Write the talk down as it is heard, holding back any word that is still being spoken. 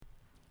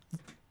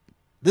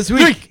This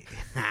week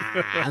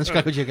on the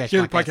Chicago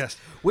Geocache podcast.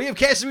 We have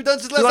casted we've done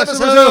since last Last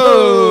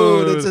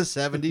episode. episode. It's the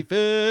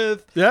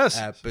 75th Yes.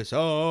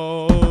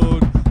 episode.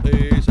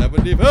 The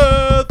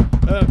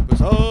 75th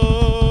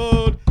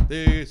episode.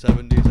 The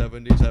 70,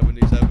 70,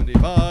 70,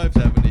 75,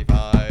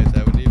 75,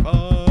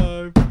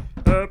 75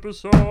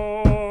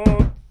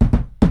 episode.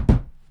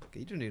 Okay,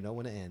 you don't even know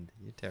when to end.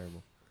 You're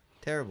terrible.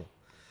 Terrible.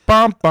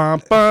 Bum, bum,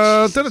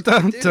 bum, da, da,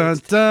 Dude, da,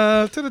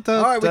 da, da, da,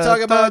 all right, we da,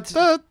 talk about-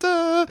 da,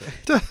 da,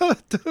 da,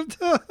 da,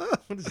 da.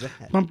 What is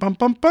that? Bum, bum,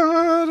 bum, bum,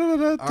 da, da,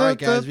 da, All right,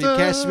 guys, da,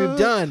 casted we've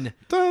done.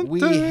 da,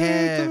 We da,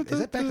 have. da, Is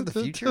that Back to the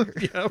da, Future?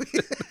 da,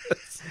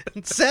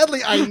 yeah.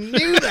 Sadly, I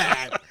knew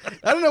that.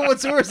 I don't know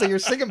what's worse, that you're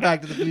singing Back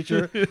to the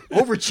Future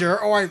overture,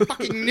 or I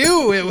fucking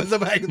knew it was a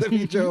Back to the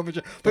Future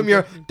overture. From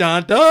your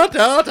dun dun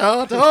dun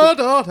dun dun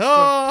dun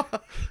dun.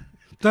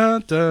 Da,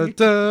 da,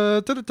 da,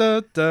 da,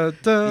 da, da,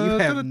 da, You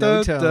have da,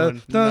 no da,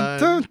 tone. da,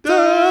 da,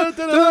 da, da,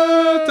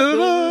 da,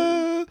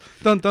 da,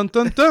 dun, dun,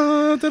 dun,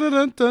 dun,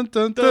 dun, dun,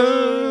 dun,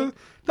 dun.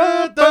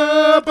 Ba,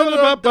 ba,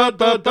 ba, ba, ba,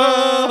 ba,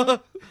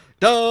 ba.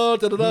 Da,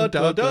 da, da, da,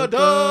 da, da, da, da,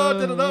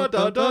 da,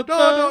 da, da,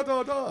 da,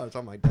 da, da.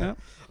 Something like that. Yeah.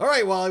 All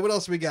right, Wally, what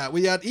else we got?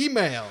 We got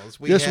emails.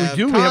 Yes, we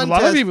do. We have a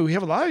lot of emails. We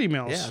have a lot of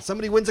emails. Yeah,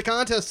 somebody wins a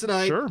contest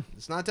tonight. Sure.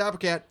 It's not Topper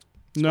Cat.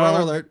 No.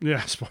 Spoiler alert.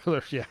 Yeah,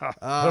 spoiler. Yeah.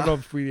 I don't know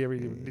if we ever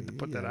need to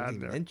put that on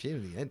there.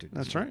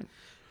 That's right.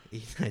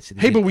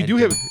 Hey, but we do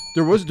have.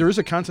 There is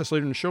a contest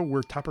later in the show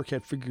where Topper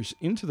Cat figures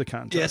into the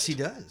contest. Yes, he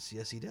does.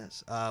 Yes, he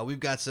does. We've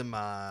got some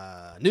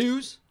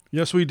news.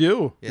 Yes, we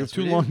do. Yes, we have we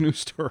two do. long news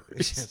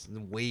stories. Yes,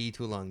 way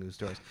too long news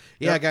stories.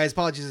 Yeah, guys,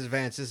 apologies in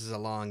advance. This is a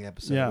long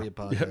episode. Yeah, We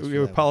apologize. we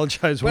for that.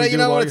 apologize. when Well, we you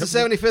do a know what? long It's the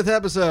 75th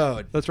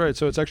episode. That's right.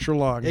 So it's extra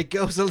long. It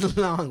goes a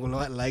little long. Well,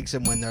 what likes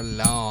them when they're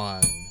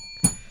long?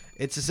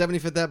 It's the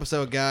 75th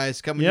episode,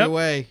 guys. Coming Yep. your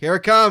way. Here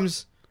it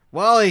comes.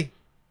 Wally,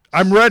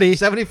 I'm ready.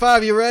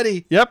 75, you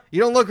ready? Yep.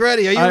 You don't look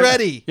ready. Are you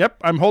ready? Yep.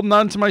 I'm holding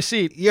on to my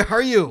seat. Yeah,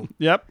 are you?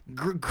 Yep.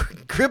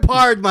 Grip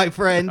hard, my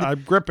friend,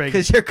 I'm gripping.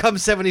 because here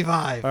comes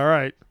 75. All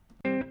right.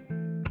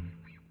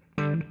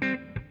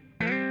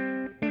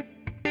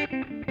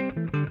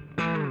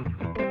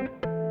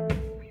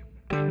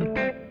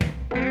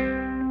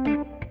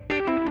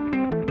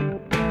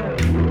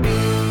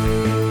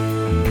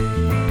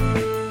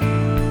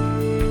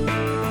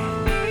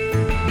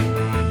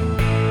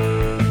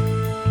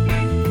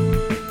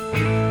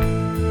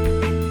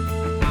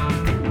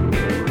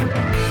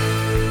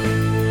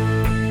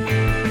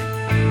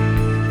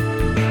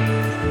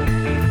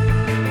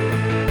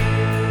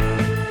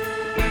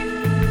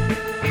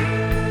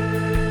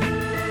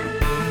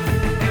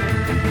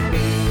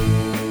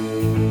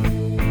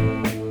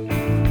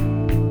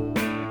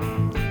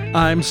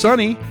 I'm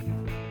Sunny.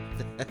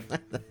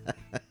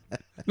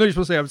 No, you're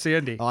supposed to say I'm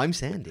Sandy. Oh, I'm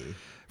Sandy.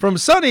 From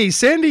sunny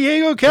San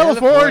Diego, We're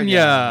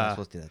California.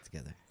 supposed to do that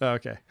together.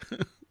 Okay.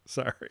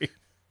 Sorry.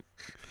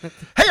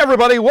 Hey,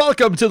 everybody.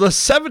 Welcome to the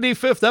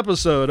 75th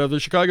episode of the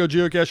Chicago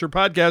Geocacher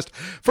podcast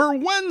for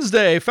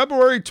Wednesday,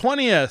 February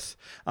 20th.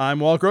 I'm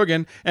Walt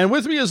Grogan, and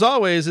with me, as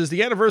always, is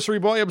the anniversary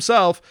boy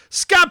himself,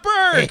 Scott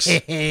Burks.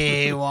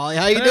 Hey, Wally,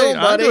 how you doing,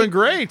 I'm buddy? doing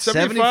great.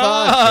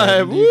 75.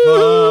 75.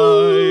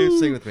 Woo!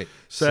 Sing with me.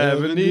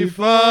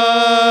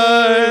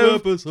 75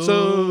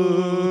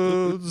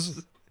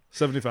 episodes.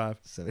 75.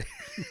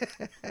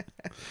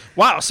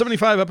 Wow,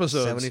 75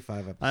 episodes. 75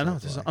 episodes. I know,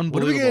 this is Wally. What are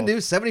unbelievable. we going to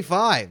do?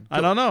 75? I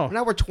don't know.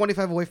 Now we're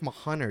 25 away from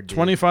 100, dude.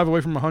 25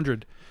 away from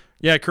 100.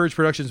 Yeah, Courage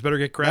Productions better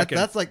get cracking.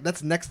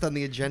 That's next on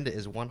the agenda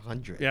is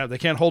 100. Yeah, they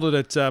can't hold it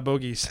at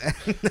Bogies.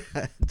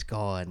 It's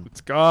gone.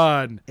 It's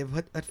gone. It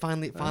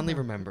finally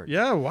remembered.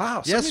 Yeah,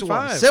 wow. Yes,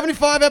 75.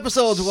 75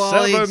 episodes,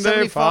 Wally.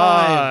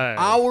 75.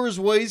 Hours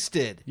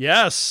wasted.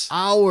 Yes.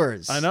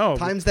 Hours. I know.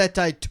 Times that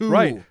by 2.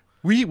 Right.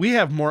 We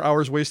have more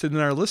hours wasted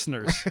than our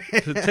listeners.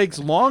 It takes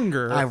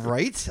longer.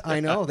 Right? I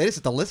know. They just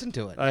have to listen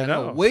to it. I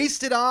know.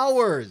 Wasted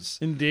hours.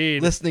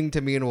 Indeed. Listening to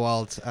me and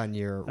Walt on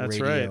your That's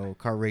radio, right.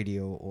 car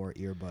radio, or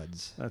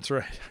earbuds. That's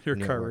right. Your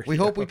Yeah, car. we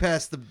hope we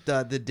pass the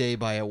day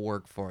by at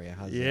work for you.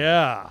 How's that?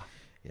 Yeah.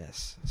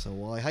 Yes. So,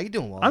 Wally, how you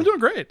doing, Wally? I'm doing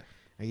great.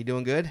 Are you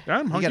doing good?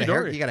 I'm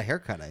hunky-dory. You got a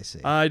haircut, I see.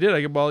 I did. I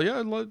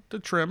let the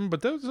trim,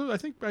 but that was, I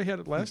think I had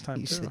it last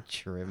time You too. said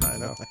trim. I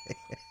know.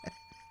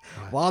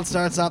 Walt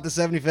starts off the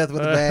 75th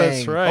with a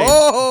That's bang. right.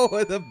 Oh,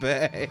 with a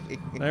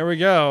bang. There we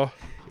go.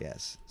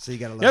 Yes. So you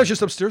got to Yeah, I was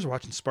just upstairs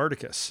watching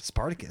Spartacus.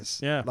 Spartacus.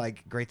 Yeah.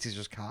 Like Great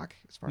Caesar's cock.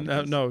 No,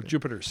 Spartacus. no,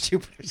 Jupiter's.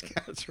 Jupiter's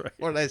cock. That's right.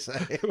 What did I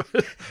say?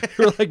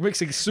 We're like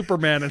mixing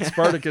Superman and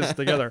Spartacus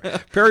together.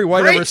 Perry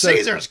White Great ever said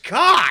Caesar's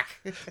cock.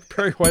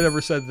 Perry White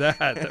ever said that.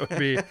 That would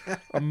be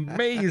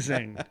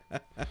amazing.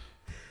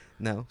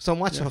 No. So I'm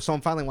watching. So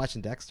I'm finally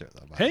watching Dexter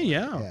though. by Hey, the way.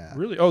 yeah,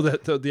 really. Oh,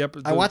 the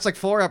episode. I watched like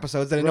 4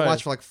 episodes. That I didn't Right.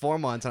 watch for like 4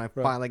 months, and I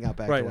finally got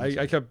back. Right, To watching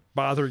I it. kept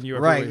bothering you.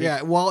 Every Right. week.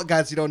 Yeah. Well,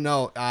 guys, you don't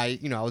know. I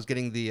was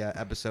getting the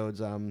episodes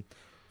from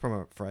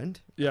a friend.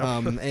 Yeah.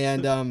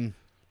 And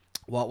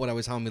Walt would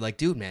always tell me like,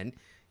 dude, man,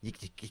 When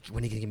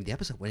are you gonna give me the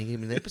episode? When are you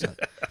gonna give me the episode?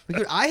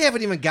 Dude, I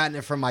haven't even gotten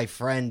it from my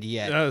friend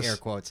yet. Yes. Air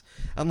quotes.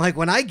 I'm like,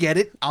 when I get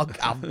it, I'll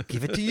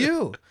give it to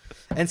you.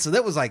 And so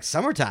that was like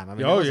summertime. I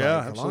mean, Oh, it was yeah,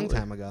 like a long absolutely.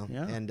 time ago.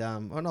 Yeah.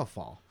 And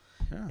fall.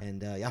 Yeah.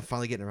 And I'm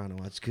finally getting around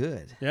to it. It's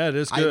good. Yeah, it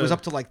is I good. was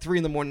up to like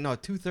 3 a.m. No,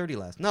 2:30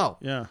 last. No,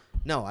 Yeah.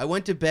 I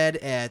went to bed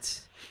at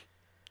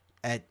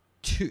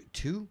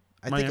 2.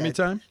 Miami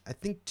time? I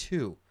think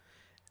 2.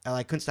 And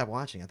I couldn't stop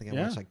watching. I think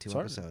I watched like 2 it's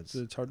hard. episodes.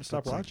 It's hard to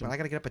stop watching. But I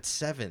got to get up at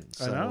 7.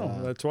 So, I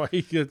know. That's why you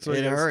it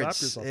gotta hurts.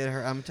 stop yourself. It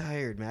hurt. I'm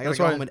tired, man. I got to That's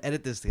go why- home and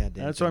edit this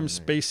goddamn That's why I'm thing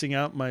tonight. spacing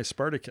out my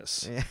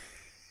Spartacus. Yeah.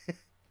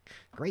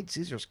 Great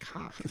Caesar's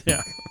cock.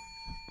 Yeah.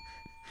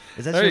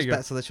 Is that There you show's go.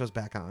 back? So that show's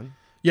back on.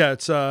 Yeah,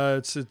 it's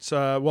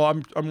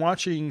well, I'm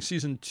watching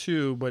season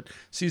 2, but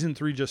season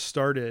 3 just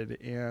started,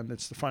 and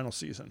it's the final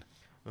season.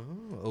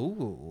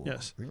 Oh,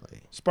 Yes.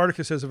 really?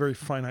 Spartacus has a very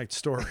finite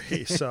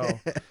story, so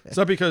it's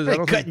not because I Very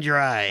don't cut think and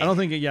dry. I don't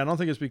think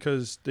it's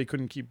because they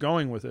couldn't keep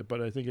going with it,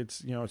 but I think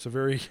it's it's a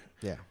very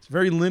Yeah. it's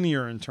very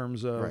linear in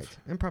terms of Right.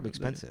 And probably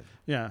expensive.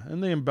 yeah,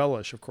 and they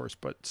embellish, of course,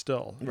 but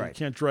still, you Right.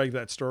 can't drag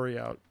that story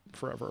out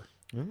forever.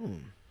 Mm.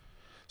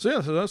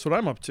 So that's what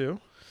I'm up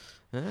to.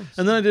 Nice.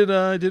 And then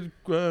I did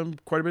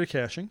quite a bit of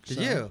cashing. Did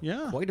so, you?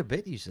 Yeah, Quite a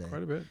bit, you say.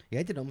 quite a bit. Yeah,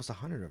 I did almost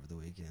 100 over the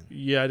weekend.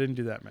 Yeah, I didn't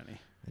do that many.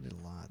 I did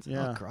a lot.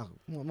 Yeah.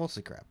 Well,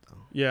 mostly crap, though.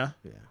 Yeah,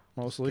 Yeah.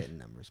 mostly. Getting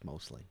numbers,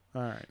 mostly.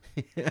 All right.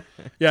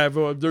 Yeah, there's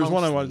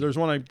Mostly. there's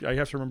one I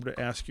have to remember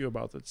to ask you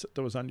about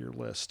that was on your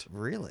list.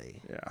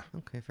 Really? Yeah.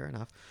 Okay, fair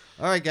enough.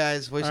 All right,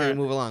 guys. What do you All say right.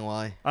 we move along,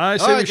 Wally? I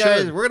say All right, we guys.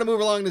 should. We're going to move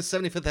along to the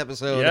 75th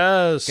episode.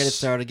 Yes. Get it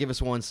started. Give us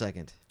 1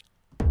 second.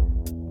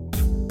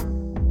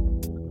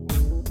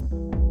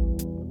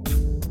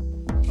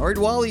 All right,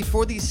 Wally,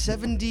 for the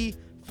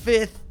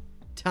 75th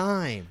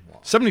time.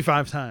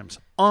 75 times.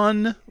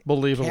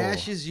 Unbelievable.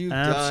 Cashes you've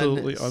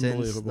Absolutely done since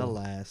unbelievable. the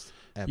last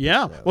episode.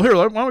 Yeah. Well, here,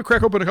 why don't we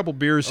crack open a couple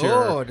beers here?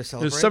 Oh, to It's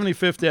celebrate?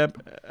 75th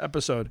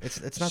episode.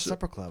 It's not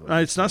Supper Club.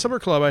 It's not Supper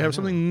Club. I have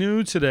something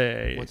new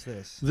today. What's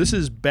this? This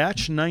is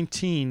Batch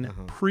 19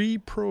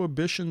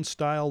 Pre-Prohibition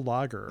Style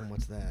Lager. And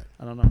what's that?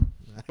 I don't know.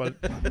 But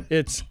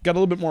it's got a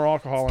little bit more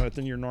alcohol in it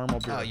than your normal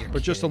beer. Oh, you're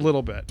but just a kidding.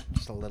 little bit.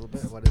 Just a little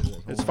bit? What is it?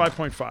 It's Hold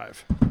on. 5.5.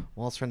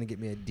 Walt's trying to get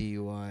me a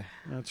DUI.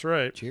 That's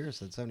right.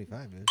 Cheers at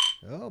 75, dude.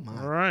 Oh,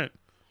 my. All right.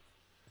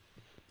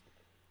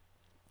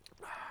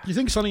 Do you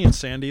think Sonny and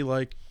Sandy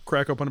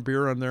crack open a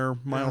beer on their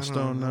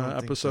milestone I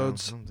don't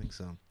episodes? think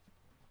so.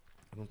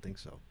 I don't think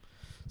so.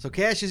 So,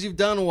 Cashes, you've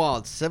done,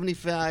 Walt,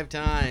 75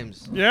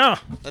 times. Yeah.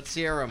 Let's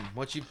hear them.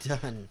 What you've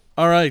done.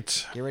 All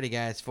right. Get ready,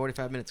 guys.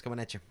 45 minutes coming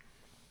at you.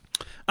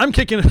 I'm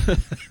kicking on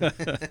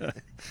the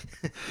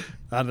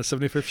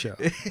 75th show.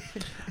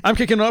 I'm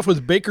kicking off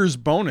with Baker's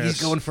Bonus.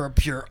 He's going for a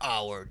pure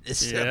hour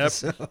this Yep.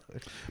 episode.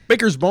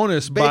 Baker's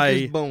Bonus Baker's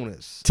by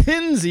bonus.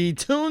 Tinsy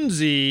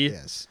Toonsy.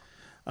 Yes.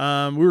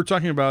 We were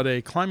talking about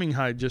a climbing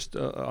hide just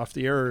off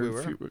the air We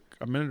were.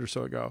 a minute or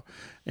so ago,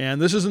 and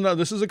this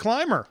is a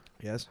climber.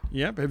 Yes.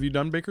 Yep. Have you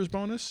done Baker's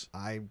Bonus,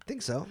 I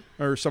think so.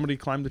 or somebody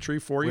climbed the tree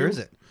for you? Where is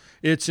it?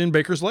 It's in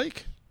Baker's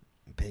Lake.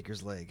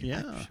 Baker's Lake.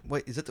 Yeah.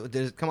 Wait, did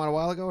it come out a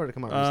while ago or did it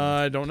come out recently?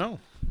 I don't know.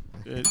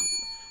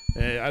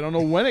 I don't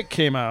know when it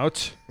came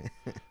out,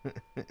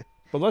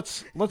 but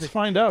let's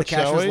find out, The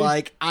cash shall was we?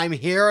 like, I'm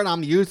here and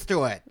I'm used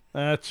to it.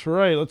 That's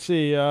right. Let's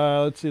see.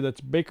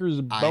 That's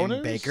Baker's Bonus.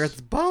 I'm Baker's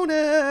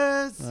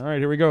bonus. All right,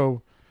 here we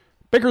go.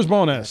 Baker's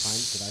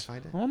Bonus. Did I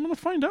find it? Well, I'm going to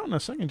find out in a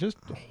second. Just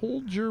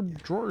hold your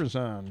drawers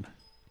on.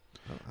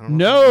 I don't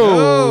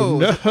know.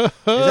 No. Is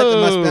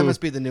that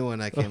must be the new one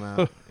that came out.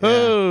 Yeah.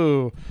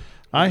 Oh.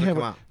 I did it have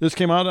come out? This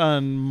came out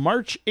on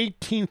March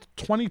 18th,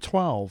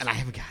 2012. And I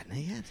haven't gotten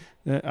it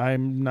yet.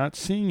 I'm not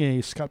seeing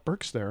a Scott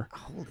Burks there.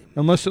 Holy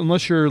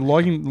Unless you're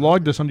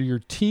logged us under your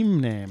team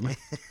name.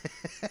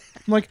 I'm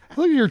like,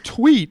 look at your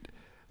tweet.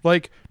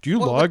 Like, do you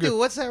log?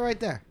 What's that right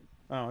there?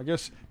 Oh, I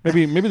guess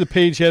maybe the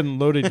page hadn't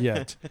loaded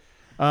yet.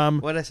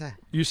 What did I say?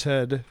 You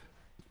said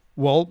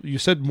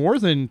more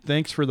than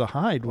thanks for the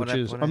hide, which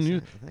is what'd I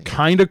say?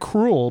 kind of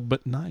cruel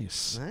but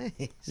nice.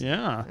 Nice.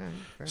 Yeah. All right,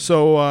 fair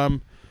So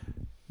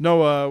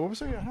no, what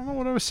was I? I don't know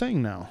what I was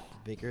saying now. enough.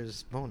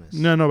 Baker's bonus.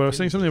 No, but I was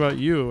saying something about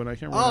you, and I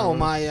can't remember. Oh,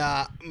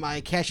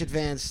 my cash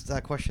advanced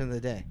question of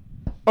the day.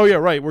 Oh yeah,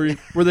 right. Where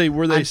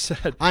they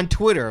said On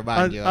Twitter,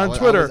 mind you. on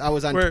Twitter. I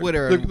was on where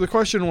Twitter. The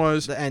question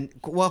was,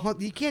 Well,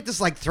 you can't just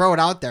throw it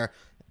out there.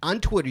 On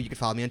Twitter, you can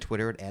follow me on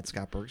Twitter at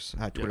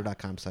ScottBurks,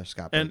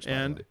 twitter.com/ScottBurks.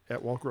 and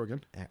at Walt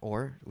Grogan.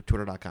 Or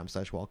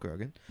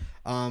twitter.com/WaltGrogan.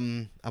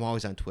 I'm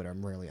always on Twitter.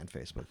 I'm rarely on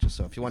Facebook. Just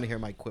so if you want to hear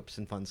my quips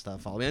and fun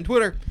stuff, follow me on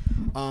Twitter.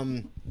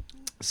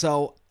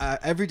 So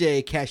every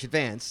day, Cash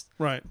Advanced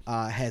Right.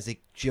 has a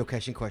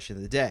geocaching question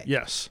of the day.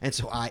 Yes. And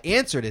so I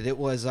answered it. It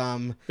was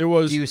It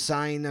was. do you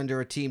sign under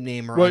a team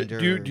name or Right,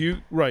 under? do you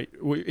right?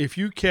 If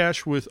you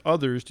cache with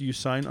others, do you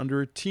sign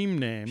under a team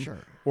name Sure.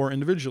 or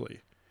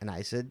individually? And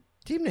I said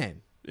team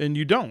name. And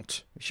you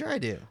don't. Sure, I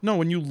do. No,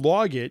 when you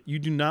log it, you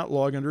do not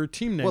log under a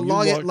team name. Well, You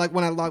log it like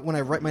when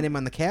I write my name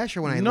on the cache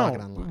or when I log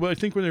it online. Well, I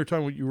think when they were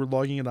talking, you were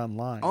logging it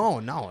online. Oh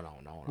no.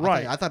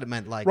 Right. I thought it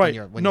meant like right.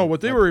 when no, you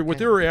what they log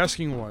were the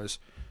asking was,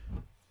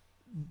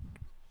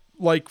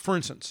 like for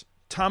instance,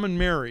 Tom and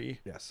Mary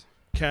Yes.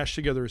 cashed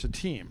together as a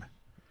team.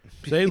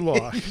 They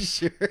lost.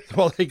 Sure.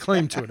 Well, they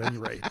claim to at any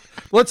rate.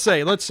 Let's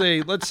say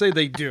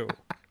they do,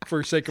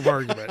 for sake of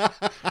argument.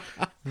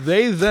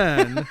 They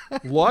then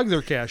log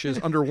their caches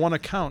under one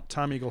account,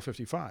 Tom Eagle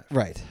 55.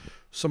 Right.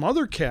 Some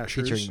other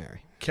cachers Featuring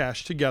Mary.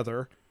 cache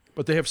together,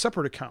 but they have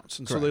separate accounts,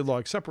 and so they Correct.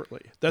 log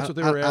separately. That's what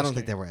they were asking. I don't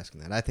think they were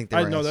asking that. I think they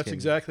were asking. No, that's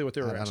exactly what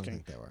they were I don't asking.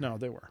 think they were. No,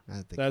 they were. I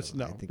think That's they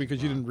were. I no, think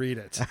because you're you didn't wrong. read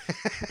it.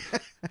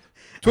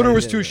 Twitter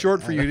was too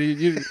short for you.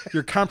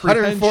 Your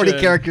comprehension. 140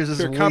 characters is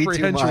your way too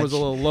comprehension was a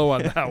much. little low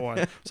on that one.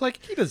 It's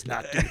like he does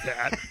not do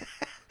that.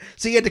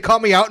 So you had to call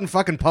me out in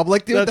fucking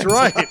public, dude? That's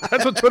right.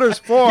 That's what Twitter's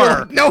for. You're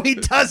like, no, he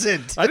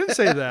doesn't. I didn't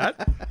say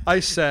that. I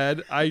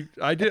said I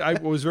did. I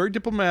was very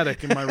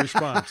diplomatic in my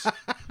response.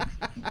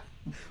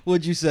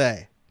 What'd you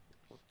say?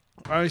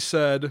 I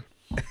said,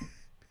 I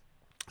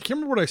can't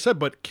remember what I said,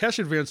 but Cash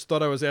Advance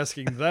thought I was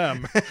asking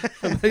them,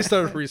 and they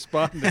started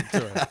responding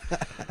to it.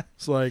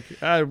 It's like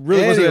I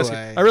really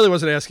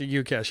wasn't asking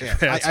you, Cash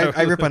Advance.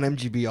 I rip on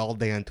MGB all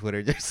day on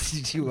Twitter.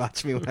 Did you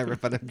watch me when I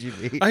rip on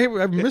MGB?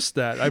 I've missed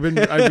that. I've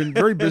been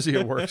very busy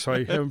at work, so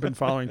I haven't been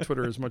following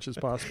Twitter as much as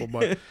possible.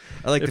 But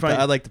I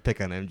like to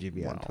pick on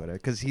MGB on Twitter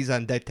because he's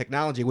on Dead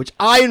Technology, which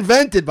I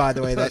invented, by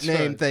the way. That That's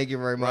name. right. Thank you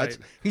very much. Right.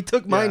 He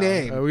took my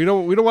name. We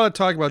don't want to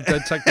talk about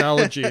Dead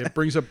Technology. It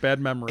brings up bad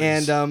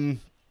memories.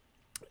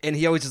 And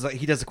he always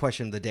he does a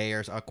question of the day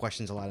or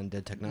questions a lot on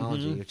Dead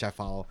Technology, which I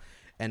follow.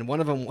 And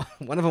one of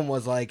them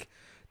was like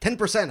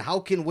 10%. How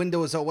can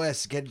Windows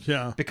OS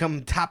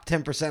become top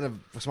 10% of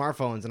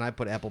smartphones? And I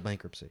put Apple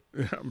bankruptcy.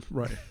 Yeah,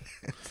 right.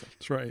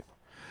 That's right.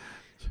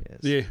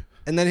 Yes.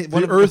 And then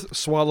the Earth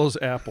swallows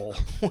Apple.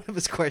 One of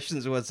his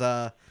questions was,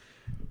 do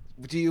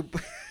you?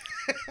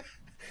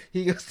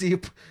 He goes, do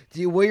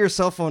you wear your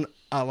cell phone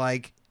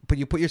but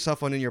you put your cell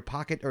phone in your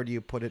pocket or do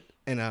you put it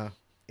in a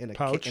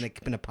pouch?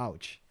 In a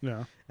pouch?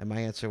 Yeah. And my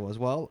answer was,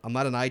 well, I'm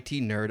not an IT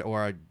nerd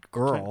or a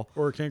girl.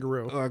 Or a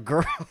kangaroo. Or a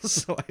girl,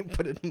 so I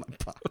put it in my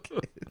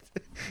pocket.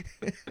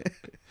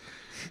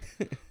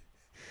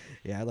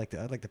 Yeah, I like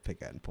to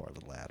pick on poor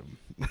little Adam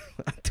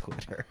on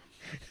Twitter.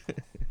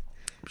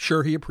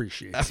 Sure, he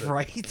appreciates it.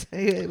 Right?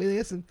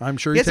 Listen, I'm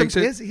sure he takes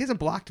it. He hasn't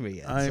blocked me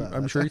yet.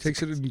 I'm sure he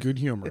takes it in good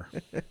humor.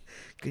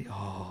 Good.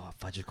 Oh,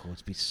 a Fudgicle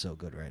would be so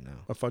good right now.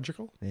 A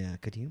Fudgicle? Yeah,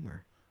 good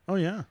humor. Oh,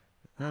 yeah.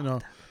 I know.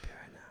 Right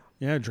now.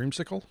 Yeah,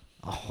 Dreamsicle.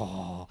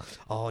 Oh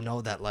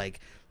no, that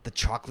the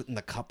chocolate in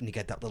the cup, and you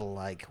get that little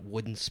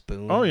wooden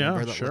spoon. Oh yeah,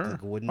 Remember that sure.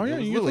 Like wooden, oh yeah,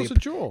 you get those at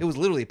Jewel. It was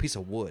literally a piece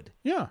of wood.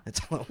 Yeah, that's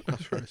all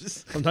it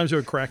was. Sometimes it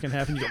would crack in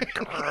half, and you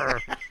go.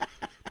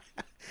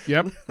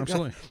 Yep,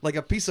 absolutely. Like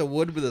a piece of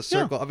wood with a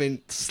circle. Yeah. I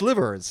mean,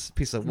 slivers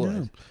piece of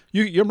wood.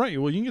 Yeah. You're right.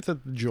 Well, you can get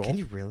that at Jewel. Can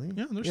you really?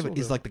 Yeah, there's but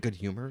it's like the good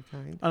humor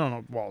kind. I don't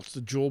know. Well, it's the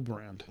Jewel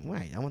brand.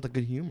 Right. I want the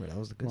good humor. That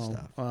was the good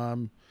stuff.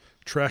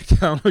 Track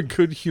down a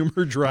good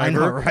humor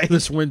driver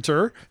this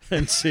winter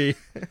and see.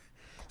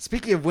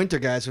 Speaking of winter,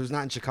 guys, who's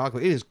not in Chicago,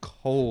 it is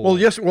cold. Well,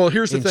 yes. Well,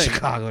 here's the in thing.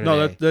 Chicago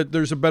no, today.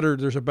 there's a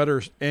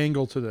better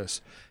angle to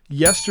this.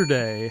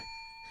 Yesterday,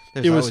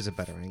 there's always a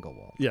better angle,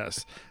 Walt.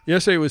 Yes.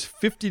 Yesterday it was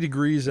 50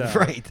 degrees out.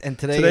 Right, and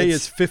today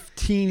it's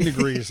 15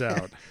 degrees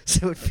out.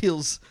 So it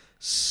feels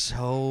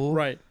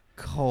so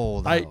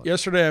cold.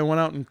 Yesterday I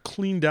went out and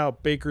cleaned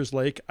out Baker's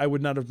Lake. I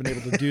would not have been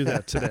able to do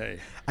that today.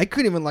 I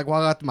couldn't even walk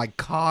out to my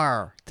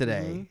car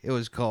today. Mm-hmm. It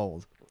was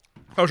cold.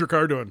 How's your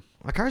car doing?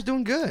 My car's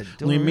doing good.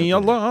 Leave me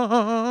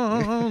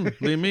alone.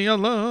 Leave me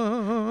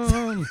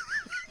alone.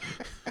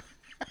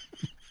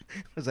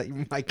 Was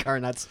that my car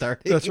not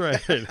starting? That's right.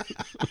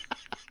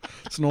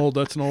 That's an old.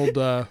 I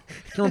can't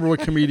remember what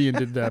comedian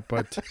did that,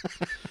 but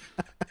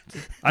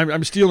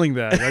I'm stealing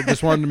that. I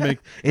just wanted to make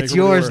it's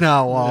yours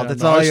now, Walt. Yeah,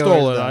 it's all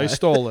yours. I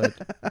stole it.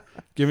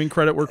 Giving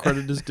credit where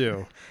credit is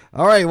due.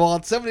 All right,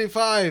 Walt.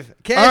 75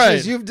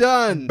 caches you've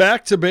done.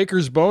 Back to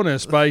Baker's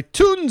Bonus by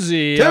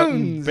Toonsy out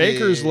in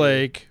Baker's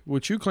Lake,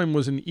 which you claim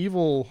was an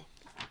evil.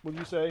 What did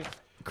you say?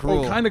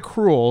 Cruel. Oh, kind of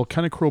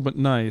cruel, but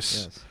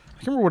nice. Yes.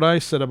 I can't remember what I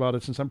said about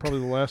it since I'm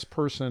probably the last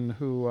person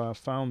who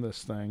found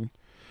this thing.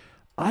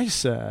 I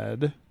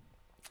said,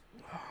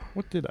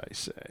 what did I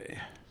say?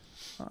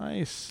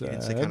 I said,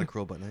 it's kind of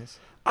cruel but nice.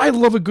 I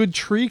love a good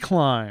tree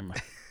climb.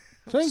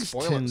 Thanks,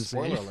 Tinsy.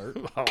 Spoiler alert.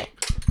 Oh.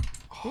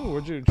 Ooh,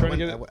 what'd you try to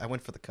get it? I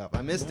went for the cup.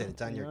 I missed it.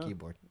 It's on your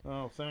keyboard.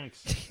 Oh,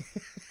 thanks.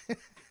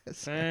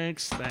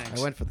 Thanks.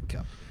 I went for the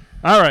cup.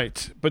 All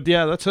right, but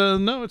yeah, it's a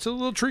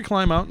little tree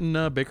climb out in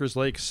Baker's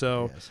Lake.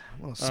 So, yes.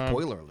 Well,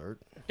 spoiler alert.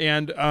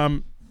 And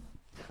oh,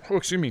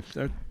 excuse me,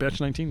 batch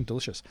 19,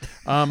 delicious.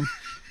 I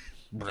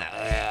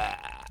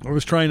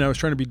was trying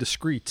to be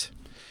discreet.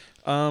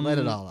 Let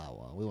it all out.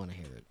 Well, we want to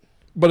hear it.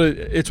 But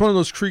it's one of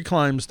those tree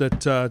climbs that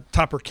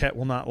Topper Cat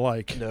will not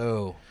like.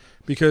 No.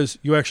 Because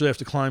you actually have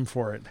to climb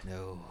for it.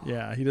 No.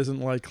 Yeah, he doesn't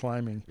like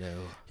climbing. No.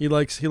 He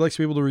likes to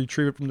be able to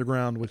retrieve it from the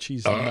ground, which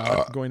he's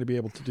not going to be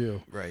able to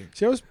do. Right.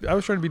 See, I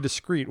was trying to be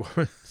discreet.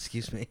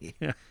 Excuse me.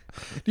 Yeah.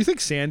 Do you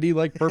think Sandy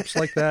burps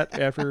like that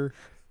after?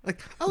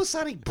 Like, oh,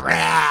 Sonny,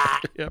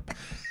 brah. Yep.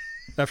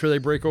 After they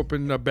break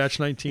open batch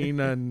 19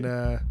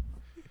 on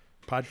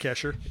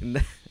Podcatcher.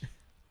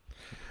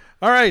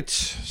 All right,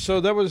 so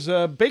that was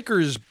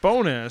Baker's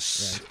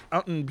Bonus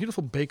out in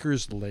beautiful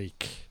Baker's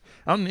Lake,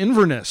 out in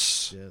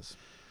Inverness. Yes.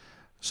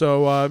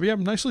 So,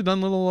 nicely done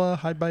little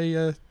hide by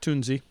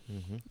Toonsy.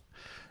 Mm-hmm.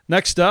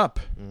 Next up,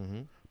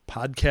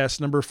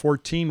 podcast number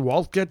 14,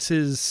 Walt gets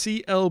his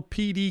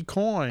CLPD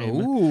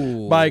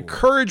coin by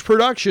Courage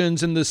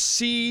Productions and the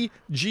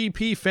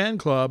CGP Fan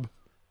Club,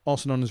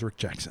 also known as Rick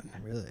Jackson.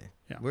 Really?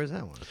 Yeah. Where's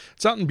that one?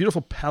 It's out in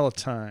beautiful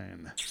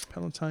Palatine,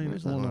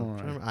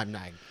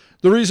 Illinois.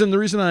 The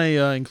reason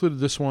I included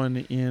this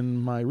one in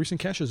my recent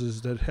caches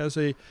is that it has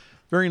a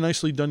very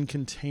nicely done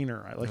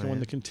container. I like it when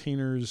the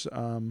containers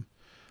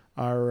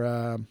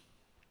are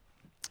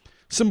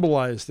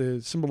symbolize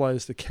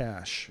the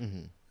cache.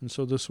 Mm-hmm. And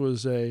so this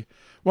was I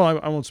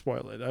won't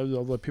spoil it. I'll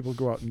let people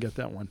go out and get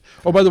that one.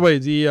 Oh, by the way,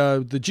 the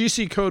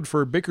GC code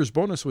for Baker's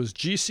Bonus was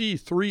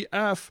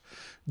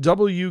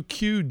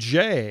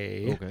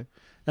GC3FWQJ. Okay.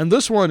 And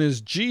this one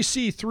is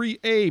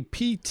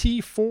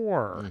GC3APT4.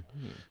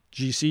 Mm-hmm.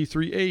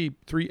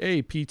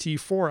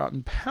 GC3APT4 out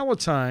in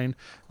Palatine.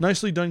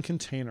 Nicely done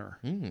container.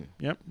 Mm.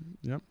 Yep.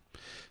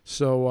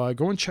 So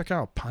go and check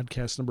out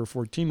podcast number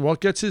 14.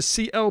 Walt gets his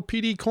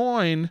CLPD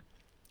coin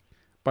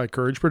by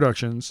Courage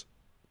Productions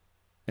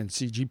and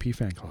CGP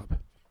Fan Club,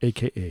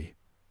 a.k.a.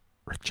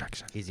 Rick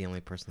Jackson. He's the only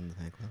person in the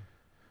fan club?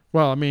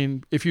 Well, I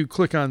mean, if you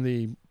click on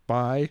the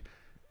buy,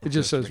 it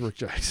just says Rick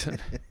Jackson.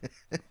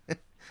 It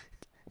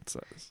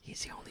says.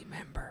 He's the only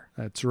member.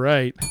 That's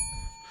right.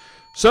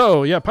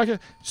 So, yeah, podcast.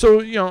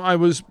 So, I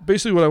was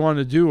basically what I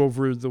wanted to do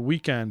over the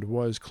weekend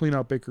was clean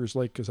out Baker's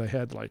Lake because I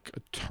had like a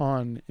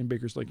ton in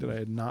Baker's Lake that I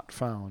had not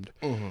found.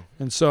 Mm-hmm.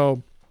 And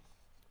so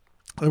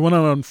I went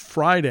out on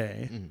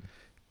Friday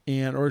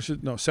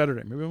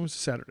Saturday. Maybe it was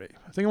Saturday.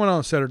 I think I went out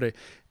on Saturday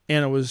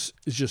and it's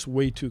just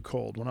way too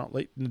cold. Went out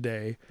late in the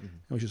day. Mm-hmm.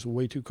 It was just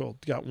way too cold.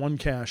 Got one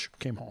cache,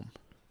 came home.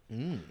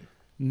 Mm.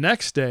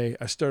 Next day,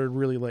 I started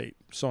really late.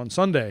 So on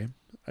Sunday,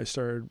 I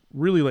started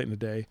really late in the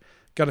day.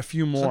 Got a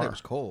few more. Sunday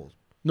was cold.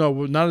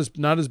 No, not as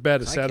bad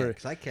as Saturday.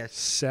 I cashed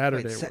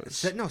Saturday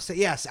was.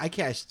 Yes, I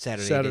cashed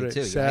Saturday day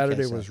too.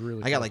 Saturday was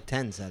really. I got like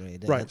 10 Saturday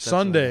day. Right.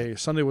 Sunday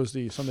was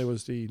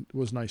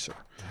nicer.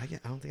 I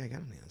don't think I got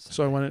any.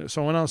 So I went out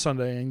on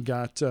Sunday and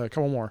got a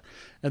couple more,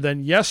 and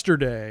then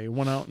yesterday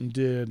went out and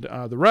did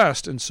the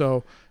rest. And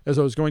so as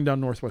I was going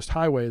down Northwest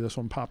Highway, this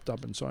one popped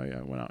up, and so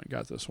I went out and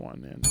got this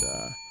one. And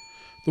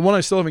the one I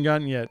still haven't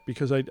gotten yet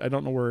because I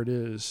don't know where it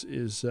is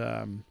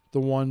the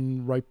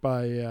one right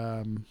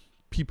by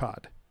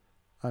Peapod.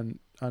 On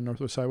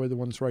Northwest Highway, the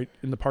one that's right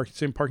in the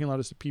same parking lot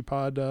as the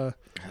Peapod.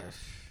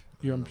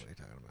 You don't know what you're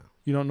talking about.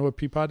 You don't know what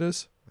Peapod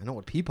is? I know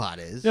what Peapod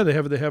is. Yeah, they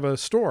have a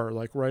store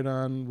like right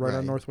on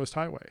Northwest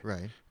Highway.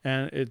 Right.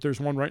 And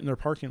there's one right in their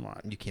parking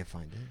lot. You can't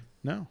find it.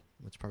 No,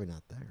 it's probably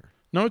not there.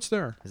 No, it's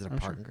there. Is it a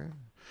parking garage?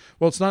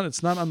 Well, it's not.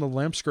 It's not on the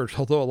lamp skirt.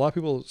 Although a lot of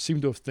people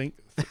seem to think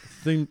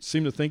it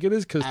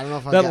is because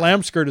that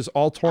lamp skirt is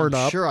all torn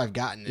up. I'm sure I've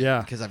gotten it.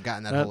 Yeah, because I've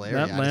gotten that whole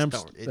area.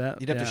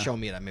 You'd have to show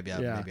me it. Maybe I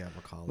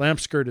recall. Lamp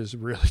skirt is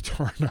really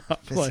torn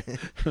up. Like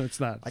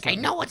it's not. Like I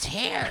know it's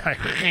here.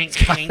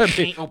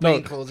 Opening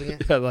and closing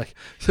it. Yeah, like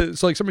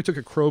it's like somebody took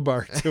a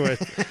crowbar to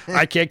it.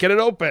 I can't get it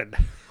open.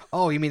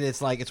 Oh, you mean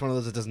it's one of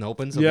those that doesn't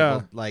open?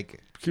 So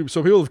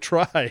people have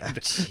tried. Oh,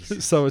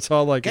 so it's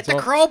all like get the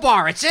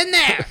crowbar. It's in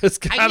there. It's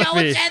in there.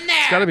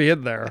 It's got to be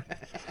in there.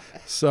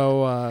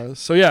 So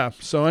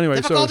anyway,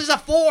 difficulty's a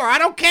 4. I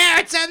don't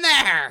care. It's in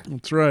there.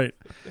 That's right.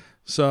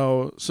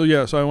 So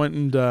I went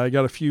and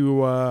got a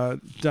few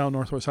down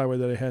Northwest Highway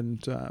that I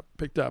hadn't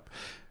picked up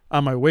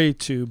on my way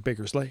to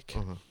Baker's Lake.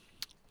 Uh-huh.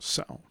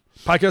 So.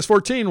 Podcast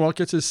 14, Walt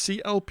gets his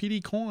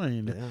CLPD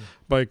coin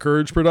by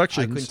Courage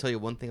Productions. I couldn't tell you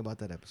one thing about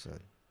that episode.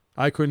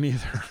 I couldn't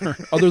either,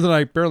 other than I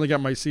apparently got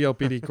my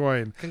CLPD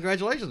coin.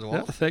 Congratulations,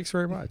 Walt. Yeah, thanks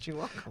very much. You're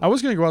welcome. I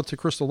was going to go out to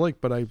Crystal Lake,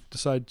 but I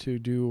decided to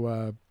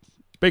do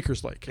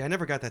Baker's Lake. Yeah, I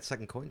never got that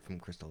second coin from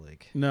Crystal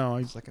Lake.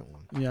 No. Second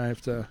one. Yeah, I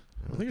have to.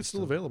 I think it's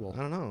still available. I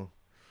don't know.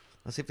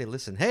 Let's see if they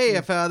listen. Hey,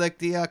 if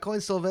the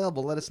coin's still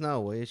available, let us know.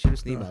 Will you shoot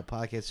us an email,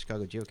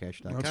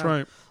 podcast@chicagogeocache.com. That's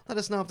right. Let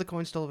us know if the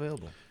coin's still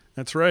available.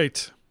 That's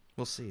right.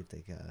 We'll see if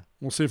they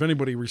We'll see if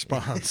anybody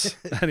responds.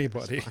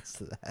 Anybody. Responds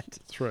to that.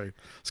 That's right.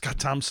 Scott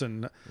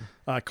Thompson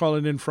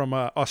calling in from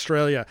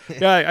Australia.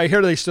 Yeah, I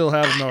hear they still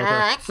have them.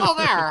 It's still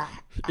there.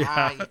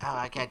 Yeah.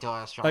 I can't do an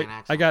Australian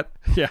accent.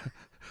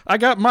 I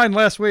got mine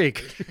last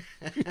week.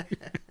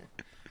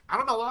 I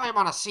don't know why I'm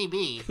on a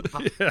CB.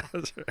 But... Yeah,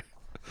 that's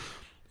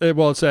right.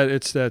 Well, it's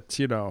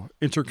that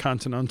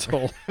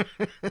intercontinental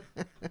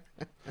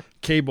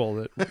cable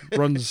that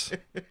runs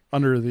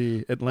under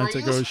the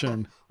Atlantic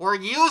Ocean. We're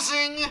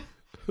using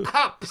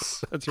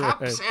cups. That's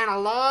cups right. and a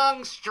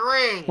long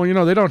string.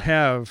 Well, they don't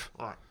have.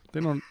 What?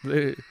 They don't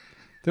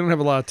have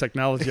a lot of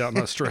technology out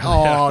in Australia.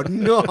 Oh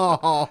no!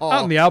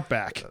 Out in the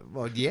outback.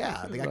 Well,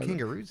 yeah, they got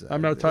kangaroos there.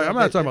 I'm not talking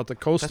about the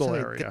coastal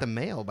area. Get the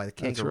mail by the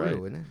kangaroo, that's right.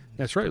 isn't it?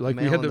 That's right. Like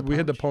we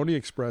had the Pony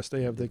Express.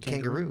 They have the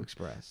Kangaroo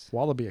Express,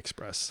 Wallaby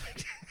Express,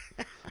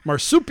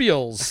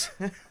 marsupials.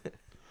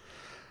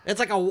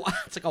 It's like a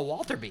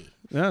Walter Bee.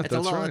 Yeah,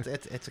 that's right.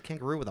 It's a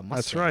kangaroo with a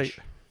mustache. That's right.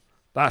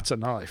 That's a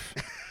knife.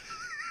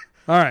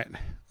 All right.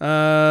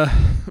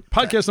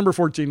 Podcast number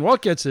 14.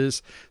 Walt gets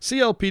his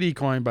CLPD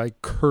coin by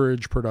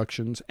Courage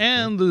Productions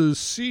and the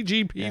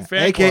CGP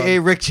fan AKA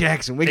club. Rick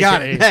Jackson. We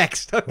got it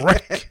next. Okay.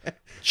 Rick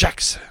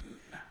Jackson.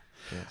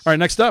 Yes. All right,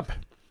 next up.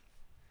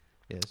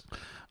 Yes.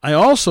 I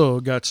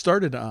also got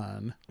started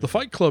on the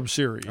Fight Club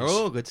series.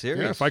 Oh, good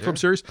series. Yeah, Fight Club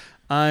series.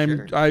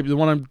 The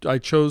one I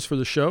chose for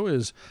the show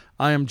is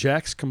I Am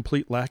Jack's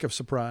Complete Lack of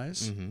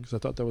Surprise, because I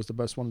thought that was the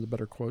best one of the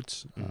better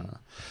quotes.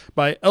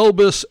 By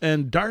Elvis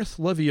and Darth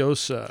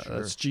Leviosa. Sure.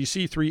 That's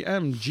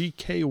GC3M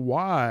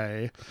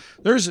GKY.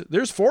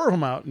 There's 4 of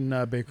them out in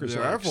Baker's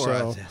Lake. There are 4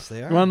 so yes,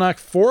 they are. you want to knock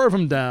 4 of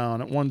them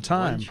down at one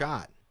time. One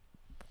shot.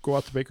 Go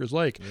out to Baker's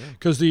Lake.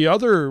 Because the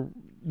other,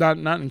 not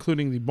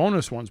including the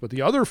bonus ones, but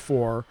the other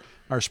 4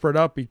 are spread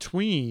out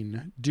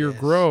between Deer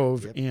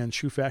Grove and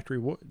Shoe Factory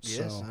Woods.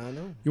 Yes, so I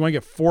know. you want to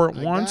get 4 at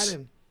I once? got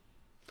him.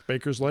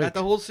 Baker's Lake. Got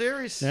the whole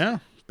series. Yeah,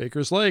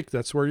 Baker's Lake.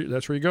 That's where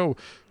you go.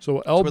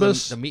 So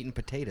Elvis, the meat and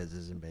potatoes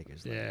is in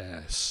Baker's Lake.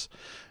 yes,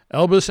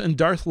 Elvis and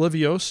Darth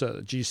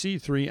Leviosa,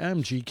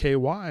 GC3M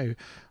GKY.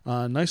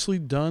 Nicely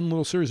done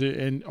little series.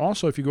 And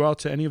also, if you go out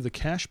to any of the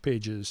cache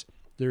pages,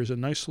 there's a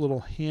nice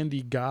little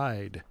handy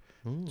guide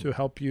to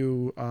help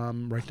you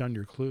write down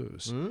your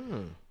clues.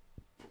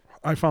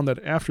 I found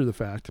that after the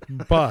fact,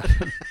 but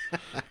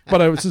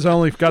since I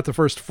only got the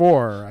first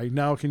 4, I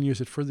now can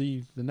use it for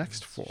the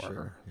next 4.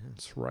 Sure, yeah.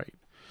 That's right.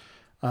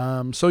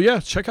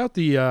 Check out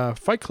the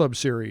Fight Club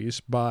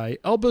series by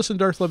Elvis and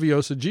Darth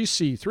Leviosa,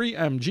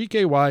 GC3M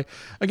GKY.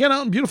 Again,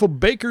 out in beautiful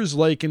Baker's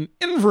Lake in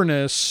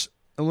Inverness,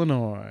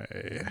 Illinois.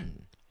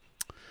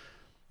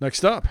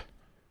 Next up,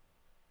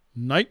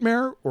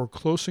 Nightmare or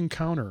Close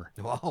Encounter.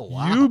 Oh,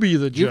 wow. You be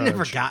the judge. You've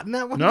never gotten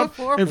that one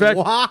before? In fact,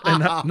 wow. and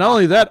not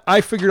only that,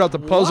 I figured out the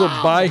puzzle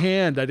by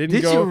hand. I didn't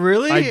go. Did you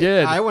really? I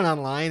did. I went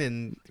online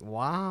and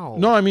wow.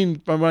 No, I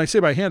mean, when I say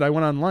by hand, I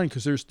went online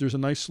because there's a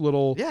nice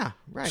little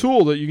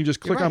tool that you can just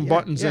click on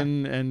buttons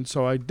and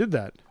so I did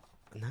that.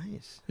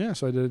 Nice. Yeah,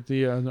 so I did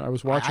I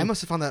was watching. I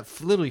must have found that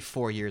literally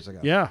 4 years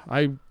ago. Yeah,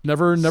 I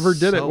never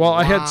did it. Well,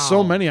 I had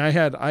so many. I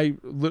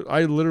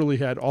literally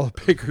had all the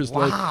Baker's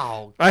Lake.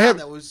 Wow. I had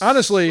that was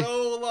honestly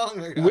so long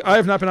ago. I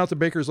have not been out to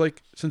Baker's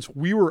Lake since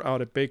we were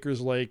out at Baker's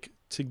Lake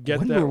to get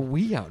when that. were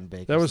we out in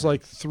Baker's That was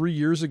Lake? like 3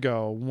 years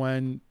ago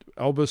when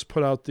Elvis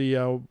put out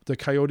the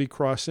Coyote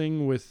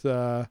Crossing with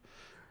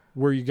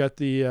where you got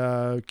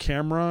the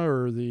camera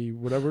or the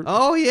whatever.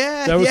 Oh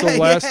yeah, that was the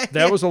last. Yeah,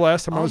 that was the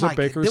last time I was at God.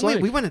 Baker's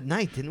Lake. We went at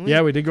night, didn't we?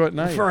 Yeah, we did go at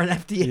night for an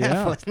FDF.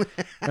 Yeah,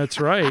 that's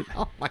right.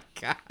 Oh my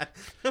God,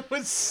 that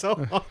was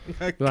so long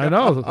ago. I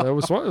know it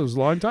was a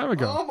long time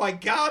ago. Oh my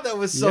God, that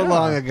was so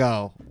long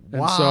ago.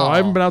 And wow. so I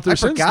haven't been out there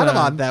since. I forgot then.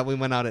 about that. We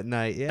went out at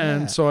night. Yeah,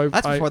 and so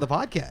that's before the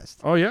podcast.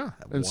 Oh yeah,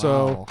 and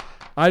so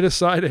I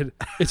decided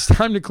it's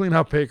time to clean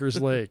out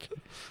Baker's Lake.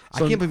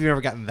 So, I can't believe you've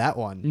never gotten that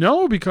one.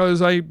 No,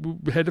 because I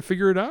had to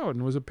figure it out,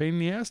 and it was a pain in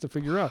the ass to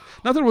figure out.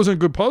 Not that it wasn't a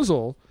good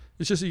puzzle.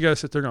 It's just that you got to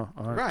sit there and go,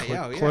 all right,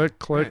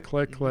 click.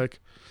 All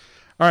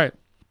right.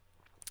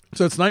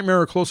 So it's Nightmare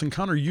or Close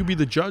Encounter. You Be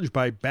the Judge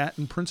by Bat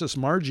and Princess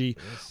Margie.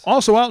 Yes.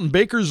 Also out in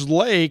Baker's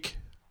Lake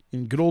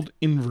in good old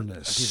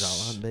Inverness. He's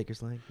all out in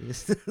Baker's Lake.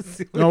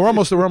 No, we're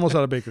almost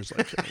out of Baker's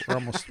Lake. We're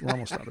almost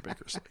out of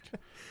Baker's Lake.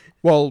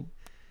 Well,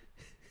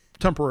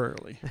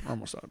 temporarily,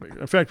 almost out of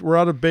Baker's. In fact, we're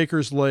out of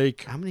Baker's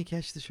Lake. How many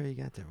caches to show you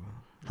got there? Well,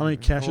 how many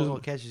caches?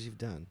 What caches you've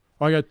done?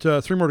 Oh, I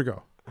got 3 more to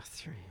go.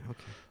 3, okay.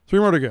 3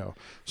 more to go.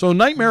 So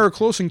Nightmare or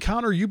Close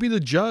Encounter, You Be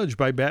the Judge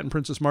by Bat and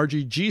Princess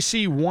Margie,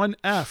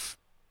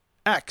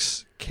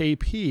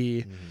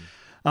 GC1FXKP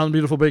on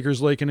beautiful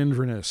Baker's Lake in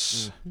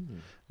Inverness.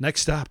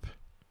 Next up,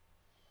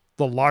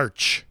 The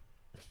Larch.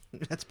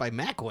 That's by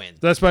Mac Wynn.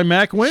 That's by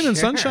Mac Wynn and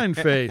Sunshine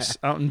Face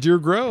out in Deer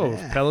Grove,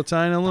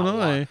 Palatine,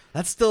 Illinois. Wow.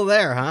 That's still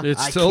there, huh?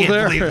 It's still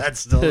there. Believe that's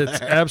still there.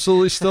 It's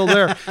absolutely still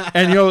there.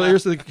 And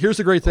here's the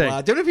great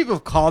thing. Do you know people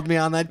have called me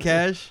on that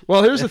cache?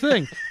 Well, here's the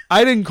thing.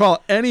 I didn't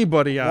call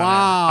anybody on it.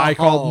 I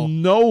called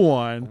no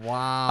one.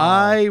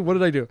 Wow. What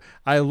did I do?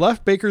 I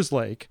left Baker's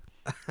Lake,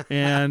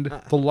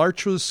 and the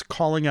Larch was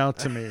calling out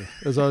to me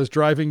as I was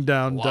driving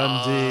down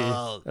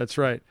Dundee. That's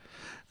right.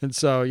 And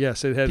so,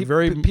 yes, it had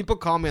People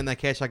call me on that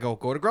cache. I go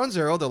to ground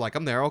zero. They're like,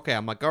 I'm there. Okay.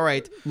 I'm like, all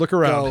right. Look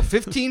around. Go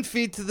 15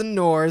 feet to the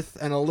north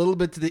and a little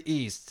bit to the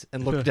east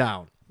and look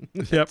down.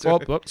 Yep.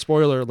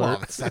 Spoiler alert.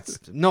 Well,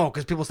 no,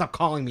 because people stop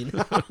calling me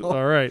now.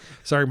 All right.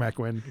 Sorry, Mac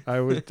Wynn. I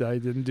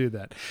didn't do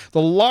that.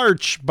 The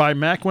Larch by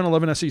Mac Wynn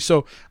 11SE.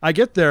 So I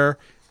get there,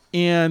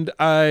 and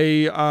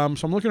so I'm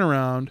looking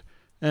around.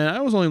 And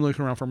I was only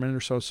looking around for a minute or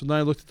so. So then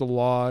I looked at the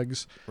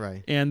logs.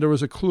 Right. And there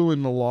was a clue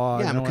in the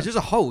log. Yeah, because there's a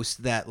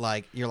host that,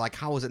 like, you're like,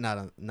 how is it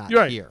not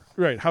right, here?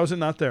 Right. How is it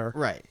not there?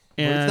 Right.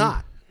 And but it's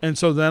not. And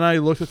so then I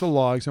looked at the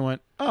logs and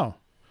went, oh.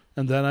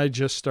 And then I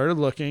just started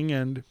looking,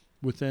 and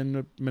within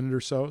a minute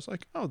or so, it's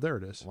like, oh, there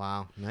it is.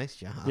 Wow. Nice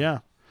job. Yeah.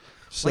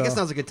 So, well, I guess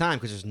now's a good time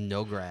because there's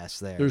no grass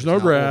there. There's no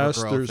grass.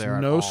 There's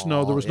no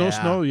snow. There was no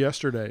snow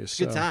yesterday.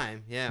 So. Good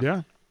time. Yeah.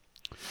 Yeah.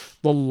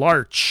 The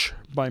Larch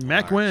by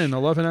Mac Wynn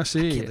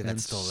 11SE.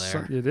 That's still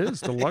there. It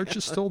is. The Larch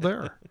is still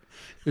there.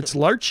 It's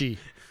larchy.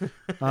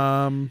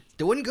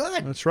 Doing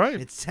good. That's right.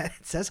 It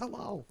says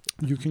hello.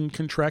 You can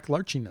contract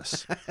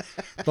larchiness.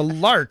 The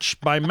Larch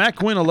by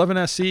Mac Win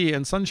 11SE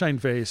and Sunshine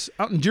Face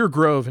out in Deer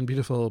Grove in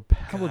beautiful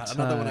Palatine.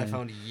 Another one I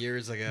found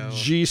years ago.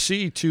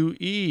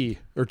 GC2E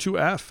or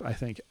 2F, I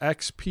think.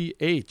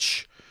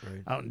 XPH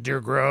out in Deer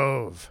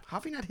Grove. How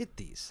have you not hit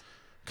these?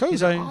 Because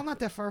they're all not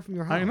that far from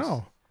your house. I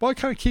know. Well, I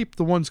kind of keep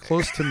the ones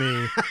close to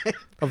me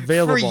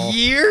available. For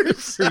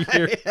years?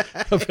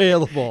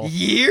 Available.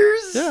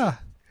 Years? Yeah.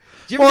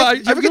 Do you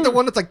ever get the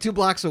one that's like 2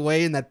 blocks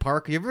away in that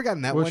park? You ever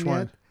gotten that Which one one?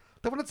 yet?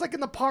 The one that's like in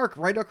the park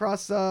right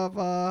across of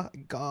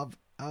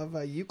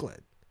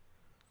Euclid.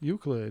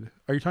 Euclid.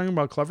 Are you talking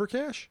about Clever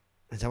Cash?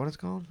 Is that what it's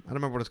called? I don't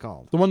remember what it's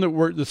called. The one that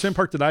were the same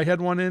park that I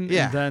had one in,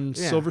 Yeah. and then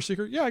Yeah. Silver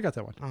Seeker? Yeah, I got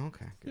that one. Oh,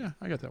 okay. Good. Yeah,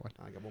 I got that one.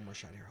 I got one more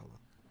shot here. Hold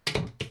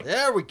on.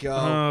 There we go.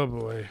 Oh,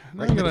 boy.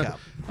 Right in the cup.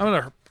 I'm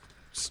gonna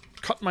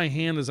cut my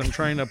hand as I'm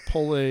trying to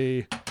pull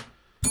a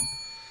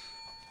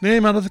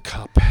name out of the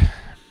cup.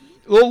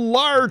 The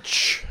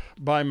Larch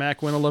by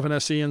Mac Win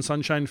 11SE and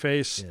Sunshine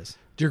Face. Yes.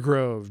 Deer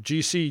Grove,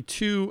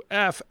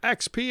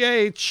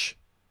 GC2FXPH,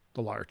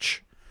 The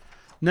Larch.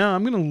 Now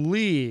I'm going to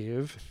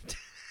leave.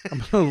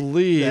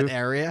 That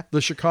area? The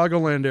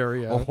Chicagoland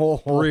area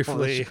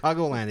briefly. The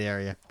Chicagoland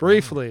area.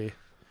 Briefly.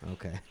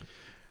 Okay.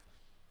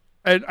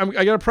 And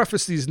I got to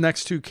preface these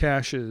next 2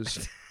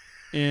 caches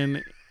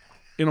in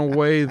a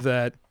way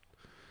that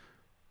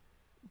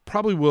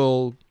probably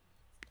will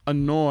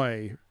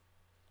annoy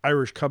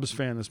Irish Cubs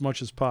fan as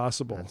much as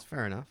possible. That's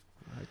fair enough.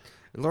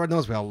 Lord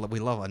knows we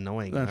love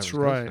annoying. That's Irish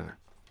right. Cubs fans.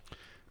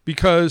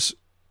 Because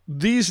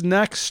these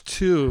next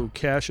 2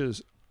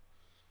 caches,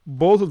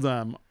 both of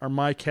them are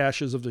my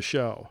caches of the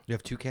show. You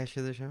have 2 caches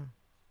of the show?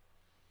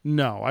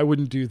 No, I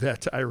wouldn't do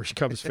that to Irish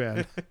Cubs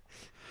fan.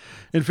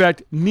 In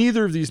fact,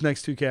 neither of these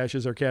next 2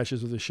 caches are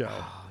caches of the show.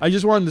 I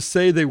just wanted to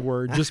say they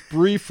were, just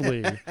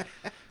briefly,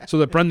 so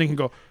that Brendan can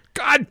go,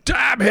 God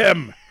damn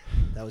him!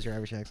 That was your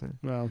Irish accent?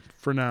 Well,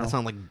 for now. That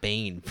sounded like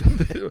Bane.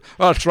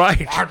 That's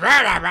right.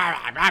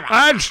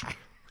 And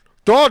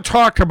don't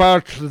talk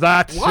about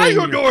that Why thing.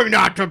 are you doing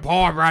that to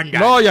poor Brendan?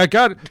 No,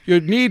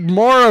 you need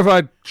more of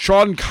a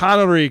Sean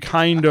Connery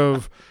kind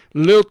of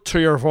lilt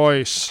to your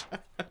voice.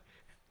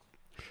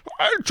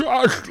 I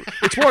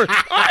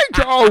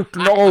don't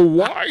know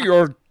why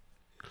you're...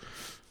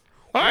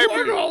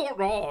 No,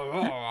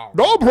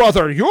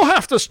 brother, you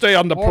have to stay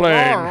on the plane.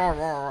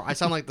 I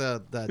sound like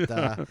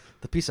the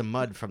piece of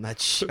mud from that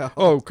show.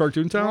 Oh,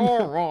 Cartoon Town? You're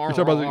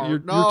talking about you're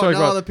talking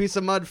about the piece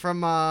of mud from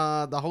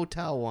the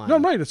hotel one. No,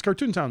 right, it's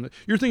Cartoon Town.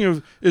 You're thinking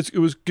of it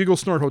was Giggle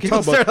Snort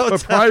Hotel, Giggle Snort but Hotel.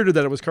 prior to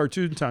that it was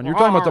Cartoon Town. You're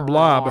talking about the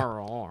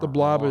Blob. The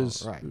Blob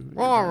is right.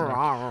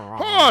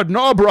 Oh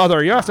no,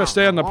 brother, you have to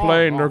stay on the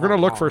plane. They're gonna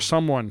look for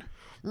someone.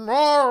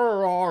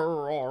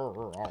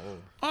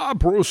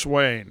 Bruce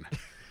Wayne.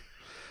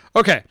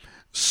 Okay.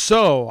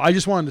 So I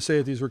just wanted to say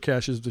that these were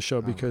caches of the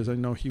show because I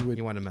know he would.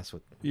 You want to mess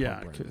with? Yeah,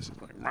 because he's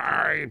like,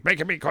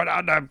 making me go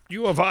down to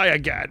U of I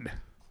again.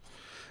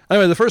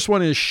 Anyway, the first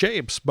one is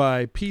Shapes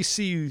by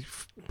PC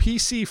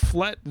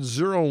Flat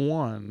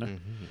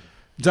 01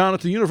 down at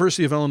the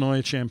University of Illinois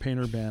at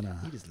Champaign-Urbana.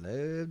 You just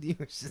love the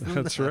University.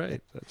 That's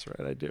right. That's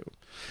right. I do.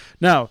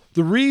 Now,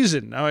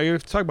 I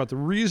have to talk about the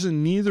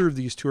reason neither of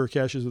these 2 are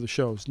caches of the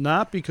show is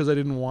not because I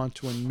didn't want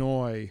to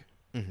annoy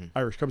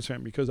Irish Cubs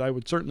fan, because I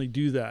would certainly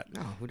do that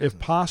if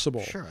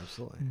possible. Sure,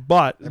 absolutely.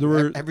 But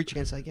every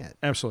chance I get.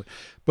 Absolutely.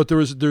 But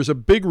there's a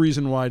big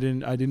reason why I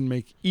didn't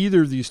make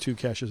either of these 2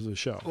 caches of the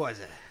show. What is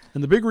it?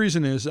 And the big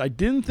reason is I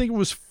didn't think it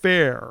was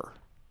fair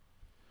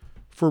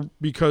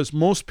because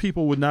most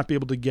people would not be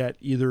able to get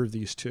either of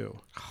these 2.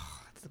 Oh,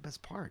 that's the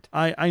best part.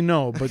 I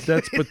know, but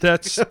that's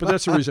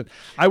the reason.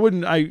 I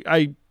wouldn't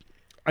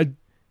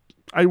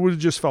I would have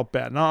just felt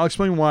bad. And I'll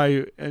explain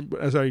why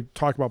as I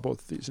talk about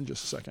both of these in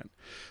just a second.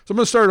 So I'm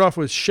going to start off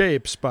with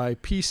Shapes by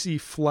PC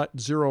Flat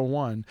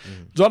 01.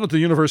 It's on at the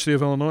University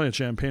of Illinois at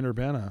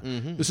Champaign-Urbana.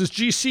 This is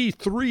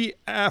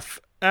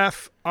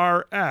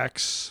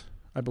GC3FFRX.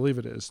 I believe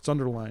it is. It's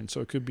underlined,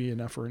 so it could be an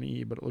F or an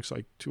E, but it looks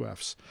like 2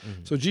 Fs.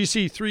 So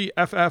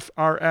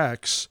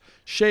GC3FFRX,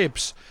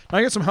 Shapes. Now,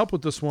 I got some help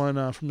with this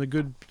one from the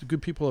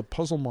good people at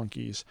Puzzle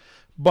Monkeys.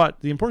 But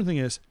the important thing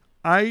is,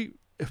 I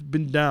have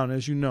been down,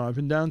 as you know, I've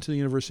been down to the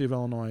University of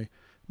Illinois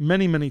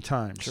many, many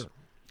times. Sure.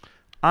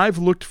 I've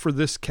looked for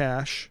this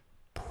cache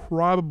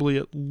probably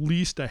at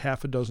least a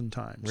half a dozen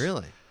times.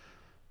 Really?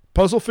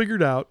 Puzzle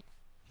figured out,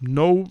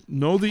 know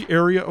the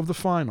area of the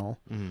final,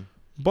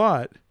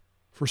 but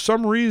for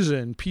some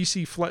reason,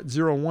 PC Flat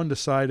 01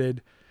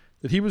 decided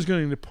that he was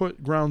going to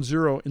put ground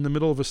zero in the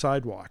middle of a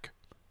sidewalk.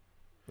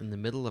 In the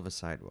middle of a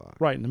sidewalk.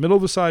 Right, in the middle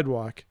of a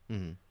sidewalk,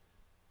 in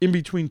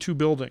between 2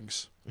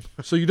 buildings.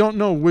 So you don't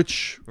know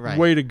which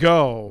way to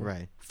go.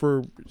 Right.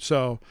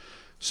 So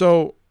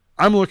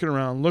I'm looking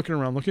around,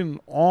 looking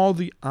at all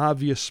the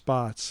obvious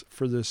spots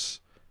for this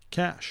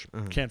cache.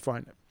 Can't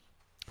find it.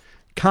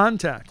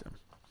 Contact him.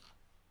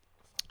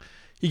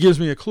 He gives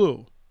me a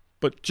clue,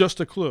 but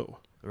just a clue.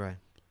 Right.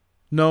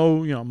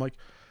 No, I'm like,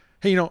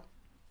 hey,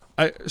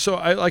 I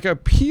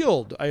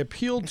appealed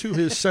to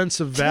his sense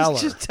of valor.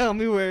 Just tell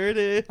me where it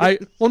is.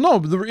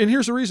 And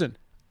here's the reason.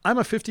 I'm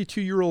a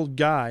 52-year-old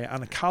guy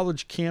on a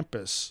college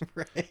campus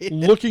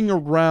looking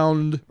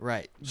around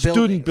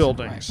student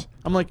buildings. Right.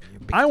 I'm like,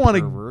 I want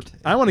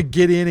to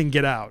get in and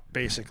get out,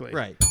 basically.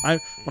 Right. I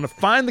want to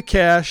find the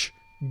cash,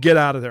 get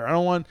out of there. I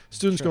don't want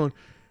students going,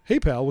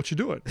 hey, pal, what you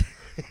doing?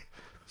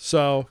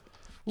 So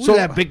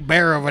that big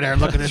bear over there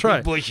looking at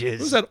the bushes.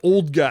 Who's that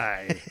old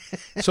guy?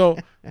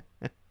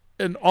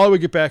 And all I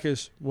would get back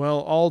is,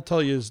 well, all I'll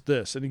tell you is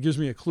this. And he gives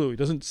me a clue. He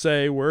doesn't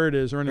say where it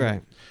is or anything.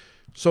 Right.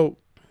 So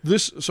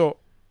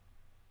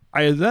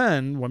I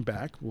then went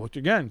back, looked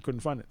again, couldn't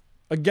find it.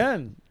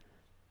 Again,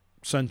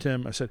 sent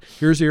him. I said,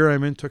 here's the area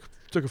I'm in, took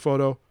a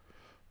photo.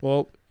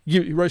 Well,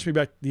 he writes me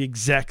back the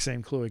exact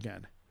same clue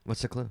again.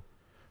 What's the clue?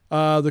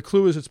 The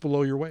clue is it's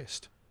below your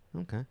waist.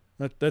 Okay.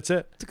 That's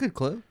it. It's a good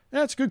clue.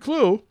 Yeah, it's a good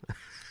clue.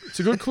 It's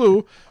a good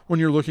clue when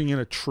you're looking in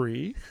a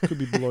tree. It could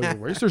be below your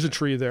waist. There's a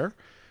tree there.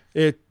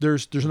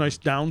 There's a nice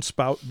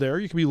downspout there.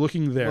 You could be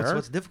looking there.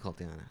 What's the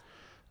difficulty on it?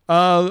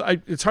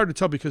 It's hard to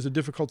tell because the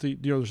difficulty,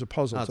 there's a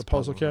puzzle. It's a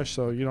puzzle cache,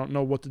 so you don't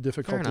know what the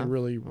difficulty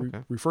really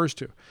refers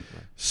to. Right.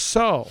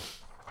 So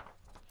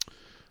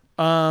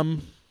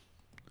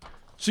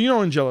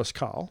Angelus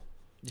Kahl,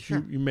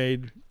 sure. you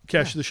made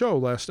Cache of the Show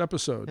last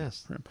episode.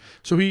 Yes.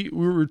 So we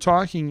were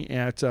talking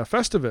at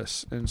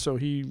Festivus, and so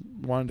he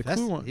wanted to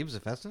clue on. He was a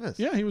Festivus?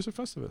 Yeah, he was a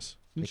Festivus.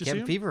 Didn't you see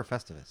him? Fever or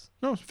Festivus?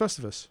 No,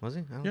 Festivus. Was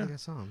he? I don't think I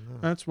saw him. No.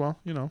 That's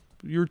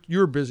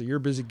you're busy. You're a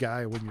busy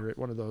guy when you're at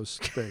one of those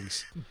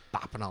things.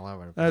 Bopping all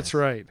over. That's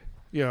right.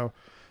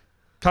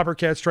 Topper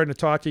Cat's trying to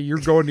talk to you. You're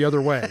going the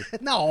other way.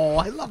 No,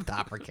 I love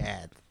Topper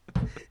Cat.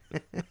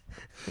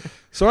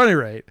 So at any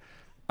rate,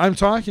 I'm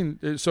talking.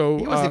 So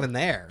he wasn't even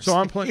there. So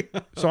I'm playing.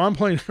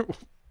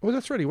 Oh,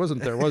 that's right. He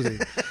wasn't there, was he?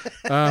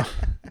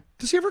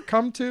 Does he ever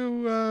come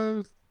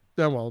to?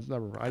 Well,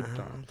 never. I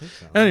don't think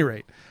so. At any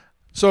rate,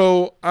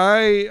 so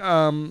I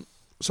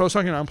was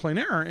talking on Plain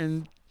Air,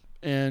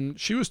 and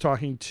she was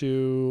talking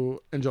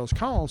to Angelus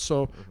Kahl.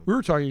 So we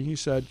were talking. He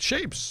said,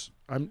 "Shapes.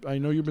 I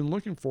know you've been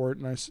looking for it,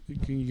 and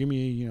can you give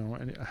me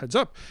a heads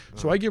up?"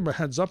 So I gave him a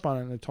heads up on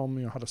it, and I told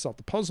him how to solve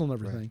the puzzle and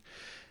everything. Right.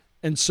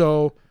 And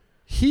so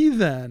he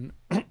then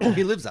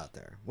he lives out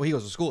there. Well, he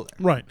goes to school there.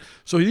 Right.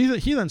 So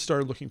he then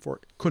started looking for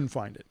it. Couldn't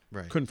find it.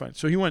 Right. Couldn't find it.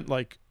 So he went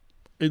like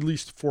at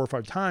least 4 or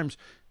 5 times.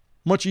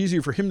 Much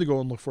easier for him to go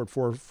and look for it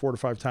 4 to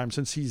 5 times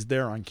since he's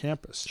there on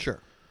campus.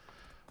 Sure.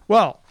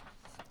 Well,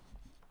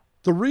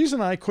 the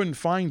reason I couldn't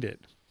find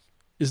it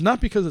is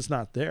not because it's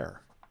not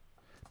there,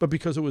 but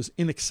because it was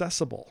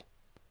inaccessible.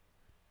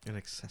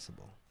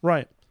 Inaccessible.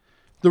 Right.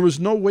 There was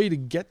no way to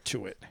get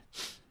to it.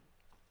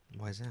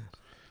 Why is that?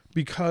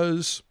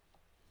 Because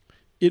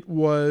it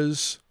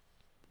was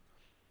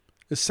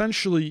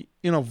essentially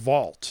in a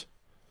vault.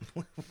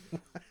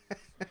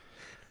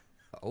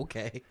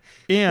 Okay.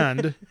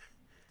 And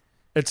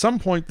at some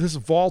point, this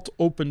vault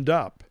opened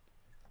up.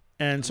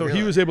 And so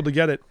he was able to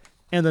get it.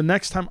 And the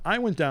next time I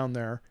went down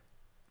there,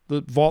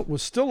 the vault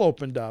was still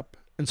opened up.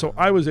 And so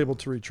I was able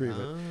to retrieve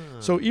it.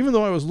 So even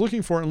though I was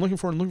looking for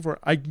it,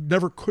 I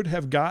never could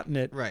have gotten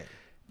it. Right.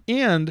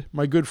 And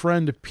my good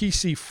friend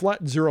PC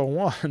Flet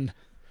 01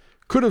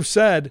 could have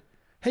said,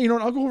 hey,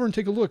 I'll go over and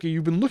take a look.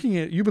 You've been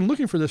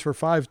looking for this for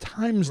 5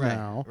 times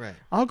now. Right.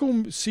 I'll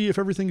go see if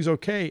everything's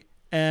okay.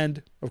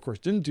 And of course,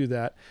 didn't do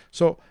that.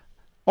 So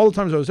all the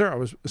times I was there, I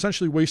was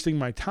essentially wasting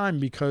my time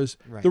because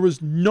there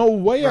was no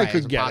way I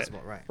could get it.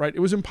 Right.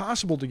 It was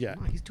impossible to get.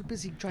 Oh, he's too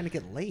busy trying to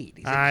get laid.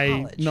 He's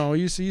in college. No,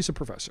 he's a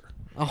professor.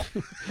 Oh.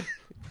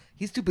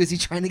 He's too busy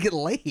trying to get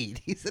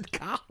laid. He's in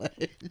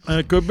college.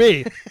 It could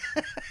be.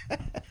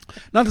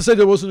 Not to say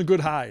that it wasn't a good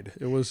hide.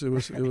 It was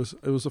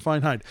a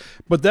fine hide.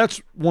 But that's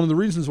one of the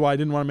reasons why I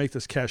didn't want to make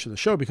this Cache of the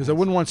Show, because I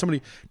wouldn't want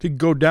somebody to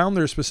go down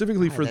there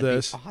specifically for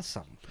this. That'd be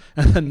awesome.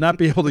 And then not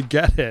be able to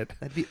get it.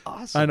 That'd be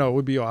awesome. I know, it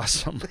would be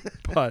awesome.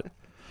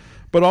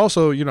 But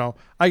also,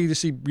 I can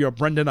just see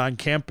Brendan on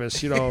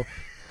campus,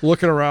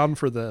 looking around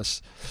for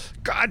this.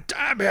 God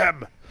damn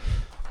him.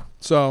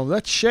 So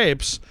that's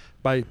Shapes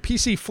by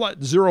PC Flet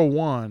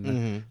 01.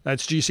 Mm-hmm.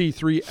 That's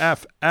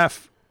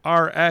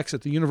GC3FFRX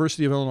at the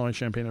University of Illinois,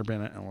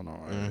 Champaign-Urbana,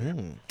 Illinois.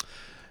 Mm-hmm.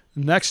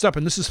 Next up,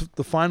 and this is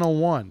the final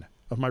one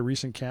of my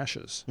recent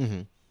caches.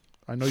 Mm-hmm.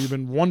 I know you've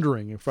been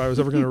wondering if I was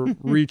ever going to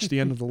reach the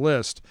end of the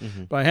list,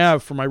 but I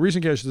have. For my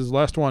recent caches, this is the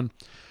last one.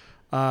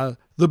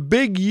 The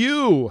Big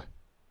U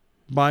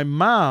by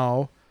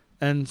Mao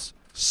and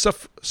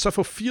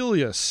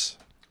Cephalphilius.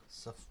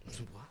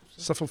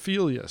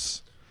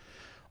 Cephalphilius.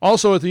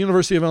 Also at the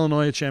University of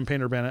Illinois at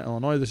Champaign-Urbana,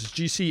 Illinois. This is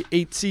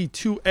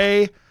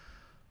GC8C2A.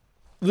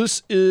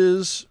 This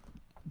is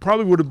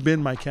probably would have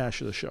been my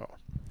Cache of the Show.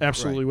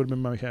 Absolutely would have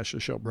been my Cache of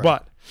the Show. Right.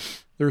 But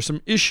there are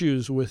some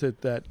issues with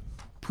it that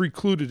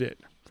precluded it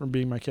from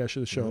being my Cache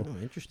of the Show. Oh,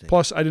 interesting.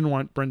 Plus, I didn't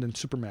want Brendan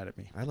super mad at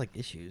me. I like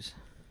issues.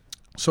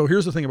 So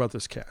here's the thing about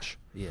this cache.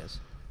 Yes.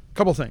 A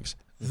couple things.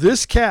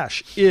 This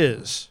cache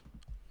is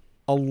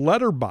a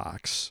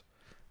letterbox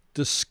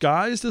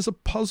disguised as a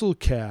puzzle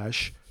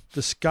cache,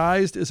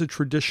 disguised as a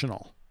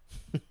traditional.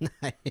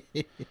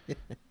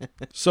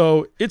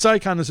 So its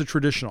icon is a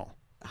traditional.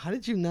 How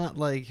did you not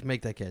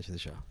make that cache of the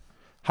show?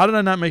 How did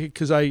I not make it?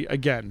 Because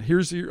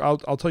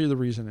I'll tell you the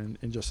reason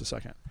in just a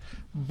second.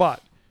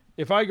 But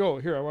if I go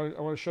here, I want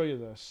to show you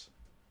this.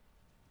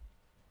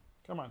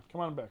 Come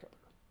on back up.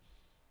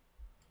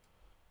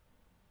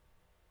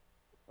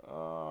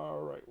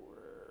 All right, where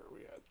are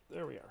we at?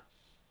 There we are.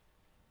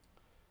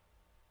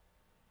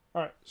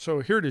 All right, so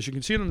here it is. You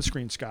can see it on the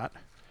screen, Scott.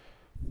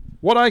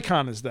 What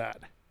icon is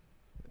that?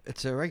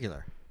 It's a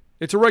regular.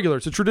 It's a regular.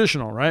 It's a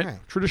traditional, right?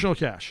 Traditional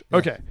cache. Yeah.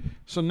 Okay,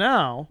 so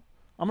now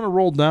I'm going to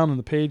roll down on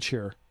the page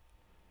here.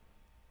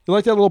 You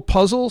like that little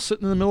puzzle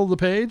sitting in the middle of the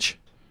page?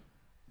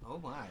 Oh,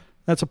 my.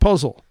 That's a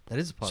puzzle. That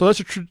is a puzzle.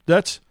 So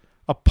that's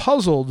a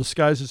puzzle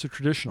disguised as a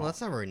traditional. Well,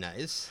 that's not very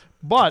nice.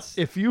 But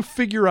if you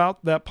figure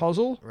out that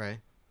puzzle, right,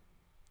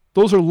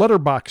 those are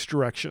letterbox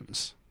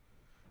directions.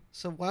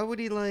 So why would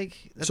he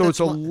So it's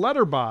a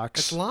letterbox.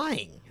 It's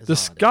lying.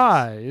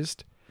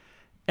 Disguised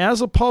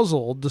as a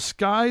puzzle,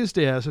 disguised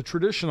as a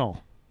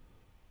traditional.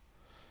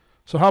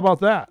 So how about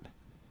that?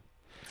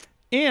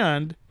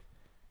 And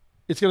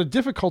it's got a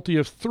difficulty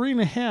of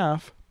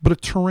 3.5, but a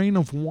terrain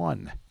of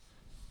 1.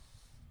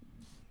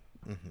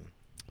 Mm-hmm.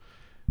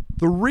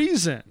 The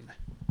reason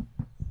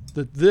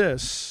that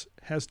this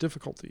has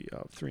difficulty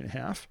of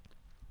 3.5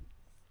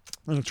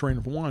 and a terrain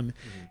of 1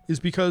 is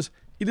because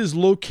it is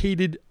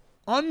located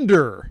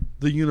under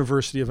the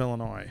University of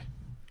Illinois.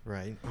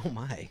 Right. Oh,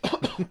 my.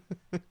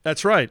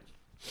 That's right.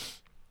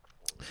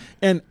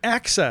 And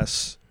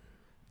access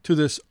to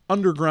this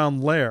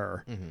underground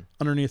lair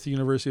underneath the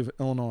University of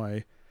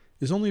Illinois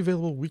is only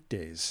available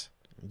weekdays.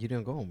 You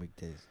don't go on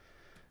weekdays.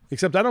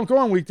 Except I don't go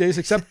on weekdays,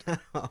 except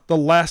the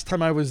last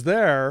time I was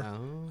there,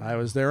 I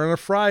was there on a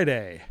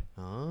Friday.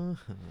 Oh.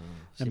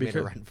 So you made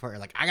a run for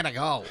it. I got to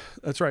go.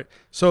 That's right.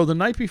 So the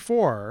night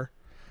before,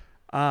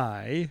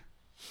 I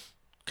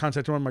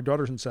contacted one of my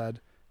daughters and said,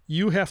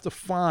 you have to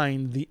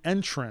find the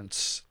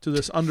entrance to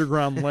this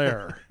underground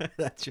lair.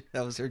 That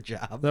was her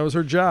job. That was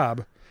her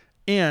job.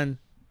 And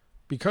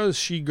because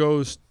she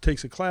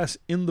takes a class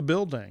in the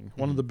building,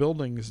 one of the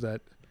buildings that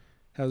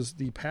has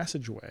the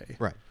passageway.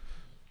 Right.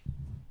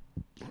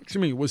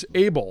 Was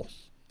able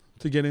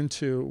to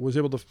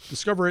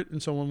discover it.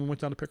 And so when we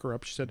went down to pick her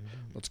up, she said,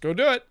 let's go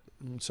do it.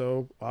 And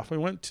so off we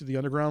went to the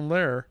underground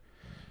lair,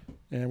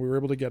 and we were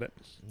able to get it.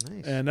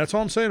 Nice. And that's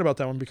all I'm saying about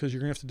that one, because you're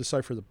going to have to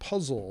decipher the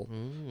puzzle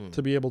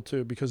to be able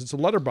to, because it's a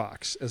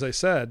letterbox, as I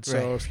said.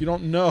 So if you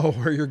don't know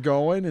where you're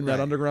going in that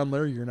underground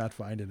lair, you're not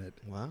finding it.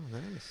 Wow,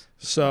 nice.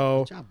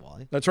 So good job,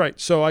 Wally. That's right.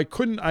 So I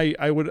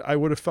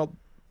would have felt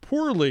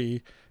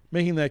poorly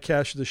making that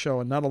cache of the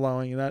show and not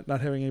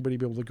having anybody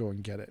be able to go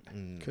and get it,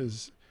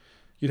 because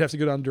you'd have to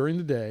go down during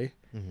the day,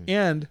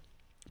 and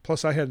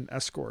plus I had an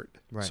escort,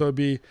 so it'd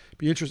be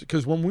interesting,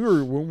 because when we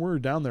were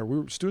down there,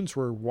 students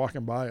were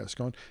walking by us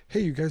going, "Hey,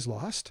 you guys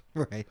lost?"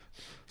 Right.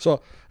 So I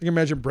can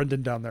imagine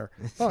Brendan down there.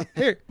 Oh,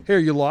 hey,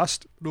 you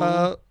lost,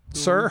 no,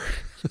 sir?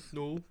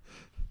 No.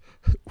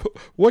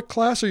 What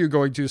class are you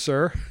going to,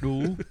 sir?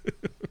 No.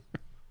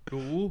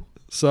 No.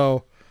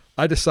 So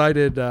I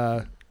decided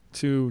to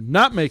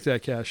not make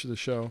that cache of the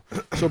show.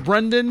 So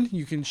Brendan,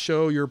 you can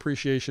show your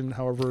appreciation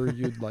however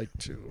you'd like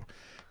to.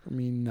 For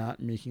me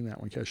not making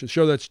that one cache of the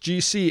show. That's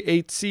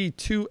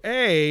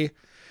GC8C2A,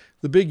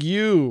 the big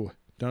U,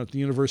 down at the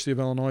University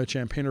of Illinois,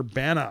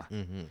 Champaign-Urbana.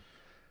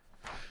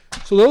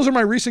 So those are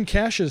my recent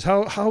caches.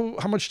 How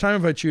much time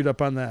have I chewed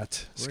up on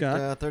that,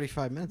 Scott?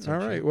 35 minutes. All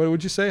right. What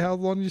would you say? How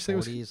long did you say it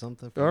was? 40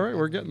 something. All right,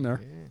 we're getting there.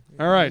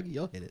 Yeah, all right.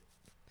 You'll hit it.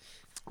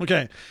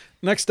 Okay.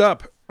 Next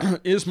up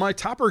is my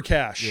topper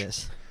cache.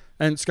 Yes.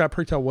 And Scott,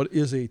 pray tell, what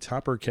is a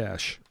topper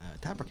cache? A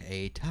topper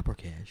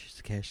cache is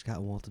a cache Scott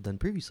and Walt have done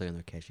previously on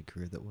their caching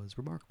career that was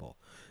remarkable.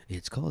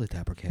 It's called a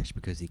topper cache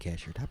because the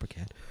cashier Topper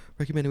Cat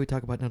recommended we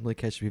talk about not only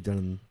caches we've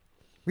done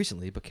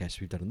recently, but caches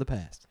we've done in the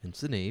past.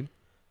 Hence the name,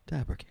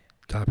 Topper Cat.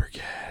 Topper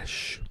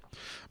cache.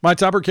 My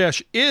topper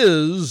cache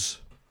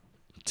is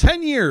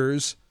 10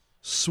 years,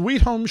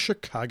 Sweet Home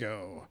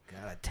Chicago.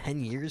 Got a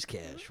 10 years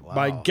cache. Wow.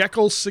 By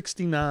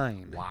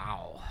Geckel69.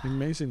 Wow.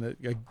 Amazing that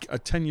a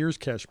 10 years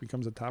cache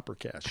becomes a topper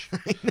cache.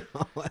 I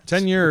know.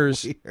 10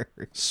 years,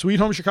 weird. Sweet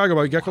Home Chicago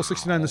by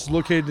Geckel69. This is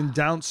located in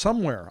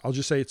somewhere. I'll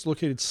just say it's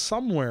located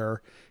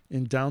somewhere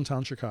in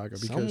downtown Chicago.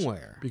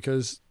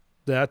 Because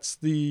that's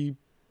a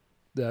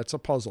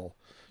puzzle.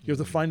 You have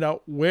to find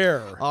out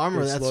where. Oh, I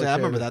remember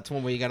that's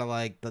one where you got to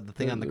the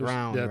thing on the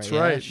ground. That's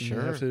right. right.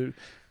 Yeah, sure.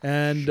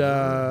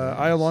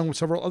 I, along with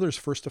several others,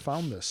 first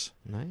found this.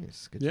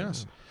 Nice. Good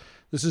Yes. job.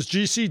 This is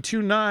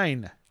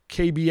GC29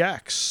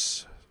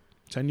 KBX.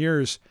 10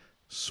 years.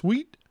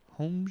 Sweet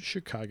Home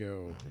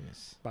Chicago.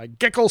 Nice. By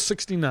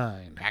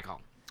Geckel69.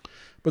 Geckel.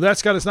 But that,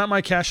 Scott, is not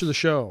my cache of the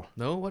show.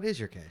 No, what is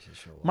your cache of the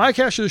show? My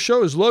cache of the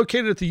show is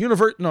located at the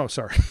University. No,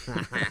 sorry.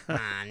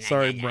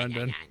 Sorry,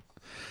 Brendan.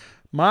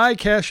 My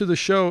cache of the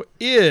show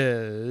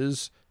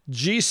is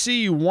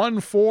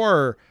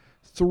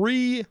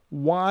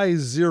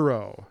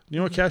GC143Y0. You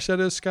know what cache that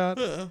is, Scott?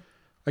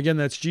 Again,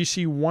 that's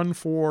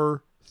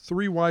GC143Y0.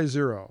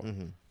 3Y0.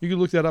 Mm-hmm. You can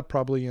look that up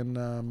probably in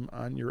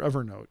on your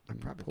Evernote. I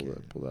probably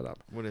pull that up.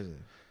 What is it?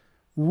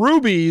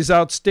 Ruby's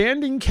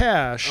Outstanding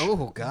Cash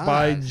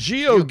by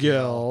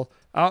GeoGill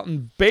out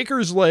in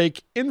Bakers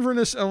Lake,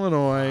 Inverness,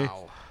 Illinois.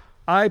 Wow.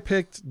 I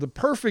picked the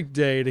perfect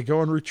day to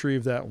go and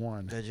retrieve that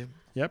one. Did you?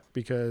 Yep,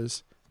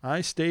 because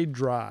I stayed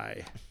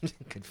dry.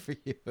 Good for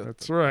you.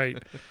 That's right.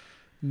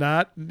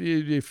 Not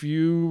if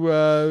you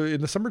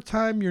in the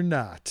summertime you're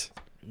not.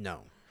 No.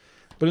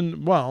 But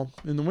in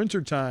the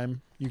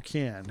wintertime you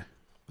can.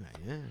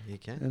 Yeah, you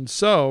can. And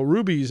so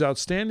Ruby's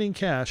Outstanding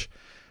Cash,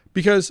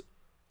 because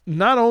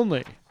not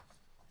only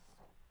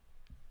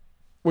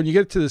when you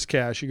get to this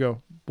cash, you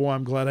go, boy,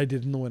 I'm glad I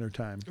did in the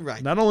wintertime.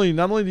 Right. Not only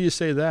do you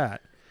say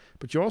that,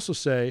 but you also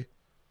say,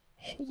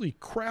 holy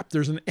crap,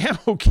 there's an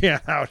ammo can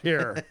out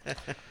here.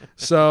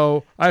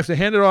 So I have to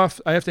hand it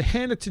off. I have to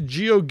hand it to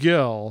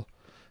GeoGill.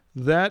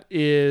 That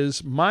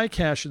is my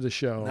cache of the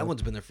show. That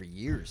one's been there for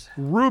years.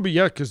 Ruby,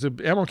 yeah, because the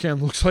ammo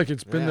can looks like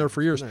it's been there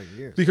for years.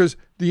 Because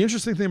the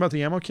interesting thing about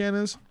the ammo can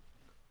is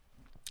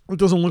it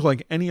doesn't look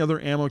like any other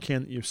ammo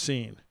can that you've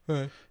seen.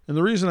 Right. And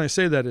the reason I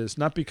say that is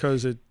not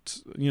because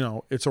it's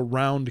it's a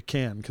round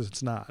can, because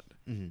it's not.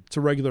 Mm-hmm. It's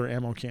a regular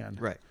ammo can.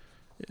 Right.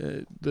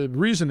 The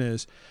reason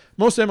is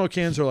most ammo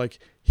cans are like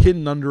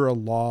hidden under a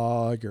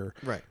log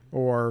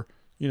or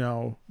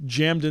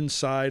jammed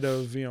inside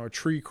of a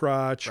tree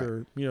crotch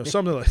or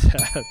something like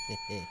that.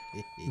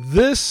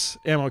 This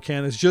ammo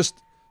can is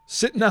just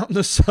sitting out in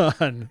the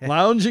sun,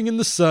 lounging in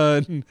the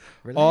sun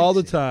all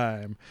the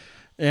time,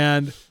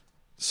 and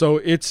so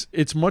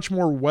it's much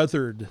more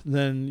weathered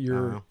than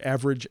your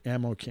average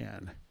ammo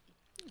can.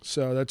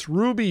 So that's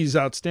Ruby's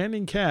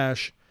Outstanding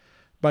Cash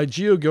by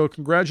GeoGill.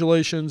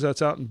 Congratulations.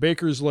 That's out in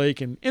Bakers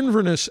Lake in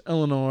Inverness,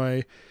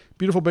 Illinois.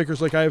 Beautiful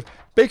Bakers Lake. I have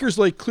Bakers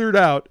Lake cleared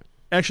out.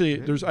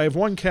 Actually, I have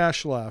one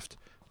cache left,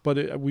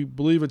 but we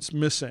believe it's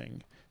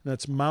missing. And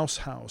that's Mouse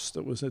House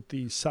that was at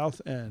the south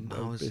end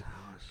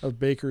of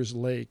Bakers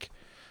Lake.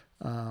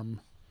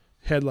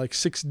 Had like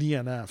 6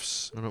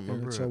 DNFs. I don't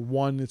remember. It's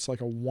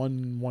like a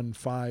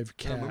 115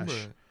 cache. I remember.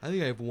 I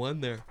think I have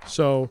one there.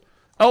 So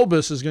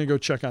Elvis is going to go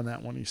check on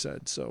that one, he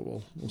said.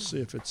 So we'll see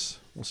if it's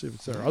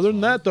there. Other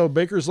than that, though,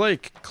 Bakers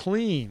Lake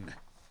clean.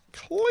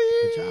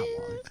 Good job,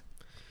 Wally.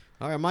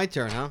 All right, my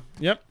turn, huh?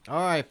 Yep.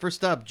 All right,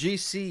 first up,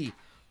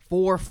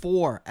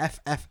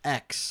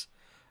 GC44FFX.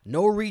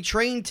 No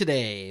Retrain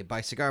Today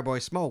by Cigar Boy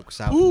Smokes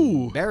out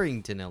in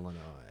Barrington, Illinois.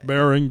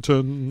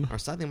 Barrington. Or I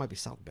think it might be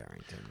South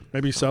Barrington.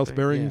 Maybe South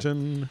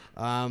Barrington.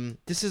 Yeah.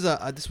 This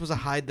was a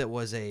hide that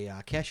was a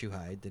cashew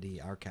hide that he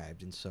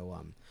archived, and so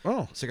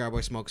Cigar Boy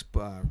Smokes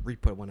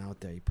re-put one out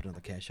there. He put another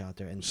cache out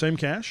there, and same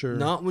cache or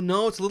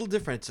no, it's a little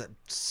different. It's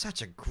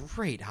such a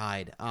great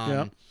hide.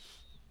 A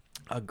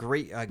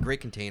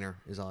great container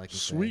is all I can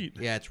say. Sweet.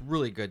 Yeah, it's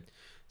really good.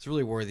 It's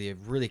really worthy. It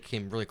really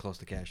came really close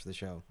to cache of the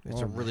show.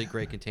 It's a really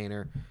great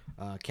container.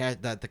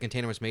 The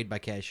container was made by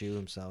Cashew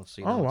himself,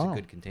 so it's a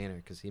good container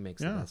because he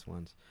makes the best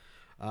ones.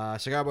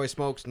 Cigar Boy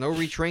Smokes, No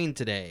Retrain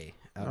Today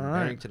out in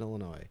Barrington,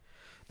 Illinois.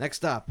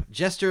 Next up,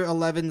 Jester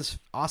 11's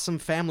Awesome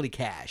Family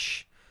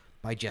Cache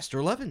by Jester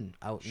 11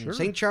 out in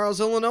St. Charles,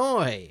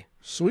 Illinois.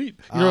 Sweet.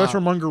 That's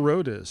where Munger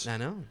Road is. I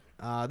know.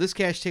 This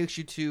cache takes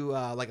you to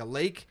like a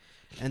lake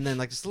and then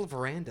like this little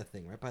veranda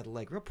thing right by the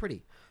lake. Real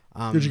pretty.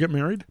 Did you get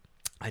married?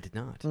 I did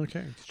not.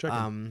 Okay, let's check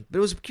it. But it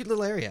was a cute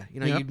little area.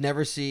 You'd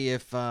never see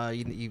if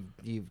the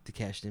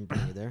cache didn't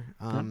bring you there.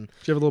 Did you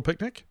have a little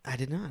picnic? I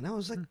did not. No, it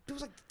was like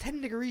 10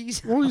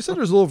 degrees. Well, you said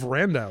there's a little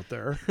veranda out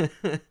there.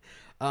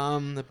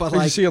 But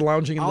did you see it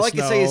lounging in the snow? All I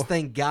can say is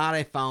thank God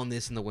I found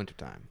this in the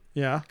wintertime.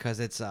 Yeah. Because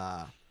it's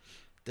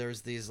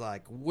there's these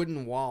like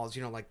wooden walls,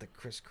 like the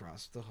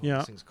crisscross. The whole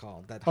this thing's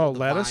called that. Hold the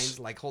lattice. Vines,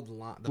 like hold the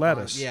lattice.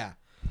 Vines. Yeah.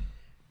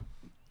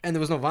 And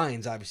there was no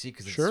vines, obviously,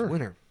 because it's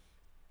winter.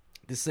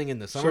 This thing in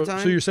the summertime.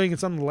 So you're saying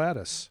it's on the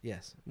lattice?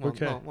 Yes. Well,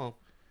 okay. Well,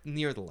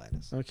 near the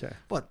lattice. Okay.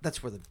 But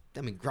that's where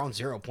ground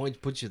zero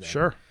point puts you there.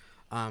 Sure.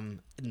 In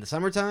the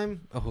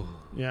summertime,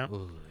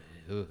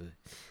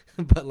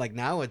 but like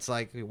now, it's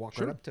like we walk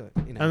right up to it.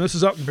 And this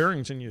is up in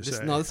Barrington, you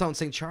say? No, this is out in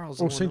St.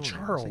 Charles. Oh, St.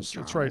 Charles.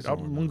 That's right,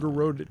 up Munger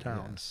Road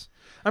town. Yes.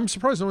 I'm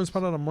surprised no one's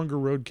put out a Munger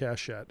Road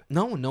cache yet.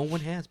 No one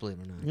has, believe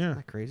it or not. Yeah. Isn't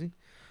that crazy?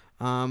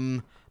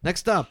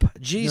 Next up,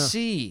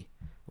 GC.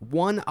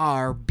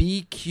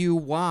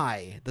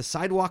 1RBQY, The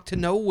Sidewalk to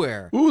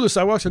Nowhere. Ooh, The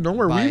Sidewalk to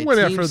Nowhere. We went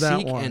after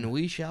that one. And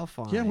We Shall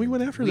Find. Yeah, we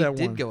went after that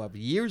one. We did go up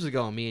years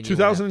ago, me and you.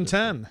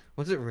 2010.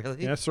 Was it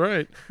really? That's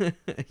right.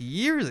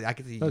 Years. I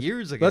could see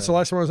years ago. That's the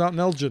last time I was out in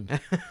Elgin.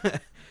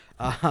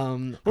 What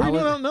were you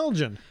doing out in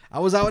Elgin? I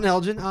was out in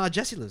Elgin.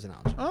 Jesse lives in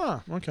Elgin.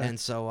 Ah, okay. And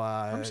so,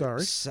 I'm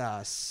sorry.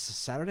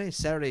 Saturday,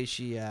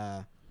 she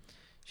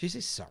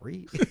say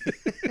sorry?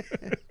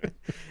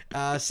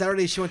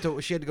 Saturday she had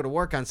to go to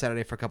work on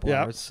Saturday for a couple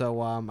hours,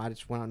 so I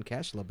just went out and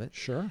cashed a little bit.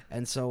 Sure.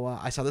 And so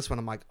I saw this one.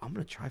 I'm like, I'm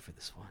gonna try for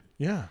this one.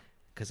 Yeah.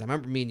 Because I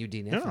remember me and you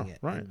DNFing it,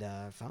 and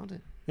found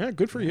it. Yeah,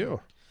 good for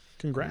you.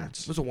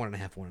 Congrats. It was a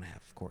 1.5,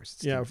 of course.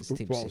 It's yeah.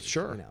 Team well, C,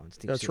 sure. it's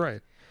Team That's C. right.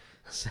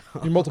 So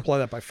you multiply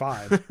that by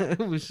 5.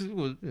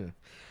 yeah.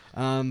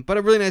 But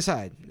a really nice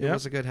hide. It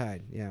was a good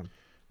hide. Yeah.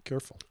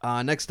 Careful.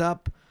 Next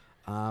up,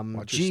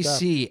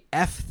 GC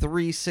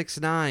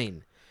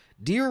F369.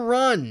 Deer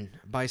Run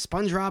by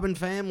SpongeRob and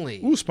Family.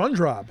 Ooh,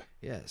 SpongeRob.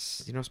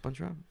 Yes. You know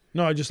SpongeRob?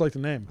 No, I just like the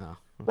name. Oh.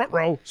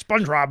 Ruh-roh,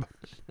 SpongeRob.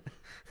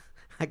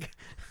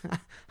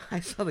 I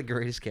saw the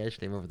greatest cache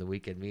name over the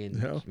weekend. Me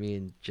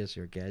and Jesse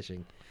were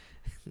caching.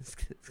 This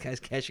guy's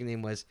caching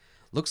name was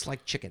Looks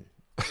Like Chicken.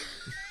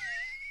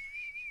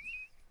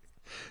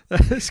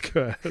 That is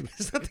good.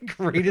 Is that the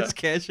greatest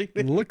caching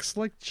name? Looks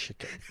Like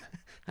Chicken.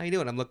 How you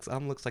doing? I'm looks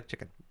like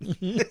chicken.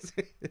 Yes,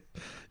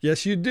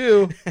 you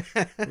do.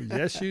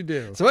 Yes, you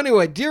do. So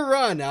anyway, Deer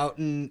Run out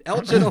in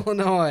Elgin,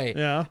 Illinois.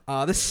 Yeah.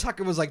 This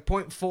sucker was like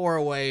 0.4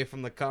 away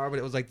from the car, but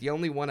it was like the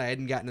only one I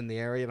hadn't gotten in the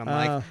area, and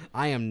I'm like,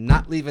 I am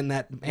not leaving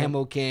that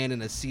ammo can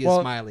in a sea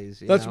of smileys.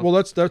 That's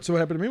what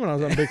happened to me when I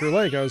was on Baker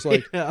Lake. I was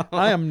like,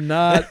 I am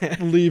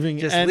not leaving.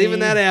 Just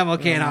leaving that ammo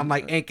can. I'm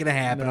like, ain't gonna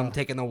happen. I'm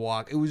taking the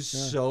walk. It was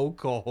so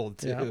cold,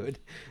 dude. Yeah.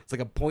 It's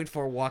like a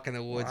 0.4 walk in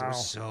the woods. Wow. It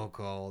was so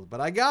cold, but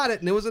I got it,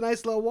 and it was a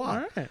nice little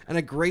walk and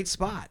a great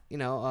spot,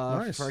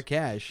 nice. For a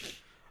cache.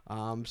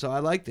 So I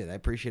liked it. I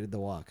appreciated the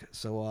walk.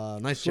 So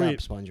nice job,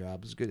 SpongeRob.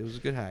 It was good. It was a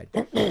good hide.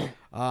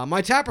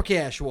 My topper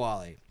cache,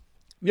 Wally.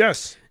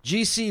 Yes.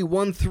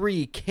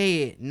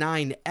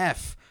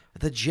 GC13K9F,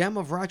 the Gem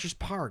of Rogers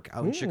Park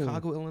out in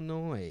Chicago,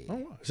 Illinois.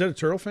 Oh, is that a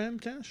Turtle Fan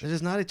cache? It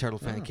is not a Turtle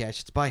Fan cache.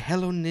 It's by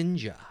Hello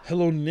Ninja.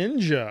 Hello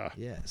Ninja.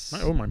 Yes.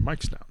 Oh, my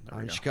mic's down.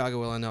 In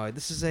Chicago, Illinois.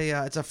 This is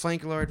it's a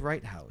Frank Lloyd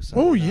Wright house.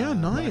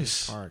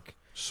 Nice. Park.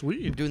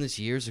 Sweet. I'm doing this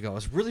years ago. It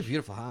was a really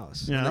beautiful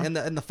house. Yeah. And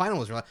the final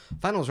was right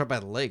by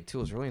the lake too.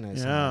 It was really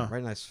nice. Yeah.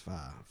 Very nice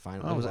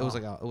final. It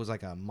was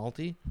like a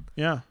multi.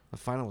 Yeah. The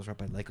final was right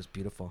by the lake. It was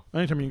beautiful.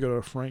 Anytime you can go to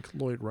a Frank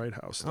Lloyd Wright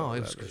house. It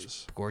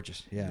was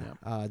gorgeous. Yeah.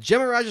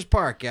 Gem of Rogers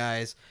Park,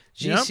 guys.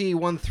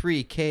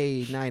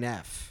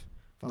 GC13K9F.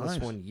 Found this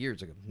one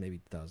years ago, maybe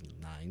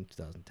 2009,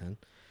 2010.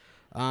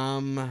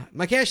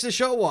 My cache of the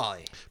show,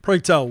 Wally. Pray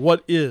tell,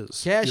 what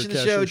is cache of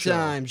the show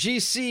time?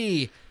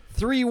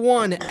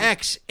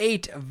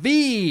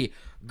 GC31X8V,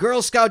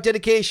 Girl Scout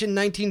dedication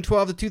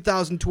 1912 to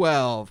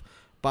 2012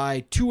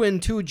 by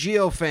 2N2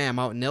 GeoFam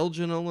out in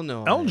Elgin,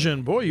 Illinois.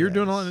 Elgin, boy, you're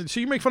doing a lot. So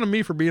you make fun of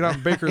me for being out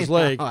in Baker's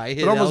Lake,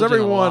 but almost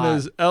everyone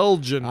is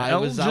Elgin. I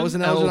was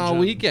in Elgin all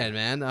weekend,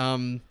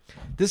 man.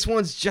 This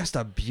one's just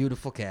a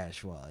beautiful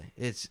cache, Wally.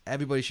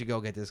 Everybody should go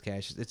get this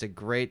cache. It's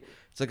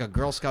like a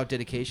Girl Scout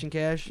dedication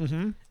cache,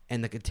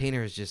 and the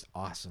container is just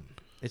awesome.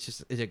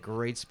 It's a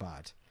great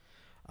spot.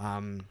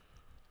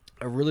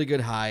 A really good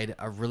hide,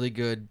 a really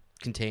good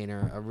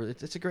container.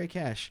 It's a great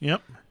cache.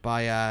 Yep.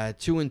 By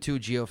 2N2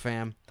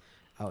 GeoFam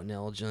out in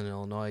Elgin,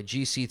 Illinois.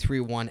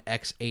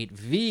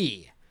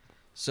 GC31X8V.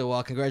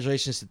 So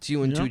congratulations to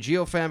 2N2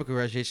 GeoFam.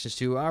 Congratulations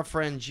to our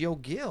friend Geo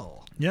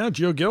Gill. Yeah,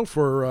 Geo Gill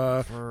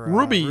for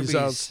Ruby's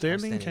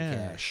outstanding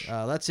cache.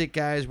 That's it,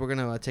 guys. We're going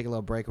to take a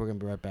little break. We're going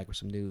to be right back with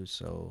some news.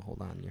 So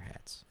hold on your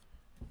hats.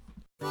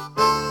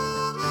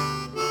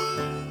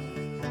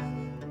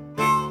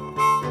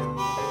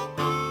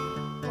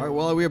 All right,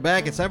 well, we're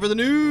back. It's time for the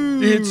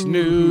news. It's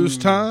news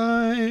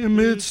time.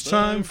 It's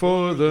time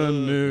for the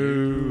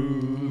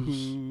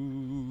news.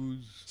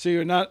 See,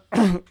 you're not...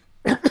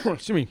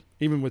 Excuse me.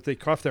 Even with the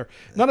cough there,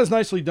 not as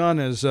nicely done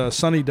as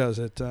Sonny does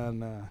it. On,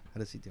 how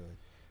does he do it?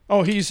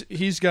 Oh, he's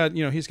got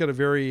a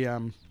very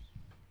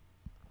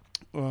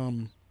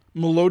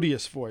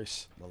melodious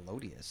voice.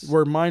 Melodious.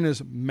 Where mine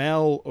is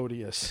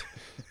malodious.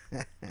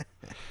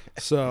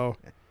 So,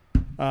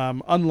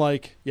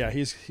 unlike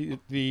he's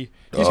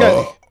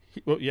got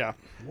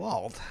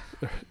Walt.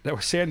 That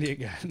was Sandy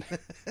again.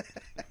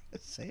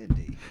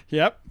 Sandy.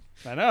 Yep,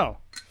 I know.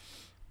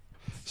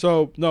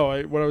 So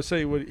no, what I was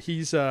saying,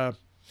 he's got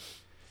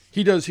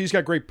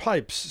great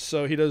pipes.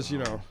 So he does,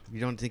 You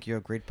don't think you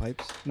have great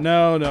pipes?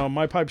 No,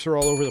 my pipes are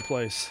all over the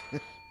place.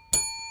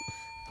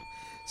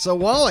 So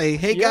Wally,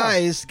 hey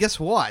guys, guess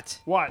what?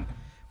 What?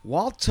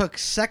 Walt took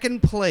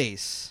second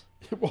place.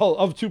 Well,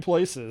 of two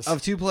places. Well,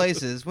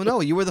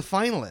 no, you were the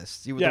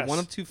finalist. You were the one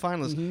of two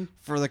finalists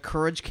for the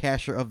Courage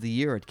Cacher of the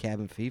Year at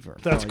Cabin Fever.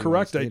 That's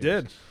correct. I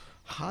did.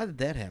 How did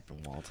that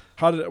happen, Walt?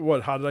 How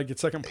did I get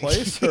second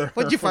place?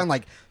 What'd you find,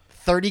 like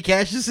 30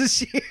 caches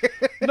this year?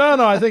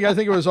 No. I think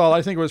it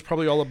was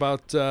probably all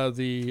about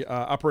the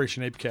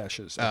Operation Ape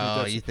caches.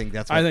 You think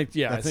that's? I think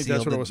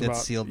that's what it was about.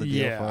 That sealed the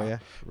deal for you. Really?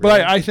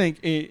 But I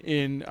think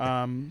in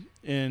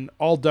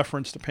all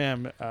deference to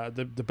Pam,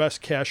 the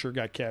best cacher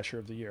got Cacher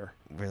of the Year.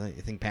 Really?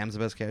 You think Pam's the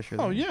best cacher?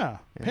 Oh yeah.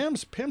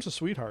 Pam's a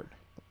sweetheart.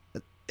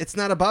 It's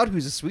not about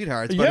who's a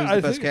sweetheart. It's about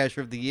who's the best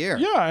cacher of the year.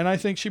 Yeah, and I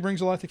think she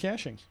brings a lot to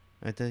caching.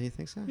 Do you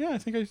think so? Yeah, I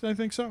think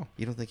so.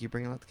 You don't think you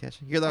bring a lot to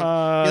caching? You're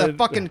the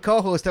fucking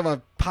co-host of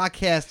a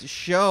podcast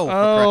show.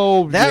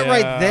 Oh, that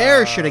right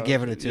there should have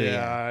given it to you.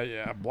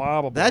 Yeah. Blah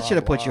blah. That should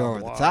have put you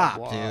over the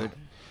top, dude.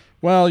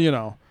 Well,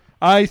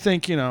 I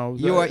think you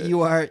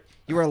are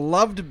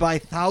loved by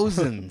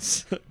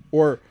thousands,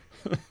 or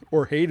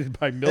hated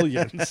by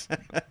millions.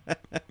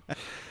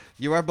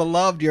 You are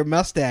beloved. Your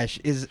mustache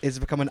is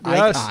become an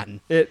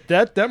icon.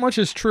 That much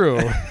is true.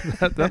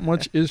 that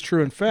much is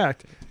true. In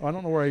fact, I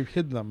don't know where I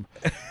hid them.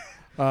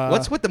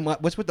 What's with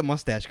the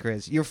mustache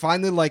craze? You're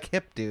finally like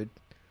hip, dude.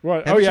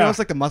 What? Haven't you noticed,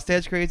 like the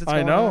mustache craze? That's I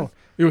going know. on?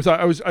 It was.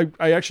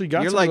 I actually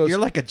got. You're some of those. you're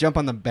like a jump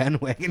on the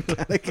bandwagon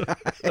kind of guy.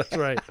 That's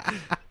right.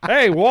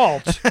 Hey,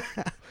 Walt.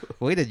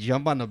 Way to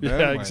jump on the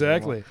bandwagon. Yeah,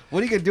 exactly. What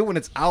are you gonna do when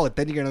it's out?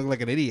 Then you're gonna look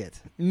like an idiot.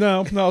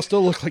 No, I'll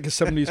still look like a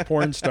 '70s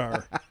porn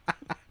star.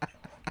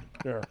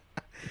 There.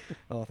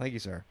 Oh, thank you,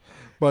 sir.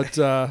 But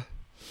no.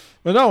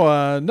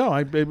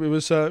 It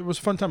was a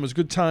fun time. It was a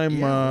good time.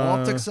 Yeah,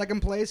 Walt took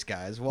second place,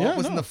 guys. Walt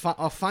was in the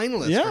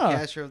finalist for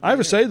Casher of the I have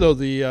Year. to say though,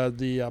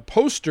 the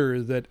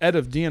poster that Ed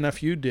of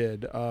DNFU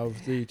did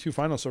of the two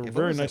finalists were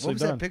very nicely what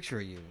was done. that picture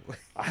of you?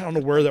 I don't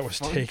know where that was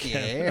Funky taken.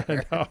 hair.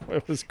 I know,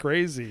 it was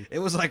crazy. It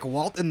was like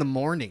Walt in the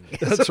morning.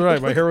 That's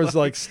right. My hair was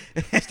like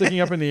sticking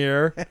up in the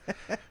air.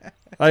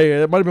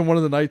 It might have been one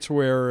of the nights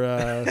where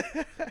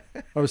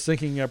I was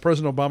thinking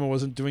President Obama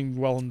wasn't doing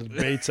well in the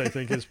debates. I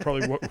think is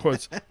probably what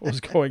was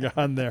going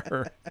on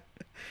there.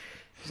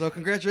 So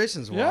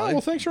congratulations, Walt. Yeah,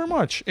 well, thanks very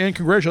much, and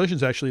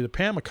congratulations actually to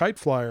Pam, a kite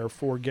flyer,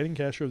 for getting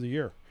Casher of the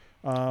Year.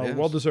 Yes.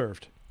 Well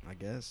deserved. I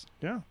guess.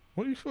 Yeah.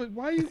 Why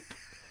are you?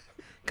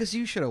 Because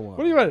you should have won.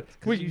 What do you want?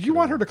 Wait, you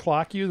want her to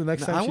clock you the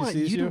next time I she want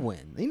sees you to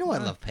win. You know I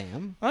love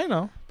Pam, I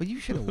know. but you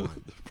should have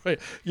won. Right.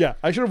 Yeah,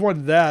 I should have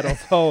won that.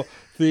 Although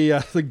the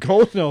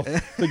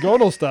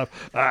gonal stuff,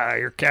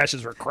 your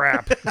caches were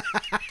crap.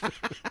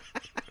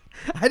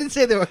 I didn't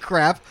say they were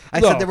crap.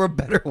 I No. said there were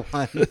better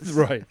ones.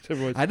 Right.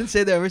 I didn't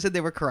say they ever said they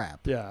were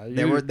crap. Yeah,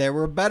 there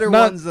were better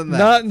ones than that.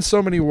 Not in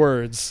so many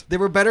words. They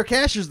were better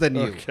cashers than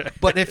you. Okay.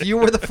 But if you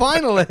were the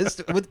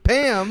finalist with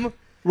Pam,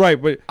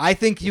 Right, but I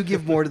think you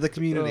give more to the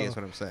community. Is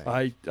what I'm saying.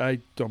 I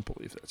don't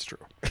believe that's true.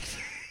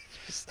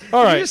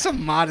 All right. You're so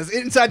modest.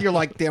 Inside, you're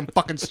like damn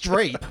fucking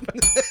straight.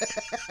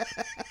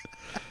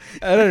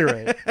 At any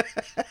rate,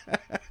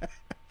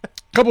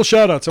 couple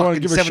shout outs. I want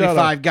to give a shout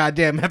 75 out.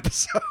 goddamn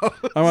episodes.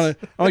 I want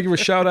to give a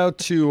shout out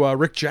to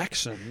Rick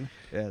Jackson.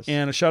 Yes.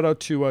 And a shout out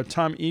to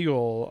Tom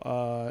Eagle,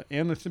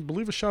 and I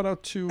believe a shout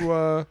out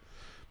to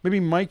maybe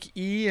Mike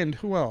E. and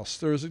who else?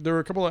 There were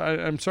a couple.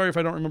 I'm sorry if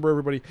I don't remember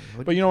everybody,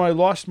 but I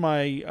lost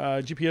my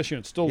GPS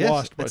unit. Still Yes,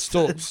 lost, but it's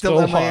still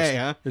MIA, lost.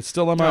 huh? It's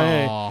still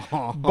MIA.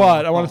 Oh.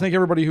 But I want to thank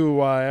everybody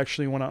who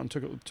actually went out and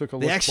took a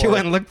look. They actually for went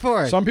it. and looked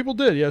for it. Some people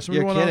did. Yeah, some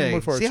You're people went out and kidding.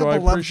 looked for it. See So how I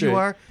beloved appreciate you it.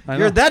 are? I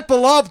You're know. that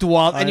beloved,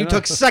 Walt, and I you know.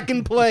 took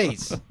second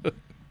place.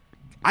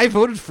 I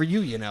voted for you,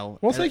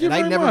 Well, thank you and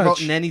very I never much.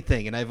 vote in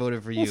anything, and I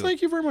voted for you. Well,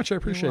 thank you very much. I You're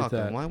appreciate welcome.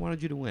 that. Well, I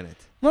wanted you to win it.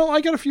 Well,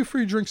 I got a few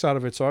free drinks out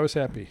of it, so I was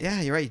happy.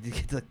 Yeah, you're right. You did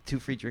get like 2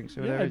 free drinks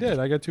or Yeah, whatever. I did.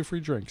 I got 2 free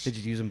drinks. Did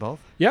you use them both?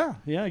 Yeah.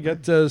 I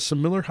got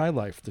some Miller High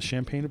Life, the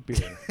champagne of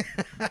beer.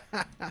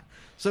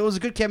 So it was a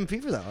good cabin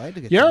fever, though. I had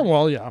to get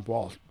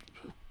Well,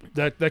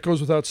 that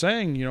goes without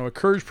saying. A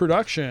Courage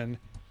production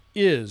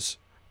is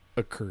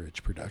a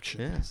Courage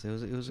production. Yes, it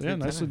was a good time.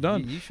 Nicely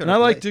done. You showed And I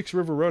up like late. Dick's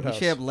River You Roadhouse.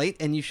 showed up late,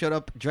 and you showed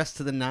up dressed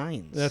to the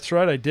nines. That's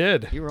right, I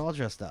did. You were all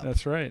dressed up.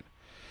 That's right.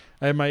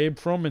 I had my Abe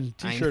Froman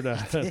T-shirt I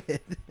on.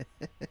 did.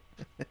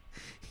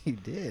 You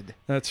did.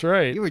 That's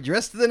right. You were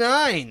dressed to the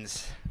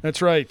nines.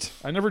 That's right.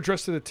 I never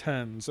dressed to the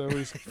tens. I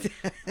always.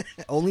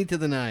 Only to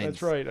the nines.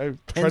 That's right. I try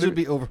Tens to would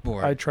be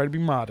overboard. I try to be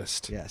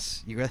modest.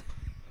 Yes.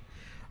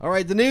 All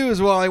right, the news,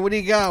 Wally. What do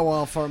you got,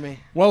 Wall, for me?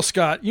 Well,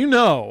 Scott,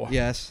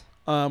 Yes.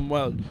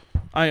 Well,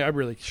 I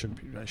really shouldn't.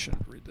 I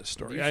shouldn't read this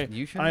story.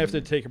 You shouldn't I have to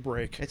read it? take a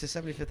break. It's a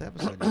 75th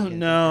episode. You can't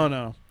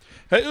No.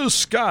 Hey,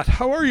 Scott,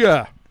 how are you? do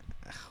that.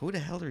 Who the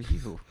hell are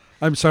you?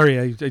 I'm sorry.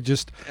 I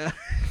just.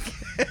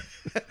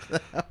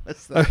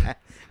 What's that?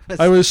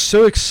 I was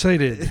so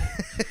excited.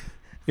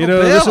 Bill,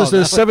 This is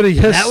the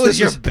 70th. That was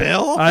your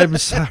bill? I'm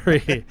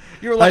sorry.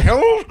 You were like,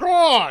 hello,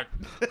 Scott.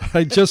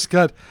 I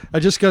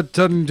just got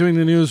done doing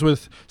the news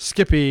with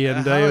Skippy,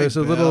 and I was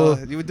a little.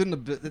 You were doing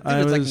the thing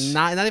I was like was-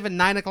 not even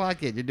 9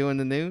 o'clock yet. You're doing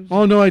the news?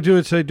 Oh no, I do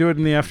it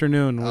in the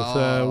afternoon with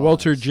Oh.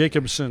 Walter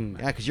Jacobson.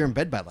 Yeah, because you're in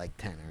bed by like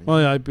 10. Aren't you?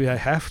 Well, I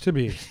have to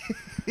be.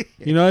 I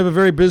have a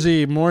very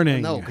busy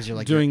morning. No, because you're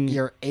like doing.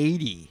 you're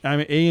 80.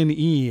 I'm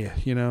A&E.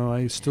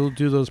 I still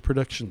do those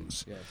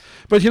productions. Yes.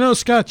 But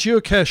Scott,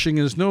 geocaching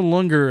is no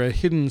longer a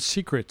hidden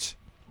secret.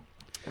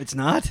 It's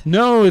not?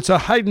 No, it's a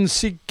hide and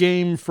seek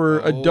game for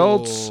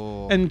adults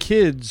Oh. and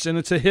kids, and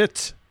it's a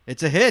hit.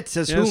 It's a hit.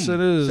 Says Yes, whom?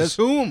 it is. Says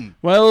whom?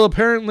 Well,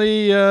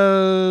 apparently,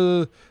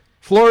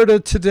 Florida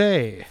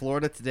Today.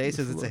 Florida Today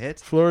says it's a hit.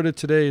 Florida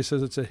Today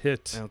says it's a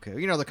hit. Okay.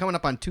 They're coming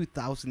up on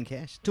 2,000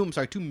 cash. 2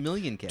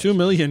 million cash. 2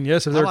 million,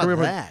 yes. If How they're about coming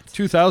up that? on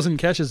 2,000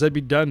 caches, that'd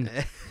be done.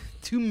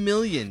 2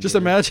 million. Just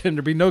dude. imagine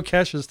there'd be no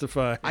caches to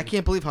find. I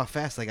can't believe how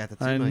fast they got to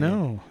 2 I million.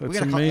 know. We That's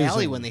gotta call amazing.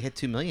 Allie when they hit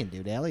 2 million,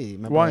 dude. Allie,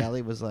 remember Why?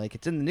 Allie was like,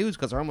 it's in the news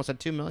because they're almost at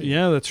 2 million.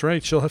 Yeah, that's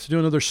right. She'll have to do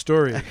another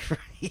story.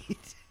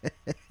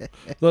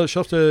 Right.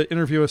 She'll have to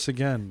interview us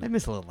again. I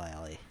miss a little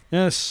Allie.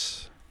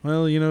 Yes.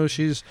 Well,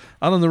 she's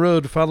out on the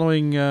road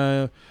following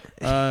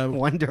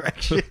One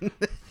Direction.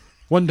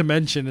 One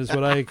Dimension is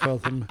what I call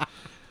them.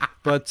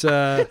 But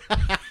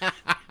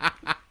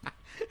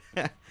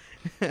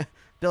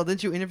Bill,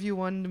 didn't you interview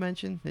One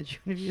Dimension? Did you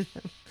interview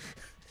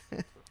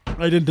them?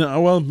 I didn't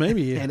know. Well,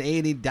 maybe an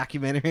A&E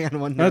documentary on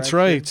One Direction. That's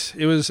right.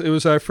 It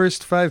was our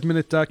first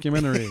 5-minute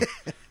documentary.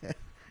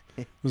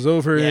 It was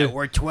over. Yeah,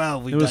 we're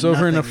 12. It was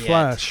over in a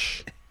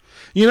flash.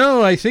 You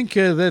know, I think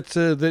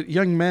that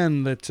young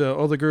man that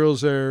all the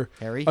girls are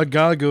Harry?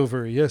 agog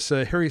over. Yes,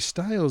 Harry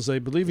Styles, I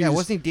believe. Yeah,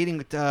 wasn't he dating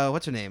with,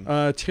 what's her name?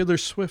 Taylor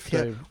Swift.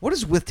 What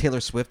is with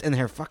Taylor Swift and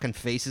her fucking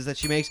faces that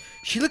she makes?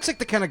 She looks like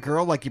the kind of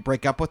girl like you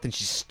break up with and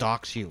she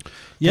stalks you.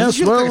 Yes,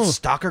 she look like a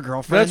stalker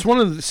girlfriend? That's one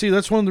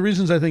of the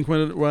reasons I think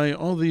why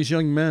all these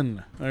young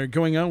men are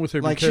going out with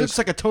her. Like, because she looks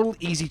like a total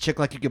easy chick,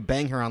 like you could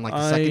bang her on like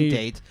the second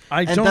date.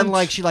 Then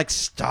like she like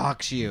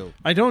stalks you.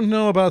 I don't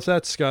know about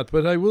that, Scott,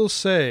 but I will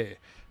say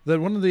that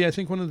one of the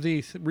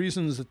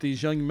reasons that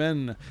these young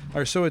men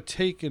are so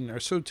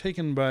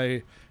taken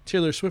by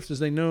Taylor Swift is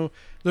they know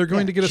they're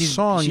going to get a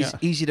song. She's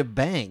easy to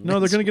bang. No,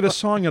 they're going to get a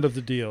song out of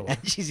the deal. And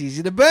she's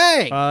easy to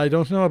bang. I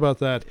don't know about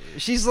that.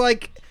 She's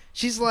like.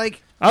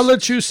 I'll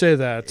let you say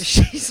that.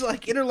 She's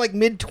like in her like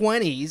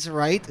mid-20s,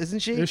 right? Isn't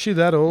she? Is she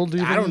that old?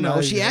 I don't know.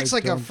 She acts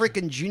like a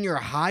freaking junior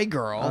high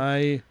girl.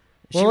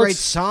 She Well, writes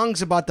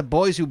songs about the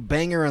boys who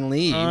bang her and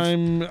leave.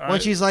 When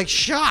she's like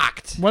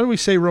shocked. Why do we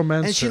say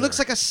romance? And she looks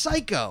like a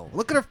psycho.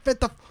 Look at her fit.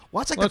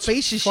 Watch Let's the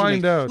faces find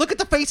she makes. out. Look at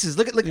the faces.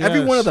 Look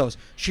every one of those.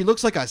 She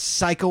looks like a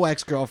psycho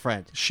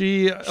ex-girlfriend.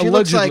 She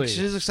allegedly.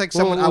 She looks like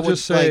someone we'll I would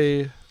just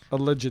say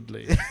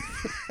allegedly.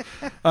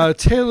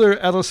 Taylor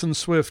Allison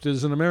Swift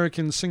is an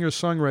American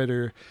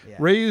singer-songwriter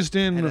raised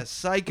in and a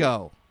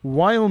psycho.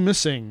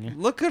 Wyomissing.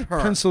 Look at her.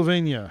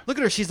 Pennsylvania. Look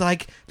at her. She's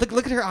like,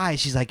 look at her eyes.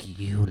 She's like,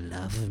 you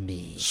love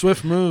me.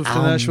 Swift moved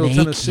to Nashville, make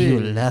Tennessee. You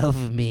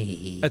love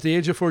me. At the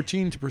age of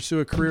 14 to pursue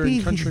a career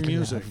in country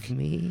music. Love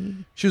me.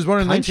 She was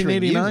born in Country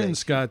 1989, music.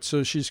 Scott,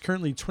 so she's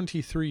currently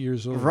 23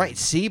 years old. Right.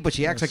 See, but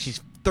she acts like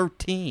she's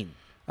 13.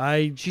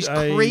 She's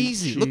I-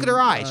 crazy. she- Look at her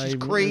eyes. She's I-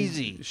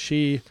 crazy.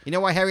 She You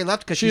know why Harry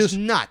left? Because She she's is-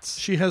 nuts.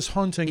 she has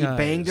haunting He eyes.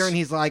 banged her, and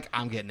he's like,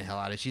 "I'm getting the hell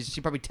out of it."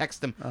 She probably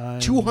texts him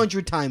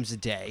 200 times a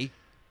day.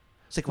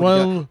 It's like, what are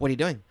you doing? What are you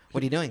doing?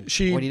 What are you doing?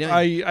 She- What are you doing?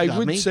 I Do you love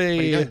would me? say- What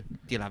are you doing?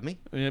 Do you love me?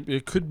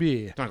 It could be.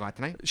 Do you want to go out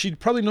tonight? She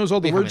probably knows all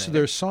the Be words to coming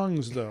their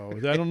songs, though.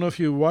 I don't know if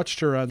you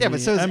watched her on Yeah, the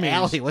but so is Emmys.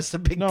 Allie. What's the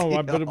big deal?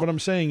 No, but what I'm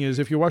saying is,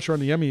 if you watch her on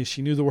the Emmys,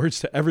 she knew the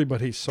words to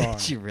everybody's song. Did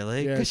she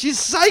really? Yeah. Because she's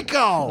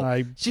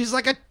psycho. She's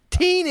like a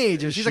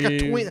teenager. She's like a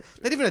tween.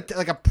 Not even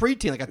like a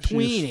preteen, like a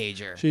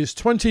tweenager. She's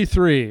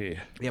 23.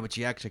 Yeah, but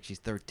she acts like she's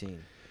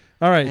 13.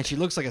 All right. And she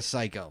looks like a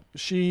psycho.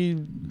 She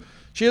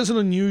has an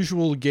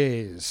unusual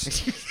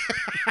gaze.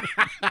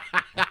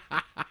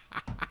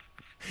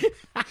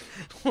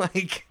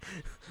 like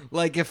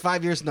if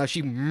 5 years from now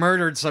she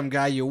murdered some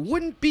guy, you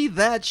wouldn't be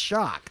that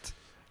shocked.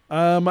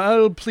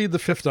 I'll plead the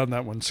fifth on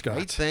that one, Scott.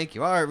 Right, thank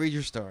you. All right, read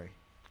your story.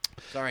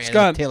 Sorry,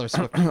 Scott, Taylor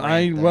Swift.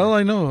 I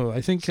know.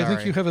 I think you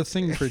have a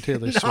thing for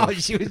Taylor Swift. No,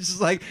 she was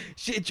just like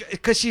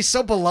because she's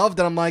so beloved,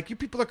 and I'm like, you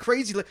people are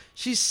crazy. Like,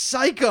 she's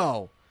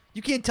psycho.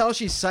 You can't tell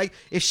she's psycho.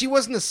 If she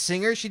wasn't a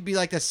singer, she'd be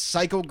like a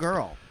psycho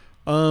girl.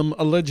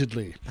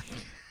 Allegedly.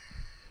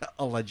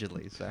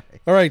 Allegedly, sorry.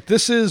 All right,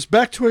 this is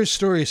back to our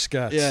story,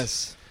 Scott.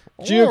 Yes.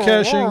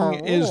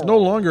 Geocaching is no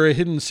longer a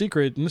hidden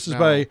secret, and this is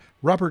by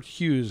Robert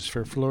Hughes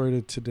for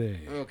Florida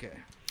Today. Okay.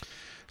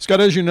 Scott,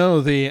 as you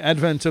know, the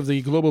advent of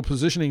the global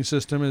positioning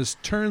system has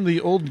turned the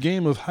old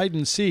game of hide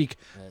and seek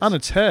on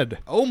its head.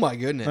 Oh my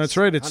goodness. That's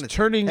right. It's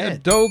turning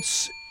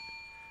adults.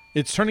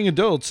 It's turning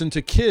adults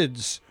into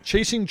kids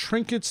chasing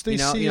trinkets they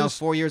see.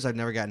 4 years I've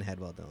never gotten head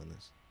while doing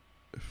this.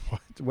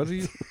 What are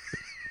you?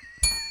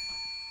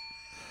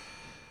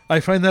 I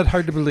find that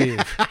hard to believe.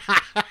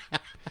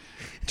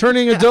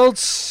 Turning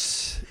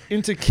adults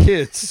into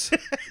kids.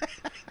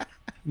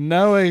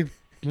 Now I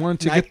want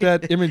to get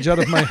that image out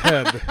of my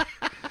head,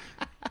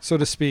 so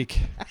to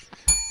speak.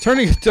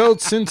 Turning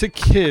adults into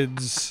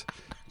kids,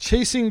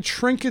 chasing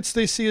trinkets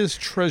they see as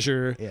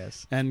treasure,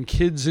 and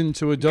kids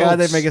into adults. God,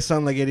 they make us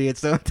sound like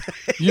idiots, don't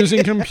they?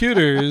 Using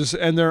computers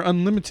and their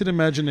unlimited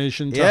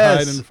imagination to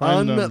hide and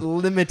find them.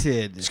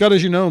 Unlimited. Scott,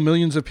 as you know,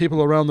 millions of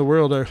people around the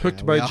world are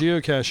hooked by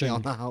geocaching. We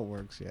all know how it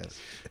works, yes.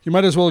 You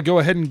might as well go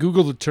ahead and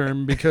Google the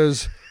term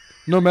because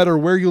no matter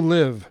where you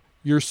live,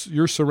 you're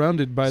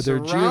surrounded by their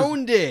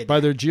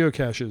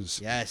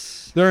geocaches.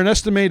 Yes. There are an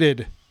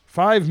estimated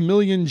 5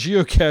 million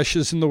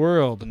geocaches in the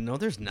world. No,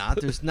 there's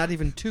not. There's not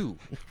even 2.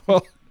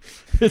 Well,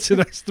 it's an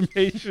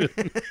estimation.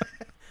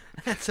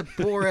 That's a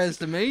poor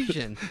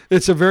estimation.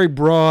 It's a very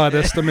broad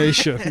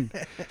estimation.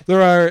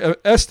 There are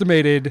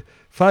estimated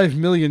 5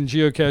 million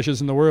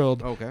geocaches in the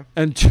world. Okay.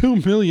 And 2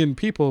 million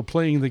people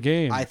playing the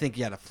game. I think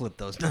you got to flip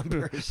those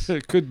numbers.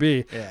 It could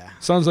be. Yeah.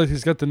 Sounds like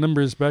he's got the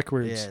numbers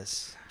backwards.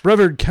 Yes.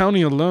 Brevard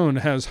County alone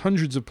has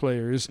hundreds of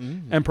players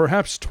and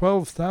perhaps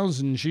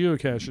 12,000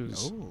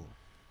 geocaches. Oh.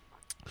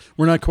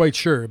 We're not quite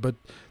sure, but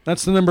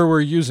that's the number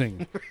we're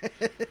using.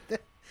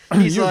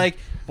 He's like,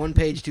 1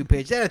 page, 2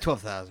 page,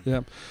 12,000.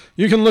 Yeah.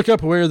 You can look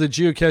up where the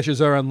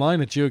geocaches are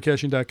online at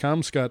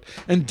geocaching.com, Scott.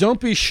 And don't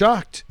be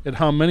shocked at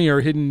how many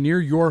are hidden near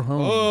your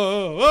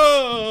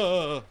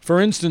home. For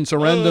instance, a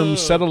random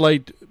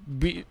satellite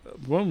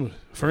Well,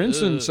 for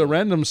instance, a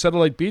random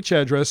satellite beach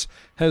address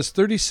has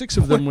 36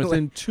 of them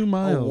within 2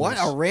 miles. What?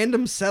 A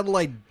random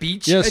satellite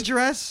beach Yes.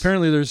 address?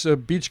 Apparently, there's a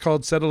beach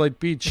called Satellite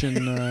Beach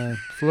in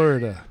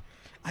Florida.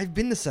 I've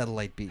been to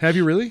Satellite Beach. Have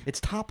you really? It's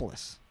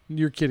topless.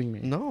 You're kidding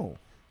me. No.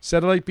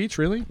 Satellite Beach,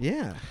 really?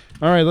 Yeah.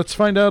 All right, let's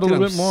find out a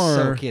little bit more.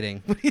 So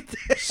kidding.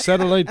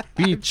 Satellite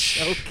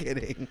Beach. So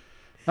kidding.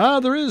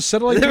 There is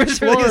Satellite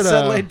Beach, Really Florida. a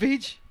Satellite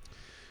Beach?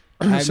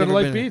 I've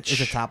Satellite never been. Beach.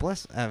 Is it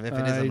topless? If it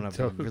is, I'm going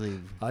to really...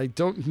 I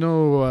don't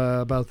know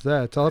about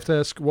that. I'll have to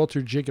ask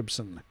Walter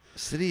Jacobson.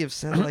 City of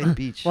Satellite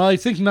Beach. Well, I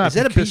think not. Is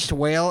that a beached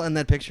whale in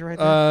that picture right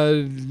there?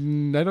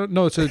 I don't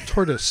know. It's a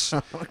tortoise.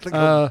 Like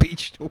a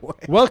beached whale.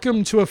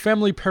 Welcome to a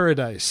family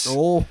paradise.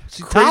 Oh,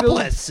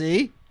 topless,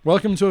 see?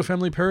 Welcome to a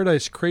family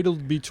paradise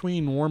cradled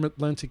between warm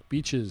Atlantic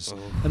beaches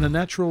and the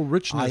natural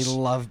richness I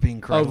love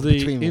being cradled of the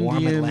between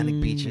warm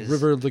Atlantic beaches.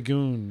 River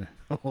Lagoon.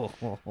 Oh.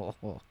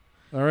 All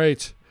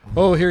right.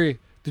 Oh, here.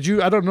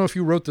 I don't know if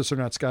you wrote this or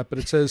not, Scott, but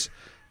it says,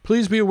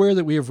 please be aware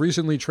that we have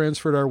recently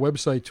transferred our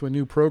website to a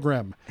new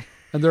program,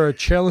 and there are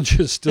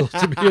challenges still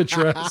to be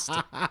addressed.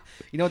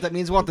 You know what that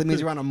means, Walt? That means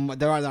they're on a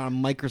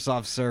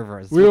Microsoft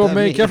server. We will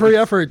make every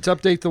effort to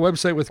update the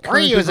website with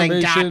current using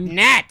information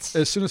 .net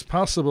as soon as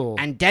possible.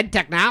 and dead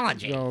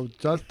technology. No,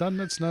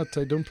 .net's not.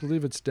 I don't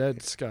believe it's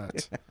dead,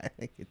 Scott. I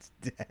think it's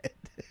dead.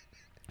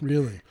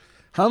 Really?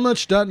 How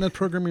much .net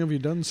programming have you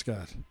done,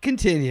 Scott?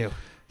 Continue.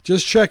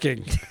 Just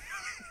checking.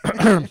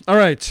 All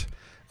right.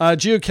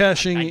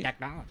 Geocaching.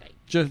 Technology.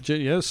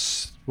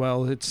 Yes.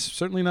 Well, it's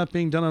certainly not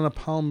being done on a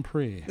Palm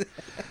Pre.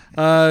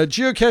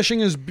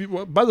 Geocaching is...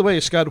 By the way,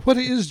 Scott, what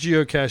is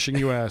geocaching,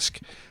 you ask?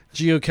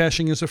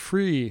 Geocaching is a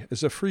free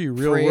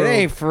real world... It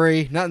ain't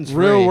free. Nothing's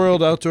free. Real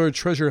world outdoor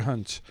treasure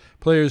hunt.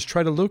 Players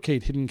try to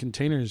locate hidden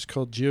containers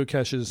called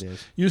geocaches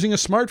using a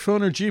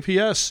smartphone or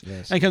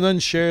GPS and can then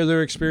share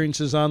their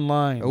experiences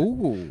online.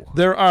 Ooh.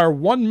 There are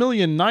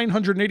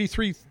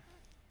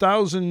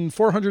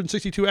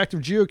 1,983,462 active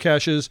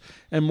geocaches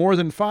and more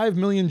than 5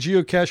 million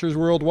geocachers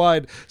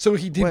worldwide. So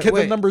he did get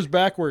the numbers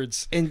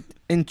backwards. So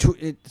in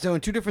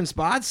two different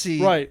spots?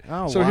 Right.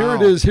 Oh, so wow. here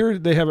it is. Here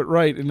they have it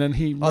right, and then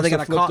he they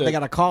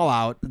got a call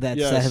out that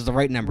has the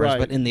right numbers, right.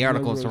 but in the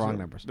article it's the wrong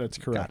numbers. That's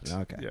correct.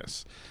 Okay.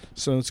 Yes.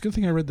 So it's a good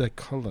thing I read that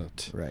call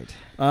out. Right.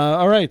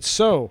 All right.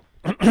 So,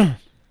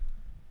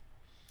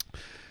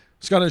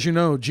 Scott, as you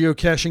know,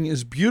 geocaching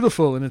is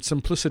beautiful in its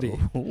simplicity.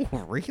 Oh,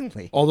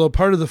 really? Although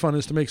part of the fun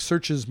is to make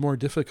searches more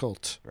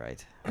difficult.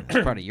 Right.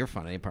 That's part of your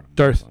fun. Ain't part of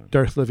Darth fun.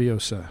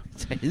 Leviosa.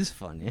 It is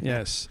fun. Yeah.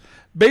 Yes.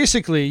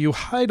 Basically, you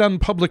hide on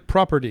public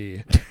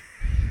property.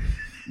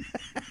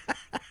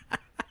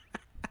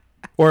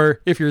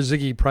 Or if you're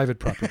Ziggy, private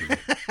property.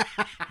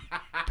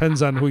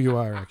 Depends on who you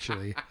are,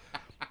 actually.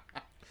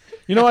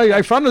 You know,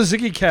 I found a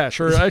Ziggy cache,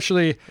 or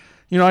actually,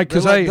 you know,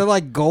 because they're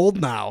like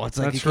gold now. It's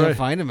like you can't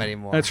find them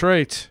anymore. That's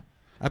right.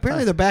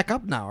 Apparently they're back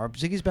up now. Are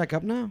Ziggy's back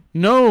up now?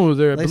 No, I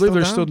believe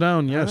they're still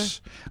down. Yes.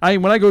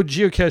 When I go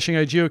geocaching,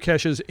 I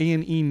geocache as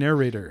A&E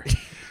Narrator.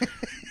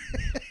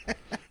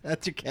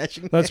 That's your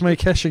caching name? That's my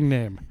caching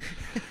name.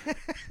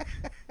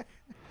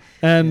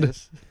 And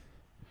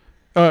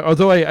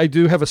although I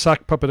do have a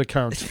sock puppet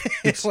account.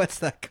 What's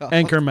that called?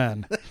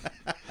 Anchorman.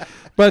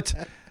 But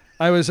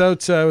I was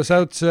out.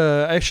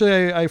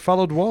 Actually, I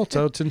followed Walt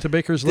out into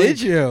Baker's Lake.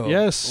 Did you?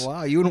 Yes.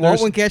 Wow. You and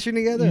Walt went caching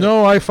together?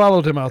 No, I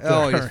followed him out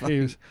there.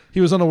 Oh, he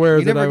was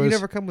unaware that I was. You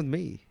never come with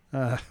me.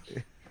 Thank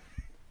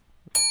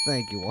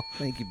you, Walt.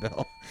 Thank you,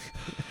 Bill.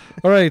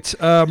 All right.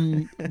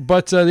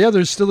 But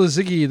there's still a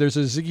Ziggy. There's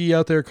a Ziggy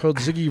out there called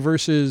Ziggy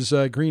versus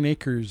Green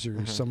Acres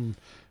or some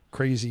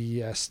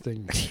crazy ass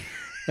thing.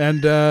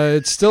 And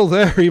it's still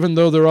there, even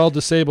though they're all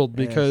disabled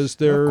because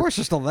they're. Of course,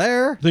 they're still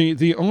there.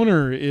 The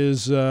owner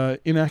is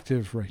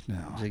inactive right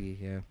now. Ziggy,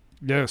 yeah.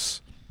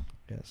 Yes.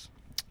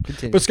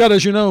 Continue. But Scott,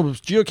 as you know,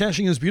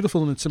 geocaching is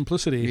beautiful in its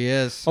simplicity.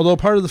 Yes. Although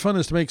part of the fun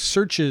is to make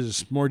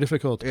searches more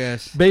difficult.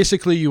 Yes.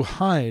 Basically, you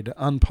hide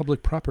on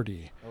public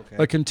property. Okay.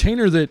 A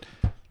container that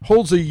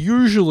holds a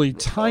usually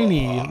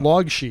tiny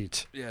log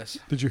sheet. Yes.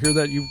 Did you hear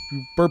that? You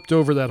burped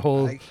over that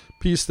whole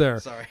piece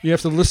there. Sorry. You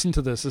have to listen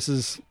to this. This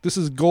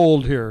is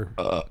gold here.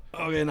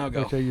 Okay, now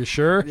go. Okay, you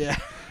sure? Yeah.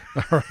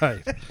 All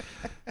right.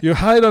 You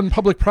hide on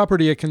public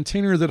property a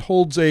container that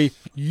holds a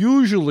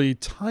usually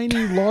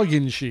tiny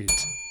login sheet.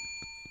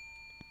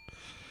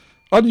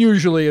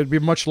 Unusually, it'd be a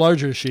much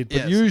larger sheet,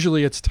 but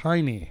usually it's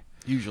tiny.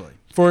 Usually.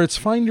 For its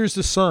finders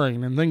to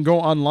sign and then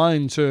go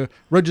online to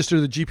register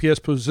the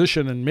GPS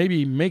position and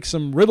maybe make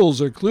some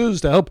riddles or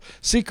clues to help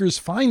seekers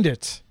find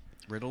it.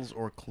 Riddles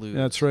or clues.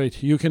 That's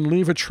right. You can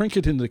leave a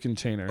trinket in the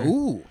container.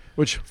 Ooh.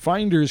 Which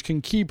finders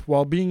can keep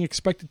while being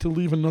expected to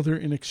leave another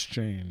in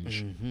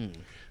exchange. Mm-hmm.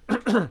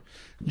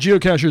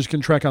 Geocachers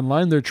can track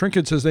online their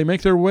trinkets as they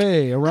make their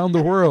way around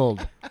the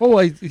world.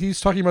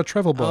 He's talking about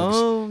travel bugs.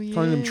 Oh, yeah.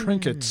 Calling them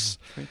trinkets.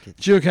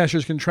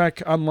 Geocachers can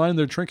track online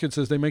their trinkets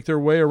as they make their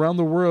way around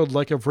the world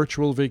like a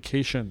virtual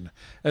vacation,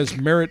 as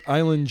Merritt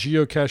Island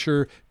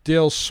geocacher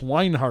Dale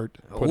Swinehart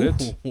put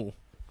it.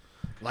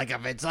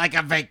 It's like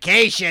a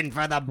vacation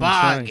for the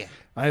bug. Right.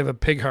 I have a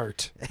pig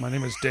heart. My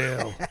name is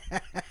Dale.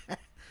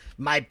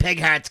 My pig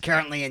heart's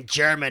currently in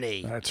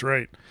Germany. That's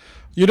right.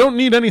 You don't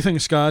need anything,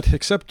 Scott,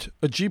 except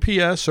a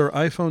GPS or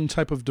iPhone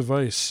type of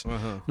device.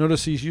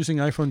 Notice he's using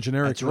iPhone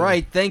generically. That's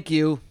right. Thank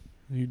you.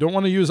 You don't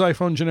want to use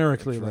iPhone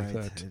generically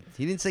that.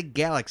 He didn't say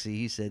Galaxy.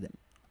 He said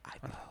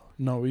iPhone.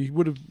 No, he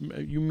would have.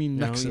 You mean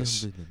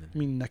Nexus. You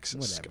mean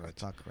Nexus. Whatever.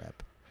 It's all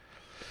crap.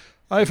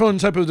 iPhone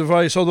type of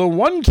device, although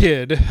one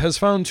kid has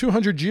found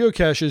 200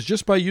 geocaches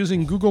just by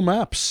using Google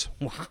Maps.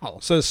 Wow.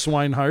 Says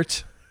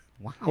Swinehart.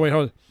 Wow. Oh, wait,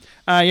 hold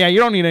on. Yeah, you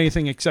don't need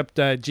anything except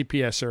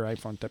GPS or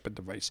iPhone type of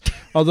device.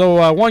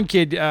 Although one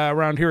kid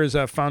around here has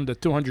found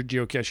 200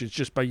 geocaches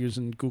just by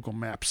using Google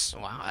Maps.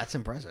 Wow, that's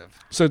impressive.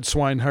 Said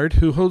Swinehart,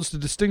 who holds the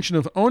distinction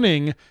of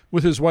owning,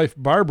 with his wife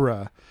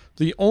Barbara,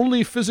 the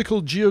only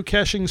physical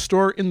geocaching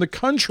store in the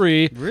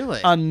country.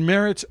 Really? On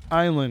Merritt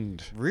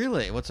Island.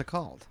 Really? What's it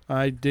called?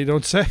 They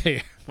don't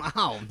say.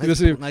 Wow. He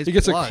gets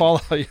a call.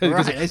 He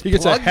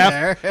gets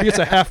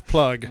a half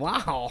plug.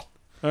 Wow.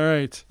 All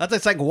right.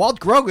 That's like Walt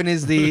Grogan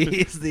is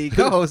the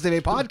co-host of a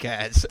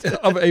podcast.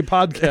 Of a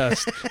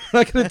podcast. I'm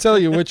not going to tell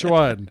you which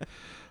one.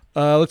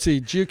 Let's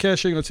see.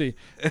 Geocaching. Let's see.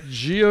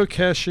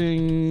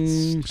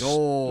 Geocaching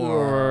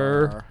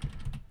store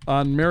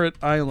on Merritt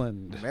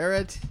Island.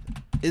 Merritt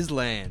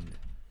Island.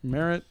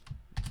 Merritt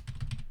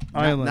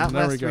Island. Not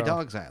there we Last go. Three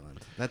Dogs Island.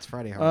 That's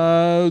Friday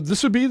Harbor.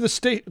 This would be the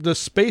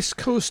Space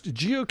Coast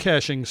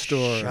Geocaching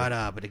store. Shut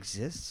up! It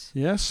exists.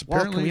 Yes. Well,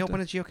 apparently. can we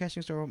open a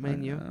geocaching store? Me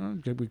and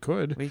you. We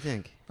could. What do you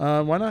think?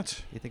 Why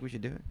not? You think we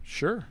should do it?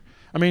 Sure.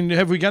 I mean,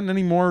 have we gotten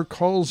any more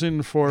calls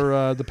in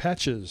for the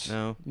patches?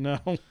 No.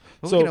 Well,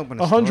 so we can open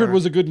 100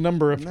 was a good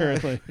number,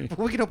 apparently.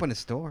 We can open a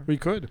store. We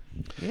could.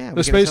 Yeah,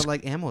 we could have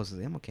like ammo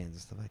cans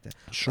and stuff like that.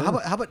 Sure.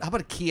 How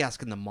about a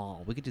kiosk in the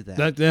mall? We could do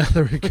that. There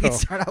we go. We could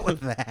start out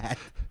with that.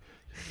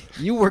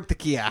 You work the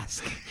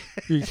kiosk.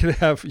 You could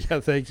have,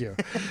 thank you.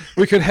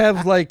 We could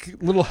have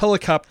like little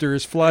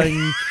helicopters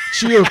flying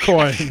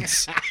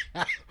geocoins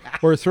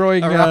or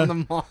throwing around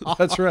the mall.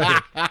 That's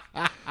right.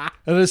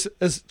 And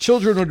as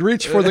children would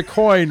reach for the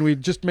coin,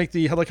 we'd just make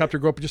the helicopter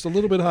go up just a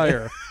little bit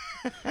higher.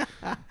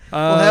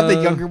 We'll have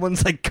the younger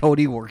ones like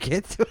Cody work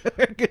it.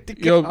 We're good to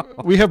go.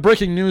 We have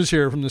breaking news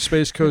here from the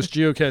Space Coast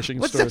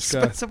Geocaching store,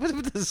 Scott. What's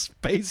with the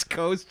Space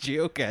Coast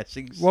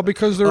Geocaching store? Well,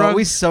 because they're on...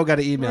 We so got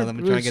to email them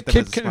and try and get them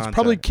as a sponsor. It's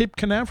probably Cape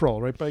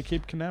Canaveral, right by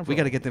Cape Canaveral. We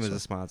got to get them as a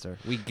sponsor.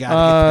 We got to get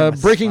them as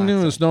a breaking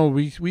sponsor. News. No,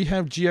 we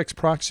have GX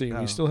Proxy.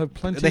 We still have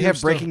plenty They of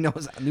have breaking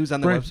news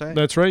on the website?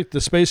 That's right.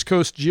 The Space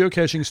Coast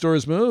Geocaching store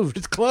is moved.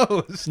 It's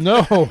closed.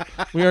 No.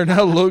 We are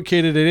now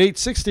located at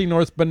 860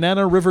 North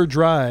Banana River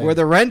Drive. Where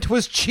the rent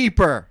was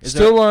cheaper.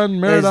 Still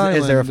on Merritt Island.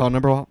 Is there a phone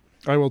number, Walt?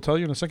 I will tell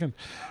you in a second.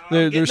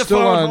 They're still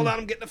on. Hold on,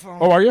 I'm getting the phone.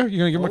 Oh, are you? You're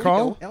going to give them a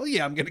call? Hell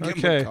yeah, I'm going to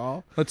give them a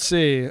call. Let's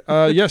see.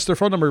 Yes, their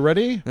phone number.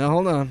 Ready? Now,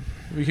 hold on.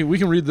 We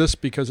can read this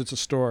because it's a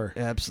store.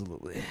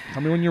 Absolutely.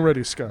 Tell me when you're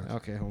ready, Scott.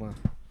 Okay, hold on.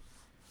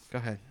 Go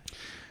ahead.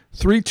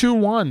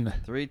 321.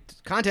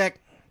 Contact.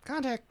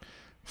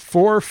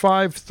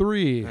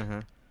 453.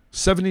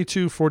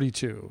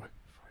 7242.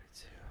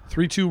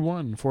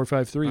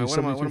 321-453. What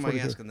am I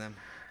asking them?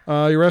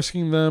 You're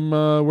asking them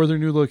where their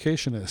new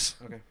location is.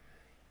 Okay.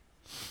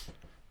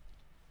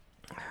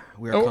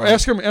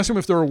 Ask them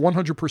if they're a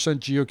 100%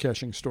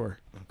 geocaching store.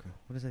 Okay.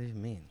 What does that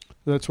even mean?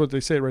 That's what they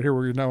say right here.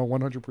 We're now a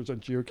 100%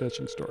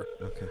 geocaching store.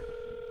 Okay.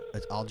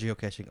 It's all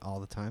geocaching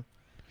all the time?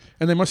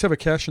 And they must have a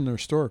cache in their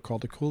store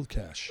called a Cool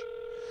Cache.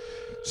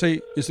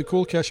 Say, is the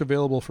Cool Cache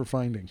available for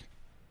finding?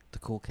 The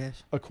Cool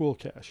Cache? A Cool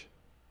Cache.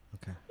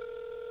 Okay.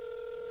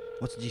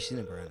 What's the GC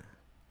number on it?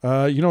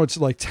 It's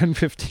like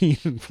 1015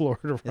 in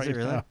Florida right now. Is it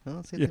really? Well,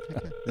 let's see if they pick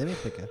up. They may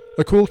pick up.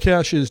 A Cool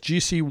Cache is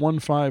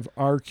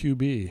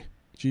GC15RQB.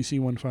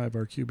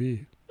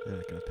 GC15RQB. They're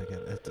not going to pick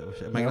up.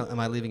 Am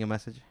I leaving a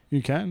message?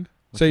 You can.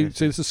 Say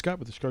this is Scott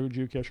with the Chicago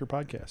Geocacher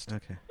podcast.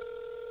 Okay.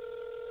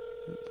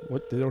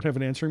 What? They don't have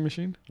an answering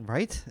machine?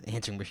 Right?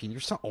 Answering machine. You're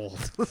so old.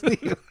 They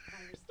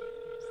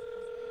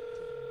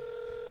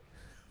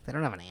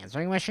don't have an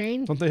answering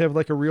machine? Don't they have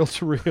like a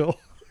reel-to-reel?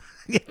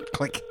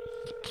 Click.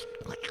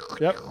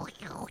 Yep.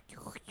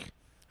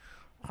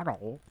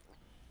 Hello.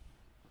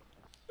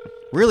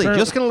 Really?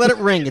 Just going to let it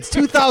ring. It's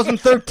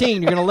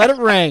 2013. You're going to let it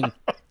ring.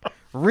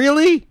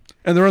 Really?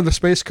 And they're on the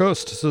Space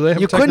Coast, so they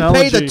have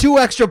technology. You couldn't pay the $2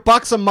 extra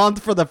a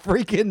month for the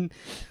freaking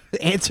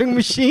answering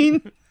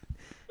machine?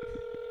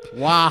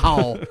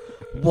 Wow.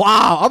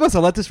 I must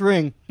have let this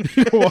ring.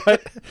 You know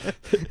what?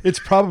 It's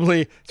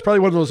probably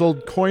one of those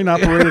old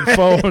coin-operated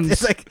phones.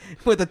 It's like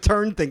with a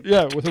turn thing.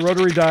 Yeah, with a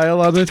rotary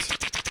dial on it.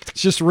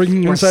 It's just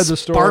ringing inside the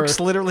store. Sparks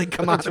literally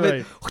come out of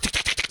it.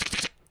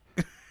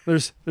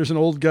 There's an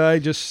old guy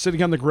just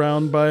sitting on the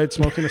ground by it,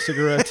 smoking a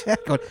cigarette.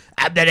 Going,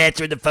 I'm not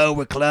answering the phone.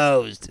 We're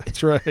closed.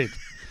 That's right.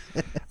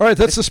 All right,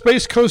 that's the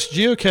Space Coast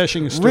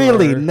Geocaching store.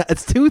 Really?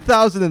 It's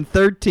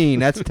 2013.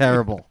 That's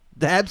terrible.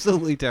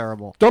 Absolutely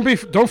terrible.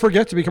 Don't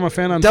forget to become a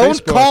fan on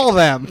Facebook. Don't call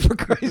them, for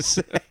Christ's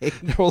sake.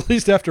 Well, at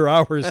least after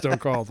hours, don't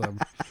call them.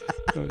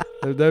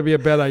 That'd be a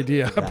bad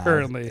idea,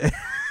 apparently.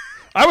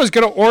 I was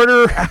gonna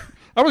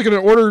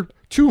order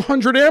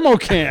 200 ammo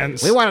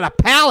cans. We wanted a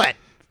pallet.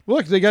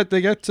 Look, they got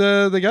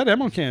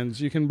ammo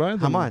cans. You can buy them.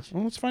 How much?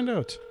 Well, let's find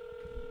out.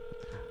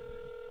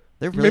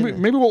 They're really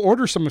maybe we'll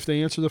order some if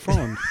they answer the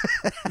phone.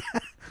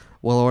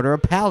 We'll order a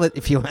pallet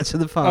if you answer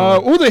the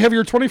phone. They have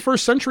your 21st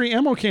century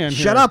ammo can.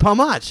 Shut up! How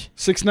much?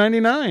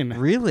 $6.99.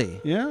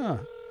 Really? Yeah.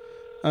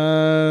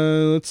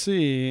 Let's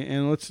see.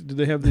 And do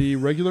they have the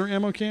regular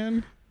ammo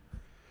can?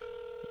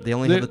 They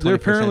only have the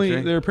 21st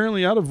century. They're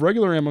apparently out of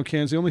regular ammo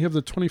cans. They only have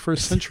the 21st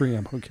century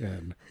ammo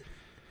can.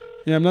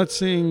 Yeah, I'm not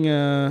seeing.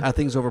 Are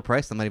things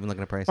overpriced? I'm not even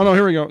looking at prices. Oh no,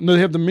 here we go. No, they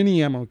have the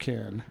mini ammo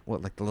can.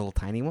 What, like the little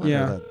tiny one?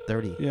 Yeah. Or the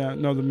 30? Yeah,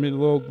 no, the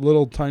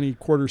little tiny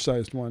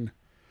quarter-sized one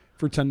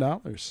for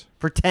 $10.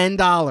 For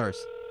 $10.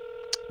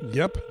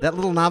 Yep. That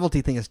little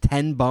novelty thing is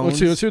 10 bones.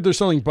 Let's see what they're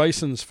selling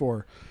bisons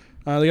for.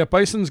 They got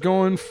bisons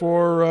going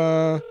for.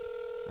 I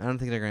don't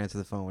think they're going to answer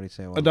the phone. What do you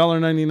say?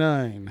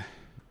 $1.99.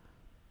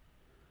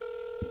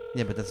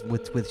 Yeah, but that's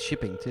with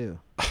shipping too.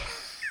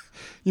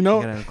 You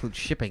know, you gotta include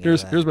shipping.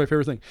 Here's my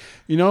favorite thing.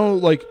 You know,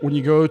 like when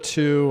you go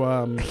to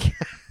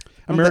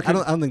American,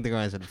 I don't think they're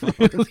going to answer the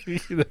phone.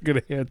 They're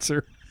going to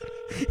answer.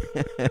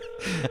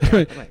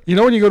 You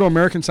know, when you go to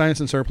American Science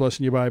and Surplus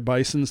and you buy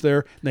bisons there,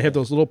 and they have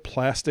those little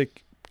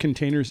plastic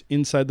containers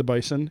inside the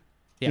bison.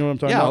 Yeah. You know what I'm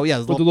talking about? Oh yeah,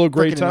 with the little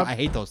gray top. I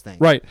hate those things.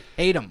 Right.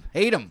 Hate them.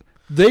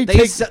 They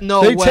take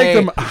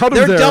them out of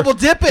They're there. double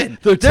dipping.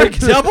 They're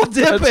double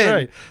dipping. That's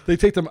right. They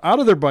take them out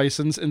of their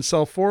bisons and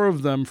sell 4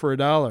 of them for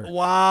 $1.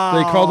 Wow.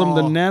 They call them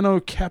the nano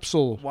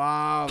capsule.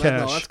 Wow.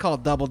 Cache. That's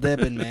called double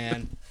dipping,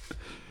 man.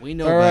 We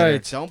know All better.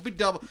 right. Don't be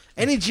double.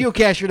 Any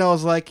geocacher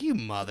knows, like, you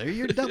mother,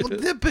 you're double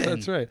dipping.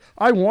 That's right.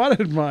 I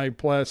wanted my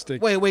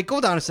plastic. Wait,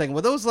 go down a second.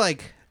 Were those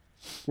like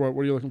What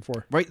are you looking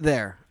for? right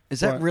there?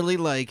 Is that What? really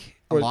like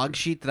a What? log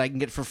sheet that I can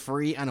get for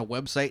free on a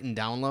website and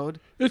download?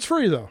 It's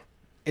free though.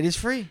 It is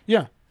free.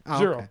 Yeah. Oh,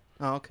 0. Okay.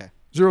 Oh, okay.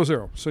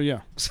 0. So yeah.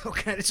 So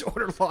can I just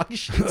order log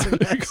sheets?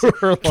 And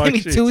Order log give me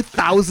sheets.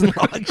 2,000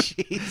 log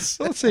sheets.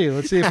 Let's see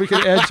if we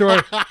can add to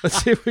our.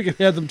 Let's see if we can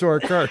add them to our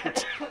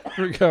cart.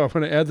 Here we go. I'm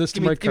going to add this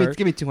to my cart.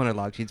 Give me 200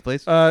 log sheets,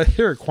 please.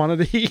 Here,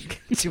 quantity.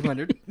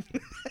 200.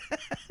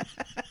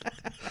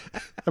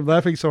 I'm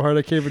laughing so hard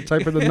I can't even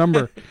type in the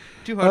number.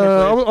 200.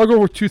 I'll go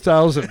with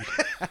 2,000.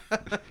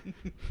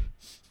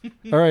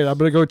 All right, I'm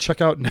going to go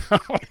check out now.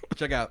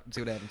 Check out.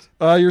 See what happens.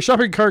 Your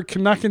shopping cart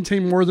cannot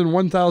contain more than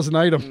 1,000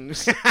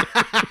 items. All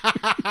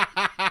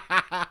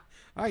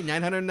right,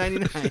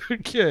 999.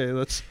 Okay,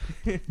 that's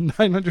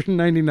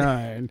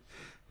 999.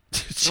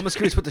 I'm almost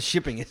curious what the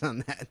shipping is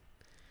on that.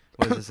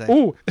 What does it say?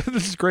 Oh,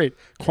 this is great.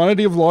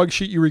 Quantity of log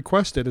sheet you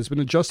requested has been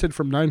adjusted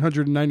from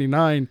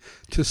 999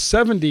 to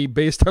 70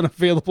 based on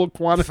available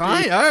quantity.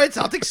 Fine. All right,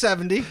 so I'll take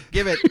 70.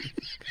 Give it.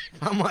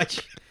 How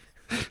much?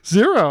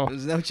 0. I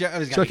was got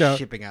Check out.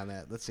 shipping on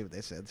that. Let's see what they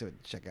said. Let's see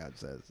what checkout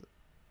says.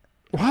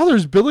 Wow,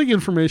 there's billing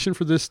information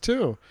for this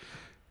too.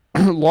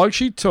 Log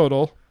sheet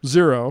total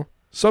 0,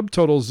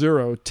 subtotal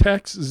 0,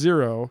 tax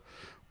 0,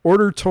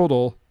 order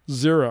total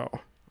 0.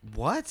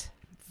 What?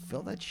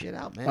 Fill that shit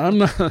out, man. I'm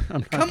not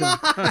Come on.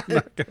 I'm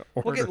not gonna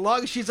order. We'll get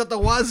log sheets at the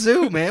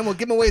wazoo, man. We'll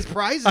give them away as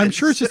prizes. I'm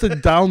sure it's just a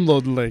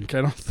download link.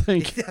 I don't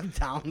think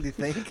down. Do you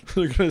think?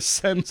 they're gonna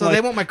send. So they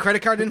want my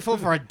credit card info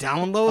for a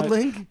download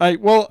link? I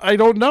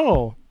don't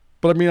know,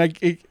 but I mean,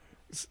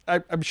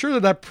 I'm sure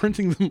they're not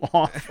printing them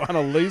off on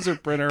a laser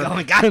printer.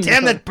 Oh, God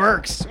damn that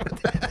Burks.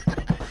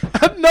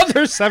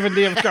 Another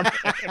 70 have come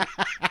in.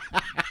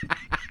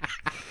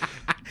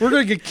 We're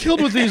going to get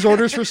killed with these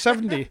orders for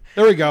 70.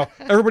 There we go.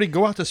 Everybody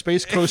go out to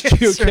Space Coast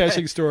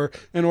Geocaching Store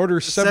and order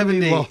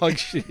 70 log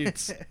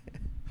sheets.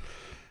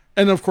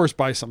 And, of course,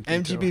 buy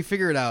something. MGB, too.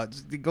 Figure it out.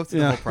 Just go through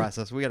the whole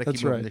process. We got to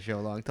keep moving the show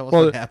along. Tell us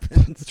what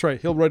happens. That's right.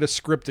 He'll write a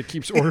script that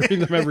keeps ordering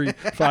them every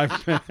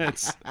 5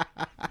 minutes.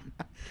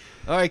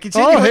 All right,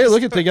 continue. Oh, hey,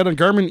 look at they got a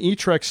Garmin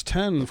eTrex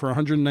 10 for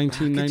 $119.99.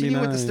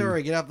 Continue with the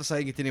story. Get off the site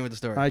and continue with the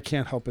story. I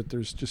can't help it.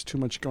 There's just too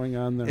much going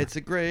on there. It's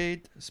a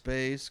great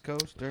space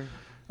coaster.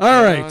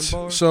 All right,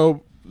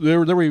 so there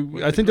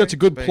we. I think that's a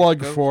good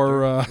plug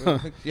for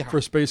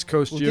for Space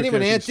Coast Geocaching.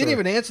 Didn't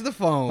even answer the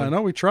phone. I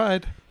know we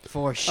tried.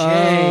 For shame.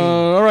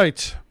 All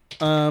right.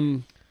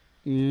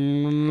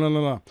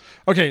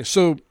 Okay,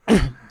 so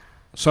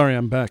sorry,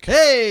 I'm back.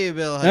 Hey,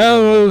 Bill.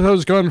 I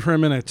was gone for a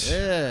minute.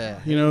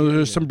 Yeah. You know,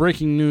 there's some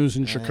breaking news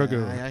in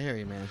Chicago. I hear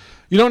you, man.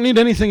 You don't need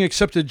anything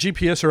except a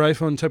GPS or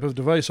iPhone type of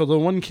device, although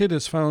one kid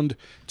has found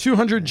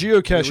 200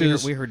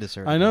 geocaches. We heard this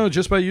earlier. I know,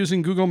 just by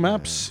using Google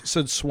Maps,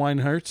 said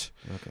Swinehart,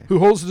 who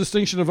holds the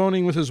distinction of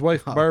owning with his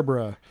wife,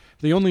 Barbara,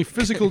 the only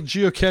physical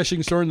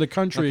geocaching store in the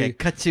country. Okay,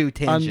 cut to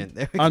tangent.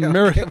 On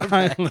Merritt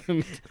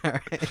Island. All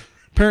right.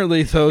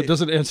 Apparently, though, it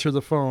doesn't answer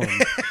the phone.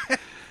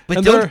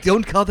 But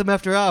don't call them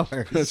after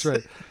hours. That's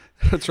right.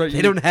 That's right.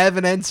 They don't have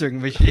an answering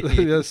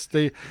machine. Yes,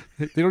 they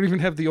don't even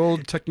have the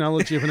old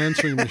technology of an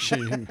answering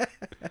machine.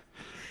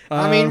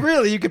 I mean,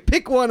 really, you could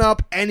pick one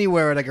up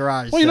anywhere at a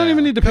garage. Well, you don't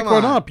even need to pick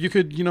one up. You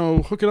could,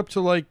 hook it up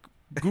to like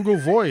Google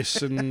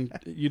Voice, and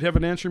you'd have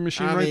an answering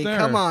machine right there.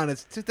 Come on,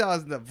 it's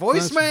 2000.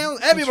 Voicemail,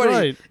 everybody.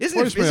 Right. Isn't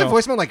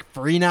voicemail like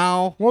free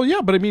now? Well,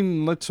 yeah, but I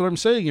mean, that's what I'm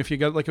saying. If you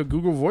got like a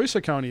Google Voice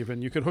account,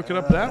 even you could hook it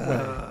up that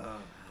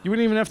way. You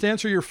wouldn't even have to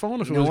answer your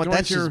phone if it was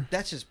going to your...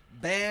 That's just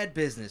bad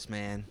business,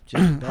 man.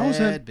 Just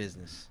bad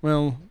business.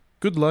 Well,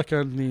 good luck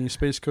on the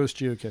Space Coast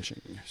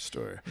geocaching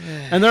store.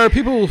 And there are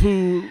people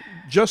who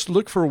just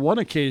look for one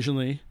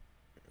occasionally.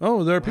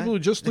 Oh, there are people who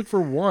just look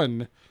for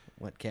one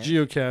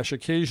geocache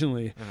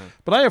occasionally.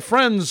 But I have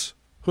friends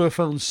who have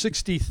found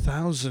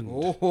 60,000.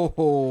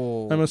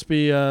 Oh, that must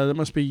be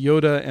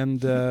Yoda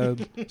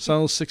and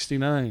Sol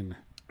 69.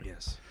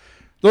 Yes.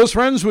 Those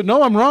friends would...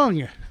 No, I'm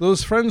wrong.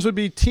 Those friends would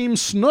be Team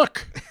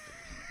Snook,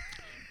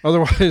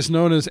 otherwise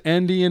known as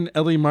Andy and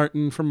Ellie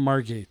Martin from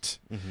Margate.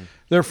 Mm-hmm.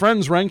 Their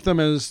friends rank them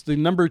as the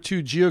number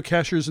 2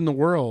 geocachers in the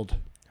world.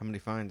 How many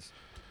finds?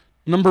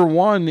 Number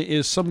 1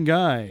 is some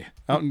guy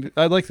out in...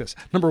 I like this.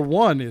 Number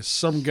 1 is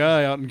some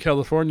guy out in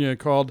California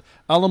called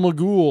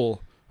Alamogul,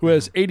 who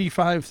has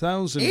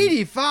 85,000.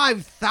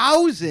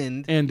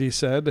 85,000? Andy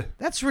said.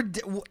 That's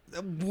ridiculous.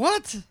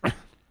 What?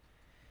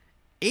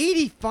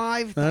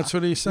 85,000. That's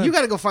what he said. You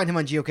got to go find him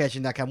on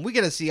geocaching.com. We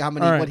got to see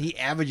what he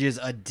averages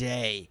a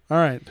day. All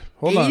right.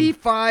 Hold on.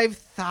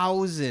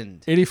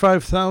 85,000.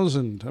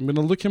 85,000. I'm going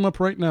to look him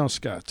up right now,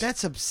 Scott.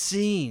 That's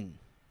obscene.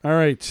 All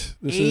right.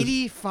 This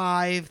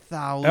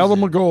 85,000.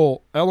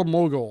 Alamogul.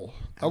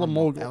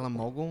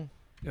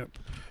 Yep.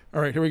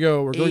 All right, here we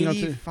go. We're going on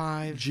to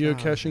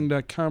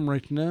geocaching.com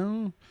right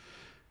now.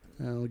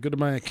 I'll go to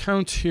my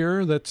account here.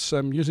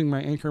 I'm using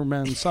my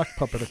Anchorman sock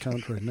puppet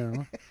account right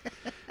now.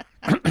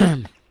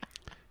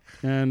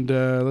 And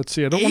let's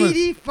see. I don't want to...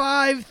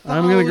 85,000.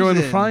 I'm going to go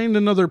and find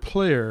another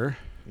player.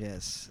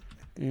 Yes.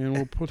 And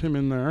we'll put him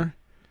in there.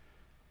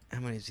 How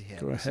many does he have?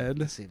 Go ahead.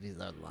 Let's see if he's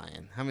not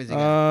lying. How many does he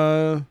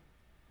got?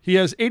 He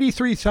has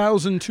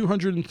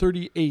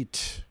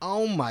 83,238.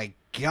 Oh, my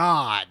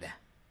God.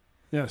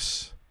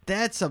 Yes.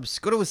 That's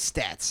go to his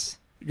stats.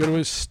 Go to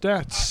his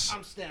stats.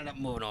 I'm standing up,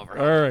 moving over.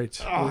 All right.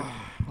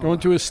 Going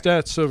to his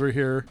stats over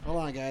here. Hold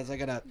on, guys. I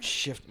got to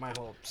shift my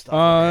whole stuff.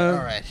 All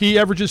right. He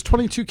averages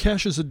 22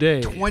 caches a day.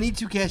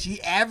 22 caches.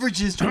 He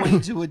averages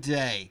 22 a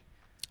day.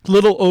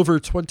 Little over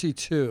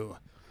 22.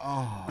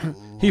 Oh.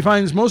 He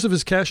finds most of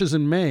his caches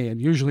in May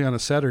and usually on a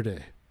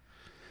Saturday.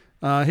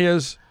 He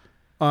has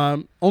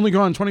only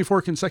gone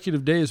 24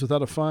 consecutive days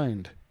without a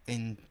find.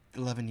 In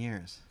 11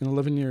 years.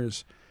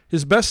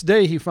 His best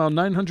day, he found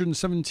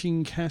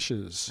 917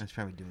 caches. That's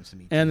probably doing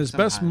some. And his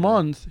best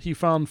month, he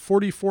found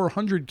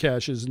 4,400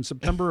 caches in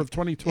September of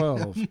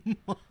 2012. In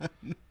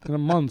a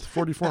month,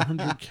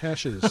 4,400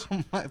 caches.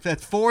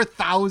 That's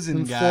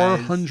 4,000, guys.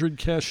 400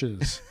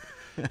 caches.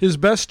 His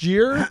best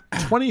year,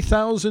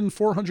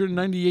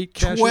 20,498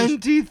 caches.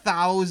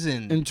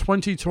 20,000 in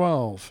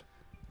 2012.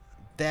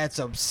 That's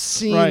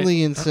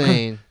obscenely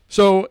insane.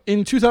 So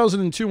in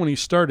 2002, when he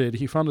started,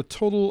 he found a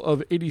total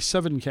of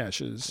 87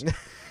 caches.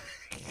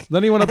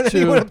 Then he went up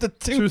to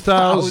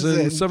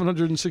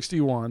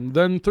 2,761,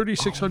 then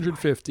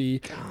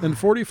 3,650, then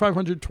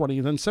 4,520,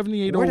 then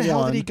 7,801. Where the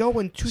hell did he go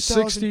in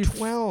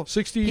 2012?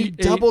 He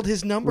doubled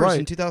his numbers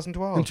in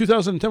 2012. In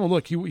 2010, well,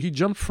 look, he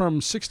jumped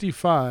from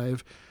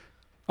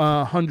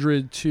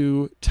 6,500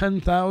 to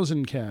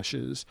 10,000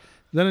 caches.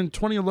 Then in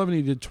 2011,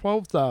 he did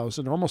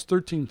 12,000, almost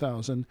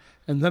 13,000.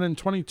 And then in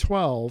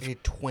 2012...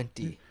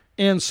 20.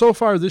 And so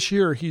far this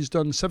year, he's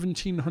done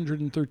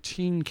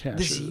 1,713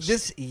 caches.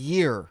 This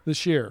year.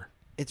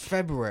 It's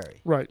February.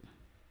 Right.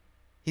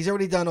 He's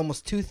already done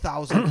almost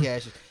 2,000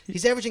 caches.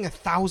 He's averaging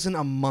 1,000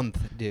 a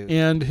month, dude.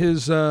 And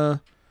his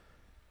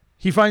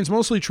he finds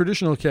mostly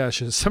traditional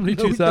caches,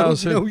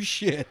 72,000. No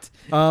shit.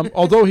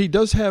 Although he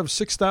does have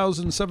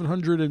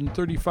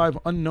 6,735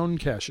 unknown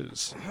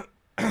caches.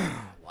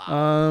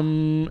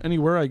 Wow.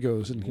 Anywhere I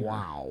goes in here.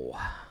 Wow.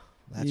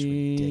 That's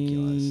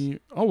ridiculous.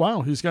 Oh,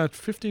 wow. He's got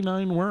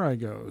 59 Where I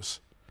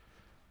Goes.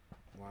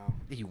 Wow.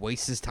 He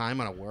wastes his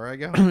time on a Where I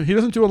Go? He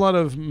doesn't do a lot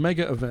of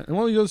mega events.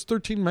 Well, he does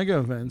 13 mega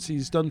events.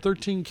 He's done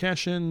 13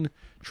 cash-in,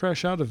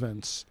 trash-out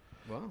events.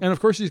 Wow. And,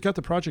 of course, he's got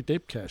the Project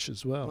Ape cache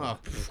as well. Oh,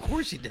 of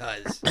course he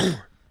does.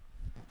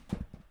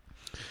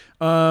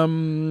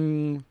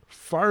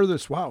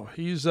 Farthest. Wow.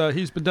 He's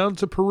been down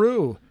to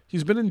Peru.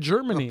 He's been in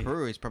Germany.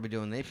 Peru. He's probably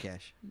doing the ape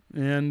cache.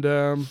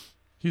 And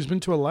he's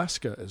been to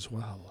Alaska as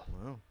well.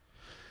 Wow.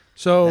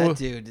 So that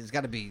dude has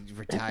got to be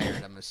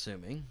retired, I'm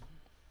assuming.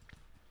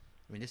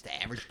 I mean, just to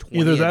average 20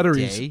 either that a or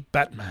day. He's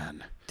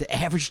Batman. To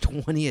average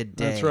 20 a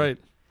day. That's right.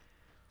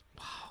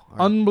 Wow. Right.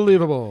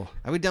 Unbelievable.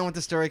 Are we done with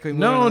the story? Can we move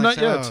no, on to not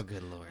yet. Oh,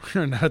 good Lord.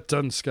 We're not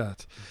done,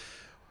 Scott.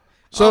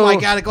 So, oh, my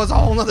God. It goes a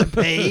whole other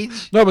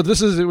page. No, but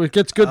it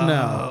gets good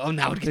now. Oh,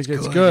 now it gets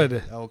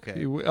good.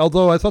 Okay.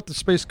 Although I thought the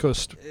Space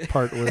Coast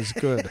part was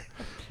good.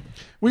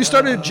 We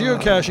started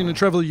geocaching to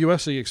travel the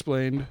U.S., he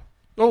explained.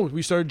 Oh,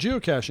 we started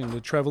geocaching to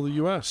travel the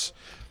U.S.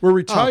 We're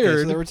retired.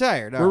 Okay, so they're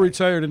retired. We're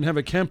retired and have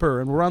a camper,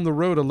 and we're on the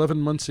road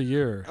 11 months a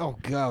year. Oh,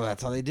 God,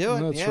 that's how they do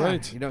it. That's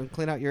right. You don't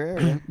clean out your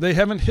area. They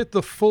haven't hit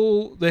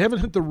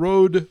the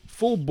road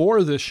full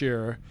bore this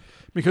year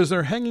because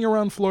they're hanging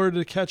around Florida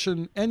to catch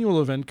an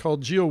annual event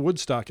called Geo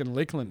Woodstock in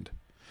Lakeland.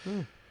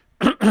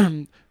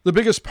 The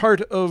biggest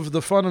part of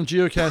the fun of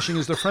geocaching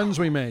is the friends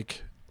we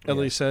make.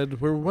 Ellie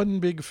said, "We're one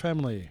big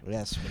family."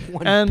 Yes,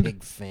 one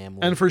big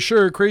family. And for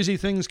sure, crazy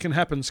things can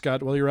happen,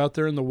 Scott, while you're out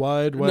there in the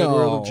wide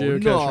world of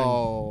geocaching.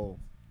 No.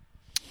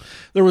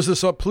 There was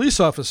this police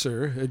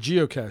officer, a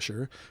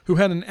geocacher, who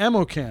had an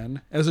ammo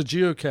can as a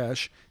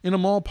geocache in a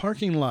mall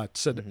parking lot,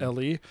 said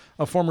Ellie,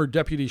 a former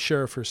deputy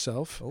sheriff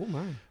herself. Oh,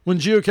 my. When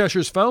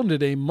geocachers found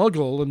it, a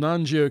muggle, a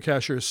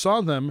non-geocacher, saw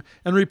them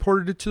and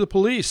reported it to the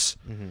police.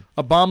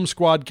 A bomb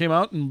squad came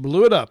out and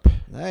blew it up.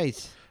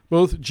 Nice.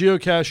 Both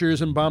geocachers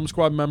and bomb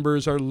squad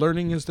members are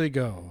learning as they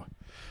go.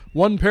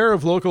 One pair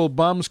of local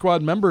bomb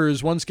squad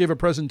members once gave a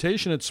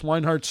presentation at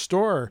Swinehart's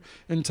store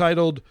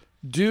entitled,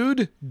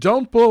 "Dude,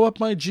 don't blow up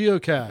my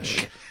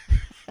geocache,"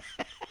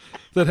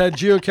 that had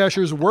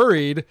geocachers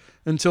worried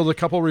until the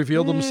couple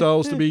revealed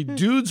themselves to be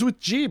dudes with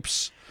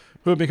Jeeps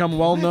who have become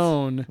well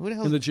known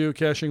in the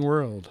geocaching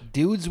world.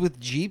 Dudes with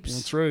Jeeps?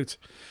 That's right.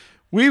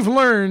 "We've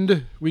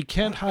learned we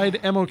can't hide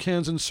ammo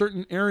cans in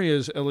certain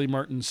areas," Ellie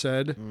Martin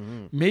said.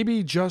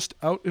 "Maybe just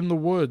out in the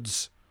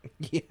woods."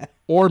 Yeah.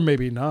 Or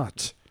maybe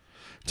not.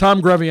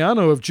 Tom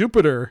Graviano of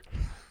Jupiter...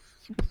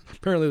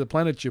 Apparently the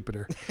planet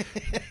Jupiter.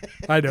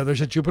 I know, there's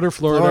a Jupiter,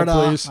 Florida,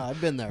 please.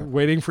 I've been there.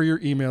 Waiting for your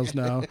emails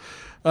now.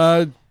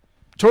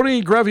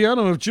 Tony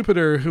Graviano of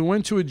Jupiter, who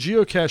went to a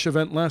geocache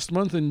event last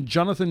month in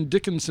Jonathan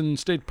Dickinson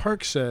State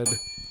Park, said...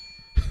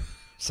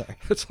 Sorry.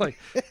 It's like,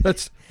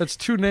 that's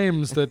two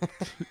names that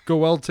go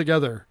well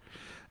together.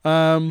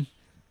 That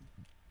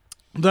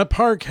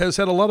park has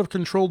had a lot of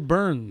controlled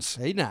burns.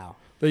 Hey, now.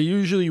 They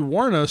usually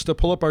warn us to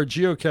pull up our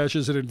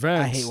geocaches in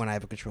advance. I hate when I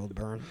have a controlled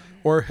burn.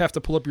 Or have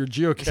to pull up your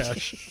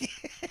geocache.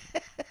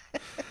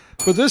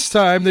 But this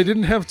time, they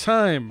didn't have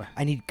time.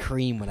 I need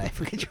cream when I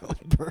have a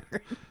controlled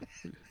burn.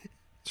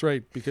 That's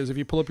right, because if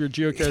you pull up your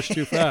geocache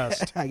too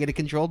fast... I get a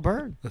controlled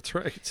burn. That's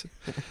right.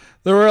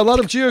 There were a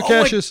lot of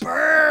geocaches... Oh, it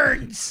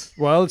burns!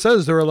 Well, it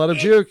says there were a lot of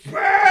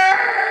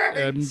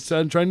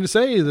I'm trying to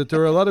say that there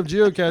were a lot of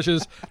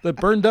geocaches that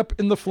burned up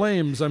in the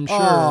flames, I'm sure.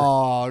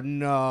 Oh,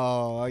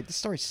 no. The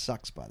story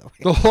sucks, by the way.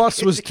 The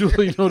loss was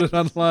duly noted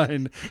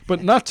online,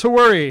 but not to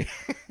worry,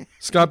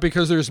 Scott,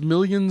 because there's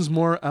millions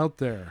more out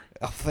there.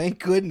 Oh, thank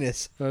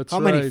goodness. That's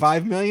How right. many?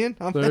 5 million?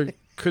 There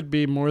could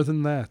be more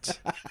than that.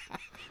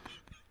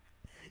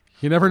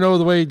 You never know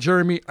the way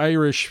Jeremy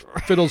Irish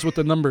fiddles with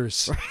the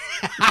numbers.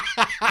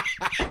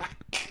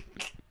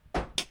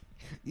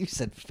 You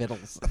said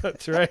fiddles.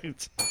 That's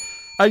right.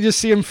 I just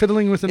see him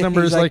fiddling with the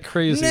numbers like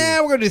crazy.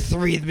 Nah, we're going to do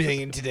 3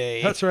 million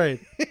today. That's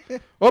right.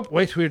 Oh,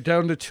 wait, we're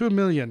down to 2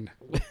 million.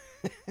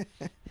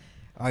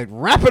 All right,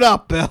 wrap it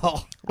up,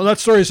 Bill. Well, that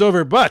story's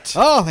over, but...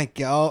 Oh, thank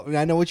God.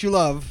 I know what you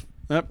love.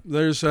 Yep,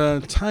 there's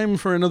time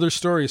for another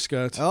story,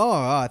 Scott. Oh,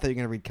 I thought you were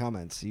going to read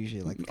comments.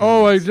 Usually like comments.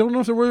 Oh, I don't know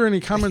if there were any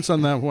comments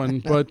on that one,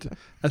 but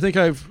I think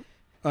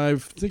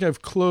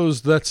I've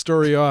closed that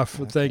story off,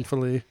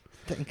 thankfully.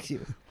 Thank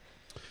you.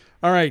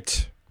 All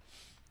right.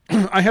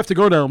 I have to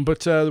go now,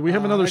 but we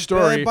have another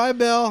story. Bye,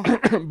 Bill.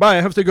 Bye.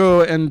 I have to go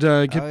and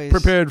get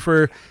prepared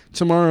for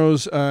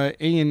tomorrow's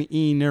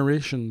A&E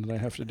narration that I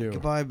have to do.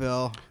 Goodbye,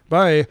 Bill.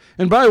 Bye.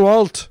 And bye,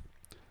 Walt.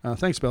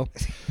 Thanks, Bill.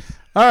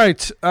 All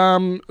right.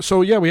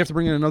 So, yeah, we have to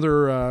bring in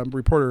another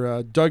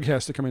reporter. Doug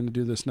has to come in to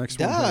do this next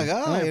one. Doug?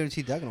 I haven't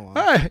seen Doug in a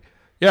while.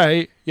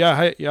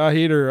 Yeah,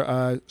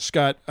 hater,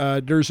 Scott.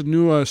 There's a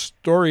new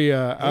story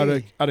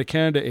out of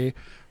Canada,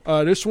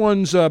 this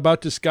one's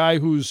about this guy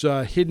who's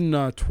hidden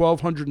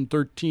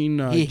 1,213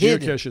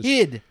 geocaches.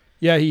 Hid.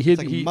 Yeah, he hid.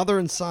 It's like mother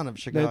and son of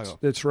Chicago.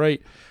 That's right.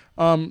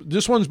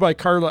 This one's by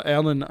Carla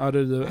Allen out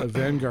of the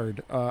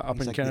Vanguard up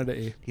in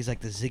Canada. He's like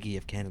the Ziggy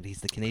of Canada.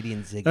 He's the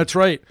Canadian Ziggy. That's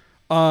right.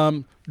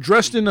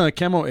 Dressed in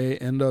camo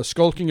and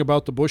skulking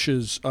about the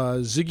bushes,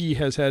 Ziggy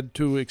has had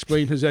to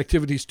explain his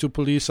activities to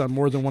police on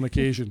more than one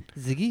occasion.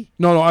 Ziggy?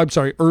 No, I'm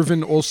sorry.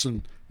 Irvin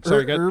Olsen.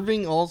 Sorry,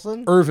 Irving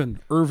Olsen? Irvin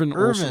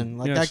Olsen.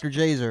 Like yes. Dr.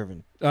 J's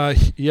Irvin.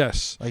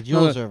 Yes. Like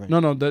Jules Irvin.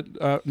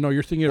 No,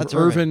 you're thinking of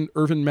Irvin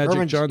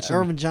Magic Johnson.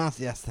 Irvin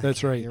Johnson, yes.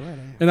 That's right. You're right.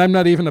 And I'm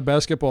not even a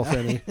basketball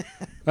fan.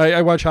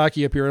 I watch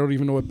hockey up here. I don't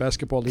even know what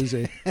basketball is.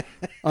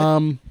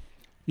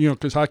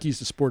 Because hockey's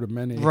the sport of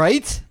men.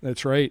 Right?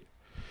 That's right.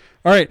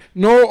 All right.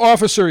 No,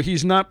 officer,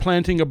 he's not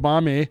planting a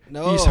bomb,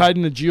 No. He's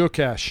hiding a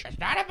geocache. It's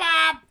not a bomb.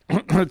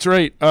 That's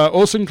right.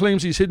 Olsen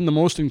claims he's hidden the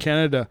most in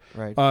Canada.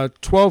 Right.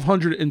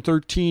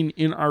 1,213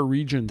 in our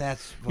region.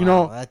 That's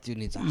that dude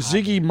needs a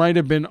Ziggy might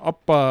have been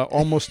up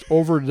almost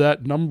over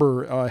that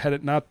number had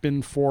it not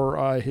been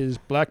for his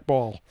black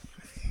ball.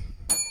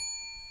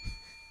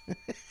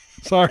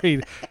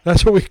 Sorry,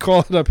 that's what we call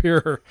it up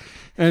here.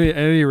 At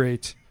any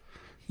rate.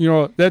 You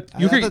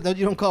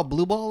don't call it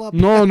blue ball up?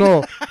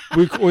 No.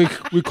 we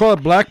call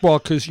it black ball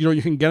because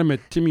you can get them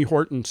at Timmy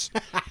Hortons.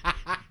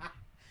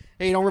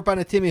 Hey, don't rip on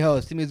a Timmy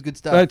hose. Timmy's good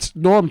stuff.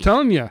 I'm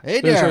telling you.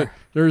 Hey there.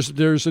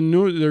 There's a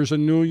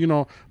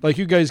new like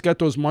you guys got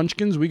those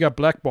munchkins, we got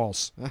black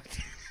balls.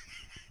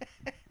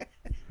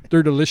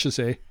 They're delicious,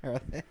 eh?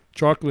 Are they?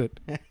 Chocolate.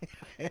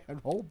 I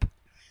hope.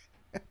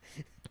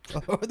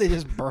 Or they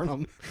just burn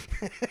them.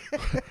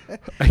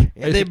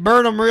 They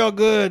burn them real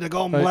good. They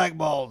call them black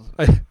balls.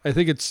 I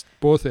think it's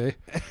both, eh?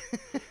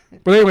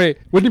 But anyway,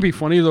 wouldn't it be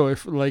funny though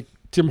if like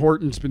Tim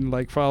Hortons been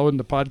like following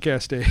the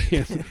podcast day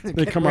and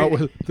they come out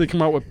with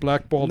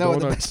blackball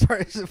donuts. No, the best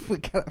part is if we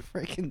got a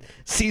freaking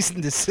cease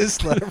and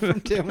desist letter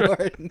from Tim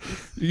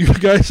Hortons. You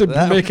guys have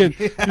been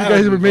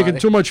making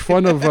too much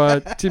fun of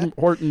Tim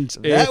Hortons.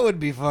 That would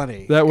be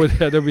funny.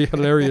 That'd be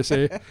hilarious,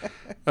 eh?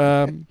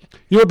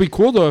 It'd be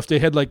cool though if they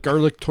had like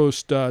garlic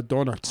toast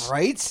donuts.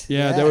 Right?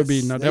 Yeah, yes.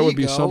 that would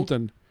be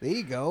something. There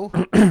you go.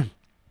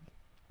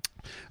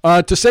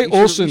 To say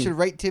Olsen, you should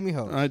write Timmy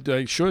Ho.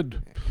 I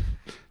should.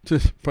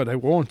 But I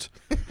won't.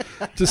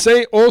 To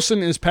say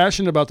Olsen is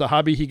passionate about the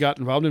hobby he got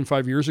involved in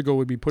 5 years ago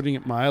would be putting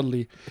it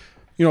mildly.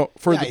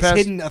 For the past,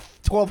 he's hidden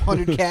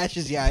 1,200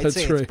 caches. Yeah, I'd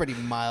say it's pretty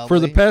mild. For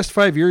the past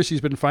 5 years,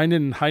 he's been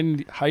finding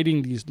and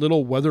hiding these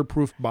little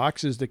weatherproof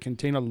boxes that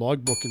contain a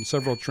logbook and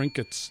several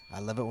trinkets.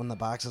 I love it when the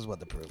box is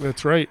weatherproof.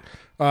 That's right.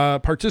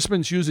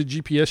 Participants use a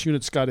GPS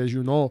unit, Scott, as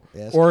you know,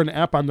 yes. or an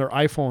app on their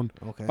iPhone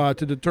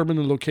to determine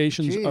the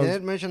locations. They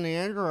didn't mention the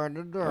Android,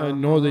 did they?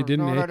 No, they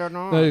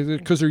didn't.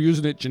 Because they're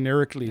using it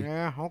generically.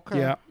 Yeah, okay.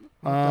 Yeah.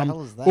 What the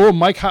hell is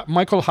that?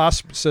 Michael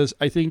Hosp says,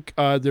 I think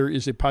there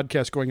is a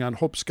podcast going on.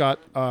 Hope Scott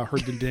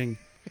heard the ding.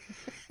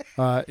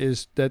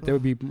 That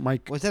would be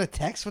Mike. Was that a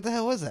text? What the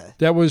hell was that?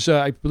 That was,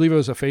 I believe it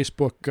was a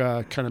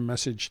Facebook kind of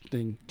message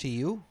thing. To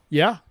you?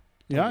 Yeah.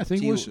 Yeah, I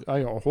think it was.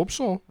 I hope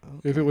so.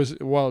 Okay. If it was,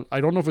 well, I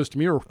don't know if it was to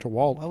me or to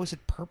Walt. Why was it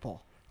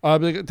purple?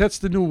 That's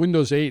the new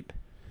Windows 8.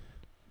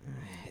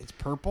 It's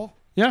purple?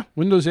 Yeah,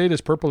 Windows 8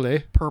 is purple, eh?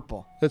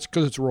 Purple. That's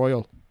because it's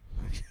royal.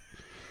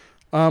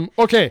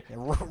 Okay.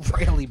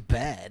 Really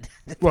bad.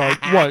 Well,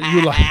 what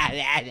you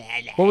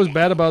like? What was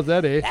bad about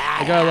that, eh?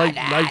 I got a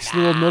nice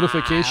little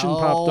notification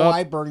popped up. Oh,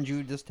 I burned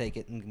you. Just take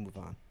it and move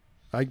on.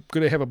 I'm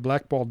gonna have a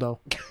blackball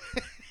now.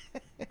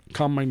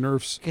 Calm my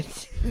nerves.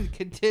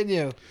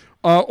 Continue.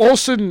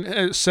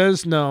 Olsen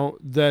says now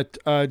that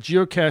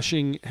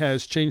geocaching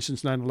has changed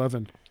since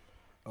 9/11.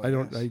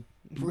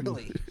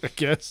 Really? I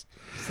guess.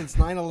 Since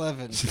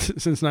 9/11.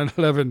 Since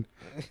 9/11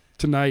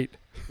 tonight.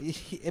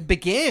 It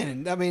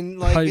began. I mean,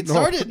 it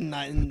started in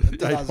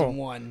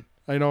 2001.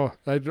 I know.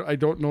 I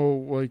don't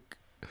know. Like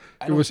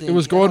it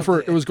was going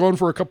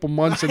for a couple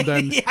months, and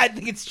then yeah, I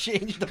think it's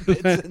changed a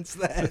bit since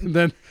then. And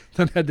then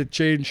had to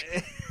change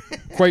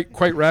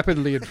quite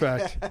rapidly. In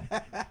fact.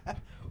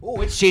 Oh,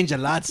 it's changed a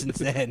lot since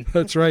then.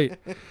 That's right.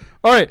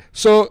 All right.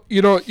 So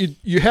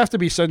you have to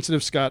be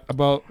sensitive, Scott,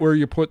 about where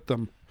you put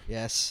them.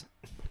 Yes.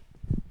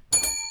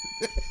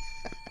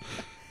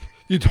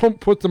 You don't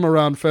put them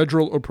around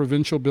federal or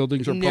provincial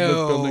buildings or public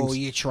buildings. No,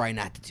 you try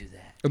not to do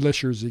that.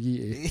 Unless you're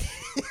Ziggy.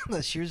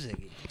 Unless you're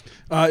Ziggy.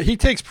 He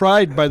takes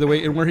pride, by the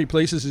way, in where he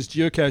places his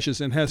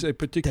geocaches and has a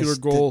particular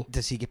goal.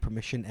 Does he get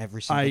permission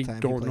every single time? I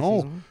don't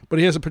know. Them? But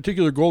he has a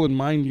particular goal in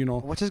mind,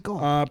 What's his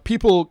goal?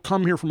 People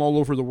come here from all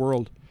over the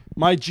world.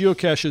 My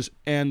geocaches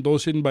and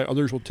those hidden by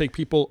others will take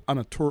people on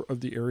a tour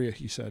of the area,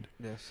 he said.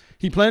 Yes.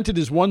 He planted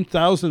his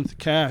 1,000th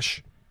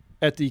cache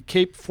at the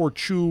Cape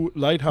Fortune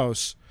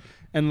Lighthouse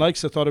and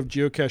likes the thought of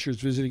geocachers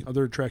visiting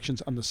other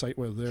attractions on the site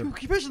while there. Can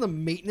you imagine the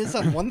maintenance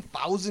on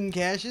 1,000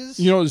 caches?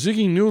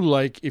 Ziggy knew,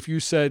 if you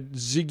said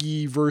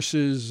Ziggy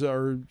versus,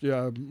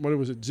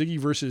 Ziggy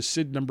versus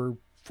Sid number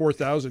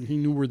 4,000, he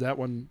knew where that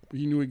one,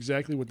 he knew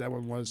exactly what that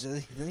one was.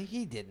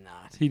 He did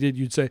not. He did.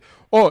 You'd say,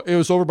 oh, it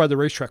was over by the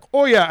racetrack.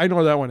 Oh, yeah, I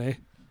know that one, eh?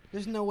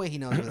 There's no way he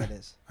knows where that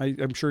is.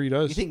 I'm sure he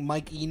does. You think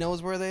Mike E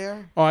knows where they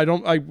are? Oh,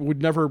 I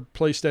would never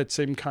place that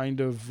same kind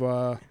of,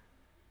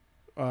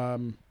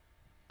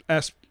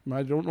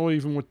 I don't know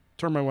even what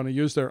term I want to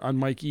use there on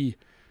Mike E.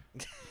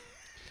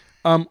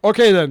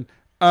 Okay, then.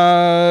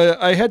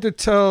 I had to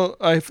tell.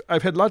 I've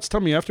had lots tell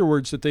me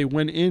afterwards that they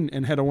went in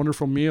and had a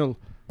wonderful meal,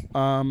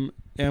 and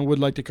would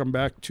like to come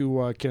back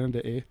to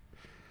Canada.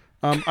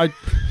 The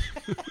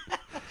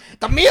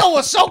meal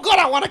was so good.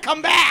 I want to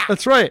come back.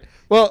 That's right.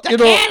 Well, to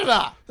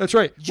Canada. That's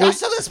right. Just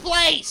to this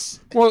place.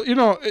 Well,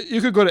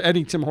 you could go to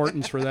any Tim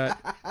Hortons for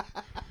that.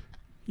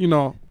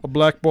 A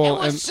black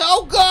ball. It was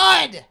so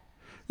good.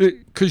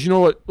 Because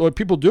what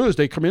people do is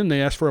they come in and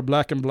they ask for a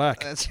black and black.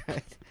 That's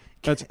right.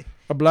 That's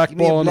a black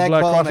ball and a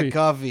black coffee. And a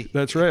coffee.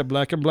 That's right,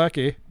 black and black,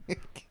 eh?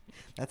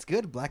 That's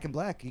good, black and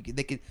black.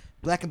 They could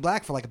black and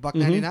black for like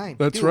 $1.99.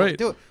 That's right.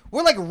 Do it.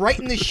 We're like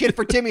writing this shit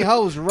for Timmy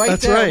Hose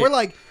That's there. Right. We're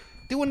like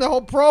doing the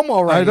whole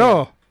promo right now. I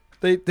know.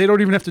 They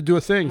don't even have to do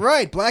a thing.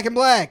 Right, black and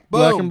black.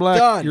 Boom, black and black.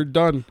 Done. You're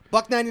done.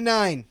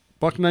 $1.99.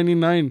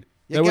 $1.99.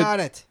 You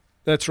got it.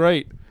 That's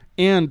right.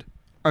 And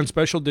on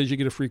special days, you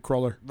get a free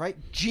crawler. Right?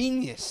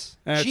 Genius.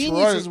 That's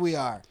Geniuses right. we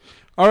are.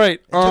 All right.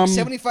 It took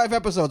 75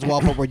 episodes,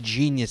 Walt, but we're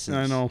geniuses.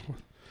 I know.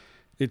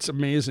 It's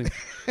amazing.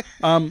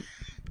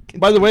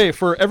 By the way,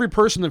 for every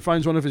person that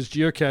finds one of his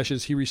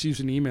geocaches, he receives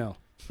an email.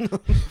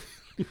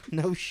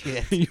 No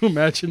shit. Can you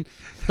imagine?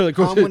 How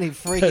many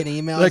freaking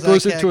emails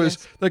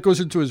that goes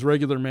into his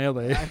regular mail,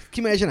 eh?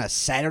 Can you imagine a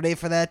Saturday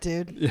for that,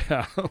 dude?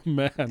 Yeah. Oh,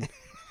 man.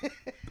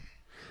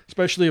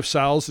 Especially if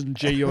Sal's and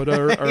Jay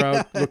Yoda are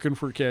out looking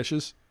for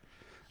caches.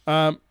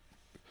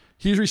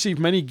 He's received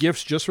many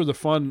gifts just for the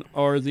fun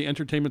or the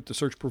entertainment the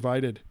search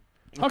provided.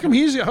 How come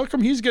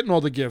he's getting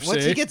all the gifts?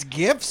 He gets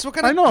gifts? What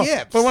kind of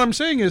gifts? But what I'm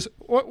saying is,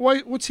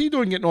 what's he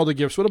doing getting all the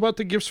gifts? What about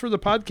the gifts for the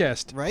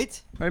podcast?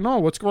 Right? I know.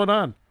 What's going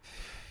on?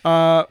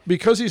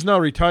 Because he's now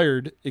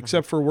retired,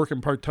 except for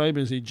working part-time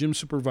as a gym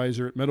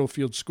supervisor at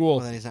Meadowfield School.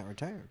 Well, then he's not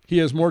retired. He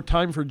has more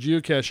time for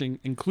geocaching,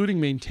 including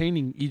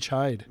maintaining each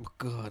hide.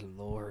 Good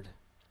Lord.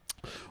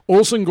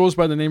 Olson goes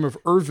by the name of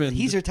Irvin.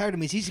 He's retired. It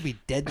means he's going to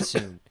be dead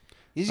soon.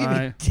 He's going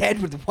to be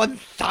dead with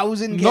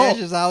 1,000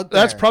 caches out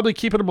there. That's probably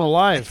keeping him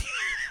alive.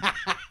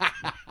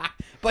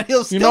 But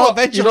he'll still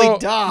eventually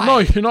die. No,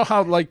 you know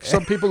how like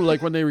some people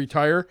like when they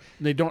retire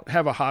and they don't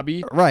have a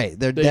hobby. Right,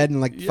 they're dead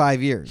in like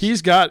 5 years.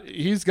 He's got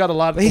a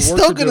lot. But he's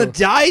still gonna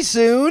die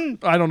soon.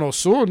 I don't know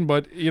soon,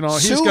 but you know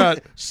he's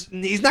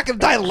not gonna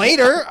die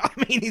later. I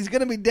mean, he's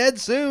gonna be dead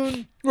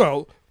soon.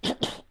 Well,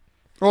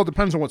 it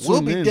depends on what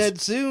soon means. We'll be dead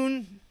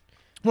soon.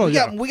 Well,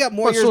 we got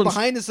more years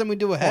behind us than we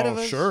do ahead of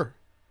us. Sure.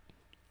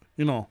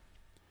 You know,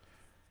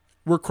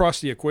 we're across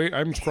the equator.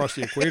 I'm across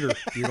the equator.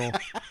 You know.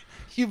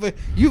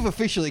 You've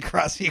officially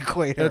crossed the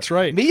equator. That's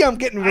right. Me, I'm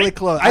getting really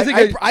close.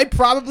 I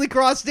probably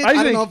crossed it.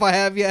 I don't know if I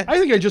have yet. I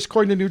think I just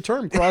coined a new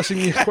term, crossing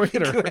the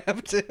equator. I think you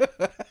have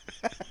to.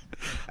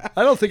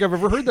 I don't think I've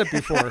ever heard that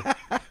before.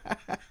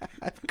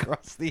 I've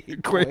crossed the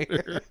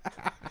equator.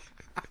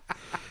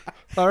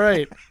 All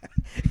right.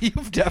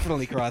 You've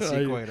definitely crossed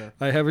the equator.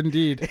 I have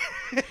indeed.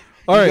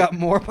 All right. You got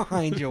more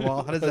behind you,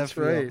 Walt. How does that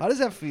feel? Right. How does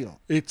that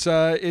feel? It's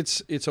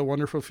a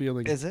wonderful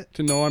feeling. Is it?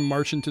 To know I'm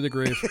marching to the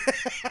grave.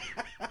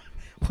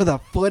 With a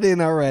foot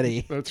in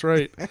already. That's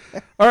right.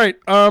 All right.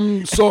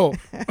 So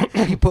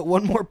you put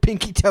one more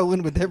pinky toe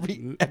in with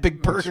every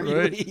epic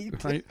burger you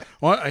eat.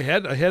 I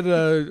had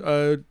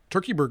a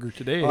turkey burger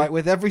today. All right,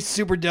 with every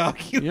super dog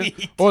you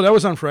eat. Oh, that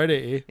was on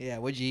Friday. Yeah,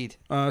 what'd you eat?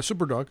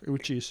 Super dog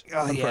with cheese.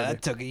 Oh yeah, Friday.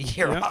 That took a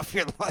year off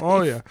your life.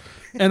 Oh yeah,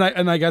 and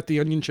I got the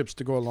onion chips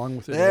to go along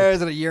with it.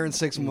 There's a year and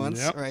 6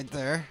 months right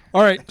there.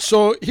 All right.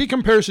 So he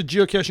compares the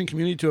geocaching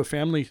community to a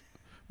family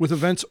with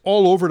events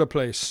all over the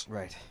place.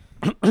 Right.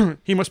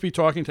 He must be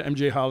talking to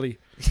MJ Holly.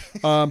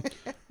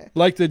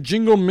 Like the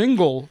Jingle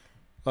Mingle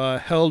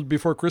held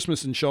before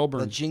Christmas in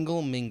Shelburne. The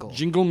Jingle Mingle.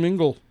 Jingle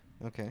Mingle.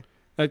 Okay.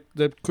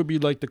 That could be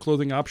like the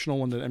clothing optional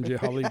one that MJ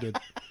Holly did.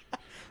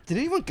 Did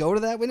anyone go to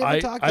that? We never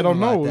talked I don't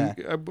know.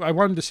 I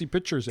wanted to see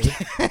pictures,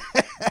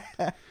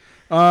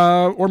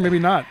 or maybe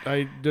not.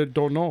 I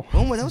don't know.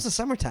 Oh, that was the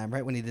summertime,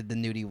 right, when he did the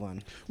nudie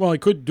one. Well, I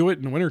could do it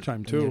in the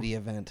wintertime, too. The nudie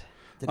event.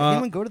 Did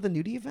anyone go to the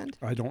nudie event?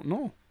 I don't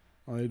know.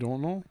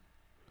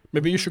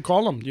 Maybe you should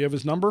call him. Do you have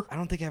his number? I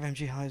don't think I have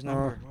MJ Holly's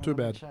number. Too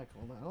bad. Check.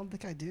 Hold on. I don't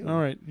think I do. All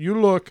right. You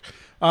look.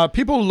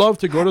 People love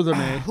to go to them.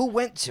 Who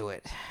went to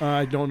it?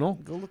 I don't know.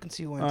 Go look and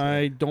see who went to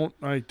it.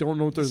 I don't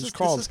know what this is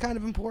called. This is kind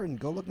of important.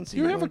 Go look and see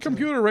You have a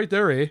computer right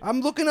there, eh?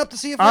 I'm looking up to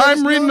see if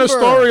I'm reading the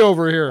story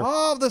over here.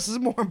 Oh, this is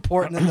more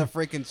important than the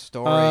freaking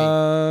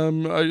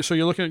story. So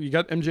you're looking at, you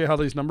got MJ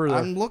Holly's number there?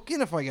 I'm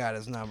looking if I got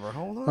his number.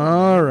 Hold on.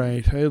 All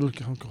right. I'll go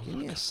Give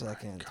me a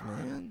second,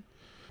 man.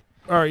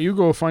 All right, you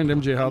go find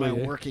MJ Holly.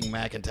 My working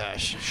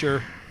Macintosh.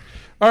 Sure.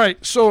 All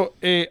right, so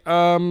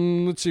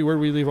let's see where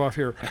we leave off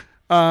here.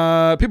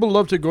 People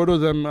love to go to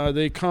them.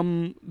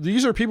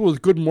 These are people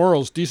with good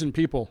morals, decent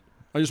people.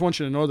 I just want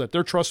you to know that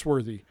they're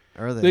trustworthy.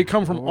 Are they? They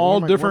come from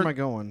all different. Where am I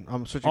going?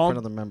 I'm searching for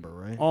another member,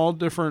 right? All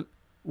different.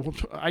 Well,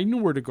 I knew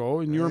where to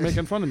go, and you were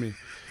making fun of me.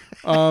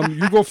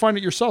 You go find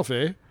it yourself,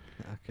 eh?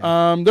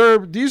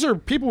 Okay. These are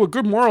people with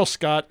good morals,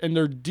 Scott, and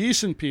they're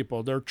decent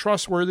people. They're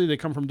trustworthy. They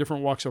come from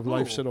different walks of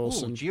life, said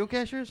Olson.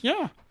 Geocachers?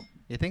 Yeah.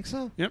 You think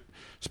so? Yep.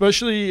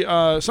 Especially,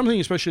 something he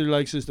especially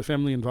likes is the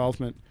family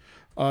involvement.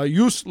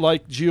 Youths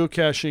like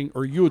geocaching,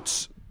 or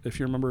Utes, if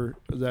you remember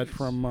that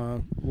from,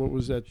 what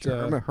was that?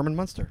 Sure, Herman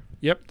Munster.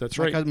 Yep, that's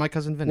right. My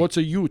cousin Vinny. What's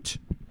a Ute?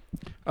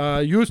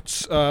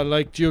 Youths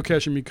like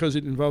geocaching because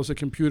it involves a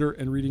computer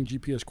and reading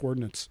GPS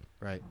coordinates.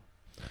 Right.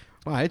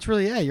 Wow, it's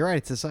really, you're right.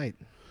 It's a site.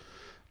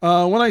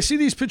 When I see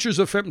these pictures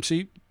of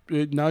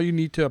now you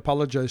need to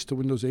apologize to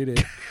Windows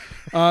 8.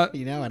 I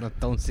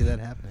don't see that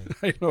happening.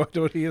 I know, I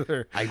don't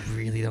either. I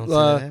really don't see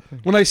that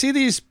happening. When I see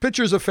these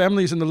pictures of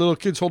families and the little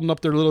kids holding up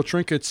their little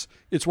trinkets,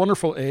 it's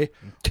wonderful, eh?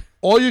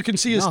 All you can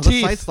see is teeth.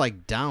 The site's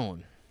like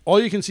down. All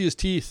you can see is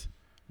teeth.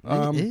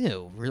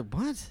 Ew,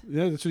 what?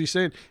 Yeah, that's what he's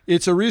saying.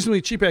 It's a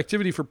reasonably cheap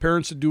activity for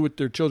parents to do with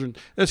their children.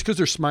 That's because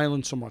they're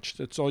smiling so much.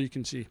 That's all you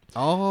can see.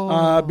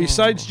 Oh.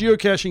 Besides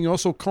geocaching, he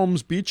also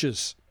combs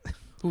beaches.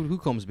 Who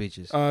combs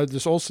beaches?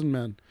 This Olson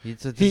man. He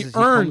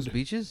combs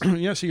beaches?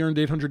 Yes, he earned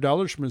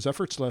 $800 from his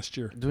efforts last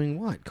year. Doing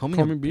what?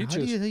 Combing beaches. How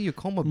do you think you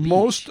comb a beach?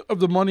 Most of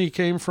the money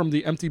came from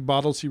the empty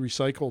bottles he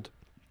recycled.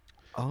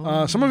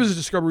 Oh. Some of his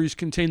discoveries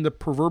contain the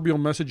proverbial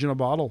message in a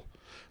bottle.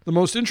 The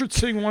most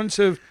interesting ones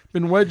have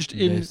been wedged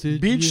in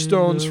beach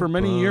stones for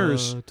many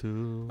years.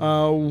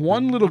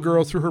 One little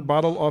girl threw her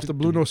bottle off the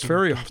Blue Nose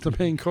Ferry off the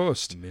Maine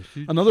coast.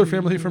 Another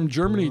family from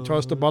Germany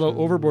tossed a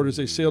bottle overboard as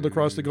they sailed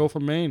across the Gulf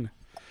of Maine.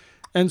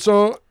 And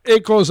so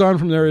it goes on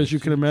from there, as you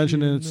can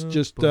imagine, and it's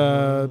just,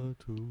 that's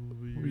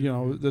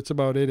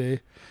about it, eh?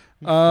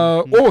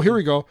 Here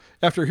we go.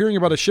 After hearing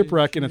about a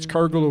shipwreck and its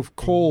cargo of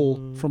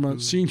coal from a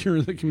senior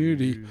in the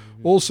community,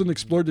 Olson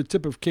explored the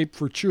tip of Cape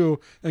Virtue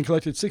and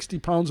collected 60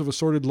 pounds of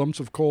assorted lumps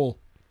of coal.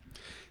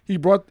 He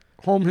brought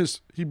home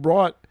his. He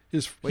brought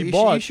his. Wait, he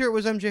bought. You sure it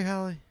was MJ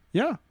Halley?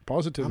 Yeah,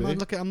 positively.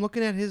 I'm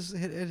looking at his.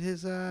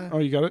 Oh,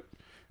 you got it.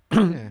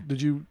 Yeah.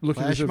 Did you look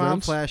at his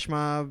events? Flash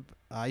Mob,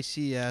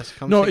 ICS.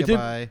 Come no, say it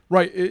goodbye. did.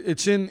 Right,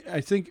 it's in.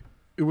 I think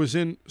it was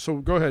in. So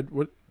go ahead.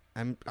 What?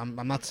 I'm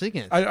not seeing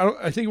it.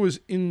 I think it was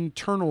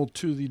internal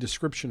to the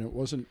description. It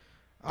wasn't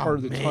part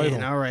of the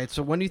title. All right.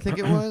 So when do you think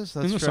it was?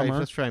 In the summer.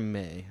 Let's try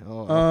May.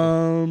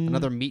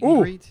 Another meet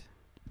and greet.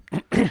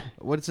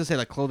 What does it say?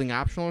 Like clothing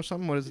optional or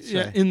something? What does it say?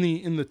 Yeah, in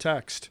the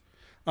text.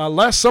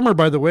 Last summer,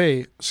 by the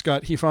way,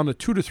 Scott, he found a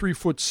 2 to 3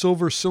 foot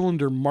silver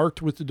cylinder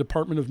marked with the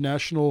Department of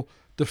National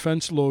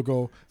Defense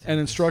logo and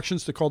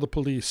instructions to call the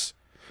police.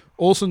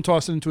 Olson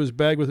tossed it into his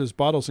bag with his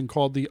bottles and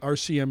called the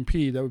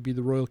RCMP, that would be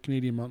the Royal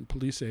Canadian Mounted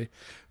Police,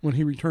 when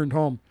he returned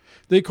home.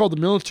 They called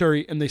the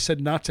military and they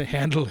said not to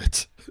handle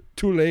it.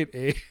 Too late,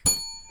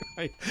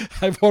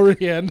 I've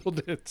already handled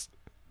it.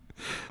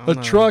 A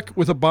truck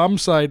with a bomb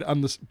sign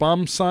on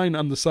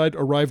the side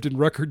arrived in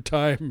record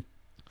time.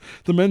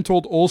 The men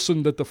told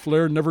Olson that the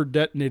flare never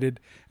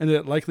detonated and that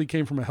it likely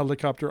came from a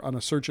helicopter on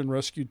a search and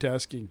rescue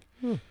tasking.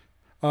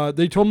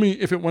 They told me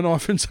if it went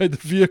off inside the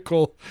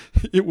vehicle,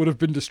 it would have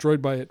been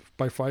destroyed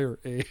by fire.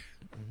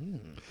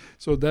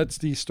 So that's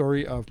the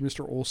story of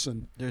Mr.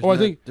 Olson. I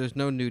think there's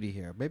no nudie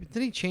here. Maybe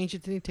did he change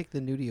it? Did he take the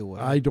nudie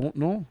away? I don't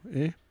know.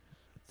 Did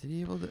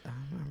he able to? I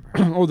don't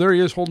remember. Oh, there he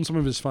is holding some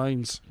of his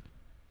fines.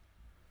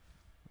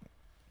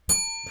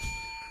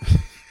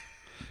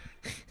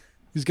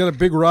 He's got a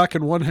big rock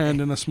in one hand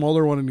and a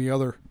smaller one in the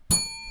other.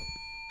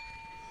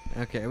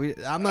 Okay,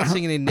 I'm not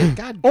seeing any.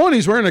 God. Oh, and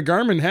he's wearing a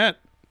Garmin hat.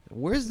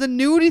 Where's the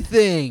nudie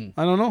thing?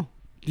 I don't know.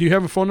 Do you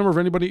have a phone number of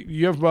anybody?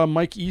 You have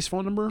Mike E's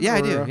phone number? Yeah,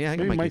 I do. Yeah, I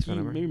got Mike E's phone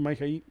number. Maybe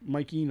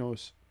Mike E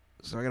knows.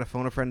 So I got to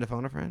phone a friend to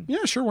phone a friend?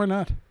 Yeah, sure. Why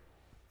not?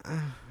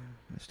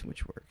 That's too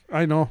much work.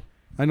 I know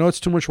it's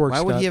too much work,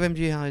 Why would Scott. he have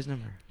MJ Halley's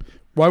number?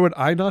 Why would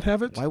I not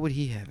have it? Why would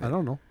he have it? I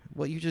don't know.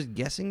 Well, you're just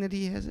guessing that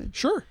he has it?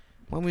 Sure.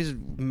 Why don't we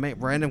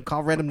just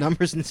call random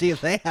numbers and see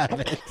if they have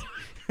it?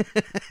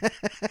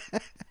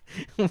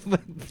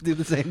 Do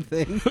the same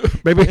thing.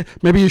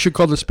 Maybe you should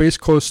call the Space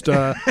Coast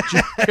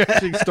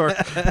geocaching store.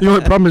 The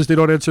only problem is they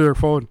don't answer their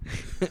phone.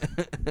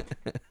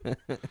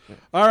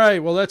 All right,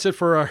 well that's it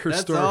for our story.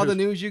 That's all the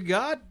news you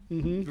got?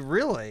 Mm-hmm.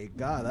 Really?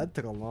 God, that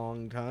took a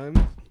long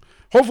time.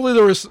 Hopefully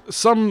there was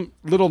some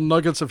little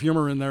nuggets of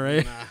humor in there,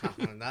 eh?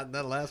 No, not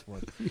that last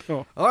one.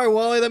 No. All right,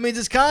 Wally, that means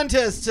it's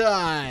contest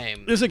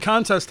time. It's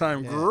contest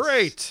time. Yes.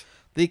 Great.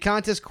 The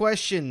contest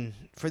question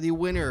for the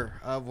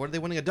winner of, what are they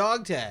winning? A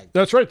dog tag.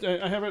 That's right.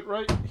 I have it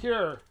right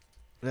here.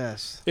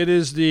 Yes. It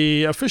is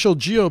the official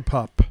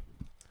GeoPup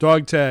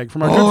dog tag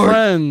from our good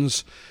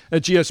friends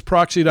at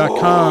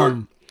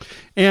gsproxy.com.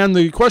 And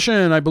the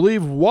question, I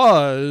believe,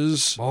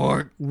 was,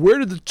 where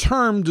did the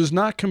term does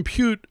not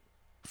compute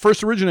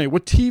first originate?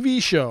 What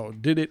TV show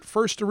did it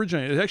first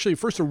originate? It actually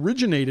first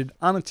originated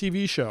on a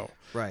TV show.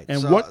 Right.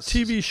 And what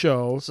TV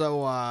show?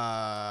 So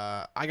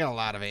I got a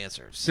lot of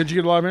answers. Did you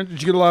get a lot of answers?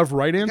 Did you get a lot of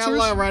right answers? Got a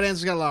lot of right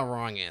answers. Got a lot of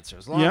wrong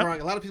answers. A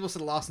lot of people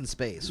said Lost in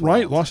Space.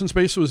 Right. Lost in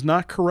Space was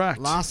not correct.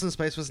 Lost in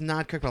Space was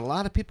not correct, but a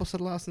lot of people said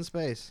Lost in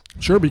Space.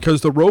 Sure,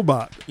 because the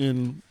robot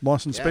in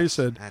Lost in Space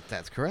said.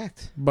 That's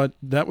correct. But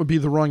that would be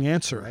the wrong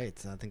answer. Right.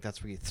 I think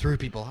that's where you threw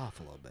people off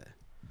a little bit.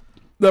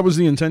 That was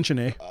the intention,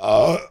 eh?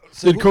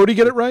 Did Cody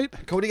get it right?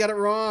 Cody got it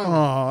wrong.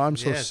 Oh, I'm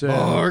so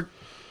sad.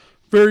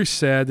 Very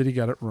sad that he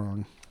got it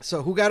wrong.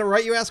 So who got it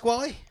right, you ask,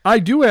 Wally? I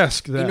do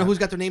ask that. You know who's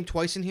got their name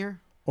twice in here?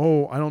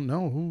 Oh, I don't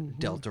know. Who?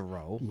 Delta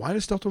Row. Why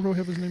does Delta Row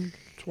have his name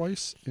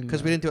twice?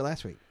 Because we didn't do it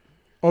last week.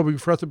 Oh, we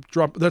forgot to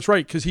drop. That's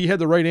right, because he had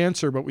the right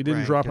answer, but we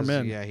didn't drop him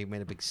in. Yeah, he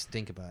made a big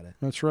stink about it.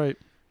 That's right.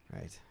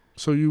 Right.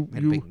 So you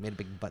made a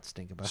big butt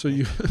stink about it. So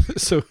you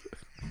so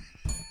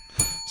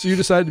you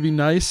decided to be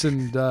nice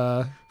and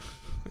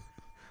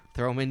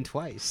throw him in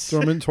twice.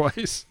 Throw him in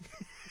twice.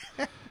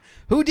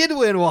 Who did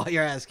win while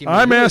you're asking me?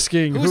 I'm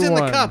asking who's who in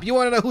won? the cup. You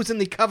want to know who's in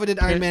the coveted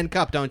Iron Man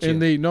Cup, don't you?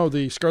 And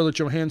the Scarlett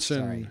Johansson.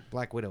 Sorry,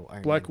 Black Widow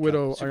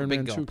Iron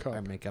Man 2 Cup.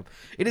 Iron Man Cup.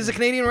 It is the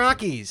Canadian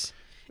Rockies.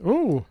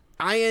 Ooh.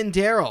 Ian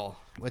Darrell,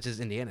 which is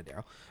Indiana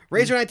Darrell.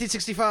 Razor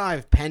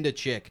 1965, Panda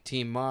Chick,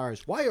 Team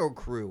Mars, YO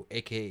Crew,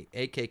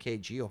 AKK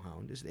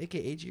Geohound. Is it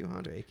AKA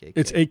Geohound or AKK?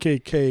 It's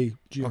AKK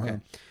Geohound. Okay.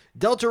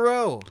 Delta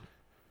Row,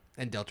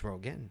 and Delta Row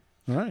again.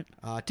 All right.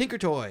 Tinker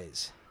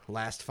Toys,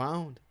 Last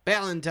Found,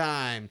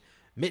 Ballantine,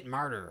 Mitt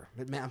Matter.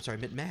 Mitt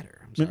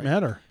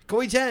Matter.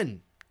 Coey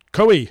 10.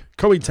 Coey 10.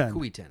 Coey 10.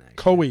 Coey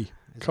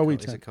 10.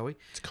 Is it Coey?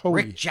 It's Coey.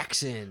 Rick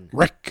Jackson.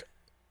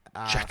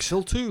 Jackson.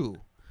 Phil 2.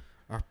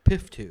 Or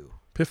Piff 2.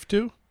 Piff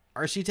 2?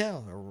 RC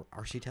Tells.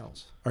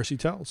 RC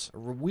Tells.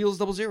 Wheels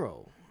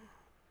 00.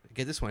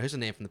 Get this one. Here's a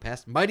name from the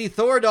past. Mighty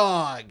Thor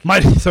Dog.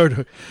 Mighty Thor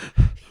Dog.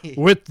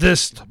 With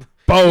this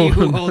bone. He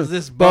who holds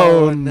this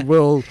bone.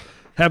 will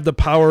have the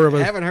power of a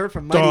I haven't heard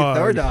from Mighty dog.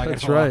 Thor Dog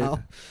That's in a right.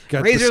 while.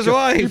 Got Razor's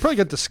wife. You probably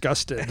got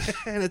disgusted.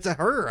 And it's a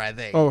her, I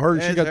think. Oh, her.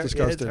 She It's got her.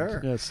 disgusted. It's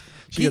her. Yes.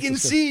 He can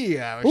see.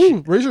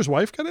 Ooh, Razor's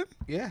wife got it?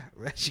 Yeah,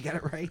 she got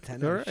it right. I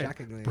know, All right.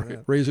 shockingly.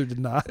 Razor did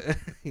not.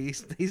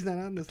 He's not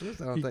on this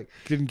list, I don't think.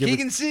 Didn't give He it-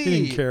 can see.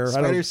 He didn't care.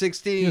 Spider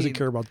 16. He doesn't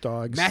care about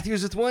dogs.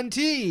 Matthews with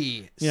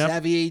 1T. Yep.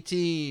 Savvy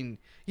 18.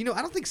 You know,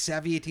 I don't think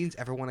Savvy 18's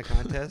ever won a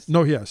contest.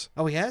 No, he has.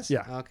 Oh, he has?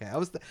 Yeah. Okay.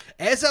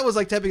 As I was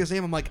like typing his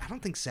name, I'm like, I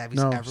don't think Savvy's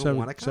ever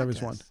won a contest.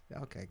 Savvy's won.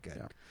 Okay, good.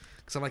 Yeah.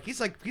 Because I'm like,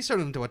 he's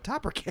turned into a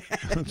topper cat.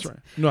 That's right.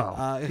 No,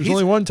 there's he's-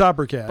 only one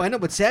topper cat. But I know,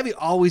 but Savvy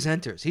always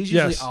enters. He's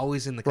usually Yes.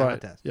 always in the Right.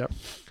 contest. Yep.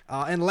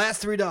 And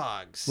Last Three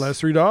Dogs.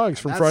 Last Three Dogs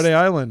from That's- Friday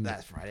Island.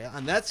 That's Friday.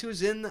 And that's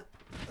who's in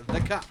the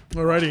cup.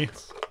 Alrighty.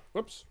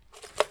 Whoops.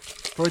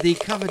 For the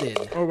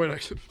coveted. Oh, wait.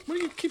 Why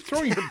do you keep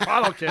throwing your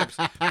bottle caps?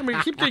 I mean,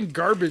 you keep getting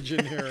garbage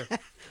in here.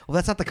 Well,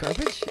 that's not the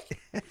garbage?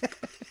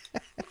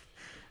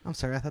 I'm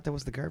sorry. I thought that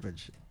was the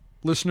garbage.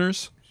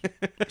 Listeners,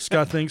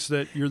 Scott thinks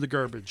that you're the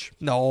garbage.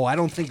 No, I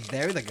don't think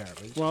they're the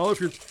garbage. Well, if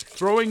you're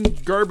throwing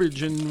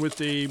garbage in with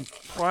the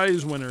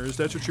prize winners,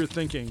 that's what you're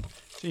thinking.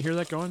 See, you hear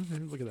that going?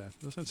 Look at that.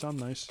 Doesn't that sound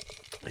nice?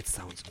 It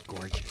sounds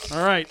gorgeous.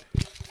 All right.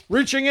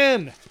 Reaching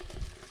in.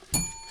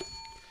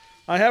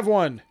 I have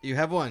one. You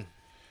have one.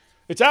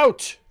 It's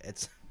out.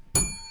 It's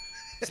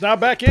Now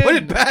back in. put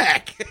it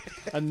back.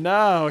 And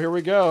now, here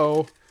we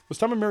go. Was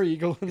Tom and Mary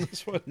Eagle in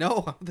this one?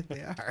 No, I don't think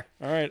they are.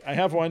 All right, I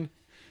have one.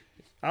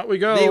 Out we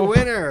go. The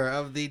winner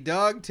of the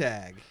dog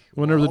tag.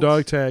 Winner of the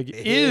dog tag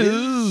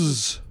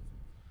is...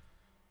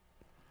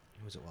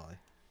 Who's it, Wally?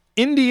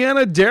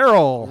 Indiana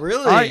Daryl.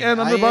 Really? IN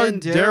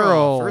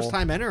Daryl. First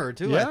time enterer,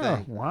 too, Yeah. I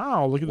think.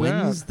 Wow, look at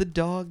Wins that. the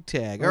dog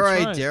tag. That's All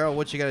right, right. Daryl,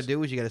 what you got to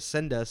do is you got to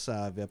send us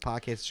via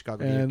podcast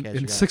Chicago And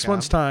Newscast, in 6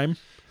 months' time,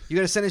 you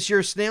got to send us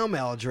your snail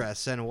mail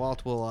address, and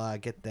Walt will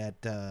get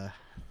that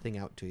thing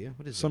out to you.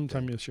 What is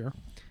sometime it? this year.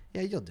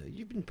 Yeah, you'll do.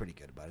 You've been pretty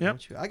good about it, Yep.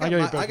 haven't you? I got you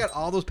back. I got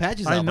all those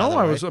patches out, I know, by the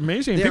I way. was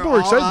amazing. They're People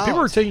were excited. all People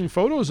were out. taking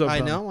photos of I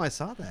them. know, I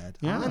saw that.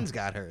 Yeah. Hans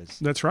got hers.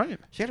 That's right.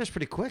 She had hers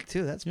pretty quick,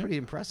 too. That's pretty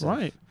impressive.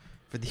 Right.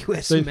 For the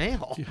U.S. They-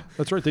 mail. Yeah,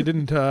 that's right. They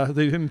didn't.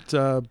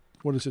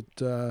 What is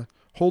it?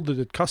 Hold it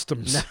at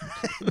customs.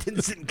 No,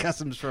 didn't sit in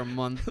customs for a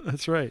month.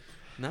 That's right.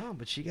 No,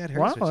 but she got hers.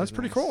 Wow, which that's is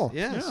pretty nice. cool.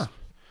 Yes. Yeah.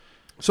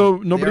 So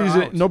They're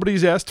out.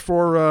 nobody's asked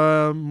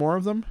for more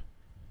of them.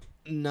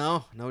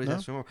 No, nobody's No?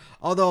 asked for more.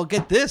 Although,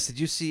 get this. Did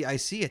you see? I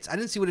see it. I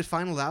didn't see what it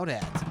finaled out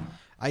at.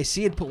 I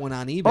see it put one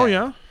on eBay. Oh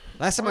yeah.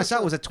 Last time I saw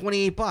it was at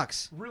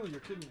 $28. Really, you're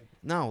kidding me.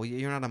 No,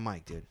 you're not a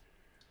mic, dude.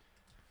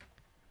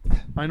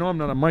 I know I'm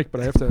not a mic,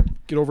 but I have to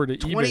get over to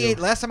 28. eBay.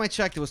 Last time I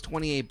checked, it was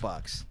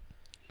 $28.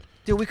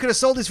 Dude, we could have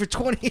sold these for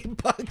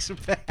 $28 a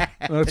patch.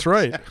 That's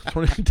right.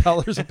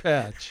 $28 a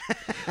patch.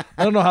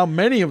 I don't know how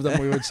many of them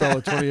we would sell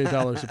at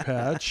 $28 a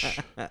patch.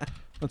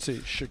 Let's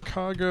see,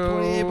 Chicago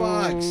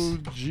 $28.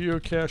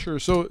 geocacher.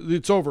 So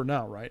it's over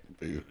now, right?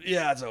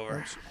 Yeah, it's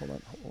over. Hold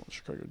on.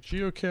 Chicago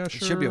geocacher.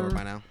 It should be over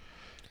by now.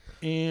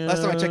 And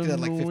Last time I checked, it had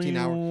like 15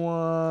 hours.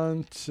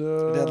 Want,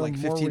 It had like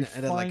more 15. It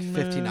had like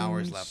 15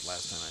 hours refinements. left.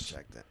 Last time I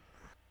checked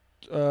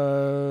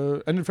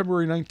it. Ended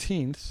February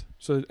 19th.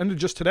 So it ended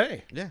just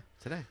today. Yeah,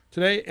 today.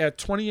 Today at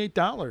 $28.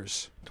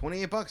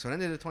 $28. So it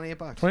ended at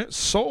 $28.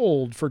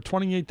 Sold for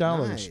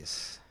 $28.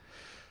 Nice.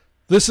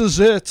 This is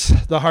it.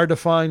 The hard to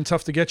find,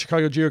 tough to get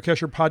Chicago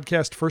Geocacher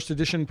Podcast First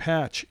Edition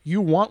patch.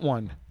 You want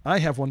one. I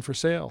have one for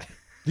sale.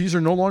 These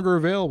are no longer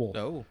available.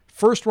 No.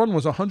 First one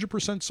was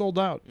 100% sold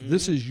out.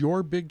 This is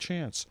your big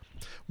chance.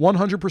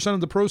 100%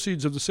 of the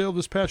proceeds of the sale of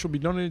this patch will be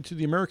donated to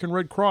the American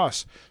Red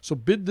Cross. So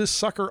bid this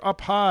sucker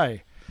up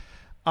high.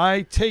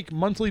 I take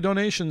monthly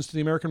donations to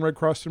the American Red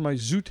Cross through my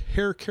Zoot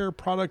Hair Care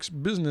Products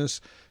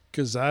business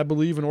because I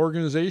believe in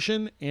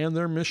organization and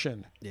their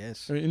mission.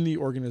 Yes. In the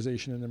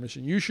organization and their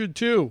mission. You should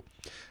too.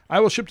 I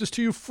will ship this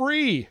to you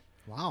free.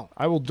 Wow.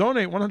 I will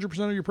donate 100%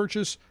 of your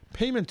purchase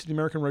payment to the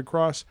American Red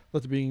Cross.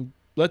 Let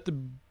the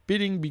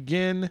bidding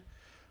begin.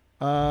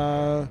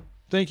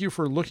 Thank you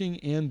for looking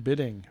and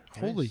bidding.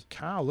 Nice. Holy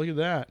cow, look at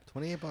that.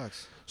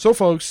 $28. So,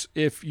 folks,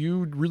 if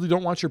you really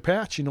don't want your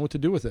patch, you know what to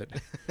do with it.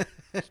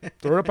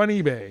 Throw it up on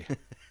eBay.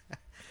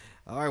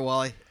 All right,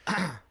 Wally.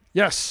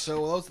 Yes.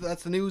 So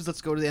that's the news.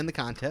 Let's go to the end of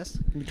the contest.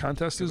 The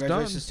contest is done.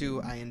 Congratulations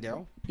to Ian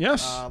Daryl.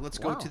 Yes. Let's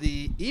go Wow. to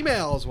the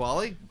emails,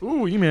 Wally.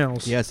 Ooh,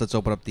 emails. Yes, let's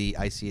open up the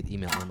I See It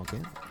email memo, okay?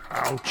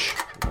 Ouch.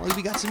 Wally,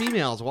 we got some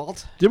emails,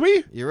 Walt. Did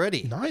we? You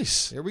ready?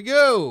 Nice. Here we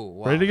go.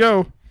 Wow. Ready to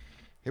go.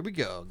 Here we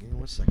go. Give me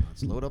 1 second.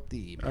 Let's load up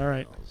the emails. All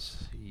right. Emails.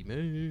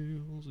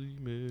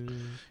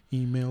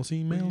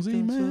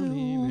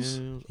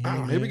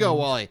 Here we go,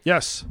 Wally.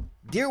 Yes.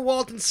 Dear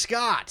Walt and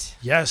Scott.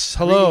 Yes.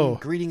 Hello.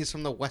 Greetings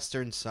from the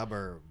western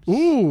suburbs.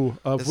 Ooh,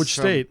 of This which is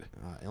from, state?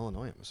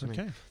 Illinois, I'm assuming.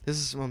 Okay. This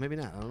is, well, maybe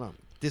not. I don't know.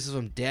 This is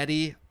from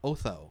Daddy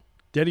Otho.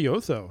 Daddy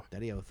Otho.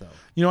 Daddy Otho.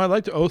 You know, I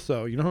liked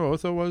Otho. You know who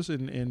Otho was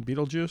in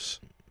Beetlejuice?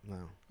 No.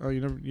 Oh,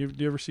 do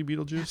you ever see I've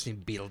Beetlejuice? seen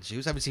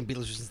Beetlejuice. I haven't seen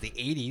Beetlejuice since the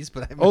 80s,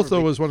 but I've Otho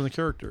never was one of the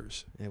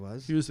characters. It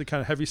was? He was the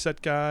kind of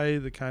heavy-set guy,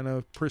 the kind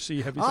of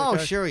prissy heavy-set Oh,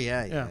 guy. sure.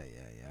 Yeah.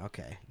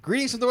 Okay.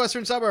 Greetings from the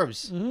western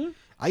suburbs. Mm-hmm.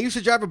 I used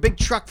to drive a big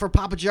truck for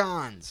Papa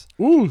John's.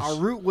 Ooh. Our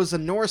route was the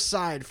north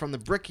side from the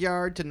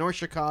Brickyard to North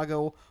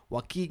Chicago,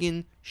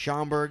 Waukegan,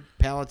 Schaumburg,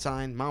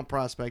 Palatine, Mount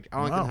Prospect,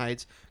 Arlington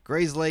Heights,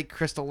 Grays Lake,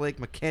 Crystal Lake,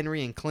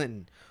 McHenry, and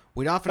Clinton.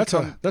 That's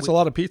a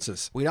lot of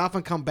pizzas. We'd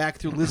often come back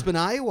through Lisbon,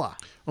 Iowa.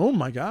 Oh,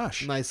 my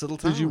gosh. Nice little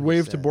town. Did you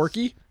wave to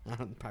Borky?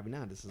 Probably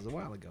not. This is a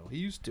while ago. He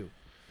used to.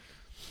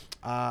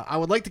 I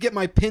would like to get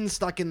my pin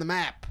stuck in the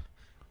map.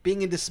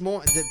 Being in Des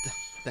Moines...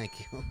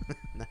 Thank you.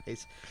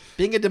 Nice.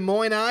 Being in Des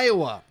Moines,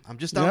 Iowa. I'm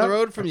just down the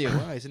road from you.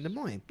 Oh, he's in Des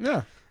Moines.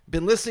 Yeah.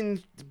 Been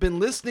listening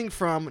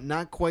from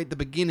not quite the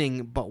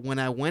beginning, but when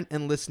I went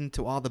and listened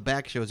to all the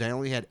back shows, I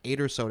only had 8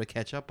 or so to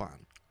catch up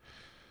on.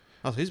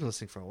 Oh, so he's been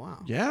listening for a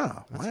while.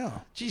 Yeah.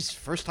 Wow. Geez,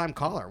 first time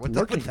caller. What's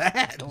up with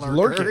that?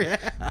 Lurking.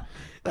 Yeah.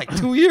 Like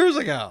 2 years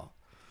ago.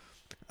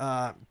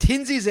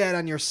 Tinsley's ad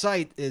on your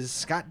site is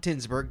Scott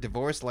Tinsberg,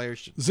 divorce lawyer.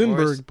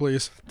 Zinberg,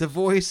 please.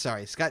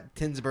 Scott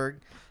Tinsberg.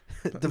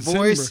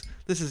 Divorce.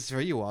 This is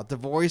for you all.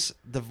 Divorce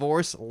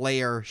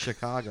layer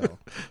Chicago.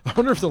 I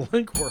wonder if the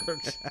link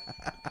works.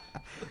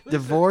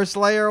 Divorce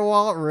layer,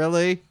 Walt?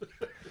 Really?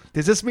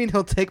 Does this mean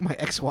he'll take my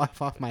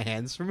ex-wife off my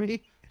hands for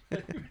me?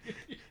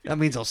 That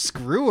means I'll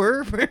screw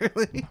her,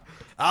 apparently.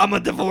 I'm a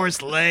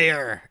divorce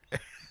layer.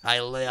 I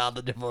lay on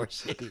the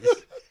divorcees.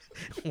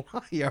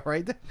 You all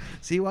right?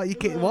 See,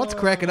 Walt's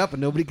cracking up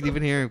and nobody can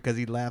even hear him because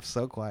he laughs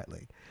so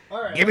quietly.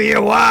 All right. Give me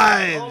your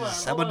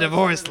wives. I'm a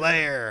divorce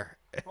layer.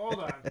 Hold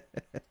on.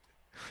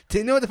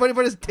 You know what the funny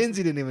part is? Tinsy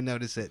didn't even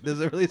notice it. Does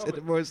it really say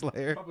divorce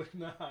layer? Probably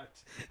not.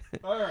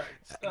 All right.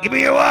 Give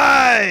me your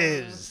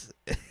wives.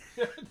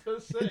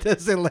 It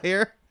does say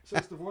layer? It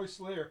says divorce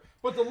layer.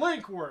 But the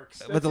link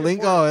works. But the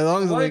link, as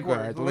long as the link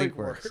works. The link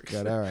works.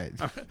 Good, all right.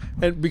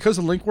 And because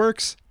the link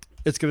works,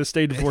 it's going to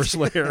stay divorce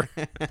layer.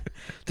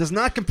 Does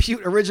not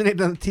compute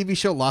originated on the TV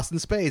show Lost in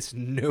Space.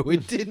 No,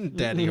 it didn't,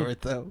 Daddy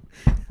Ortho.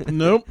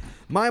 Nope.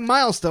 My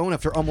milestone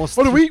after almost...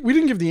 Oh, we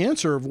didn't give the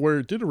answer of where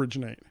it did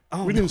originate.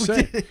 Oh, we didn't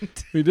say.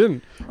 We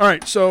didn't. All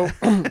right, so...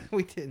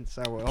 we didn't.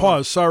 So,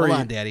 pause, sorry.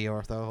 Hold on, Daddy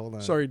Ortho. Hold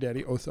on. Sorry,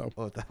 Daddy Otho.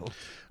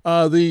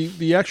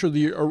 The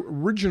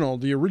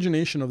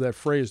origination of that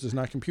phrase does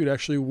not compute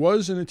actually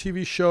was in a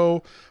TV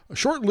show, a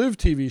short-lived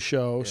TV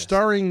show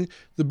starring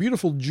the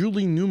beautiful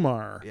Julie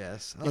Newmar.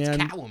 Yes, that's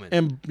Catwoman.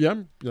 And yeah,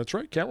 that's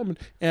right, Catwoman.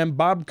 And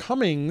Bob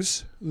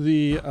Cummings,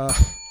 the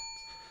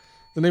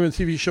name of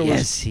the TV show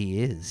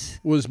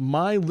was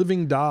My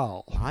Living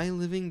Doll. My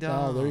Living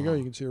Doll. Oh, there you go.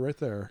 You can see it right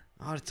there.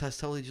 Oh, that's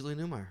totally Julie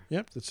Newmar.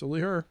 Yep, that's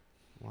totally her.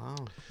 Wow,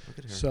 look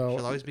at her. So,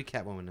 she'll always be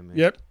Catwoman to me.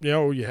 Yep.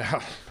 Oh,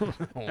 yeah.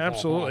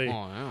 Absolutely.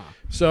 Oh,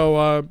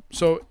 yeah.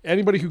 So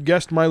anybody who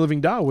guessed My Living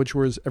Doll, which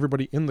was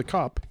everybody in the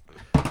cup,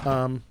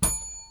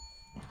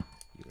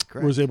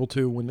 was able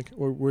to win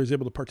was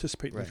able to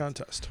participate in the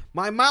contest.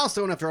 My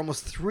milestone after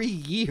almost 3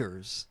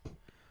 years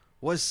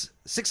was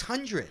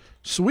 600.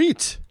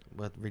 Sweet.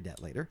 We'll read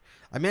that later.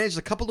 I managed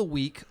a couple a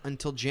week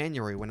until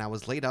January when I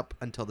was laid up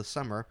until the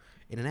summer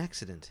in an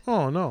accident.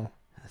 Oh, no.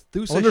 I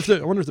wonder if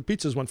the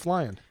pizzas went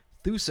flying.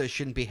 Thusa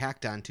shouldn't be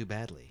hacked on too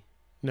badly.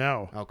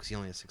 No. Oh, because he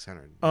only has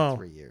 600 in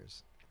 3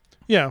 years.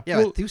 Yeah.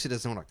 Yeah, but Thusa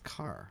doesn't own a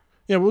car.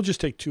 Yeah, we'll just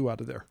take 2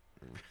 out of there.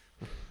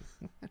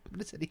 What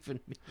does that even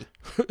mean?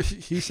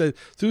 He said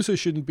Thusa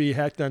shouldn't be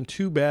hacked on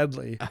too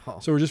badly. Oh.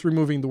 So we're just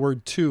removing the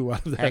word 2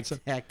 out of that.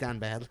 Hacked on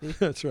badly?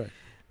 That's right.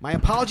 My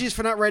apologies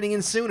for not writing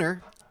in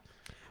sooner.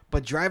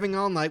 But driving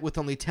all night with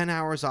only 10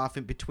 hours off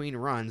in between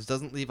runs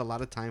doesn't leave a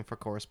lot of time for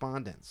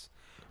correspondence.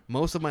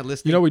 Most of my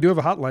listening... we do have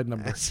a hotline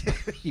number.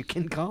 You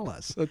can call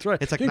us. That's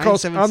right. It's like you can call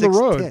us on the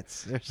road.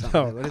 Tits or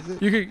something. No. What is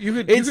it? You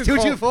could it's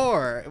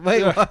 224.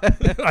 Wait, what?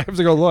 I have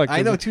to go look.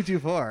 I know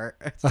 224.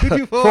 It's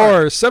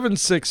 224.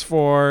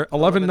 764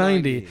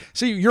 1190.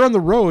 See, you're on the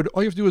road.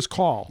 All you have to do is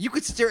call. You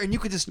could sit there and you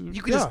could just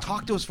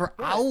talk to us for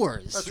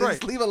hours. That's right.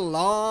 Just leave a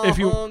long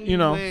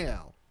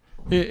mail.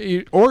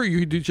 Or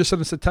you could just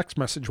send us a text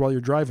message while you're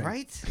driving.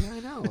 Right? Yeah,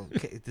 I know.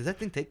 Okay. Does that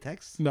thing take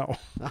text? No.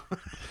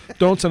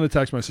 Don't send a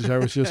text message. I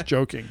was just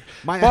joking.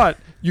 But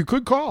you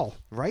could call.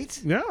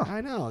 Right? Yeah.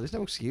 I know. There's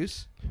no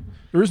excuse.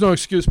 There is no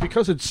excuse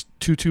because it's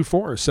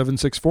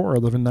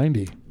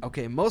 224-764-1190.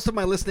 Okay. Most of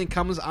my listening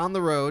comes on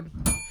the road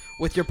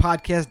with your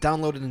podcast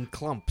downloaded in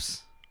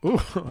clumps.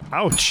 Ooh,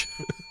 ouch.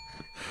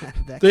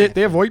 They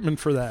have ointment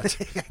for that.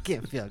 I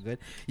can't feel good.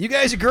 You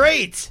guys are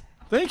great.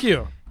 Thank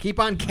you. Keep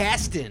on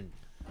casting.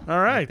 All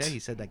right. Like he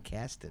said that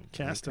casting.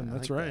 That's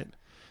right.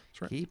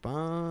 That's right. Keep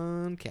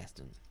on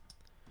casting.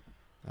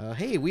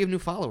 Hey, we have new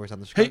followers on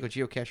the Chicago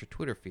Geocacher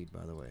Twitter feed,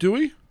 by the way. Do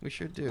we? We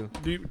sure do.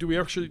 Do we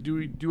actually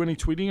do any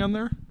tweeting on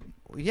there?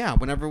 Yeah,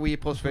 whenever we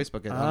post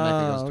Facebook, it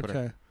automatically goes to Twitter.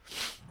 Okay.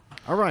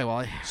 All right,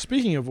 well.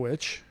 Speaking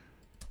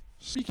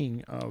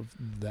of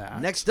that.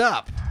 Next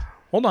up.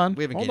 Hold on.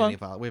 We haven't gained any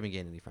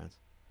friends.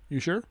 You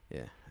sure?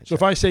 Yeah. So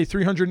if I say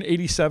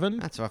 387,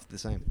 that's roughly the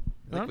same.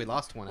 I think we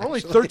lost one. We're only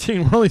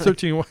 13. We're only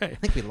 13 away. I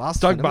think we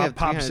lost Doug one. Bob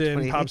pops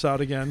in, pops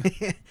out again.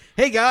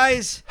 Hey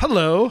guys.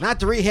 Hello. Not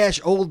to rehash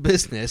old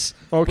business.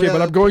 Okay,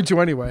 but I'm going to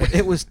anyway.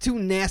 It was too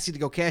nasty to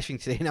go caching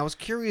today, and I was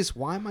curious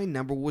why my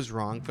number was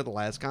wrong for the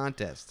last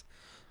contest.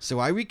 So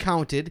I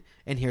recounted,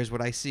 and here's what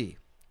I see.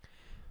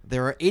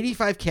 There are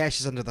 85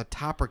 caches under the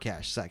Topper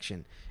Cache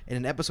section. And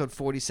in episode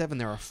 47,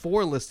 there are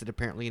 4 listed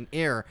apparently in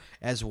error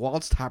as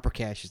Walt's Topper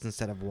Caches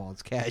instead of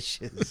Walt's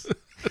Caches.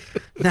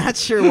 Not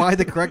sure why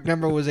the correct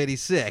number was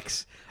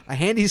 86. A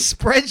handy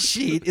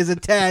spreadsheet is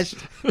attached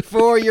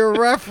for your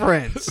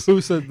reference.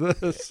 Who said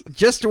this?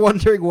 Just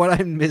wondering what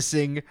I'm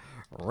missing.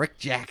 Rick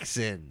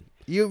Jackson.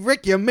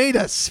 Rick, you made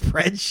a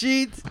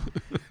spreadsheet?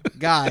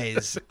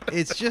 Guys,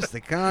 it's just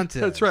a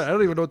contest. That's right. I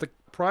don't even know what the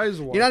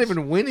prize was. You're not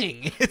even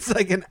winning. It's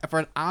like for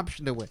an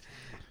option to win.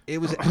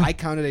 I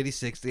counted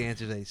 86. The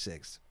answer is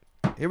 86.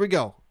 Here we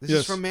go. This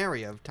is from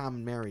Mary of Tom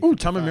and Mary. Oh,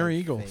 Tom and Mary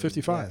Eagle,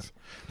 55.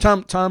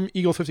 Yes. Tom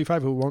Eagle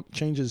 55, who won't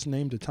change his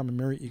name to Tom and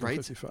Mary Eagle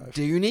 55.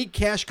 The unique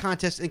cache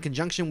contest in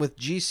conjunction with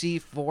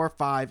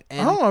GC45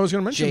 and I was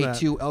going to mention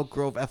J2 Elk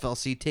Grove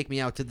FLC. Take me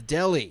out to the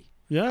deli.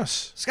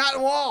 Yes. Scott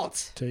and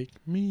Walt. Take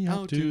me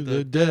out to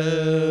the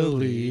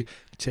deli.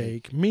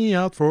 Take me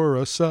out for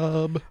a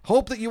sub.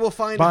 Hope that you will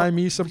find. Buy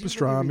me some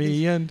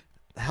pastrami and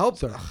hope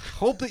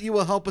that you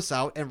will help us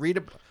out and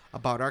read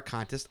about our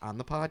contest on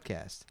the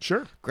podcast.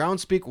 Sure.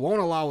 Groundspeak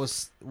won't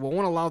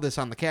allow this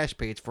on the cache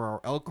page for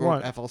our Elk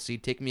Grove FLC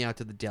Take Me Out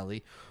to the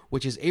Deli,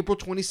 which is April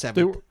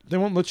 27th. They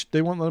won't let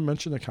them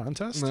mention the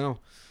contest? No.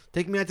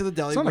 Take Me Out to the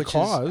Deli, it's not which a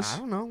cause. is I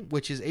don't know,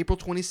 which is April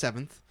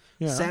 27th,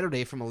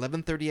 Saturday from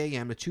 11:30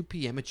 a.m. to 2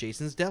 p.m. at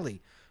Jason's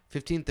Deli.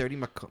 1530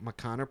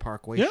 McConnor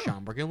Parkway,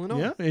 Schaumburg, Illinois.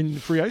 Yeah,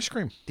 and free ice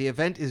cream. The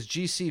event is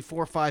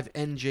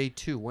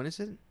GC45NJ2. When is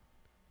it?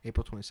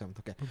 April 27th.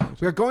 Okay.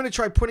 We are going to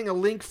try putting a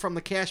link from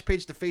the cache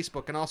page to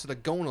Facebook and also to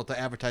Gonal to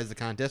advertise the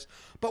contest,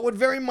 but would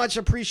very much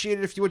appreciate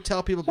it if you would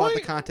tell people about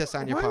the contest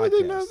on your podcast. Why would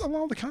they not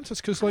allow the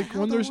contest? Because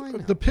when there's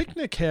the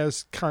picnic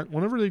has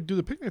whenever they do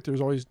the picnic, there's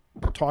always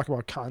talk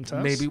about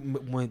contests. Maybe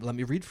let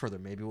me read further.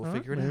 Maybe we'll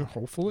figure it out.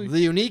 Hopefully, the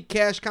unique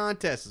cache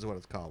contest is what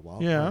it's called. Well,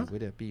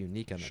 we'd be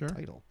unique on the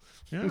title.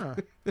 Yeah.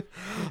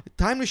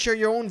 Time to share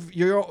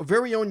your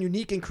very own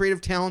unique and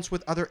creative talents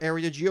with other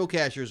area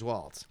geocachers,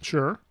 Walt.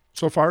 Sure.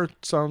 So far,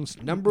 it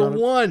sounds... Number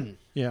 1.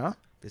 Yeah.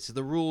 This is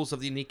the rules of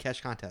the unique cache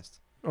contest.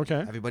 Okay.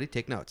 Everybody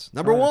take notes.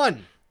 Number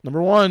 1.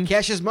 Number 1.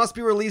 Caches must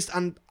be released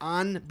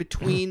on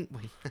between...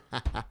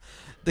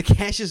 The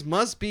caches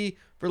must be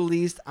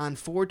released on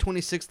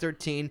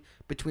 4/26/13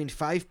 between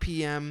 5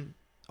 p.m.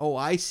 Oh,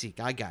 I see.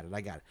 I got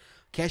it.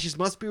 Caches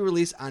must be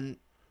released on...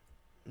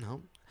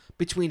 No.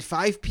 Between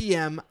 5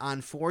 p.m.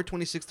 on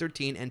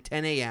 4/26/13 and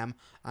 10 a.m.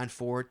 on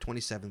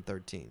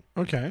 4/27/13.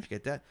 Okay. Did you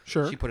get that?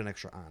 Sure. She put an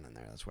extra on in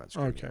there. That's why it's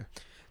okay.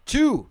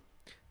 2,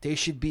 they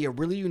should be a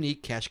really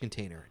unique cache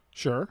container.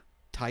 Sure.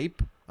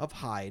 Type of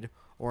hide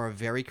or a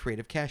very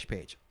creative cache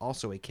page.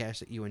 Also a cache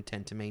that you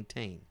intend to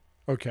maintain.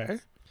 Okay.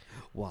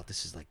 Well,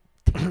 this is like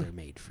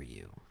tailor-made for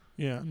you.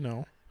 Yeah,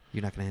 no.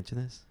 You're not going to answer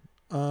this?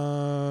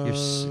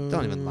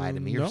 Don't even lie to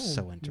me. You're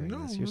so entering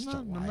this. You're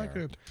still a liar. I'm not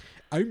good.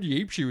 I'm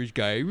the Ape Series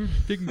guy. I'm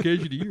taking cash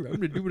of the year. I'm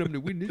going to do what I'm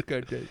going to win this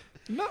contest.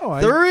 No.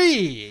 3,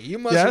 you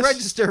must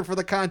register for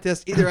the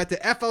contest either at the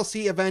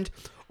FLC event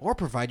or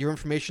provide your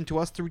information to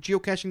us through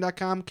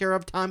geocaching.com, care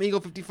of Tom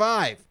Eagle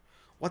 55.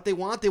 What they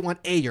want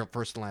A, your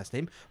first and last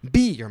name,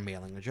 B, your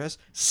mailing address,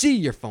 C,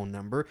 your phone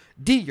number,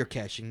 D, your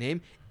caching name,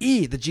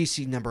 E, the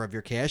GC number of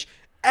your cache,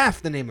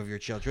 F, the name of your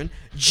children,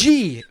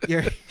 G,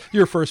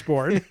 your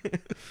firstborn.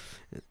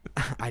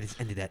 I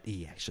just ended at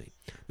E, actually.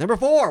 Number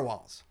 4,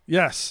 Walls.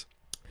 Yes.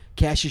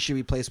 Caches should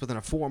be placed within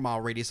a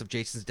 4-mile radius of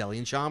Jason's Deli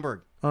in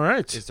Schaumburg. All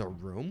right. Is there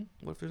room?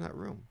 What if there's not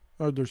room?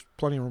 Oh, there's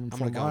plenty of room in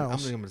 4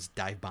 miles. I'm going to just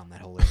dive bomb that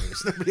whole area.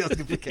 So nobody else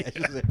can put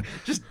caches there.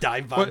 Just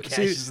dive bomb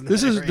caches in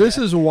that area. This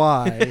is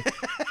why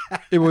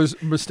it was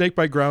a mistake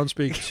by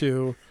Groundspeak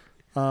to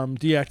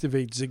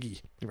deactivate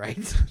Ziggy.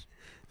 Right.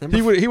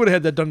 He would have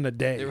had that done in a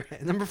day.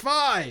 Number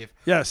 5.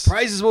 Yes.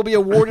 Prizes will be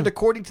awarded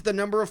according to the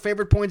number of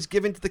favorite points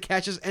given to the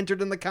caches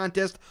entered in the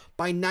contest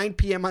by 9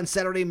 p.m. on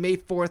Saturday, May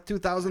 4th,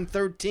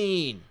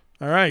 2013.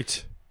 All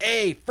right.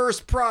 A,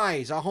 first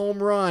prize, a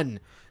home run.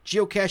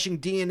 Geocaching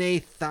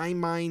DNA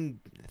Thymine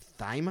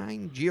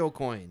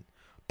Geocoin.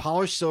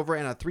 Polished silver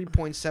and a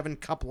 3.7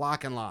 cup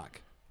lock and lock.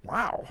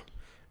 Wow.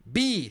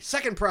 B,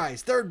 second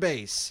prize, third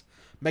base.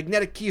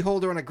 Magnetic key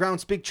holder and a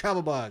Groundspeak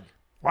travel bug.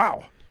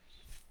 Wow.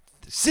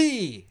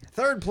 C,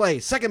 third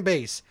place, second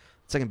base.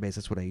 Second base,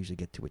 that's what I usually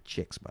get to with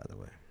chicks, by the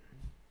way.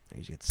 I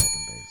usually get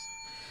second base.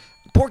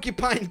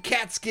 Porcupine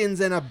cat skins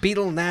and a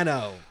Beetle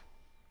Nano.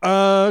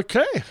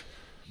 Okay.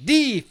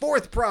 D,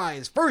 fourth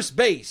prize, first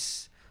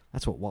base.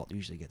 That's what Walt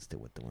usually gets to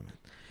with the women.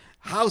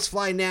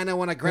 Housefly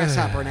Nano and a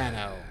Grasshopper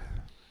Nano.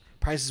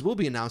 Prizes will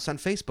be announced on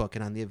Facebook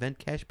and on the event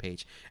cache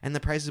page, and the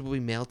prizes will be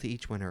mailed to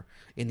each winner.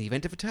 In the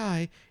event of a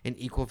tie, an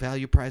equal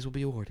value prize will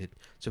be awarded.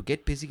 So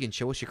get busy and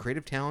show us your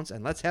creative talents,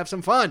 and let's have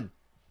some fun.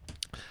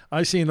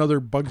 I see another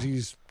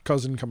Bugsy's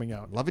cousin coming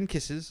out. Love and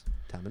kisses,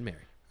 Tom and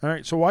Mary. All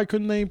right, so why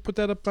couldn't they put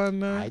that up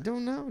on... I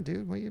don't know,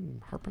 dude. What are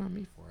you harping on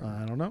me for?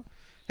 I don't know.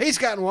 Hey,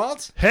 Scott and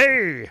Walt.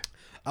 Hey!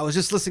 I was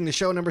just listening to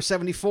show number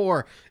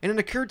 74, and it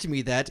occurred to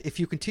me that if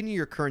you continue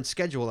your current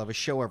schedule of a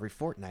show every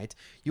fortnight,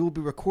 you will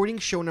be recording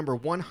show number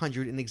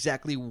 100 in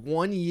exactly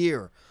 1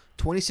 year.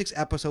 26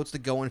 episodes to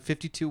go in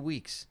 52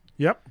 weeks.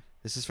 Yep.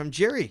 This is from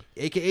Jerry,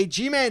 a.k.a.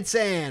 G-Man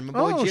San, my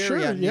boy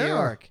Jerry out in New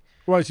York.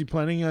 Why, is he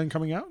planning on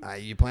coming out?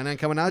 You planning on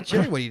coming out,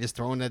 Jerry? What, are you just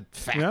throwing that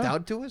fact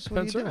out to us?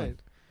 What That's are you doing? right.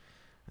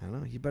 I don't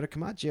know. You better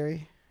come out,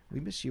 Jerry.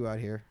 We miss you out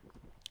here.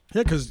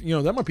 Yeah, because,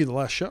 that might be the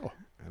last show.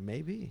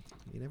 Maybe.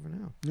 You never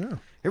know. Yeah.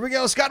 Here we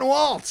go, Scott and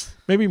Walt.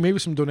 Maybe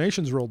some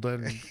donations rolled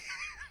in.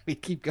 We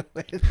keep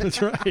going.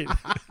 That's right.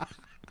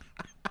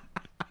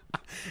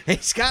 Hey,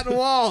 Scott and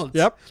Walt.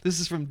 Yep. This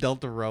is from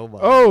Delta Roma.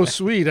 Oh,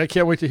 sweet. I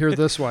can't wait to hear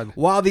this one.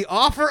 While the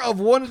offer of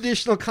one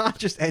additional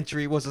contest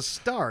entry was a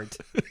start,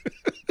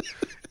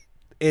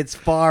 it's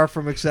far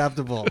from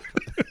acceptable.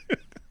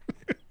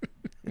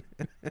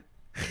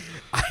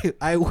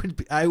 I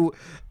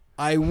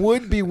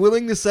would be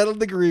willing to settle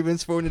the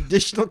grievance for an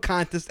additional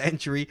contest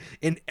entry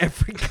in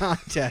every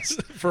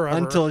contest forever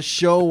until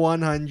show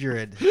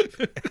 100.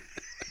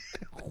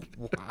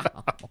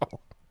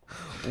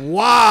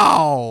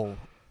 Wow.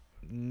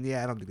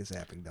 Yeah, I don't think this is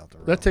happening, Delta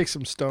Roma. That takes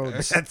some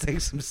stones. That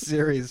takes some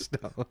serious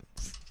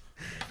stones.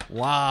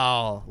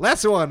 Wow.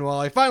 Last one,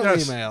 Wally. Final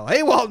email.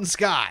 Hey, Walton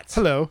Scott.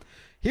 Hello.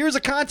 Here's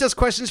a contest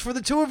questions for the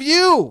two of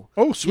you.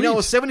 Oh,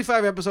 sweet.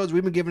 75 episodes,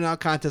 we've been giving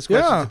out contest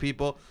questions to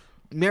people.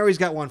 Mary's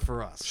got one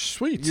for us.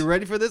 Sweet. You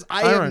ready for this?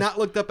 I have not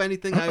looked up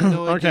anything. I have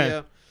no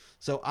idea.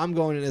 So I'm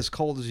going in as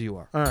cold as you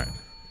are. All right.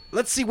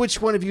 Let's see which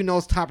one of you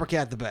knows Topper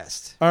Cat the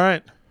best. All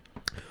right.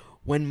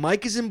 When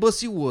Mike is in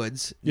Bussy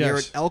Woods near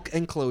an elk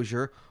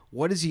enclosure,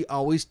 what is he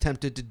always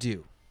tempted to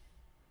do?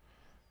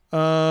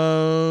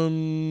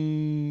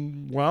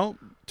 Well,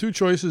 two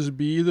choices would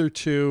be either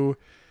to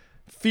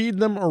feed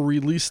them or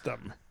release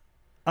them.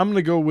 I'm going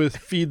to go with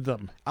feed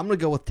them. I'm going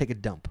to go with take a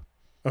dump.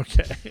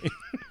 Okay.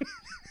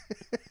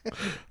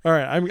 All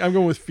right. I'm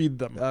going with feed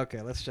them.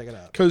 Okay, let's check it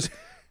out.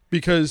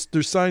 Because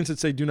there's signs that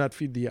say do not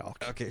feed the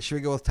elk. Okay, should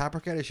we go with Topper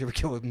Cat or should we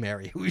go with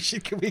Mary?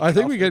 I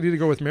think we need to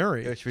go with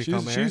Mary. Should we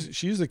call Mary?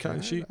 She's the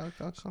kind.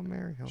 I'll call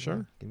Mary. Hold sure.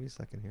 On. Give me a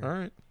second here. All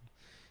right.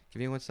 Give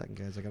me 1 second,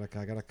 guys. I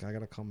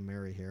gotta call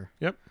Mary here.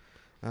 Yep.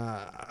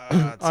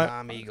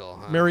 Tom Eagle.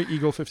 Huh? Mary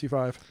Eagle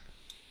 55.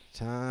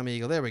 Tom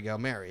Eagle. There we go.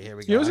 Mary. Here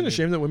we go. Isn't it a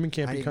shame that women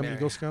can't become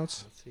Eagle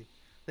Scouts? Let's see.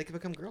 They can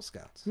become Girl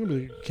Scouts.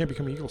 They can't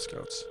become Eagle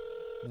Scouts.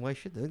 Why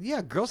should they?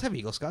 Yeah, girls have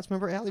Eagle Scouts.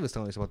 Remember, Allie was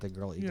telling us about the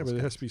girl Eagle Scouts. Yeah, but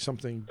it has to be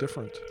something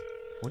different.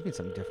 What do you mean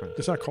something different?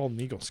 It's not called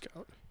an Eagle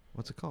Scout.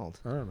 What's it called?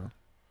 I don't know.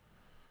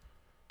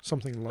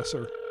 Something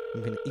lesser.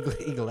 You mean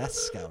Eagle-S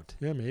Scout?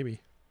 Yeah,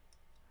 maybe.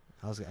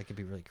 I could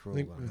be really cruel.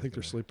 I think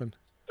they're sleeping.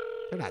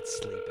 They're not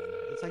sleeping.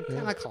 It's like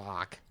 10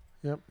 o'clock.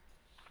 Yep.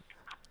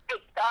 Hey,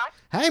 Scott.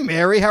 Hi,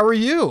 Mary. How are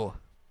you?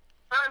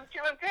 I'm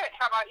doing good.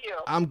 How about you?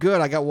 I'm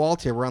good. I got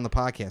Walt here. We're on the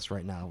podcast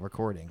right now,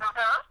 recording.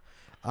 Uh-huh.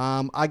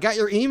 I got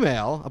your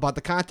email about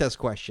the contest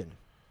question.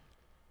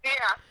 Yeah.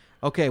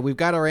 Okay, we've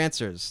got our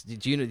answers.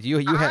 Do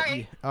you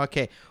have?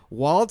 Okay,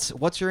 Walt.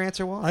 What's your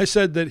answer, Walt? I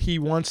said that he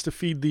wants to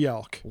feed the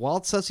elk.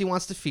 Walt says he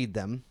wants to feed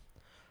them.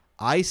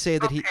 I say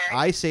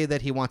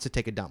that he wants to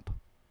take a dump.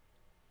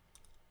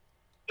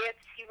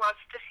 He wants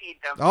to feed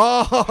them.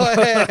 Oh,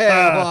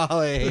 hey,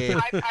 Wally.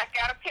 I've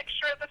got a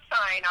picture of the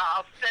sign.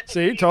 I'll send it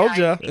to you told guys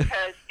ya.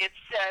 Because it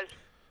says,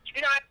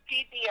 do not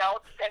feed the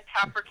elk. And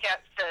Topper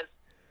Cat says,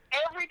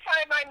 every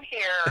time I'm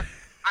here,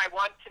 I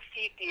want to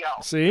feed the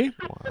elk. See?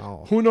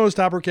 Wow. Who knows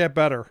Topper Cat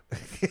better?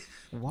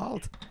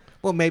 Walt.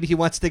 Well, maybe he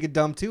wants to take a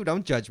dump, too.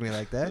 Don't judge me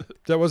like that.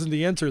 That wasn't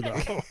the answer,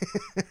 though.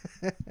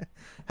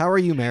 How are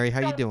you, Mary?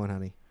 How you doing,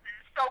 honey?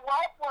 So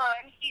Walt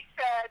won. He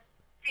said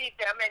feed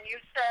them. And you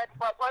said,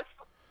 what was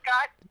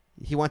Scott?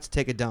 He wants to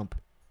take a dump.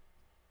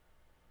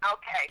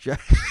 Okay.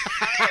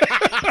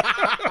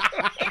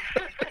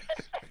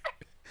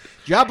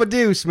 Drop a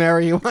deuce,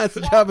 Mary. He wants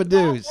to drop a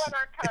deuce. Won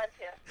our contest.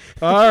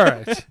 All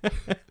right.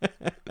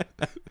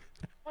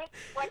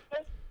 What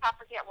does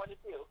Topper Cat want to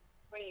do?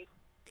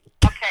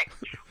 Okay.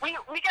 We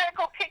got to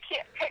go pick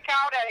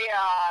out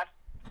a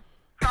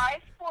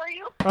prize for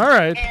you. All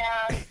right.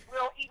 And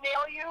we'll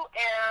email you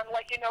and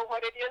let you know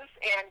what it is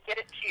and get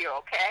it to you,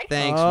 okay?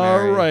 Thanks,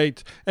 Mary. All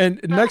right. And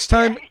next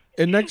time...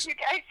 And next, you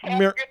guys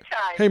have a good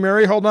time. Hey,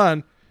 Mary, hold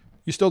on.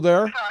 You still there?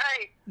 All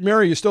right.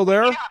 Mary, you still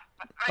there? Yeah,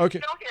 I'm okay.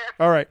 still here.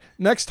 All right.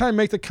 Next time,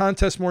 make the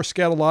contest more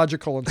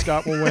scatological, and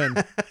Scott will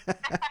win.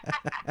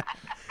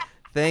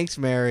 Thanks,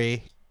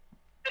 Mary.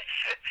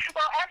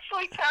 Well,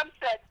 actually, Tom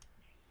said,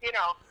 we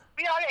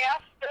ought to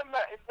ask them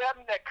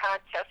the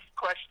contest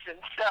questions.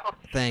 So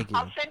thank you.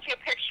 I'll send you a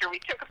picture. We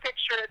took a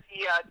picture of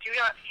the do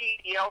not feed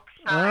the elk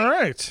sign. All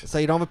right. So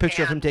you don't have a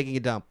picture of him taking a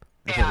dump.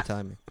 That's what you're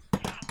telling me.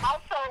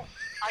 Also,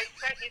 I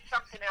sent you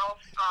something else.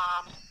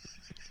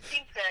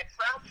 Seems that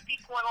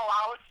Groundspeak won't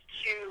allow us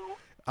to.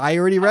 I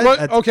already read.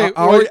 Okay,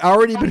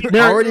 already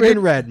been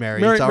read, Mary.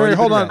 Mary,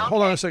 hold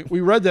on a second.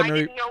 We read that, Mary.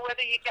 I didn't know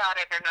whether you got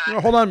it or not.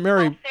 No, hold on,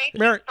 Mary. Well, thank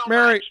Mary, you so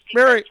Mary, much,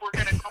 Mary. We're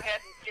going to go ahead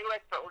and do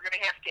it, but we're going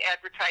to have to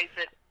advertise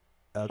it.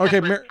 Okay,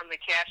 Mary. From the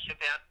cash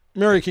event.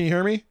 Mary, can you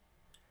hear me?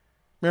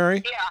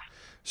 Mary. Yeah.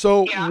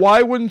 So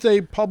why wouldn't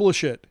they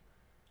publish it?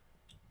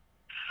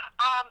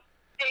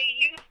 They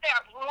use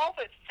that rule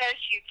that says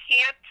you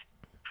can't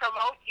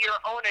promote your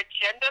own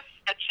agenda,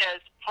 such as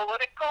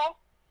political,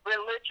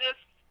 religious,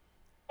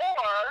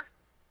 or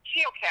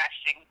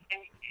geocaching.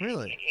 And,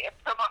 Really?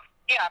 Promote.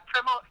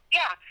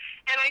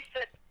 And I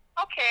said,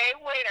 okay,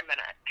 wait a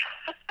minute.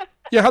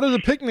 Yeah, how do the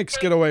picnics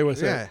get away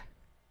with it?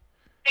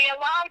 They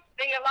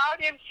allowed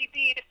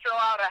MGB to throw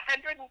out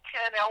 110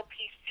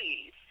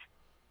 LPCs,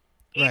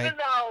 even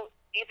though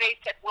they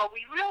said, well,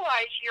 we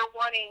realize you're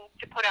wanting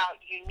to put out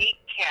unique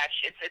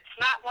caches. It's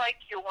not like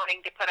you're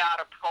wanting to put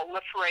out a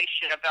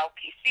proliferation of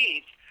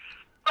LPCs,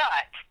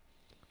 but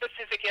this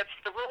is against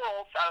the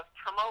rules of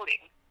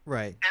promoting.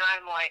 Right. And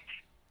I'm like,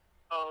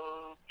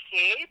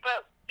 okay,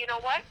 but you know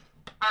what?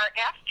 Our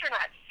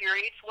astronaut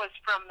series was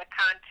from the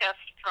contest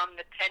from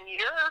the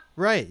 10-year.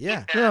 Right,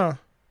 yeah. Yeah.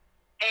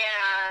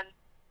 And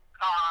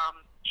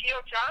Geo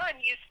John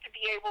used to be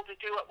able to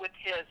do it with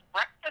his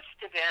breakfast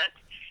event.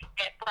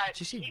 But did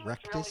you see he was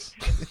rectus?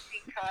 really pissed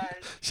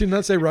because she did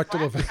not say rectal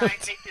last event. time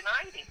they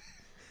denied him.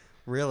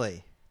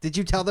 Really? Did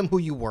you tell them who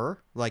you were?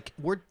 Like,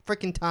 we're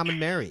freaking Tom and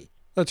Mary.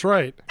 That's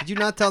right. Did you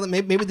not tell them?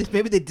 Maybe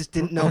they just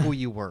didn't know who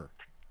you were.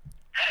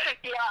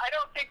 Yeah, I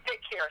don't think they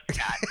care,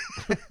 Scott.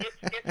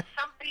 if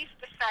somebody's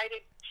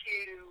decided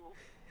to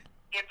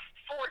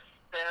enforce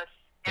this,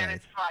 and Right.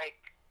 it's like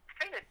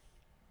kind of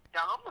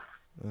dumb.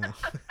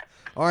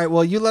 All right,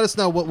 well, you let us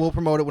know. We'll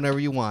promote it whenever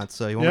you want.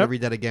 So you want me to Yep.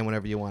 read that again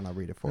whenever you want. I'll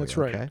read it for That's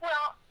you. right. Okay?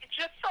 Well,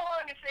 just so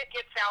long as it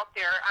gets out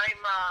there, I'm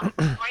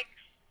Mike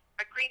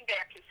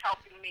Greenback is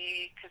helping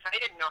me because I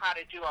didn't know how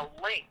to do a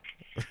link.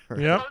 Yep.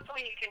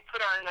 Supposedly you can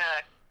put on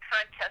the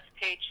contest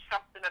page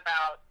something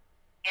about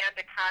and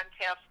a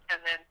contest, and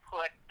then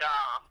put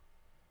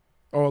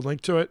Oh, a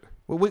link to it?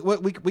 Well,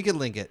 we can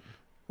link it.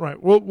 Right.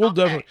 We'll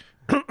Okay.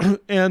 definitely.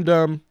 And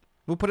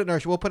We'll put it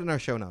in our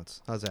show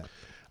notes. How's that?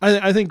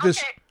 I think this.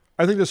 Okay.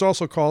 I think this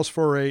also calls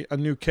for a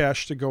new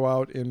cache to go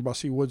out in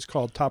Bussy Woods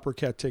called Topper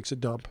Cat Takes a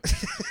Dump. I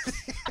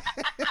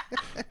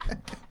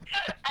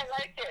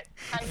like it.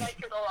 I like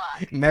it a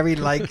lot. Mary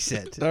likes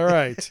it. All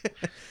right.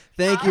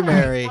 Thank you, All right.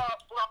 Mary. Well,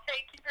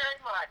 thank you very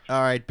much.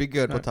 All right, be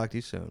good. We'll talk to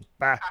you soon.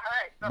 Bye. All right.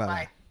 Bye-bye.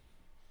 Bye-bye.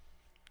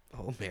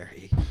 Oh,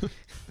 Mary.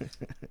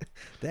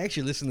 They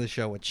actually listen to the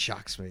show, which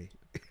shocks me.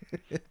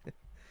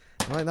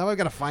 All right, now I've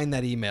got to find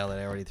that email that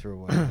I already threw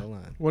away. Hold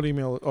on. What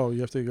email? Oh,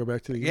 you have to go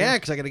back to the email? Yeah,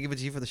 because I got to give it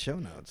to you for the show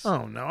notes.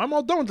 Oh, no. I'm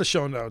all done with the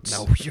show notes.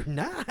 No, you're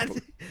not.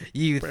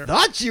 You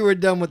thought you were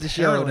done with the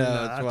show Apparently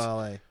notes, not.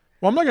 Wally.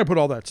 Well, I'm not going to put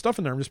all that stuff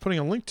in there. I'm just putting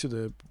a link to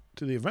the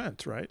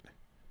event, right?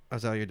 Oh,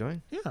 is that what you're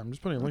doing? Yeah, I'm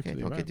just putting a link to the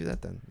event. Okay, do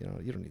that then. You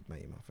don't need my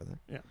email for that.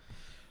 Yeah.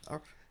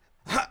 All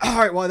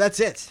right, well, that's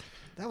it.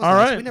 That was All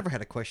nice. right. We never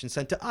had a question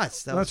sent to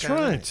us. That was That's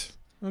kinda right. nice.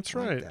 That's I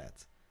like right.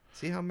 that.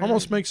 See how Mary...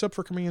 Almost makes up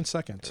for coming in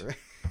second.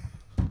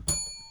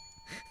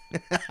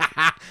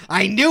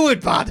 I knew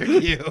it bothered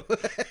you.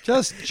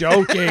 Just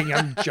joking.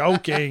 I'm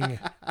joking.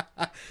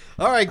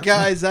 All right,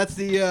 guys, that's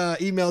the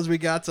emails we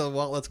got. So,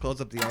 well, let's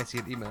close up the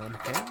IC email.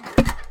 Okay.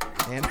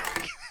 And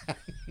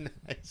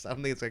nice. I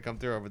don't think it's gonna come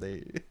through over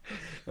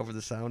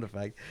the sound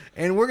effect.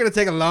 And we're gonna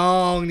take a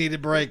long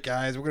needed break,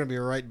 guys. We're gonna be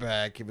right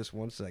back. Give us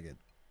 1 second.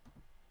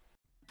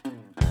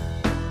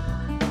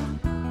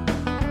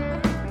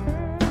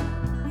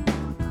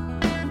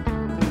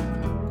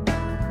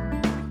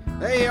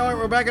 Hey, all right,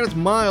 we're back at its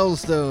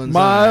milestones.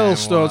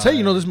 Milestones. Hey,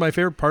 you know, this is my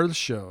favorite part of the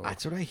show.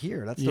 That's what I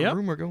hear. That's Yep. the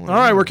rumor going on. All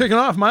right, we're kicking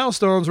off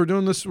milestones. We're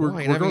doing this. We're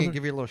Why, going going to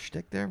give you a little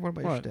shtick there? What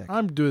about your shtick?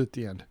 I'm doing it at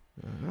the end.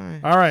 All right.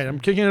 All right, I'm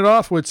kicking it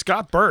off with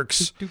Scott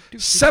Burks.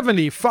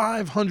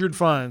 7,500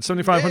 fines.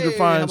 7,500 Hey,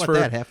 fines how about for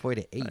that? Halfway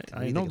to 8.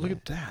 I know. Look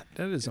at that.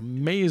 That is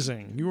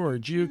amazing. You are a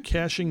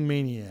geocaching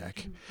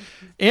maniac.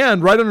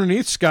 And right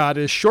underneath Scott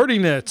is Shorty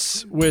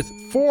Knits with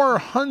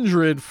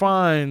 400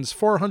 fines.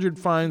 400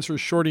 fines for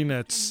Shorty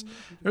Knits.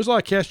 There's a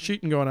lot of cash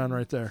cheating going on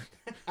right there.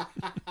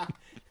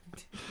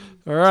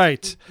 All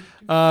right.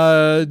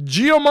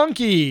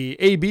 GeoMonkey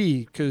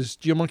AB, because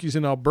GeoMonkey's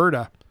in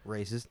Alberta.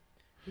 Racist.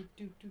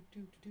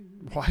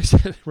 Why is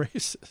that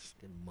racist?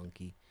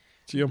 Monkey.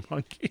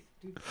 GeoMonkey.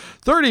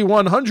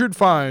 3,100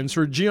 fines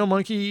for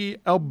GeoMonkey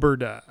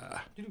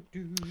Alberta.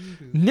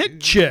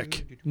 Knit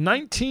Chick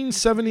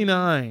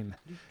 1979.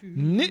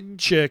 Knit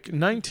Chick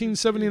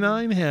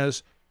 1979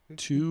 has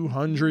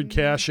 200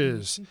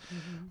 caches.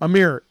 A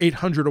mere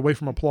 800 away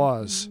from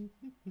applause.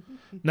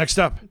 Next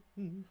up,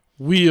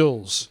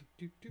 Wheels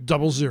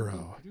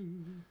 00.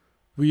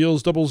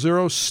 Wheels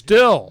 00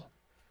 still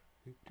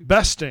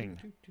besting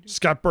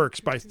Scott Burks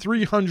by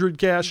 300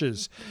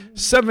 caches.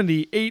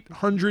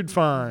 7,800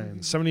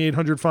 fines.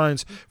 7,800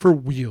 fines for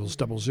Wheels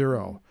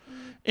 00.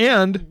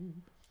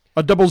 And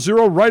a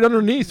 00 right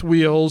underneath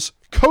Wheels,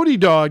 Cody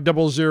Dog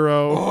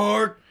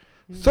 00.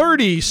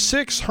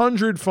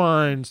 3,600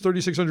 fines.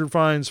 3,600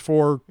 fines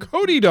for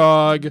Cody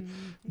Dog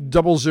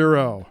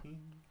 00.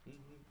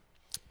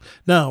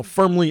 Now,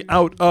 firmly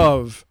out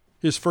of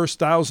his first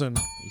 1,000.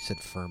 You said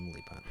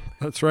firmly, but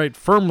That's right,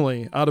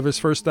 firmly out of his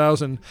first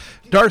 1,000.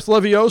 Darth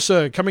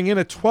Leviosa coming in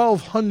at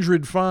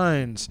 1,200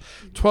 fines.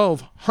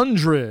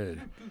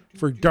 1,200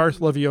 for Darth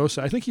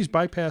Leviosa. I think he's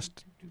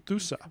bypassed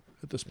Thusa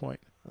at this point.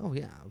 oh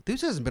yeah,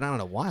 Thusa hasn't been on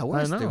in a while.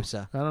 Where's I know.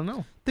 Thusa? I don't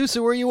know.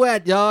 Thusa, where you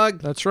at,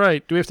 dog? That's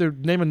right. Do we have to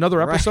name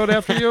another episode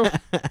after you?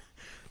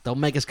 Don't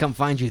make us come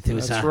find you,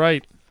 Thusa. That's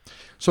right.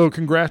 So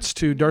congrats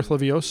to Darth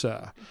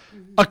Leviosa.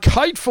 A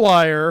kite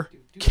flyer,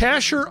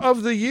 casher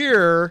of the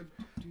year,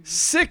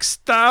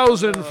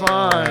 6,000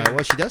 fines.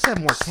 Well, she does have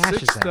more cash.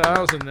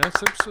 6,000.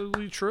 That's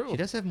absolutely true. She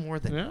does have more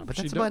than, Yeah, but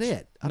she that's does. about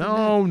it.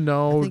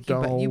 No,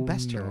 don't. You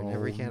best her in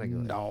every category.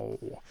 No,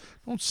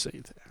 don't say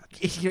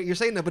that. You're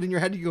saying that, but in your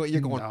head you're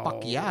going, No,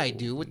 fuck yeah, I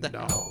do. What the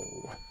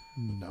hell?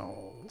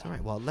 No. It's all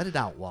right. Well, let it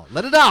out, Walt.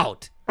 Let it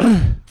out.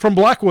 From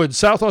Blackwood,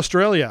 South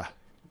Australia.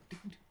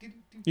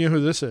 You know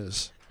who this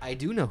is? I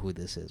do know who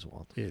this is,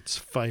 Walt. It's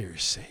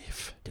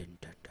FireSafe. Dun,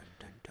 dun, dun,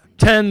 dun, dun.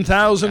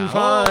 10,000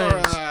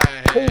 fines.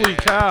 Right. Holy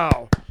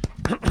cow.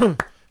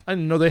 I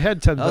didn't know they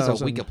had 10,000. That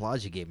was a weak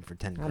applause you gave him for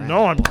 10 grand.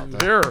 No, I'm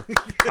there.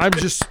 I'm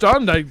just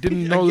stunned. I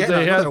didn't know that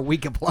they had a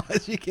weak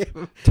applause you gave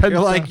him. 10,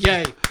 You're like,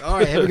 yay. All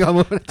right, here we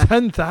go.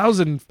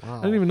 10,000. Wow. I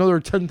didn't even know there were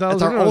 10,000.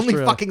 That's our only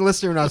fucking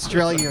listener in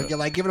Australia. You're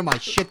like giving him a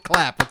shit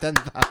clap for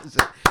 10,000.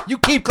 You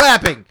keep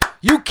clapping.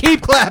 You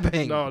keep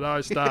clapping. No,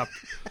 I stopped.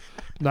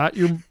 Not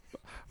you.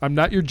 I'm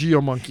not your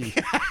Geo Monkey.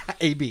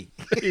 AB.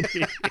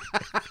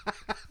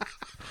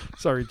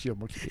 Sorry, Geo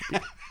Monkey.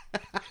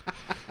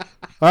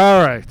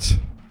 All right.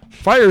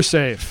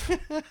 FireSafe.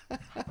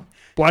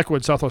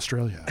 Blackwood, South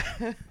Australia.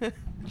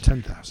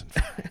 10,000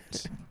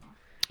 fines.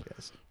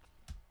 Yes.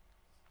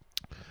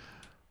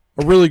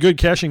 A really good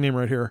caching name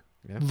right here.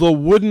 Yeah. The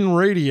Wooden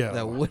Radio.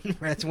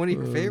 That's one of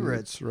your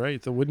favorites. That's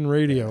right. The Wooden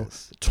Radio.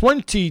 Yes.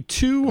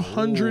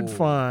 2,200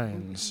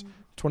 fines.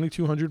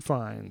 2,200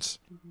 fines.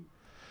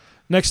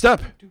 Next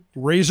up,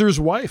 Razor's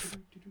wife.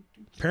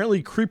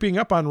 Apparently creeping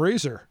up on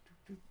Razor.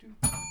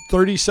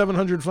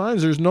 3,700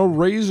 fines. There's no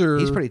Razor.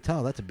 He's pretty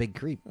tall. That's a big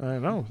creep. I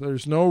know.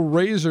 There's no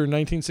Razor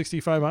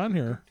 1965 on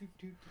here.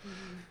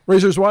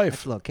 Razor's wife.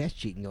 That's a little cash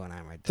cheating going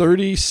on right there.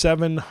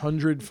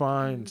 3,700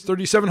 fines.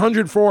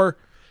 3,700 for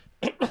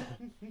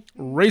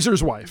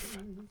Razor's wife.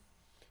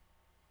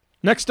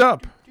 Next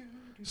up,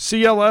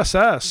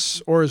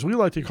 CLSS, or as we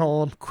like to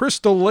call them,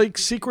 Crystal Lake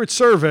Secret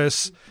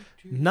Service.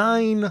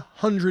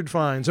 900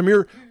 fines. A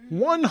mere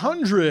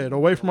 100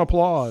 away from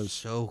applause.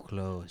 So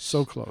close.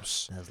 So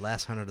close. Those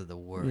last 100 are the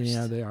worst.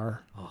 Yeah, they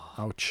are. Oh.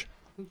 Ouch.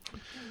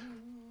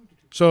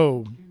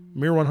 So,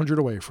 mere 100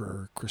 away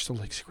for Crystal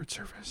Lake Secret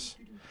Service.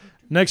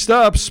 Next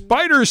up,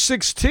 Spider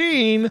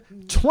 16,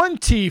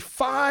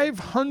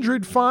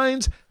 2,500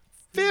 fines,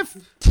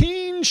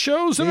 15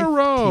 shows in a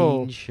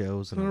row. 15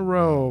 shows in a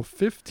row.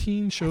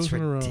 15 shows That's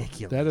in a row.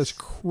 ridiculous. That is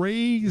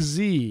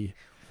crazy.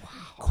 Wow.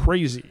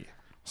 Crazy.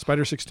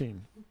 Spider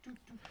 16.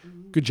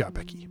 Good job,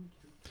 Becky.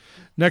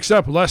 Next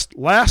up, Last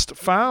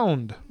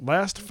Found.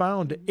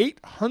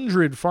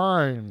 800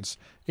 fines.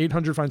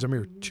 800 fines, a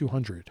mere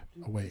 200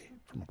 away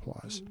from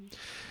applause.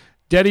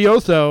 Daddy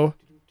Otho,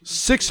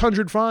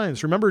 600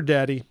 fines. Remember,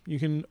 Daddy, you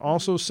can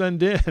also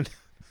send in.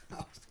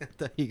 I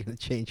thought you were going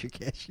to change your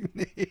cashing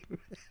name.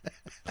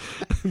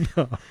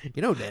 No.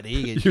 You know, Daddy.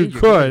 You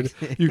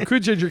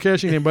could change your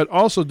cashing name, but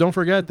also don't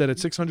forget that at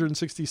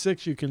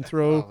 666 you can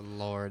throw. Oh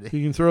Lord!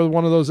 You can throw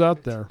one of those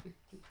out there.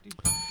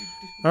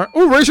 All right.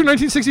 Oh, Razor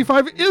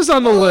 1965 is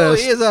on the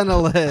list. He is on the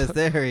list.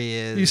 There he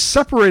is. He's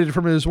separated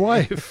from his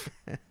wife.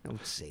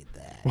 Don't say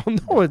that. Well,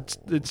 no,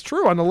 it's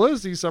true. On the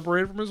list, he's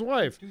separated from his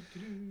wife.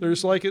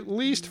 There's like at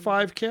least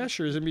 5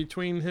 cashers in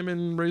between him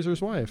and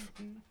Razor's wife.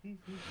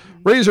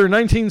 Razor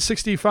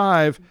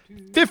 1965,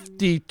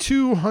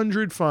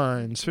 5,200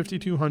 fines.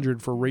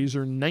 5,200 for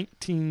Razor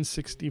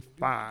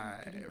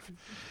 1965.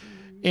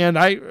 And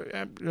I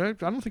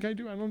don't think I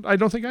do. I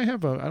don't think I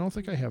have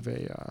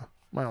a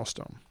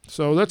milestone.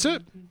 So that's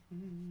it.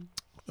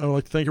 I'd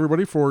like to thank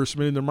everybody for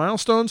submitting their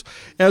milestones.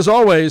 As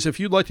always, if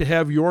you'd like to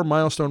have your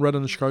milestone read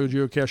on the Chicago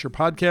Geocacher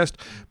podcast,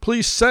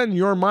 please send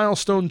your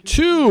milestone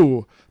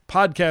to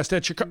podcast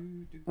at Chicago.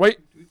 Wait,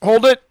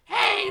 hold it.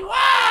 Hey,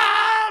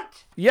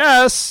 Walt!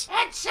 Yes.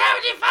 It's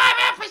 75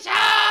 episodes!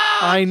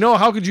 I know.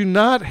 How could you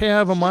not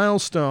have a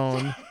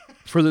milestone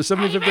for the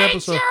 75th I made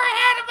episode? sure I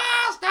had a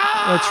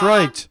milestone! That's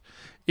right.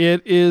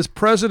 It is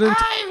President.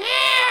 I'm here!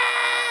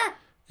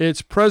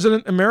 It's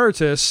President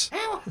Emeritus. Hey,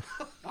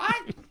 what?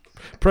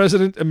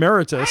 President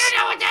Emeritus. I don't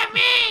know what that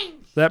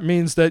means! That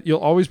means that you'll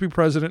always be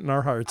president in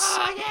our hearts.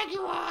 Oh, thank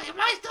you, Walt. Am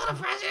I still the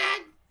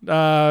president?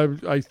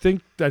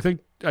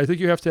 I think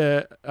you have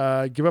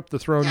to give up the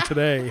throne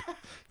today.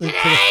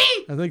 Today?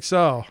 I think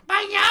so.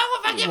 By now,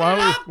 if I give it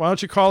up? Why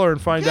don't you call her and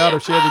find out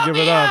if she had to give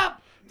it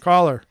up?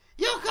 Call her.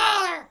 You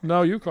call her.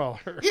 No, you call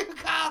her. You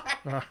call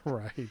her. All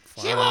right,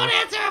 fine. She won't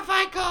answer if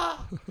I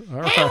call.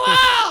 All Hey,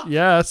 right. Walt!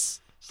 Yes.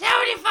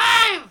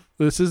 75!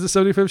 This is the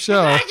 75th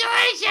show.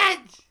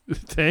 Congratulations!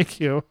 Thank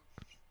you.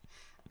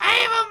 I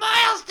have a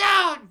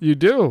milestone! You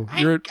do.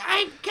 I'm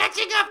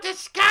catching up to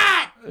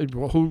Scott!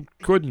 Well, who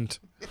couldn't?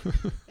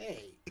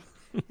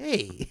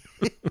 Hey.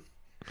 What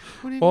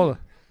do you Hold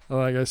on.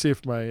 I gotta see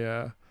if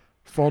my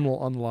phone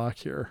will unlock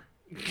here.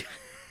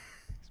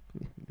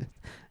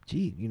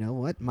 Gee, you know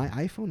what? My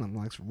iPhone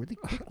unlocks really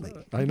quickly.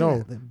 I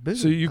know.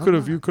 So you could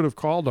have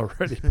called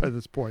already by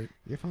this point.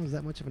 Your phone's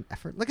that much of an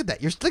effort. Look at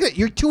that. You're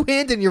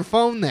two-handed your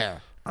phone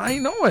there. I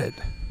know it.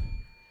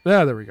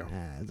 Yeah, there we go.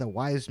 It's a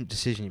wise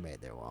decision you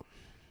made there, Walt.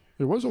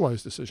 It was a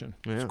wise decision.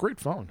 Yeah. It's a great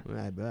phone.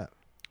 I bet.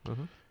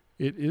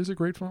 It is a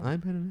great phone. I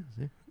bet it is.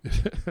 Yeah.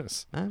 It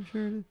is. I'm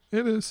sure it is.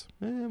 It is.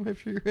 I'm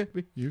sure you're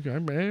happy.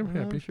 I am happy.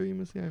 I'm sure you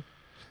must be.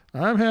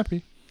 I'm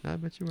happy. I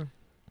bet you are.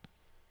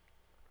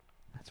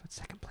 That's what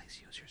second place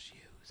users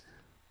use.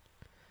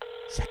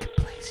 Second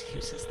place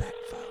uses that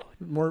phone.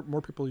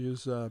 More people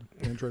use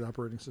Android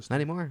operating system. Not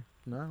anymore.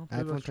 No, I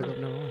don't think that's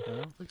true. No. I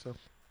don't think so.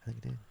 I think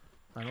it did.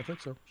 I don't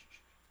think so.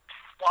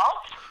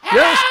 Walt?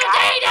 Yes.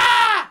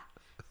 Dana!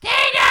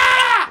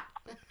 Dana!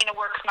 Dina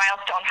Works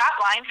Milestone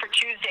Hotline for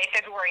Tuesday,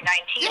 February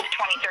 19th,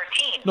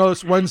 2013. No,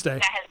 it's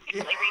Wednesday. Dina has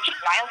recently reached a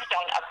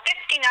milestone of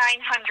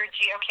 5,900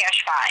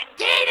 geocache finds.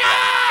 Dana!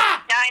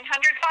 900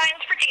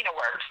 finds for Dina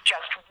Works,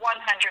 just 100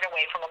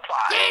 away from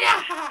applause.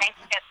 Dana! Thanks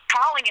for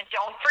calling, and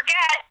don't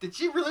forget Did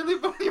she really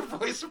leave on your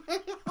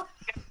voicemail?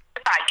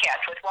 the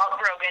podcast with Walt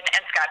Grogan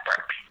and Scott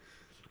Burks.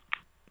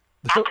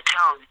 At the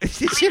tone.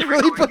 Did she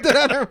really put that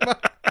on her mouth?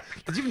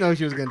 Did you know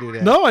she was going to do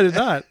that? No, I did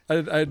not. I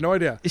had no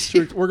idea.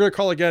 We're going to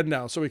call again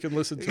now so we can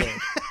listen to it.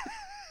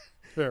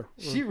 Here.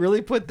 She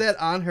really put that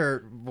on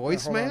her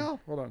voicemail?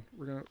 Hold on.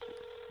 We're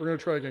gonna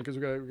try again because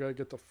we gotta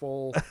get the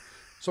full.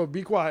 So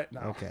be quiet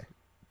now. Okay.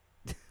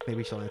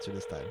 Maybe she'll answer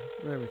this time.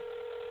 Maybe.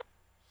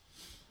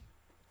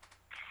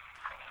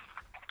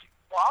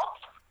 Walt?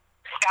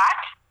 Scott?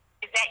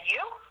 Is that you?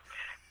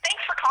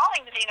 Thanks for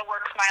calling the Dina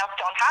Works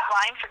Milestone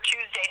Hotline for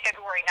Tuesday,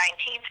 February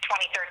 19th,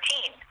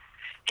 2013.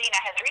 Dina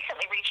has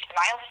recently reached the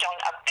milestone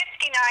of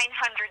 5,900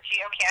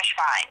 geocache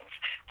finds.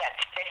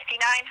 That's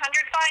 5,900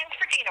 finds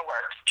for Dina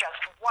Works, just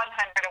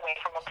 100 away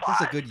from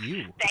applause. That's a good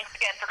you. Thanks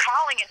again for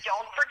calling, and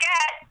don't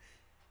forget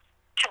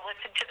to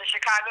listen to the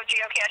Chicago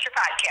Geocacher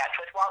podcast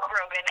with Walt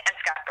Grogan and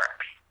Scott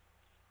Burks.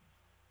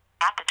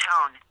 At the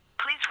tone,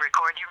 please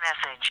record your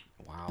message.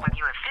 Wow. When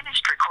you have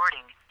finished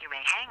recording, you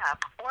may hang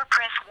up or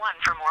press 1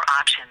 for more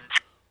options.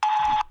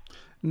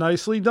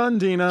 Nicely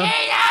done, Dina.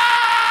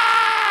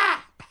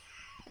 Dana!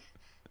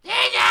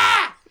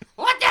 Dana!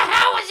 What the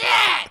hell was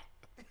that?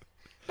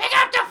 Pick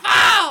up the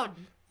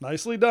phone!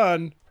 Nicely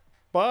done.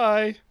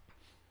 Bye.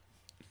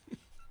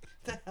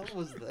 The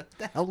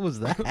hell was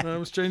that? I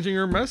was changing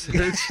her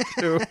message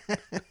too.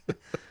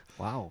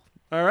 Wow.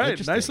 All right,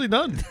 Interesting. nicely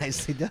done.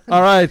 Nicely done.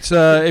 All right,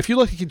 if you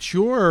look at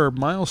your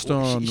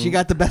milestone, She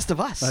got the best of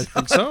us. I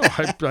think so.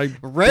 I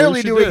Rarely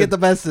believe she do we did. get the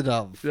best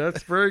of.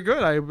 That's very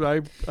good.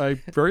 I'm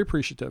very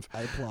appreciative.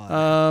 I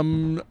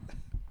applaud.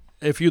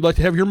 If you'd like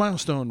to have your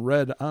milestone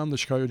read on the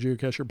Chicago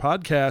Geocacher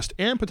podcast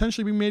and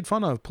potentially be made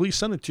fun of, please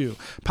send it to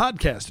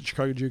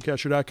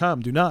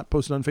podcast@chicagogeocacher.com. Do not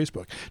post it on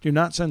Facebook. Do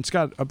not send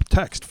Scott a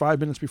text 5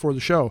 minutes before the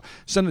show.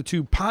 Send it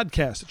to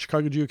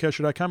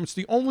podcast@chicagogeocacher.com. It's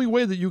the only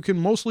way that you can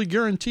mostly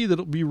guarantee that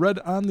it'll be read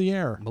on the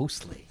air.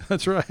 Mostly.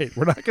 That's right.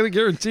 We're not going to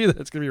guarantee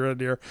that it's going to be read on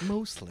the air.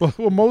 Mostly.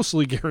 We'll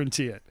mostly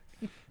guarantee it.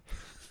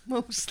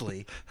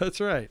 Mostly. That's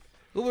right.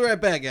 We'll be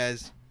right back,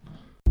 guys.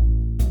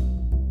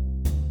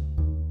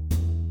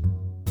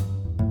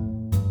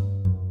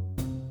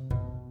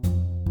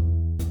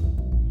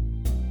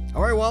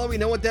 All right, Walt, we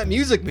know what that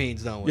music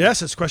means, don't we?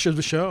 Yes, it's question of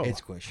the show.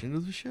 It's question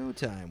of the show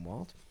time,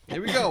 Walt.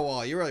 Here we go,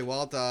 Walt. You're right,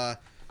 Walt.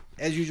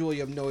 As usual, you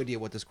have no idea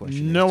what this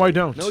question is. No, I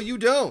don't. No, you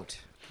don't.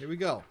 Here we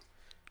go.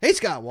 Hey,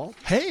 Scott, Walt.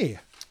 Hey.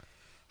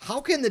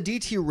 How can the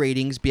DT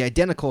ratings be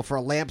identical for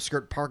a lamp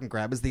skirt park and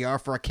grab as they are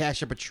for a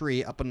cache up a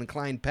tree up an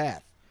inclined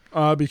path?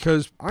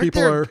 Because Aren't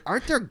people there, are.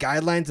 Aren't there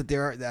guidelines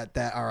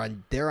that are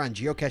on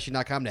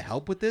geocaching.com to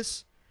help with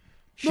this?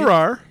 There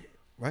are.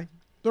 Right?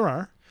 There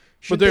are.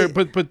 Should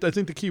But I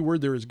think the key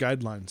word there is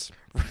guidelines.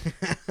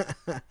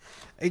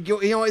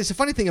 You know, it's a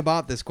funny thing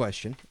about this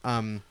question.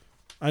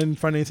 I didn't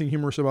find anything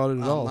humorous about it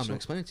at all. I'm so- gonna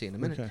explain it to you in a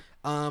minute.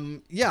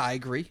 Okay. Yeah, I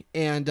agree,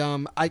 and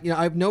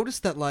I've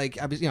noticed that like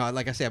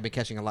like I say, I've been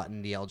catching a lot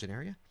in the Elgin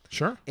area,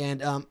 Sure.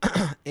 and I've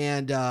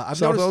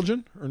South noticed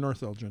Elgin or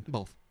North Elgin?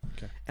 both.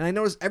 Okay. And I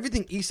noticed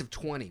everything east of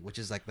 20, which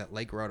is like that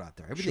Lake Road out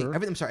there. Sure.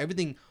 Everything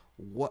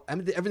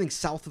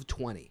south of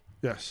 20.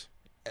 Yes.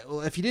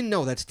 Well, if you didn't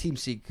know, that's Team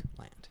Seek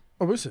land.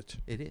 Oh, is it?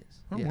 It is.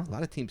 Oh, Yeah, wow. a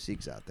lot of Team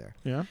Seeks out there.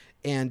 Yeah.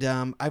 And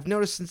I've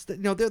noticed since they're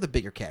the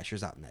bigger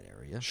cachers out in that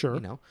area. Sure. You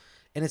know,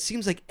 and it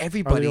seems like Are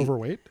everybody. they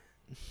overweight?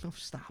 Oh,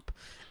 stop.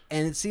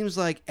 And it seems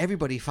like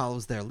everybody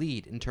follows their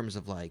lead in terms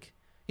of like,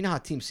 you know how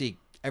Team Seek,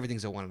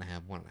 everything's a 1.5,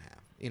 1.5.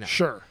 You know.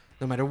 Sure.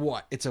 No matter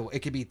what, it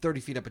could be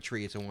 30 feet up a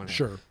tree. It's a 1.5.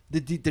 Sure.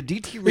 The DT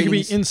It could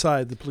ratings. be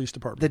inside the police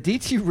department. The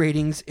DT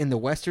ratings in the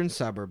western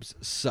suburbs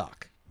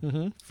suck,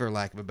 Mm-hmm. for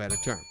lack of a better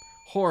term.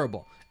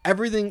 Horrible.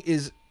 Everything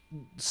is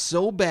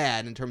so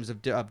bad in terms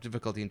of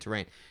difficulty and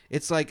terrain.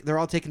 It's like they're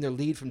all taking their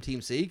lead from Team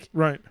Seek,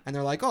 Right. and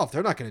they're like, "Oh, if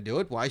they're not going to do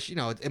it, why?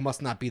 It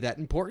must not be that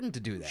important to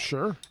do that."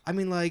 Sure. I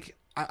mean, like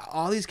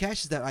all these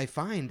caches that I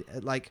find,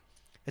 like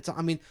it's.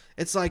 I mean,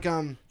 it's like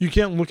You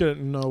can't look at it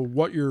and know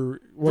what to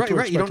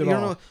expect You don't at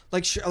all. know.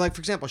 Like for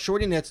example,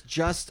 Shorty Nets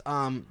just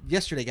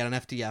yesterday got an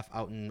FDF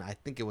out in, I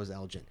think it was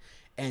Elgin,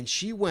 and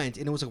she went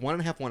and it was a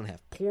 1.5,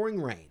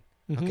 pouring rain.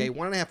 Mm-hmm. Okay,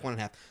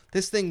 1.5.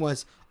 This thing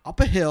was up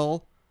a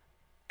hill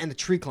and a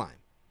tree climb,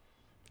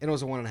 and it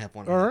was a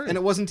 1.5. All right. And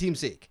it wasn't Team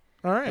Seek.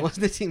 All right. It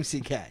wasn't a Team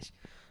Seek cache.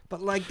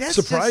 But like that's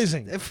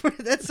surprising.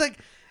 That's like,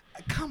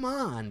 come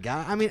on,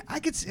 guy. I mean,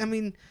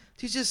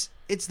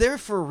 it's there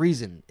for a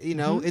reason. You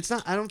know, it's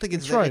not. I don't think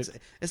it's right.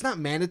 It's not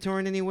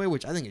mandatory in any way,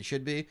 which I think it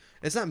should be.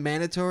 It's not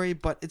mandatory,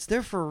 but it's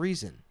there for a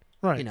reason.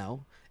 Right. You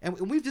know, and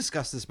we've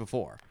discussed this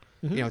before.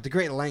 You know, to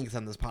great length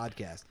on this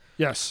podcast.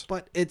 Yes.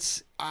 But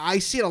I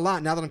see it a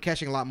lot now that I'm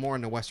cashing a lot more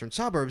in the western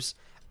suburbs.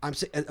 I'm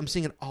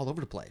seeing it all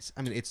over the place.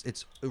 I mean,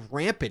 it's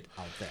rampant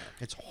out there.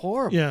 It's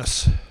horrible.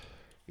 Yes.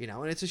 You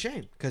know, and it's a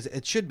shame because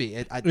it should be.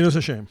 It is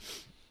a shame.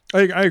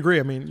 I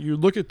agree. I mean, you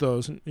look at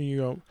those and you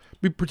go,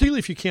 particularly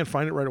if you can't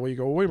find it right away, you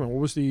go, wait a minute,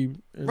 what was the...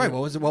 Right,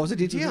 what was the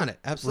DT on it?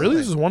 Absolutely.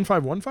 Really? This is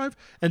 1515?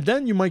 And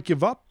then you might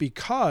give up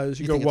because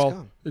you go,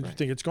 well, you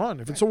think it's gone.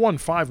 If it's a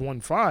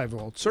 1515,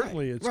 well,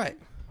 certainly it's... Right.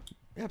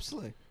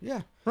 Absolutely.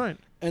 Yeah. Right.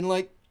 And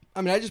like,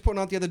 I mean, I just put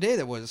one out the other day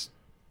that was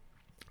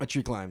a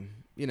tree climb,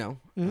 you know,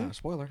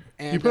 spoiler.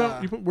 And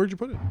where'd you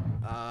put it?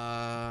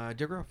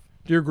 Deer Grove.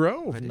 Deer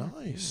Grove,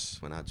 nice.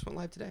 Yeah. Just went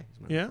live today.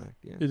 Yeah?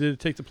 Did it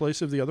take the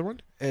place of the other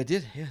one? It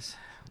did, yes.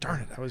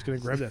 Darn it, I was going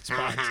to grab that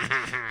spot.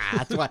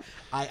 That's why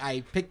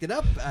I picked it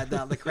up,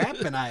 the crap,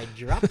 and I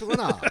dropped one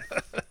off.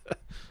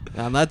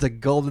 That's a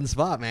golden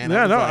spot, man.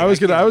 Yeah, I was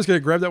gonna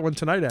grab that one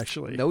tonight,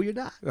 actually. No, you're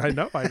not. I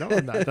know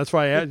I'm not. That's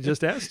why I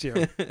just asked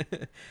you.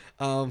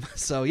 But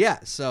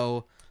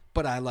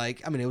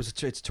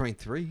it's terrain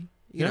 3,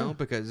 you know,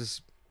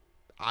 because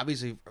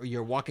obviously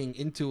you're walking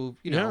into,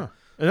 you know,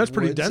 and that's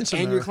pretty dense,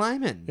 and you're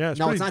climbing. Yeah, it's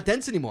not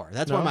dense anymore.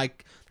 That's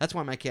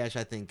why my cache,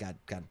 I think, got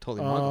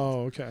totally muggled.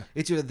 Oh, okay.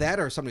 It's either that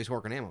or somebody's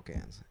horking ammo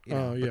cans. You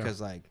know, because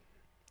like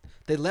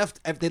they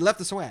left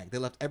the swag. They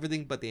left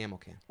everything but the ammo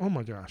can. Oh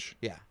my gosh.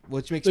 Yeah,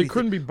 which makes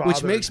couldn't be bothered.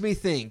 Which makes me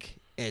think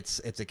it's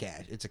a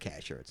cache. It's a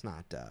cacher. It's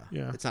not.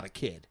 It's not a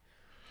kid.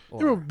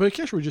 But a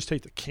cacher would just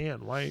take the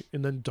can, right,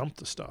 and then dump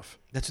the stuff.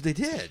 That's what they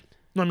did.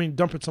 No, I mean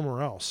dump it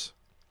somewhere else.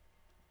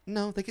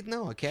 No, they could.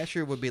 No, a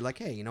cashier would be like,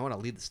 "Hey, you know what? I'll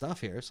leave the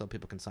stuff here so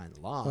people can sign the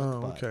log."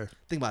 Oh, okay.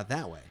 Think about it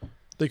that way.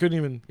 They couldn't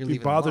even be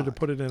bothered to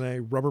put it in a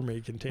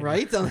Rubbermaid container.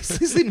 Right?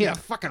 Just leave me a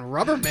fucking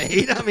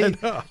Rubbermaid. I mean,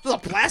 it's a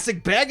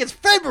plastic bag. It's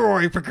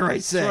February, for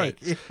Christ's sake. Right.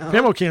 You know?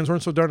 Ammo cans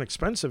weren't so darn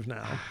expensive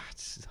now.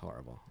 This is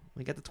horrible.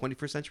 We got the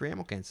 21st century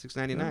ammo can,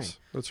 $6.99. Yes,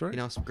 that's right. You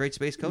know, some great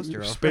Space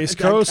Coaster. Space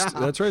Coast.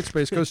 That's right.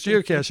 Space Coast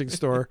geocaching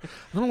store. I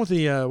don't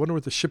know wonder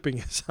what the shipping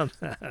is on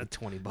that.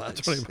 $20.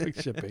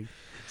 $20 shipping.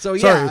 So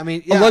yeah, sorry, I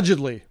mean,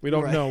 allegedly, we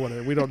don't know what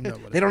it. We don't know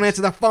what they don't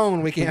answer the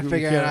phone. We can't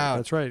figure it out.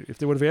 That's right. If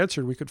they would have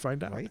answered, we could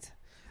find out. Right.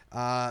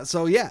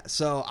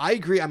 So I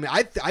agree. I mean,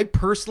 I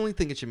personally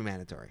think it should be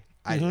mandatory.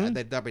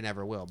 They probably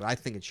never will, but I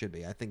think it should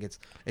be. I think it's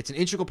an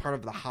integral part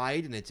of the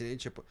hide, and it's an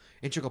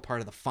integral part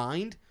of the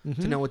find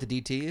to know what the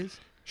DT is.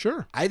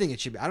 Sure. I think it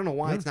should be. I don't know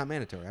why it's not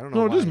mandatory. I don't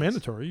No, know. it is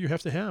mandatory. You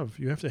have to have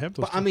those.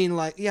 But I mean,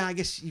 like, yeah, I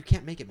guess you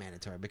can't make it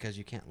mandatory because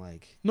you can't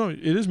like. No, it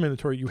is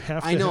mandatory. You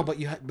have to. I know, but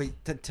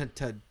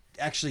to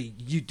actually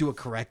you do it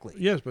correctly.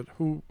 Yes, but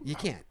who? You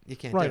can't.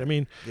 Right. I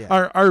mean,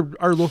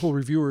 our local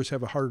reviewers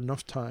have a hard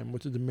enough time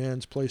with the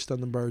demands placed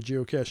on them by our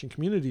geocaching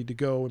community to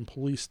go and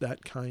police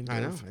that kind of. I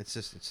know.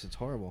 It's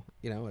horrible.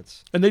 You know,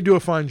 and they do a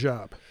fine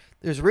job.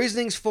 There's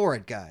reasonings for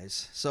it,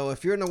 guys. So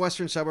if you're in the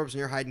western suburbs and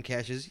you're hiding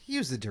caches,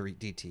 use the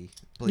DT,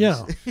 please.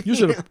 Yeah,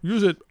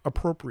 use it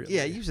appropriately.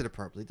 Yeah, use it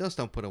appropriately. Just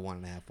don't put a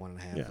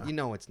 1.5. Yeah. You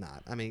know it's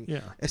not. I mean,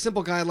 yeah. A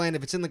simple guideline,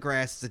 if it's in the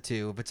grass, it's a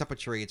 2. If it's up a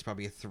tree, it's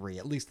probably a 3,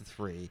 at least a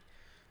 3.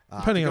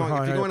 Depending on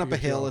how if you're going up a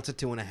hill, it's a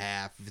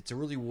 2.5. If it's a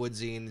really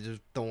woodsy and there's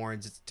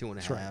thorns, it's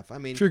 2.5. Right. I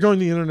mean, if you're going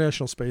to the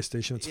International Space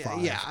Station, it's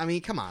 5. Yeah, I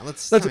mean, come on,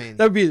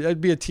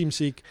 that'd be a team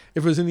seek.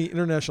 If it was in the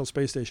International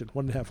Space Station,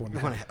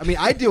 1.5. I mean,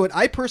 I do it.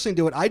 I personally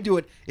do it. I do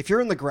it. If you're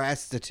in the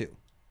grass, it's a 2.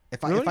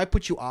 If I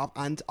put you off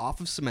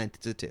of cement,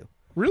 it's a 2.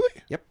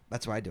 Really? Yep,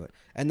 that's why I do it.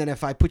 And then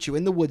if I put you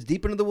in the woods,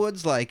 deep into the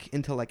woods, like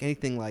into like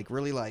anything like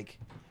really like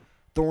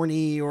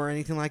thorny or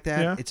anything like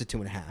that, it's a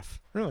 2.5.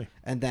 Really?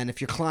 And then if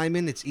you're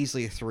climbing, it's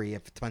easily a 3.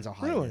 If it depends how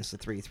high it is, a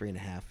 3,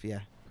 3.5. Yeah.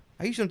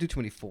 I usually don't do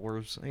too many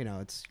 4s. You know,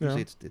 it's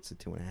usually it's a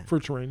 2.5 for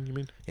terrain. You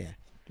mean? Yeah.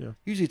 Yeah.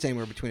 Usually it's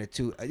anywhere between a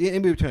 2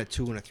 and a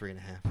 2 and a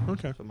 3.5.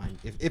 Okay. So mine,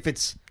 if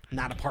it's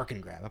not a park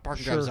and grab, grab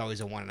is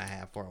always a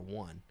 1.5 or a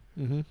 1.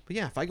 Mm-hmm. But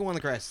yeah, if I go on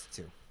the grass, it's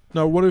a 2.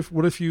 Now,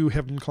 what if you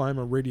have them climb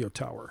a radio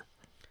tower?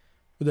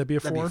 Would that be a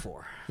 4? That'd be a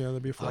 4. Yeah,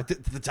 that'd be a 4. Like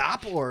the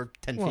top or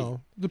 10 feet?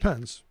 Well,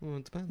 depends. Well,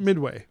 it depends.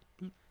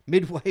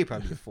 Midway,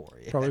 probably 4.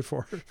 Yeah. Probably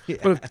 4. Yeah.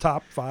 But at the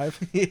top,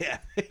 5. Yeah.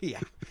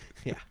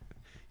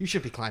 You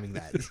should be climbing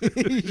that.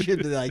 You should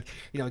be like,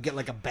 get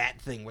like a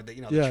bat thing where the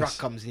truck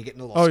comes and you get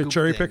in a little. Oh, a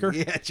cherry picker.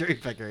 Yeah, cherry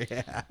picker.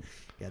 Yeah.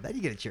 Then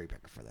you get a cherry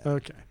picker for that.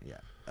 Okay.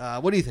 Yeah.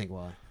 What do you think,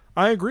 Wally?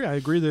 I agree. I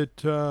agree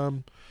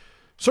that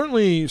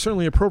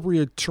certainly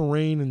appropriate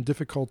terrain and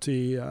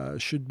difficulty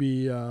should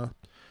be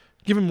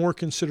given more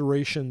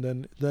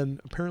consideration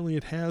than apparently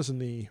it has in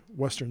the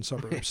western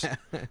suburbs.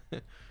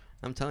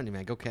 I'm telling you,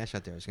 man, go cash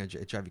out there. It's going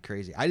to drive you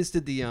crazy. I just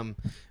did the,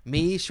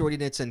 me, Shorty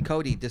Knits, and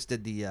Cody just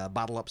did the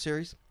Bottle Up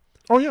series.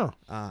 Oh, yeah.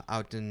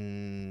 Out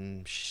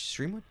in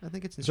Streamwood? I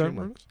think it's in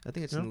Streamwood. I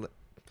think it's in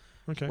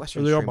okay.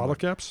 Western Are they all Streamwood. Bottle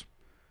caps?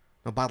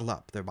 No, Bottle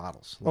Up. They're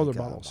bottles. They're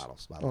bottles.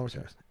 Bottles. Oh,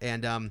 okay.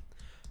 And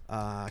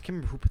I can't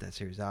remember who put that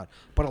series out,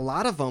 but a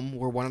lot of them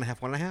were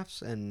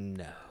 1.5,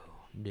 and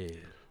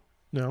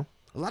no.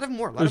 A lot of them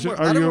were. A lot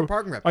of them were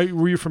Park and Rep.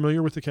 Were you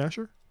familiar with the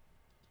cashier?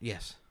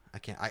 Yes, I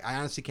can't. I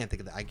honestly can't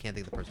think of I can't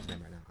think of the person's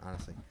name right now.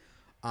 Honestly,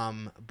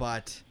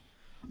 but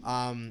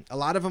a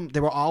lot of them, they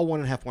were all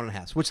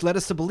 1.5, which led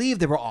us to believe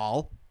they were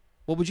all.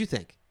 What would you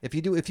think if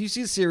you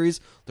see a series?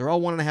 They're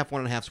all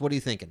 1.5. What are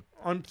you thinking?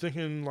 I'm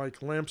thinking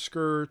like lamp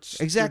skirts.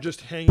 Exactly. They're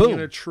just hanging in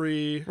a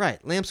tree.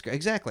 Right, lamp skirt.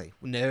 Exactly.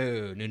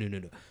 No.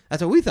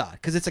 That's what we thought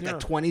because it's like a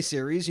 20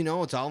 series.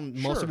 It's all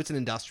most of it's an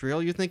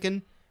industrial. You're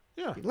thinking,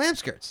 lamp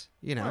skirts.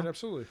 Right,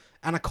 absolutely.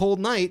 On a cold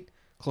night,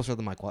 closer to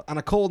the mic. On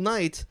a cold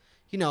night,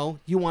 you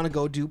want to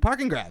go do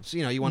parking grabs.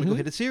 You want to go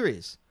hit a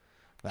series.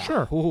 Wow.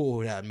 Sure.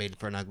 Oh, that made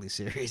for an ugly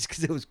series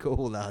because it was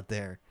cold out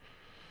there.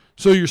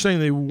 So you're saying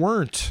they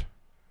weren't?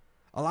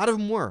 A lot of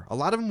them were. A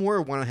lot of them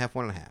were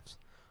 1.5.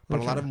 But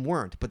a lot of them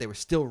weren't. But they were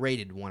still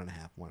rated 1.5.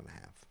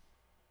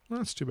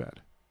 That's too bad.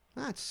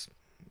 I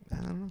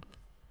don't know.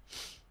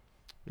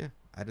 Yeah,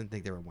 I didn't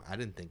think they were. I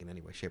didn't think in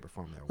any way, shape, or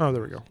form they were. Oh,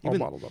 there we go. All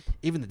bottled up.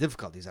 Even the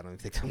difficulties, I don't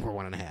think they were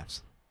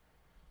 1.5.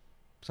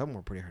 Some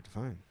were pretty hard to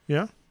find.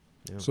 Yeah.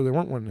 So they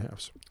weren't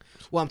 1.5.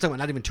 Well, I'm talking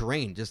about not even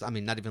terrain.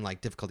 Not even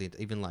like difficulty.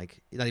 Even like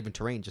not even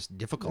terrain. Just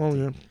difficulty.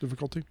 Oh yeah,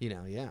 difficulty.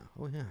 Yeah.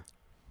 Oh yeah.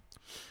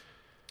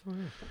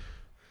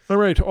 All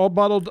right, all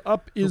bottled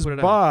up is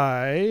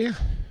by.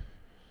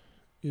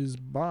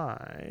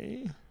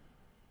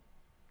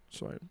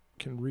 So I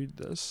can read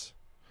this.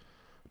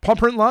 Paw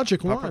Print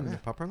Logic won.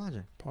 Paw Print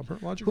Logic. Paw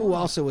Print Logic. Who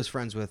also was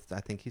friends with?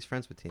 I think he's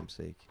friends with Team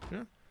Seek.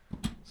 Yeah.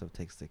 So it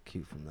takes the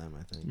cue from them.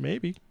 I think.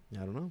 Maybe. I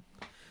don't know.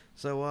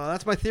 So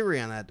that's my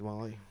theory on that,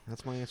 Wally.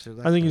 That's my answer to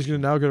that. I think he's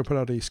going to put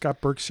out a Scott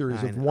Burke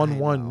series of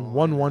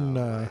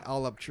 1-1.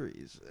 All up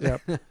trees. Yeah,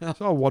 it's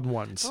all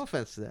 1-1s. No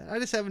offense to that. I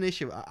just have an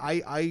issue.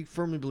 I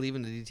firmly believe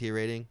in the DTA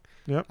rating.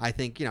 Yep. I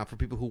think for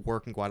people who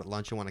work and go out at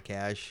lunch and want to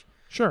cash.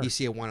 Sure. You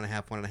see a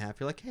 1.5.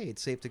 You're like, hey,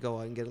 it's safe to go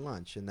out and get a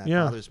lunch, and that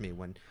bothers me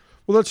when.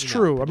 Well, that's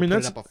true. I mean,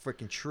 that's up a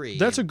freaking tree.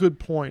 That's a good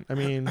point. I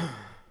mean.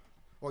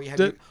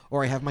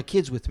 Or I have my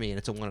kids with me, and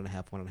it's a 1.5.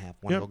 Want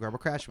to go grab a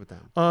crash with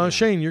them?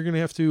 Shane, you're going to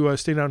have to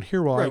stay down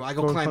here while I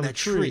go climb that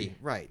tree.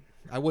 Right.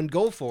 I wouldn't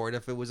go for it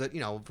if it was a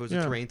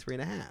terrain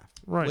 3.5.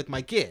 Right. With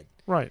my kid.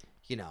 Right.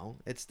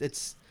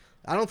 It's.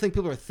 I don't think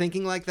people are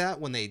thinking like that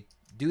when they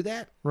do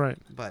that. Right.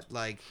 But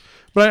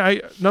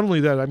I not only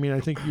that. I mean, I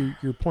think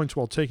your point's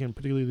well taken,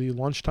 particularly the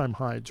lunchtime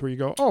hides where you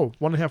go,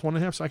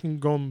 1.5, so I can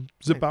go and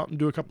zip out and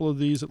do a couple of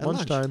these at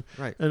lunchtime.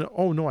 Right. And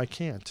no, I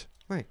can't.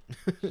 Right.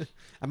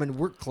 I'm in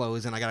work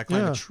clothes and I got to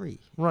climb a tree.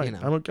 Right.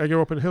 I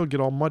go up in a hill, get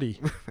all muddy.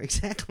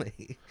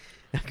 Exactly.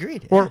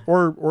 Agreed.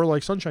 Or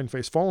like Sunshine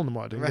Face, fall in the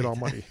mud and get all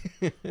muddy.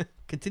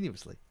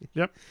 Continuously.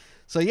 Yep.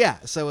 So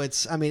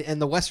it's, in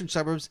the western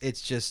suburbs,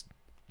 it's just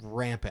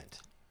rampant.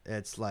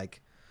 It's like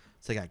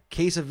a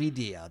case of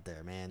VD out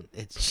there, man.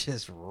 It's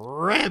just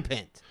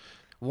rampant.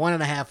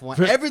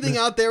 1.5. Everything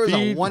out there is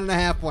a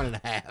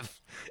 1.5.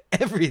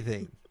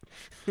 Everything.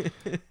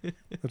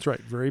 That's right.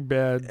 Very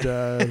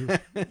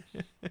bad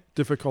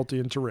difficulty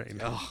in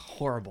terrain. Oh,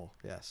 horrible.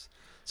 Yes.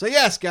 So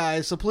yes,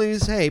 guys. So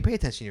please, hey, pay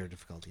attention to your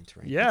difficulty in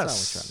terrain. Yes.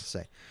 That's all we're trying to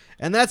say.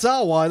 And that's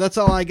all. Why? That's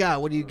all I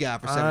got. What do you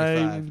got for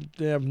 75?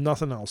 I have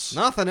nothing else.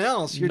 Nothing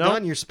else. You're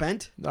done. You're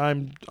spent.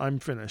 I'm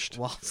finished.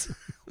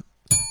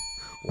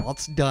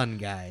 Walt's done,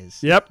 guys.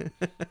 Yep.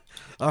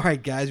 All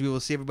right, guys. We will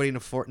see everybody in a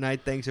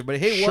fortnight. Thanks, everybody.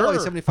 Hey, Wally,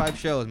 75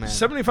 shows, man.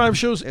 75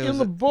 shows in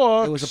the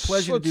book. It was a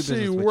pleasure to do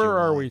business with you. Where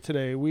are we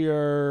today? We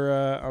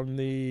are on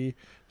the...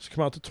 It's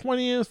come out the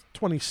 20th,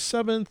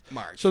 27th.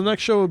 March. So the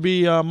next show will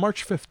be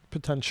March 5th,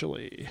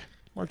 potentially.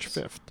 March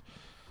 5th.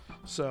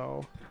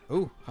 So...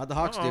 Ooh, how'd the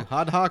Hawks do?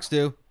 How'd the Hawks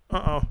do?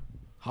 Uh-oh.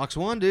 Hawks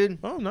won, dude.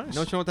 Oh, nice.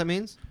 You know what that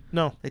means?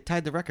 No. They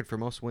tied the record for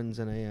most wins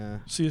in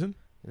a... season?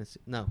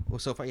 No. Well,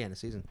 so far, in a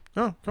season.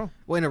 Oh, cool.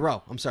 Well, in a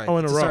row. I'm sorry. Oh,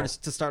 in a row.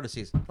 To start a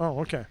season. Oh,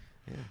 okay.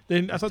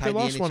 Yeah. I thought they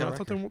lost one. I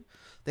thought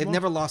they've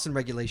never lost in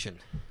regulation.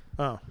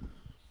 Oh.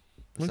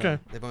 So okay.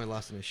 They've only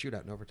lost in a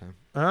shootout in overtime.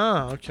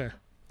 Ah, okay.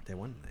 They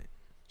won tonight.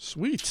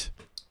 Sweet.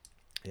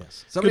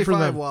 Yes.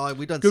 75, Wally.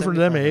 We've done 75 for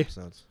them,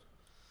 episodes.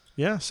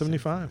 Yeah,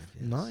 75.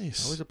 Yes.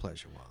 Nice. Always a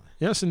pleasure, Wally.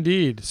 Yes,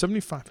 indeed.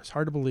 75. It's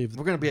hard to believe.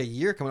 We're going to be a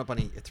year coming up on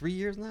 3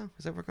 years now?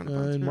 Is that what we're going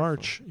to be in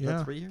March. Is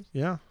that 3 years?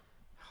 Yeah.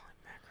 Holy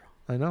mackerel.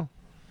 I know.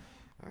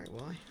 All right,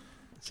 Wally.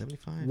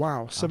 75.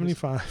 Wow,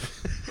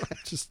 75.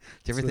 Do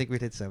you ever think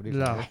we'd hit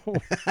 75?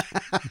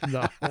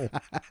 No.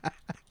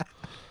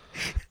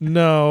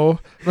 No.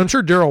 I'm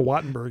sure Daryl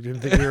Wattenberg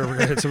didn't think we were ever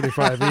going to hit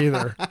 75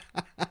 either.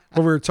 But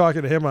we were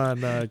talking to him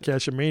on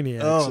Cashamaniacs.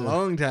 Oh, a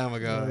long time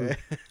ago.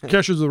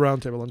 Cashers of the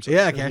Round Table, I'm sorry.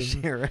 Yeah,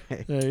 Cashier,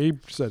 right. Yeah, he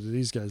said that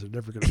these guys are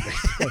never going to make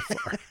it that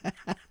far.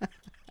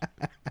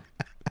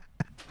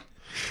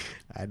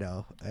 I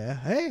know.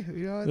 Hey,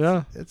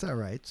 it's all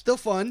right. Still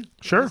fun.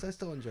 Sure. Yes, I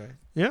still enjoy it.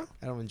 Yeah.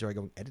 I don't enjoy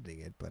editing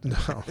it, but no,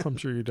 I'm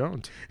sure you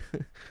don't.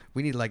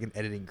 We need like an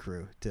editing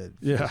crew to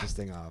finish this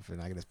thing off,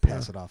 and I can just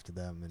pass it off to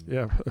them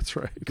and that's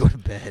right. Go to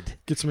bed.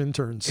 Get some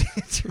interns.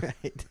 That's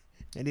right.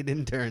 I need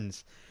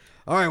interns.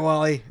 All right,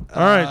 Wally.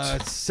 All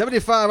right.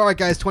 75. All right,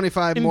 guys.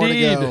 25 more to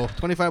Indeed. go.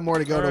 25 more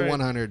to go All to right.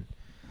 100.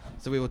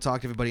 So we will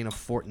talk to everybody in a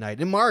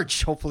fortnight. In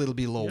March, hopefully it'll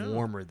be a little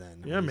warmer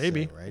then. Yeah,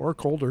 maybe. Say, right? Or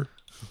colder.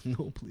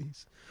 No,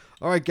 please.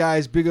 All right,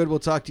 guys. Be good. We'll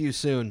talk to you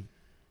soon.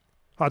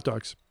 Hot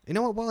dogs. You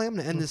know what, Wally? I'm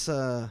going to end this.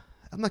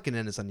 I'm not going to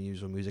end this on the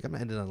usual music. I'm going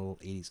to end it on a little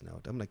 80s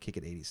note. I'm going to kick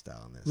it 80s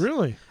style on this.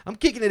 Really? I'm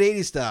kicking it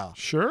 80s style.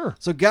 Sure.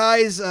 So,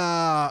 guys, what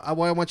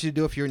I want you to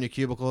do if you're in your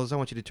cubicles, I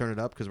want you to turn it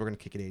up because we're going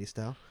to kick it 80s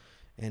style.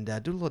 And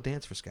do a little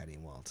dance for Scotty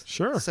and Walt.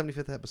 Sure.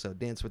 75th episode.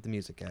 Dance with the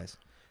music, guys.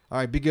 All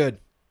right, be good.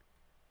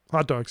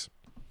 Hot dogs.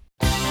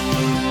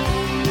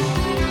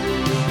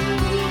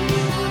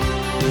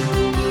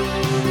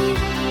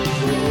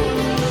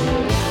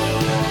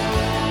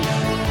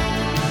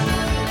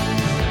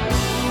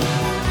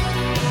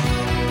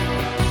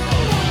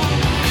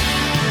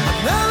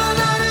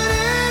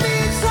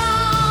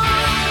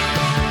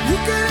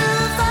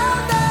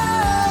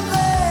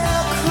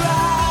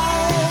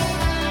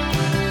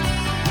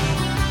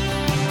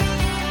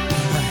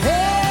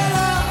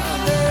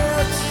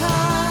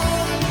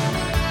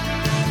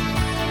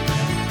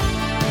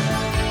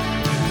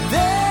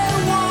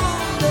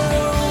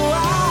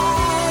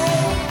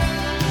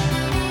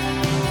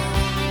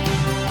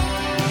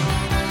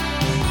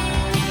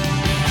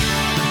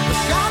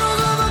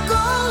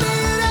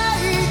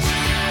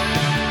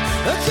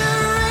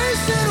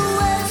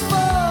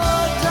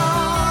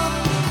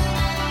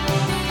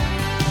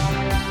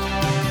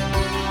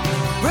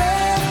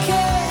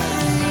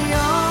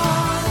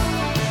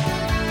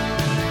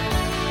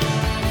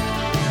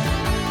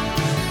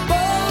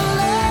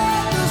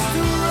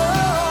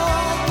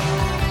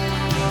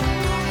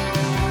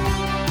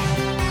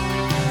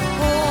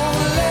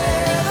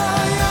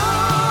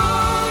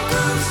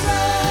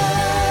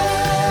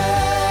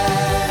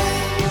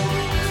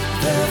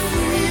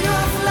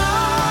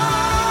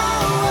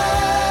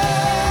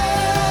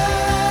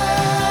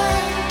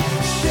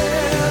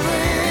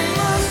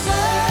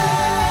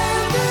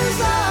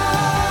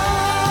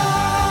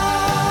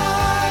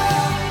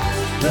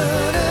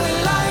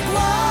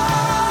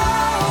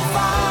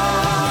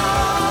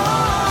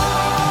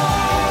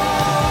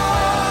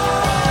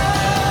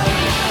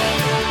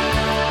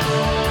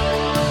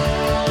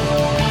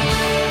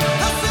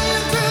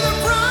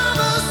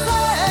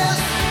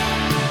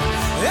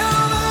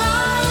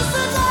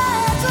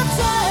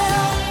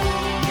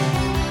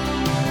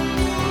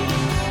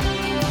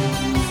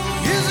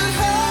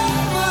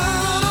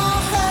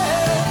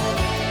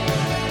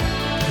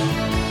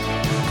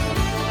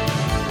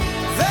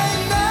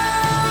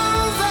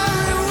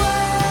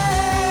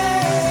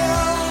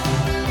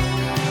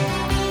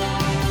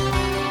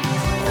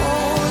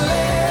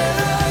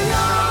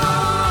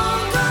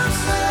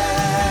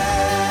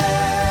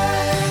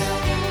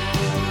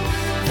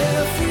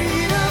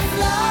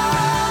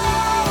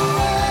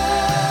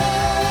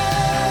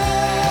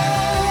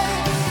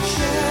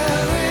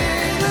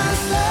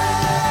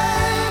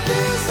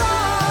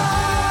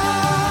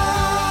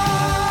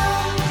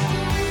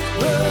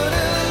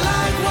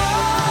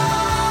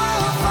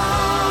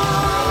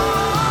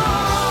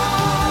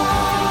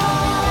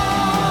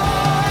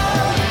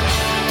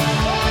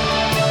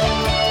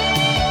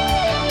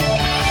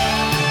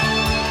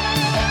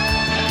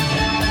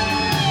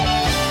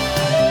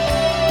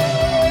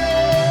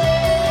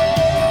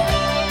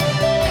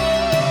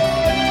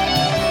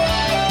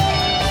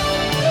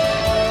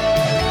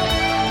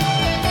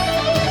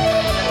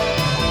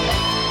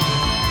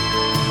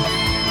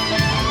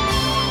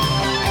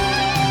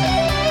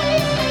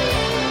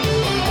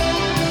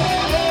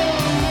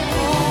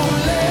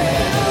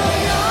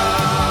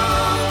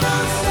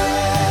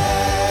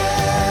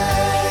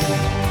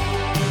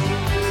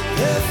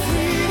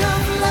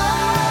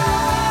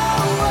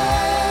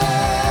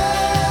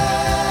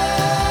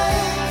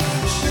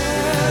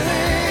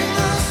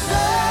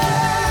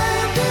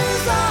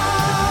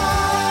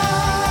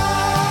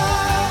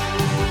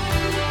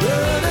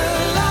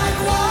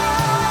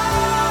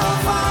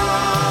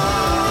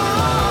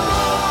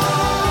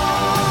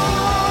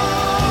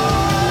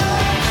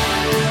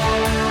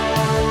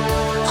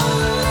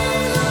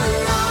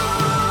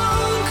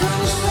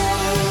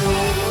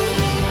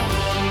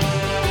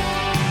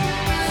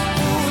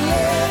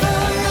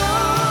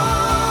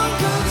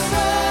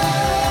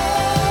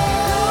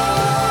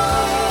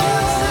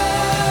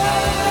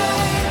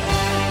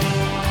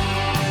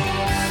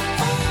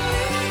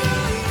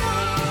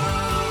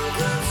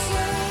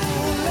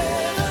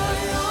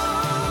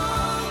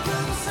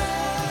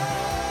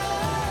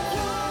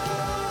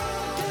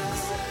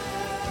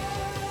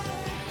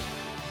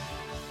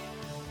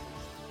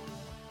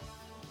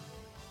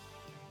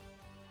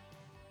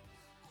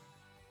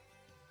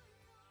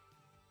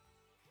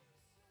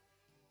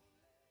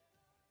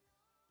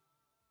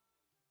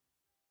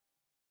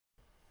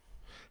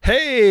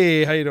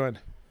 Hey, how you doing?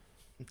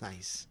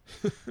 Nice.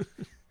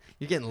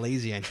 You're getting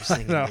lazy on your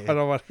singing. No, dude. I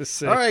don't want to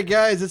sing. All right,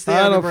 guys, it's the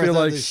I end don't of feel the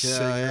like show.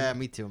 singing. Yeah,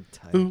 me too. I'm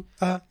tired. Ooh,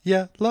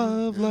 yeah,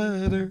 love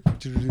letter.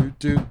 Do, do,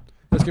 do.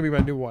 That's gonna be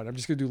my new one. I'm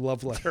just gonna do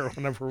love letter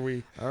whenever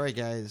we. All right,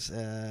 guys.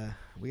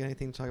 We got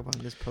anything to talk about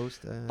in this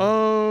post?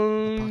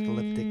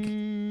 Apocalyptic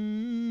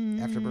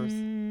afterbirth?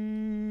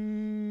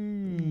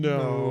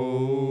 No.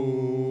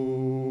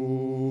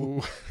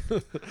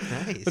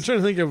 Nice. I'm trying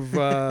to think of.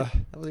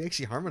 We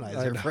actually harmonized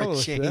I there for a know,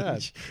 change.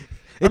 that.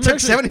 It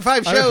took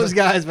 75 shows,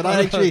 guys, but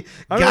I actually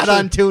got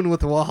on tune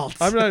with Walt.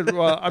 I'm not.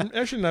 Well, I'm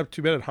actually not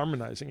too bad at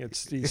harmonizing.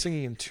 It's the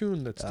singing in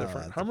tune that's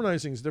different.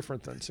 Harmonizing is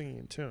different than singing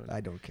in tune.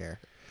 I don't care.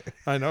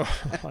 I know.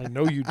 I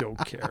know you don't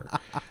care.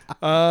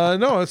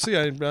 No, let's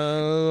see.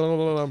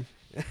 No.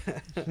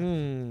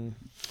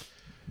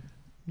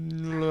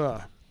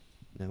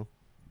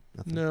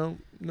 Nothing. No.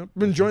 I'm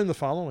enjoying The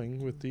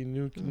Following with the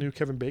new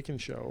Kevin Bacon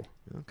show.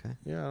 Okay.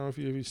 Yeah, I don't know if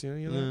have you seen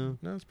any of that?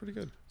 No, it's pretty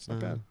good. It's not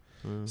bad.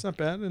 It's not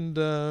bad. And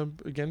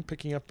again,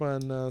 picking up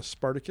on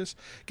Spartacus.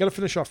 Got to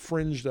finish off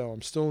Fringe, though.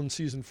 I'm still in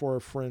season 4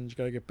 of Fringe.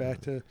 Got to get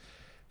back to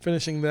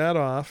finishing that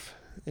off.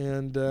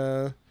 And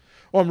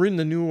I'm reading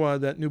the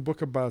that new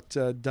book about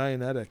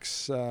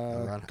Dianetics,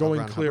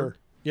 Going Clear. Hubbard?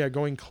 Yeah,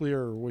 Going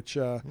Clear, which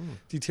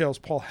details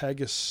Paul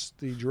Haggis,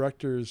 the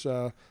director's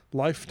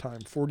lifetime,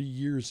 40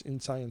 years in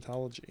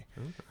Scientology.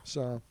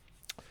 So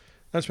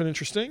that's been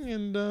interesting.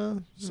 And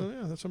that's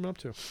what I'm up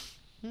to.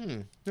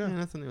 Yeah,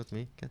 nothing new with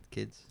me. Got the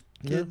kids.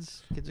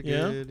 Kids are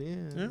good.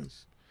 Yeah.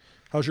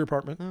 How's your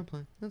apartment?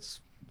 That's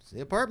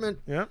the apartment.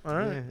 Yeah, all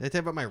right. Yeah. Did I tell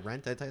you about my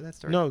rent? Did I tell you that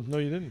story? No,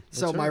 you didn't.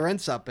 So my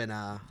rent's up in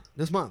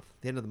this month,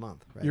 the end of the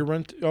month. Right? Your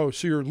rent? Oh,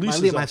 so your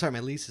lease is up. My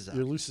lease is up.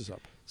 Your lease is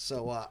up.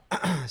 So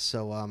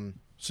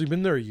So you've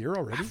been there a year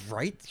already?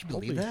 Right? Can you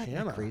believe that?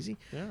 Isn't that crazy?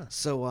 Yeah.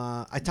 So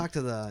I talked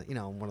to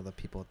one of the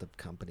people at the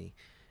company,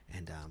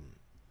 and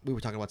we were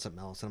talking about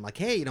something else, and I'm like,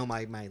 hey,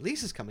 my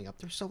lease is coming up.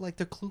 They're so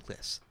they're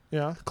clueless.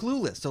 Yeah.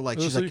 Clueless. So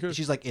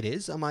she's like, it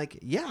is. I'm like,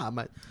 yeah.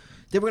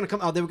 They were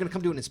gonna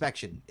come do an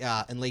inspection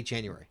in late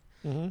January.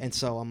 Mm-hmm. And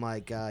so I'm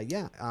like,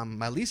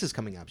 my lease is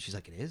coming up. She's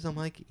like, it is? I'm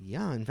like,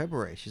 yeah, in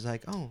February. She's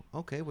like, oh,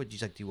 okay.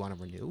 She's like, do you want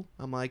to renew?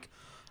 I'm like,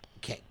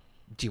 okay.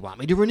 Do you want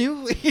me to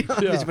renew?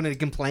 There's been any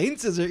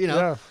complaints? Is there,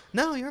 Yeah.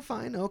 No, you're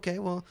fine. Okay,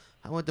 well,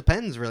 it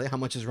depends really. How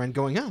much is rent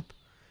going up?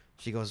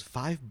 She goes,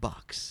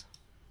 $5.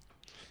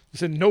 You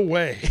said, no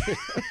way.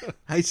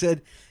 I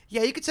said,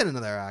 yeah, you could send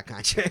another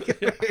contract.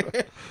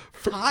 $5.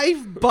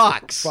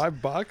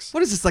 $5?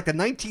 What is this, like the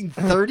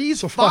 1930s?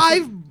 So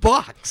 $5.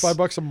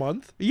 $5 a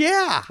month?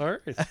 Yeah. All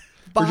right.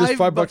 Or just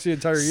 $5 the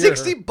entire year?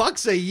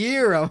 $60 a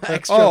year of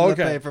extra to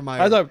pay for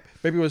my. I thought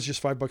maybe it was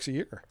just $5 a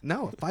year.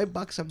 No,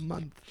 $5 a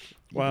month.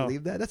 Wow. You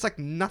believe that? That's like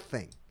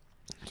nothing.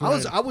 So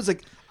I was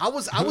thinking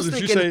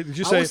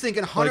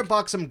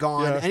 $100 I'm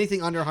gone. Yeah.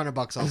 Anything under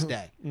 $100 I'll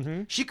stay.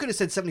 Mm-hmm. She could have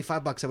said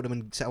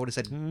 $75. I would have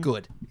said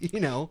good.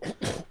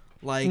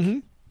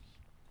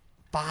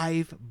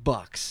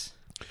 $5.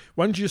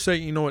 Why don't you say,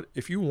 you know what?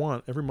 If you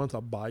want, every month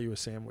I'll buy you a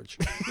sandwich.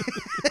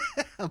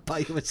 I'll buy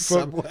you a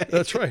Subway.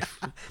 That's right.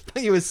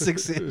 Buy you a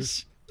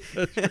 6-inch.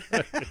 That's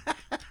right.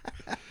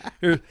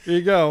 Here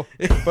you go.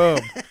 Boom.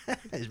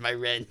 There's my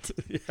rent.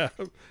 Yeah,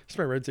 it's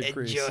my rent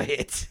increase. Enjoy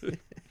it.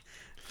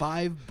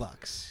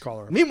 $5. Call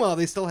her up. Meanwhile,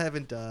 they still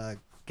haven't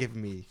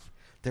given me.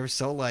 They're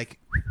so out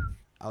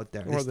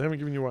there. Well, they haven't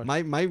given you one.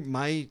 My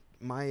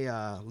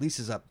lease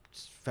is up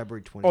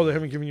February 20th. Oh, they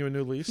haven't given you a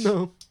new lease?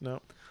 No.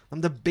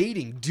 I'm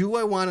debating. Do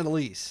I want a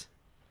lease?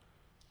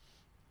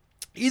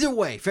 Either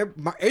way,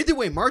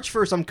 March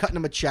 1st, I'm cutting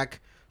them a check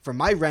for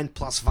my rent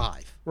plus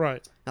 $5.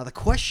 Right. Now the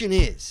question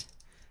is,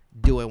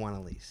 do I want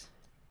a lease?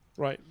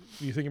 Right.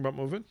 You thinking about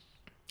moving?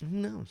 Who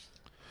knows?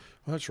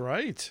 Well, that's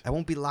right. I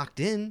won't be locked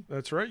in.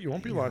 That's right. You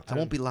won't be locked in. I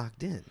won't be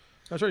locked in.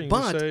 That's right.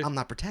 But I'm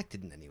not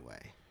protected in any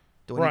way.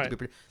 Do I need to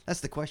be That's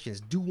the question: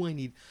 is do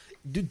I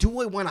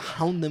want to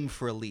hound them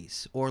for a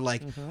lease, or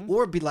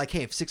or be like,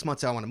 hey, if 6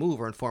 months I want to move,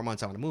 or in 4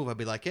 months I want to move, I'd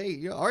be like,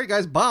 hey, all right,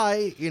 guys,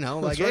 bye. Hey,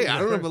 I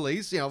don't have a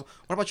lease. What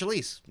about your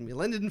lease?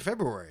 You'll end it in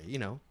February.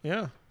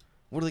 Yeah.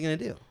 What are they gonna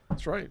do?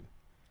 That's right.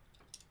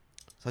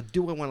 So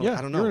do I want to? Yeah,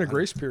 I don't know. You're in a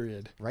grace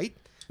period, right?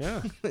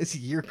 Yeah. It's a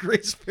year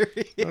grace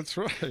period. That's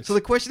right. So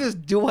the question is,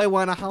 do I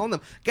want to hound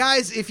them?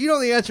 Guys, if you know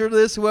the answer to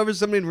this, whoever's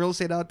somebody in real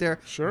estate out there,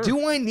 sure.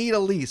 Do I need a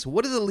lease?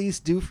 What does a lease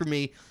do for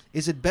me?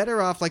 Is it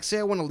better off, say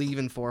I want to leave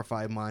in 4 or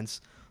 5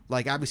 months,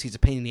 obviously it's a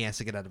pain in the ass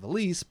to get out of a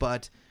lease,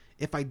 but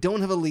if I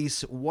don't have a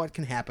lease, what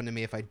can happen to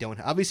me if I don't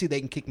obviously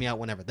they can kick me out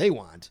whenever they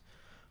want,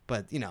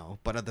 but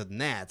other than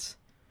that,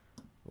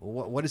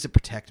 what does it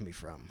protect me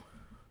from?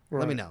 Right.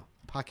 Let me know.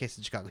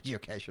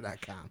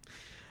 Podcast@chicagogeocacher.com.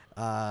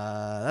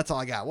 That's all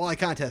I got. Walleye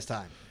contest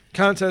time.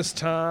 Contest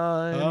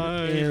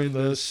time in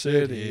the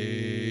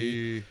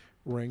city.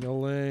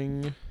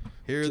 Ring-a-ling.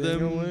 Hear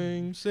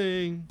them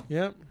sing.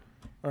 Yep.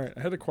 All right.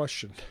 I had a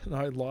question. And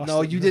I lost it.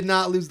 No, you did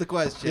not lose the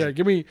question. Yeah,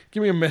 give me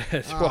a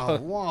minute. Oh,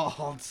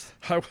 Walt.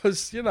 I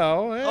was, hey.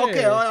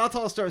 Okay, I'll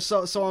tell a story.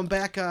 So I'm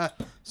back.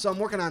 So I'm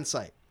working on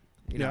site.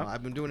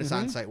 I've been doing this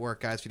on-site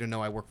work, guys. If you don't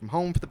know, I work from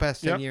home for the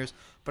past 10 years.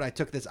 But I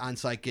took this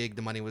on-site gig.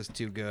 The money was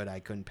too good.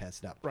 I couldn't pass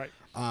it up. Right.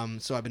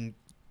 So I've been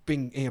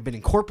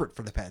in corporate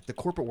for the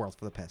corporate world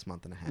for the past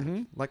month and a half,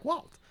 like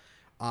Walt.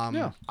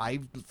 I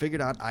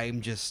figured out I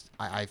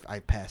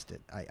passed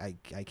it. I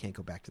can't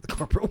go back to the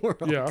corporate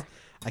world. Yeah.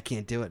 I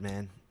can't do it,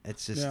 man.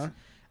 It's just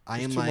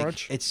I am too like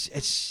much.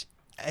 it's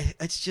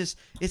just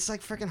it's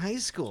like freaking high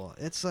school.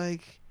 It's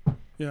like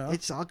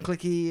it's all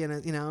clicky and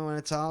and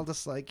it's all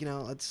just like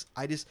it's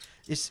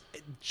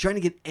trying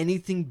to get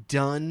anything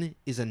done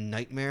is a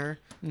nightmare.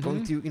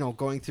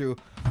 Going through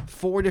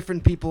 4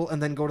 different people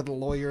and then go to the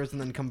lawyers and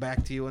then come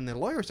back to you and the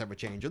lawyers have a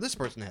change or this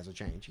person has a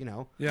change.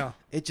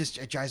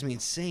 It drives me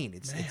insane.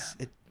 It's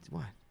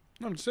what.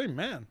 No, I'm saying,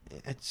 man.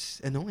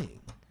 It's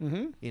annoying.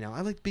 Mm-hmm.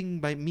 I like being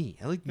by me.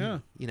 I like me.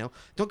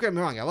 Don't get me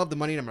wrong. I love the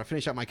money and I'm gonna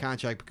finish out my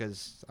contract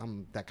because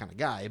I'm that kind of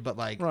guy. But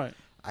like,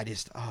 I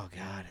just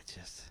it's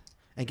just.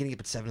 And getting up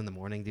at 7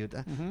 a.m, dude.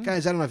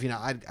 Guys, I don't know if you know.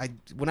 I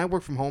when I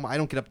work from home, I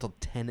don't get up till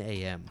 10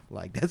 a.m.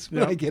 Like that's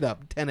when I get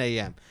up, 10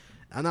 a.m.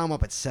 And now I'm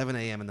up at 7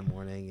 a.m. in the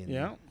morning.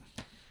 And,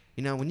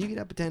 when you get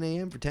up at 10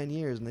 a.m. for 10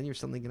 years, and then you're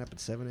suddenly getting up at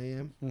 7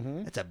 a.m.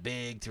 That's a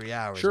big 3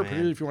 hours. Sure, man.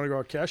 particularly if you want to go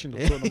out cashing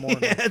until 2 in the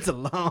morning. It's a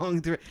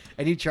long 3.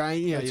 And you try,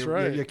 That's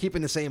right. you're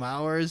keeping the same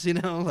hours. It's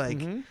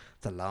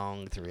a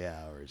long 3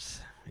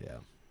 hours. Yeah.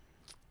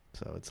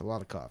 So it's a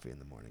lot of coffee in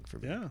the morning for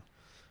me. Yeah.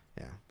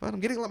 Yeah, but I'm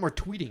getting a lot more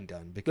tweeting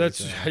done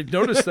because I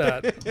noticed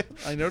that.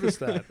 I noticed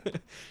that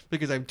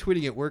because I'm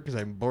tweeting at work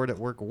because I'm bored at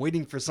work,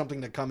 waiting for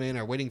something to come in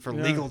or waiting for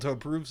legal to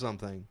approve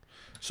something.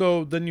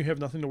 So then you have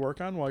nothing to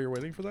work on while you're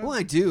waiting for that? Well,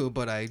 I do,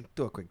 but I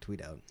do a quick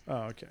tweet out.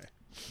 Oh, okay.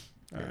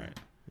 All right.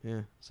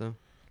 Yeah. So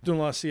doing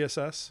a lot of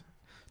CSS.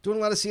 Doing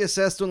a lot of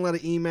CSS, doing a lot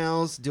of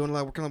emails, doing a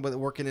lot doing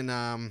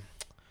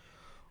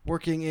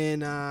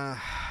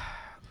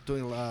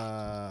a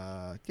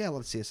lot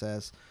of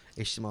CSS,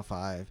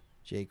 HTML5.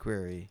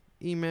 jQuery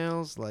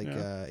emails, like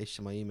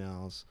HTML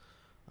emails.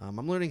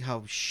 I'm learning how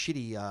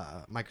shitty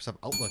Microsoft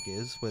Outlook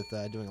is with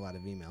doing a lot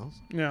of emails.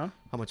 Yeah.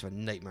 How much of a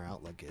nightmare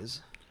Outlook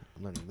is.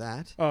 I'm learning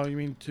that. Oh, you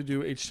mean to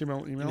do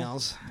HTML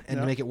emails and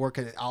to make it work?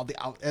 And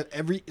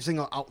every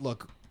single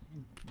Outlook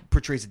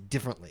portrays it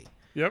differently.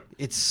 Yep.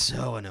 It's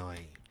so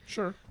annoying.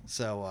 Sure.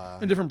 So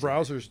and different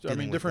browsers. I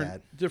mean,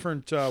 different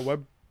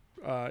web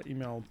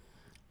email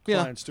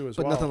clients do as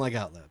well. But nothing like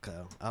Outlook.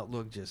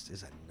 Outlook just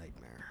is a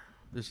nightmare.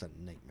 Just a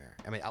nightmare.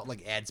 I mean,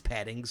 Outlook adds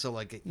padding, so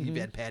like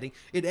you add padding,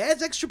 it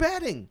adds extra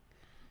padding.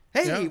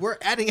 Hey, we're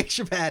adding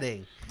extra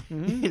padding.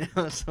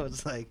 So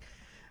it's like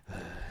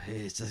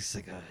it's just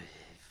like a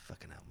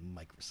fucking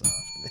Microsoft.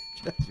 It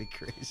drives me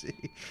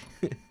crazy.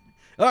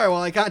 All right,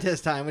 well,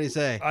 contest time. What do you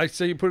say? I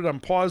say you put it on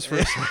pause for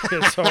a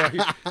second. So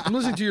I'm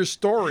listening to your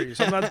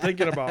stories. I'm not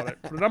thinking about it.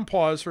 Put it on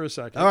pause for a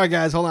second. All right,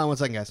 guys, hold on 1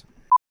 second, guys.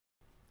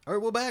 All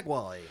right, we're back,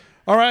 Wally.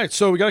 All right,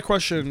 so we got a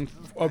question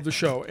of the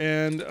show,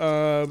 and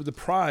the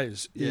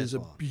prize is a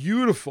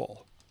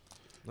beautiful,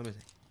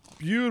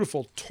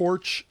 beautiful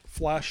torch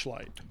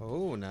flashlight.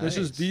 Oh,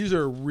 nice. These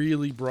are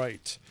really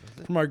bright.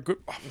 From our good.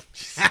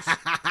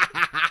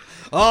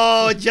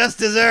 Oh, just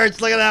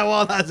desserts. Look at that,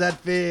 Walt. How's that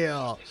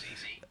feel?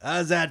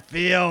 How's that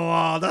feel,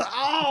 Walt?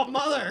 Oh,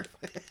 mother.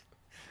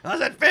 How's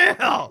that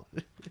feel?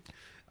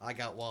 I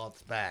got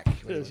Walt's back.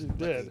 Yes, you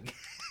did.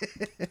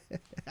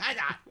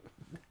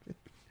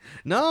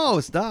 No,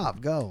 stop.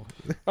 Go.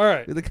 All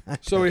right.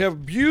 So we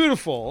have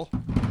beautiful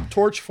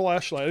torch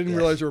flashlight. I didn't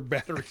realize there were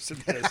batteries in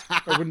this.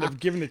 I wouldn't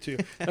have given it to you.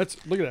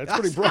 Look at that. It's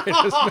pretty bright,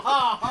 isn't it?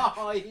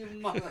 Oh, you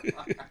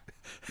motherfucker.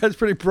 That's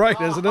pretty bright,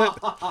 isn't it?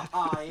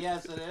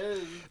 Yes, it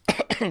is.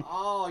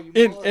 Oh, you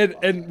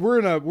and we're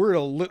in a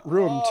lit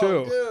room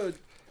too. Dude.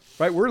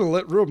 Right, we're in a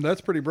lit room.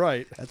 That's pretty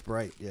bright. That's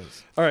bright,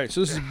 yes. All right,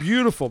 so this is a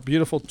beautiful,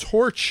 beautiful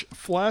torch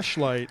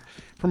flashlight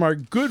from our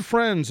good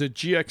friends at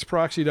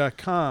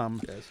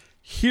gxproxy.com. Yes.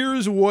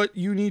 Here's what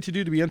you need to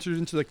do to be entered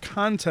into the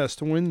contest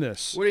to win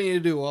this. What do you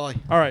need to do, Wally?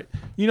 All right.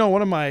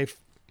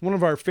 One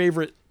of our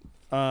favorite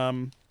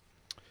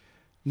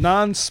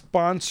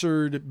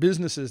non-sponsored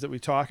businesses that we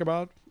talk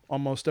about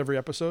almost every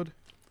episode.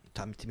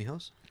 Timmy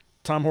Hose?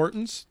 Tom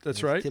Hortons.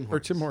 That's right. Tim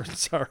Hortons. Or Tim Hortons.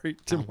 Sorry.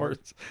 Tim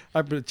Hortons.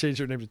 I'm going to change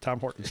their name to Tom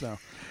Hortons now.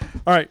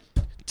 All right.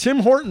 Tim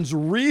Hortons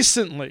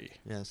recently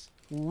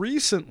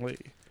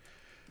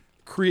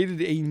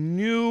created a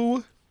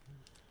new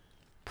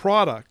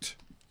product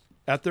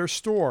at their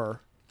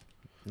store.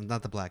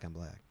 Not the black and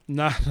black.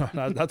 No,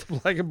 not the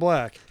black and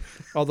black.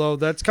 Although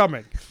that's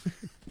coming.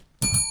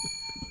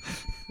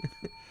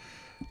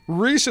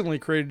 Recently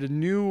created a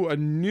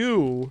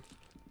new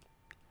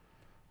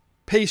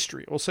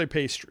pastry. We'll say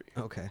pastry.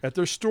 Okay. At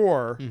their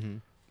store,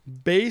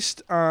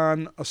 based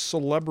on a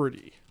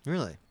celebrity.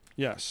 Really?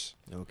 Yes.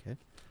 Okay.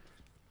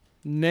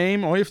 All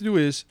you have to do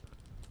is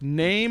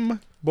name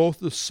both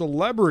the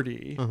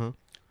celebrity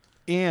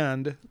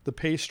and the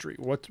pastry.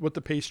 What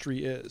the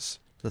pastry is.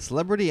 The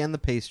celebrity and the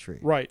pastry.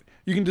 Right.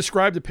 You can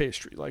describe the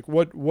pastry. Like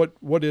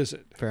what is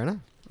it? Fair enough.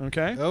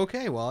 Okay.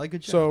 Okay, Wally,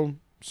 good job.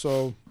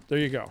 So there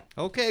you go.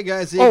 Okay,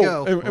 guys, there you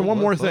go. And one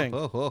more thing.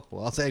 Well,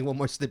 I'll say one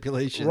more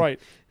stipulation.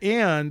 Right.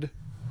 And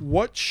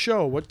what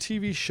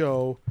TV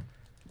show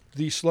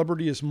the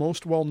celebrity is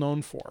most well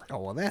known for? Oh,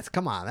 well, that's...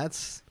 Come on,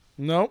 that's...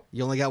 Nope.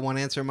 You only got one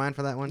answer in mind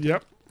for that one?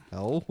 Yep.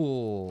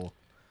 Oh.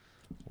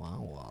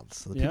 Wow.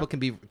 So the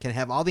people can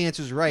have all the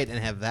answers right and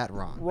have that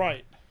wrong.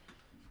 Right.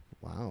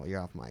 Wow, you're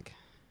off mic.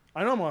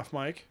 I know I'm off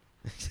mic.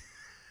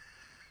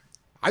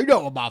 I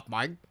know I'm off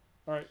mic.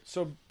 All right.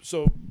 So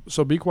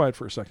be quiet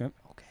for a second.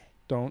 Okay.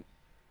 Don't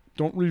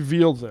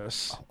reveal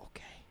this. Oh,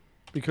 okay.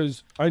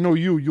 Because I know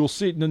you'll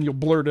see it and then you'll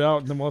blurt it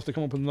out and then we'll have to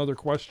come up with another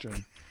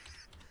question.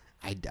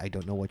 I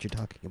don't know what you're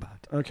talking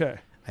about. Okay.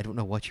 I don't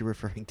know what you're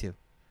referring to.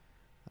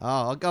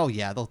 Oh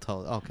yeah, they'll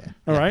tell. Okay.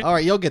 All right. All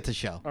right, you'll get the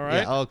show. All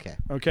right. Yeah, okay.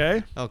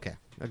 Okay. Okay.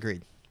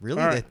 Agreed.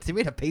 Really? All right. They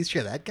made a pastry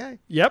of that guy?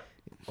 Yep.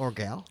 Or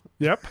gal?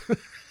 Yep.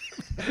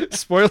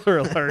 Spoiler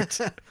alert.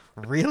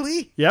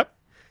 Really? Yep.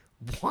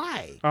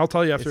 Why? I'll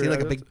tell you after. Is he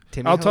like a big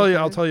Timmy? I'll tell you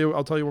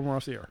when we're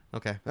off the air.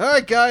 Okay. All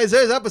right, guys.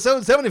 There's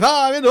episode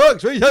 75 in the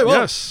books.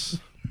 Yes.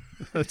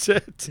 That's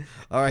it.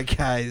 All right,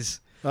 guys.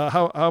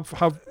 How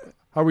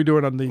are we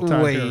doing on the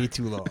time Way here?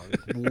 too long.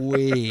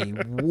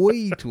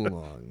 way too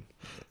long.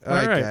 All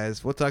right,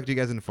 guys. We'll talk to you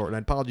guys in a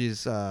fortnight.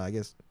 Apologies, I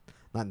guess,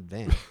 not in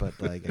advance, but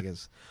like I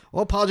guess.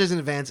 Well, apologize in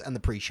advance on the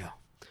pre-show.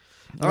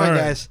 All right,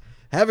 guys.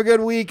 Have a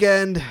good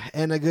weekend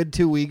and a good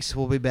 2 weeks.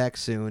 We'll be back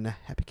soon.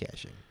 Happy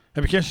cashing.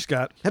 Happy cashing,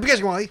 Scott. Happy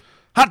cashing, Wally.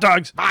 Hot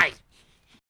dogs. Bye.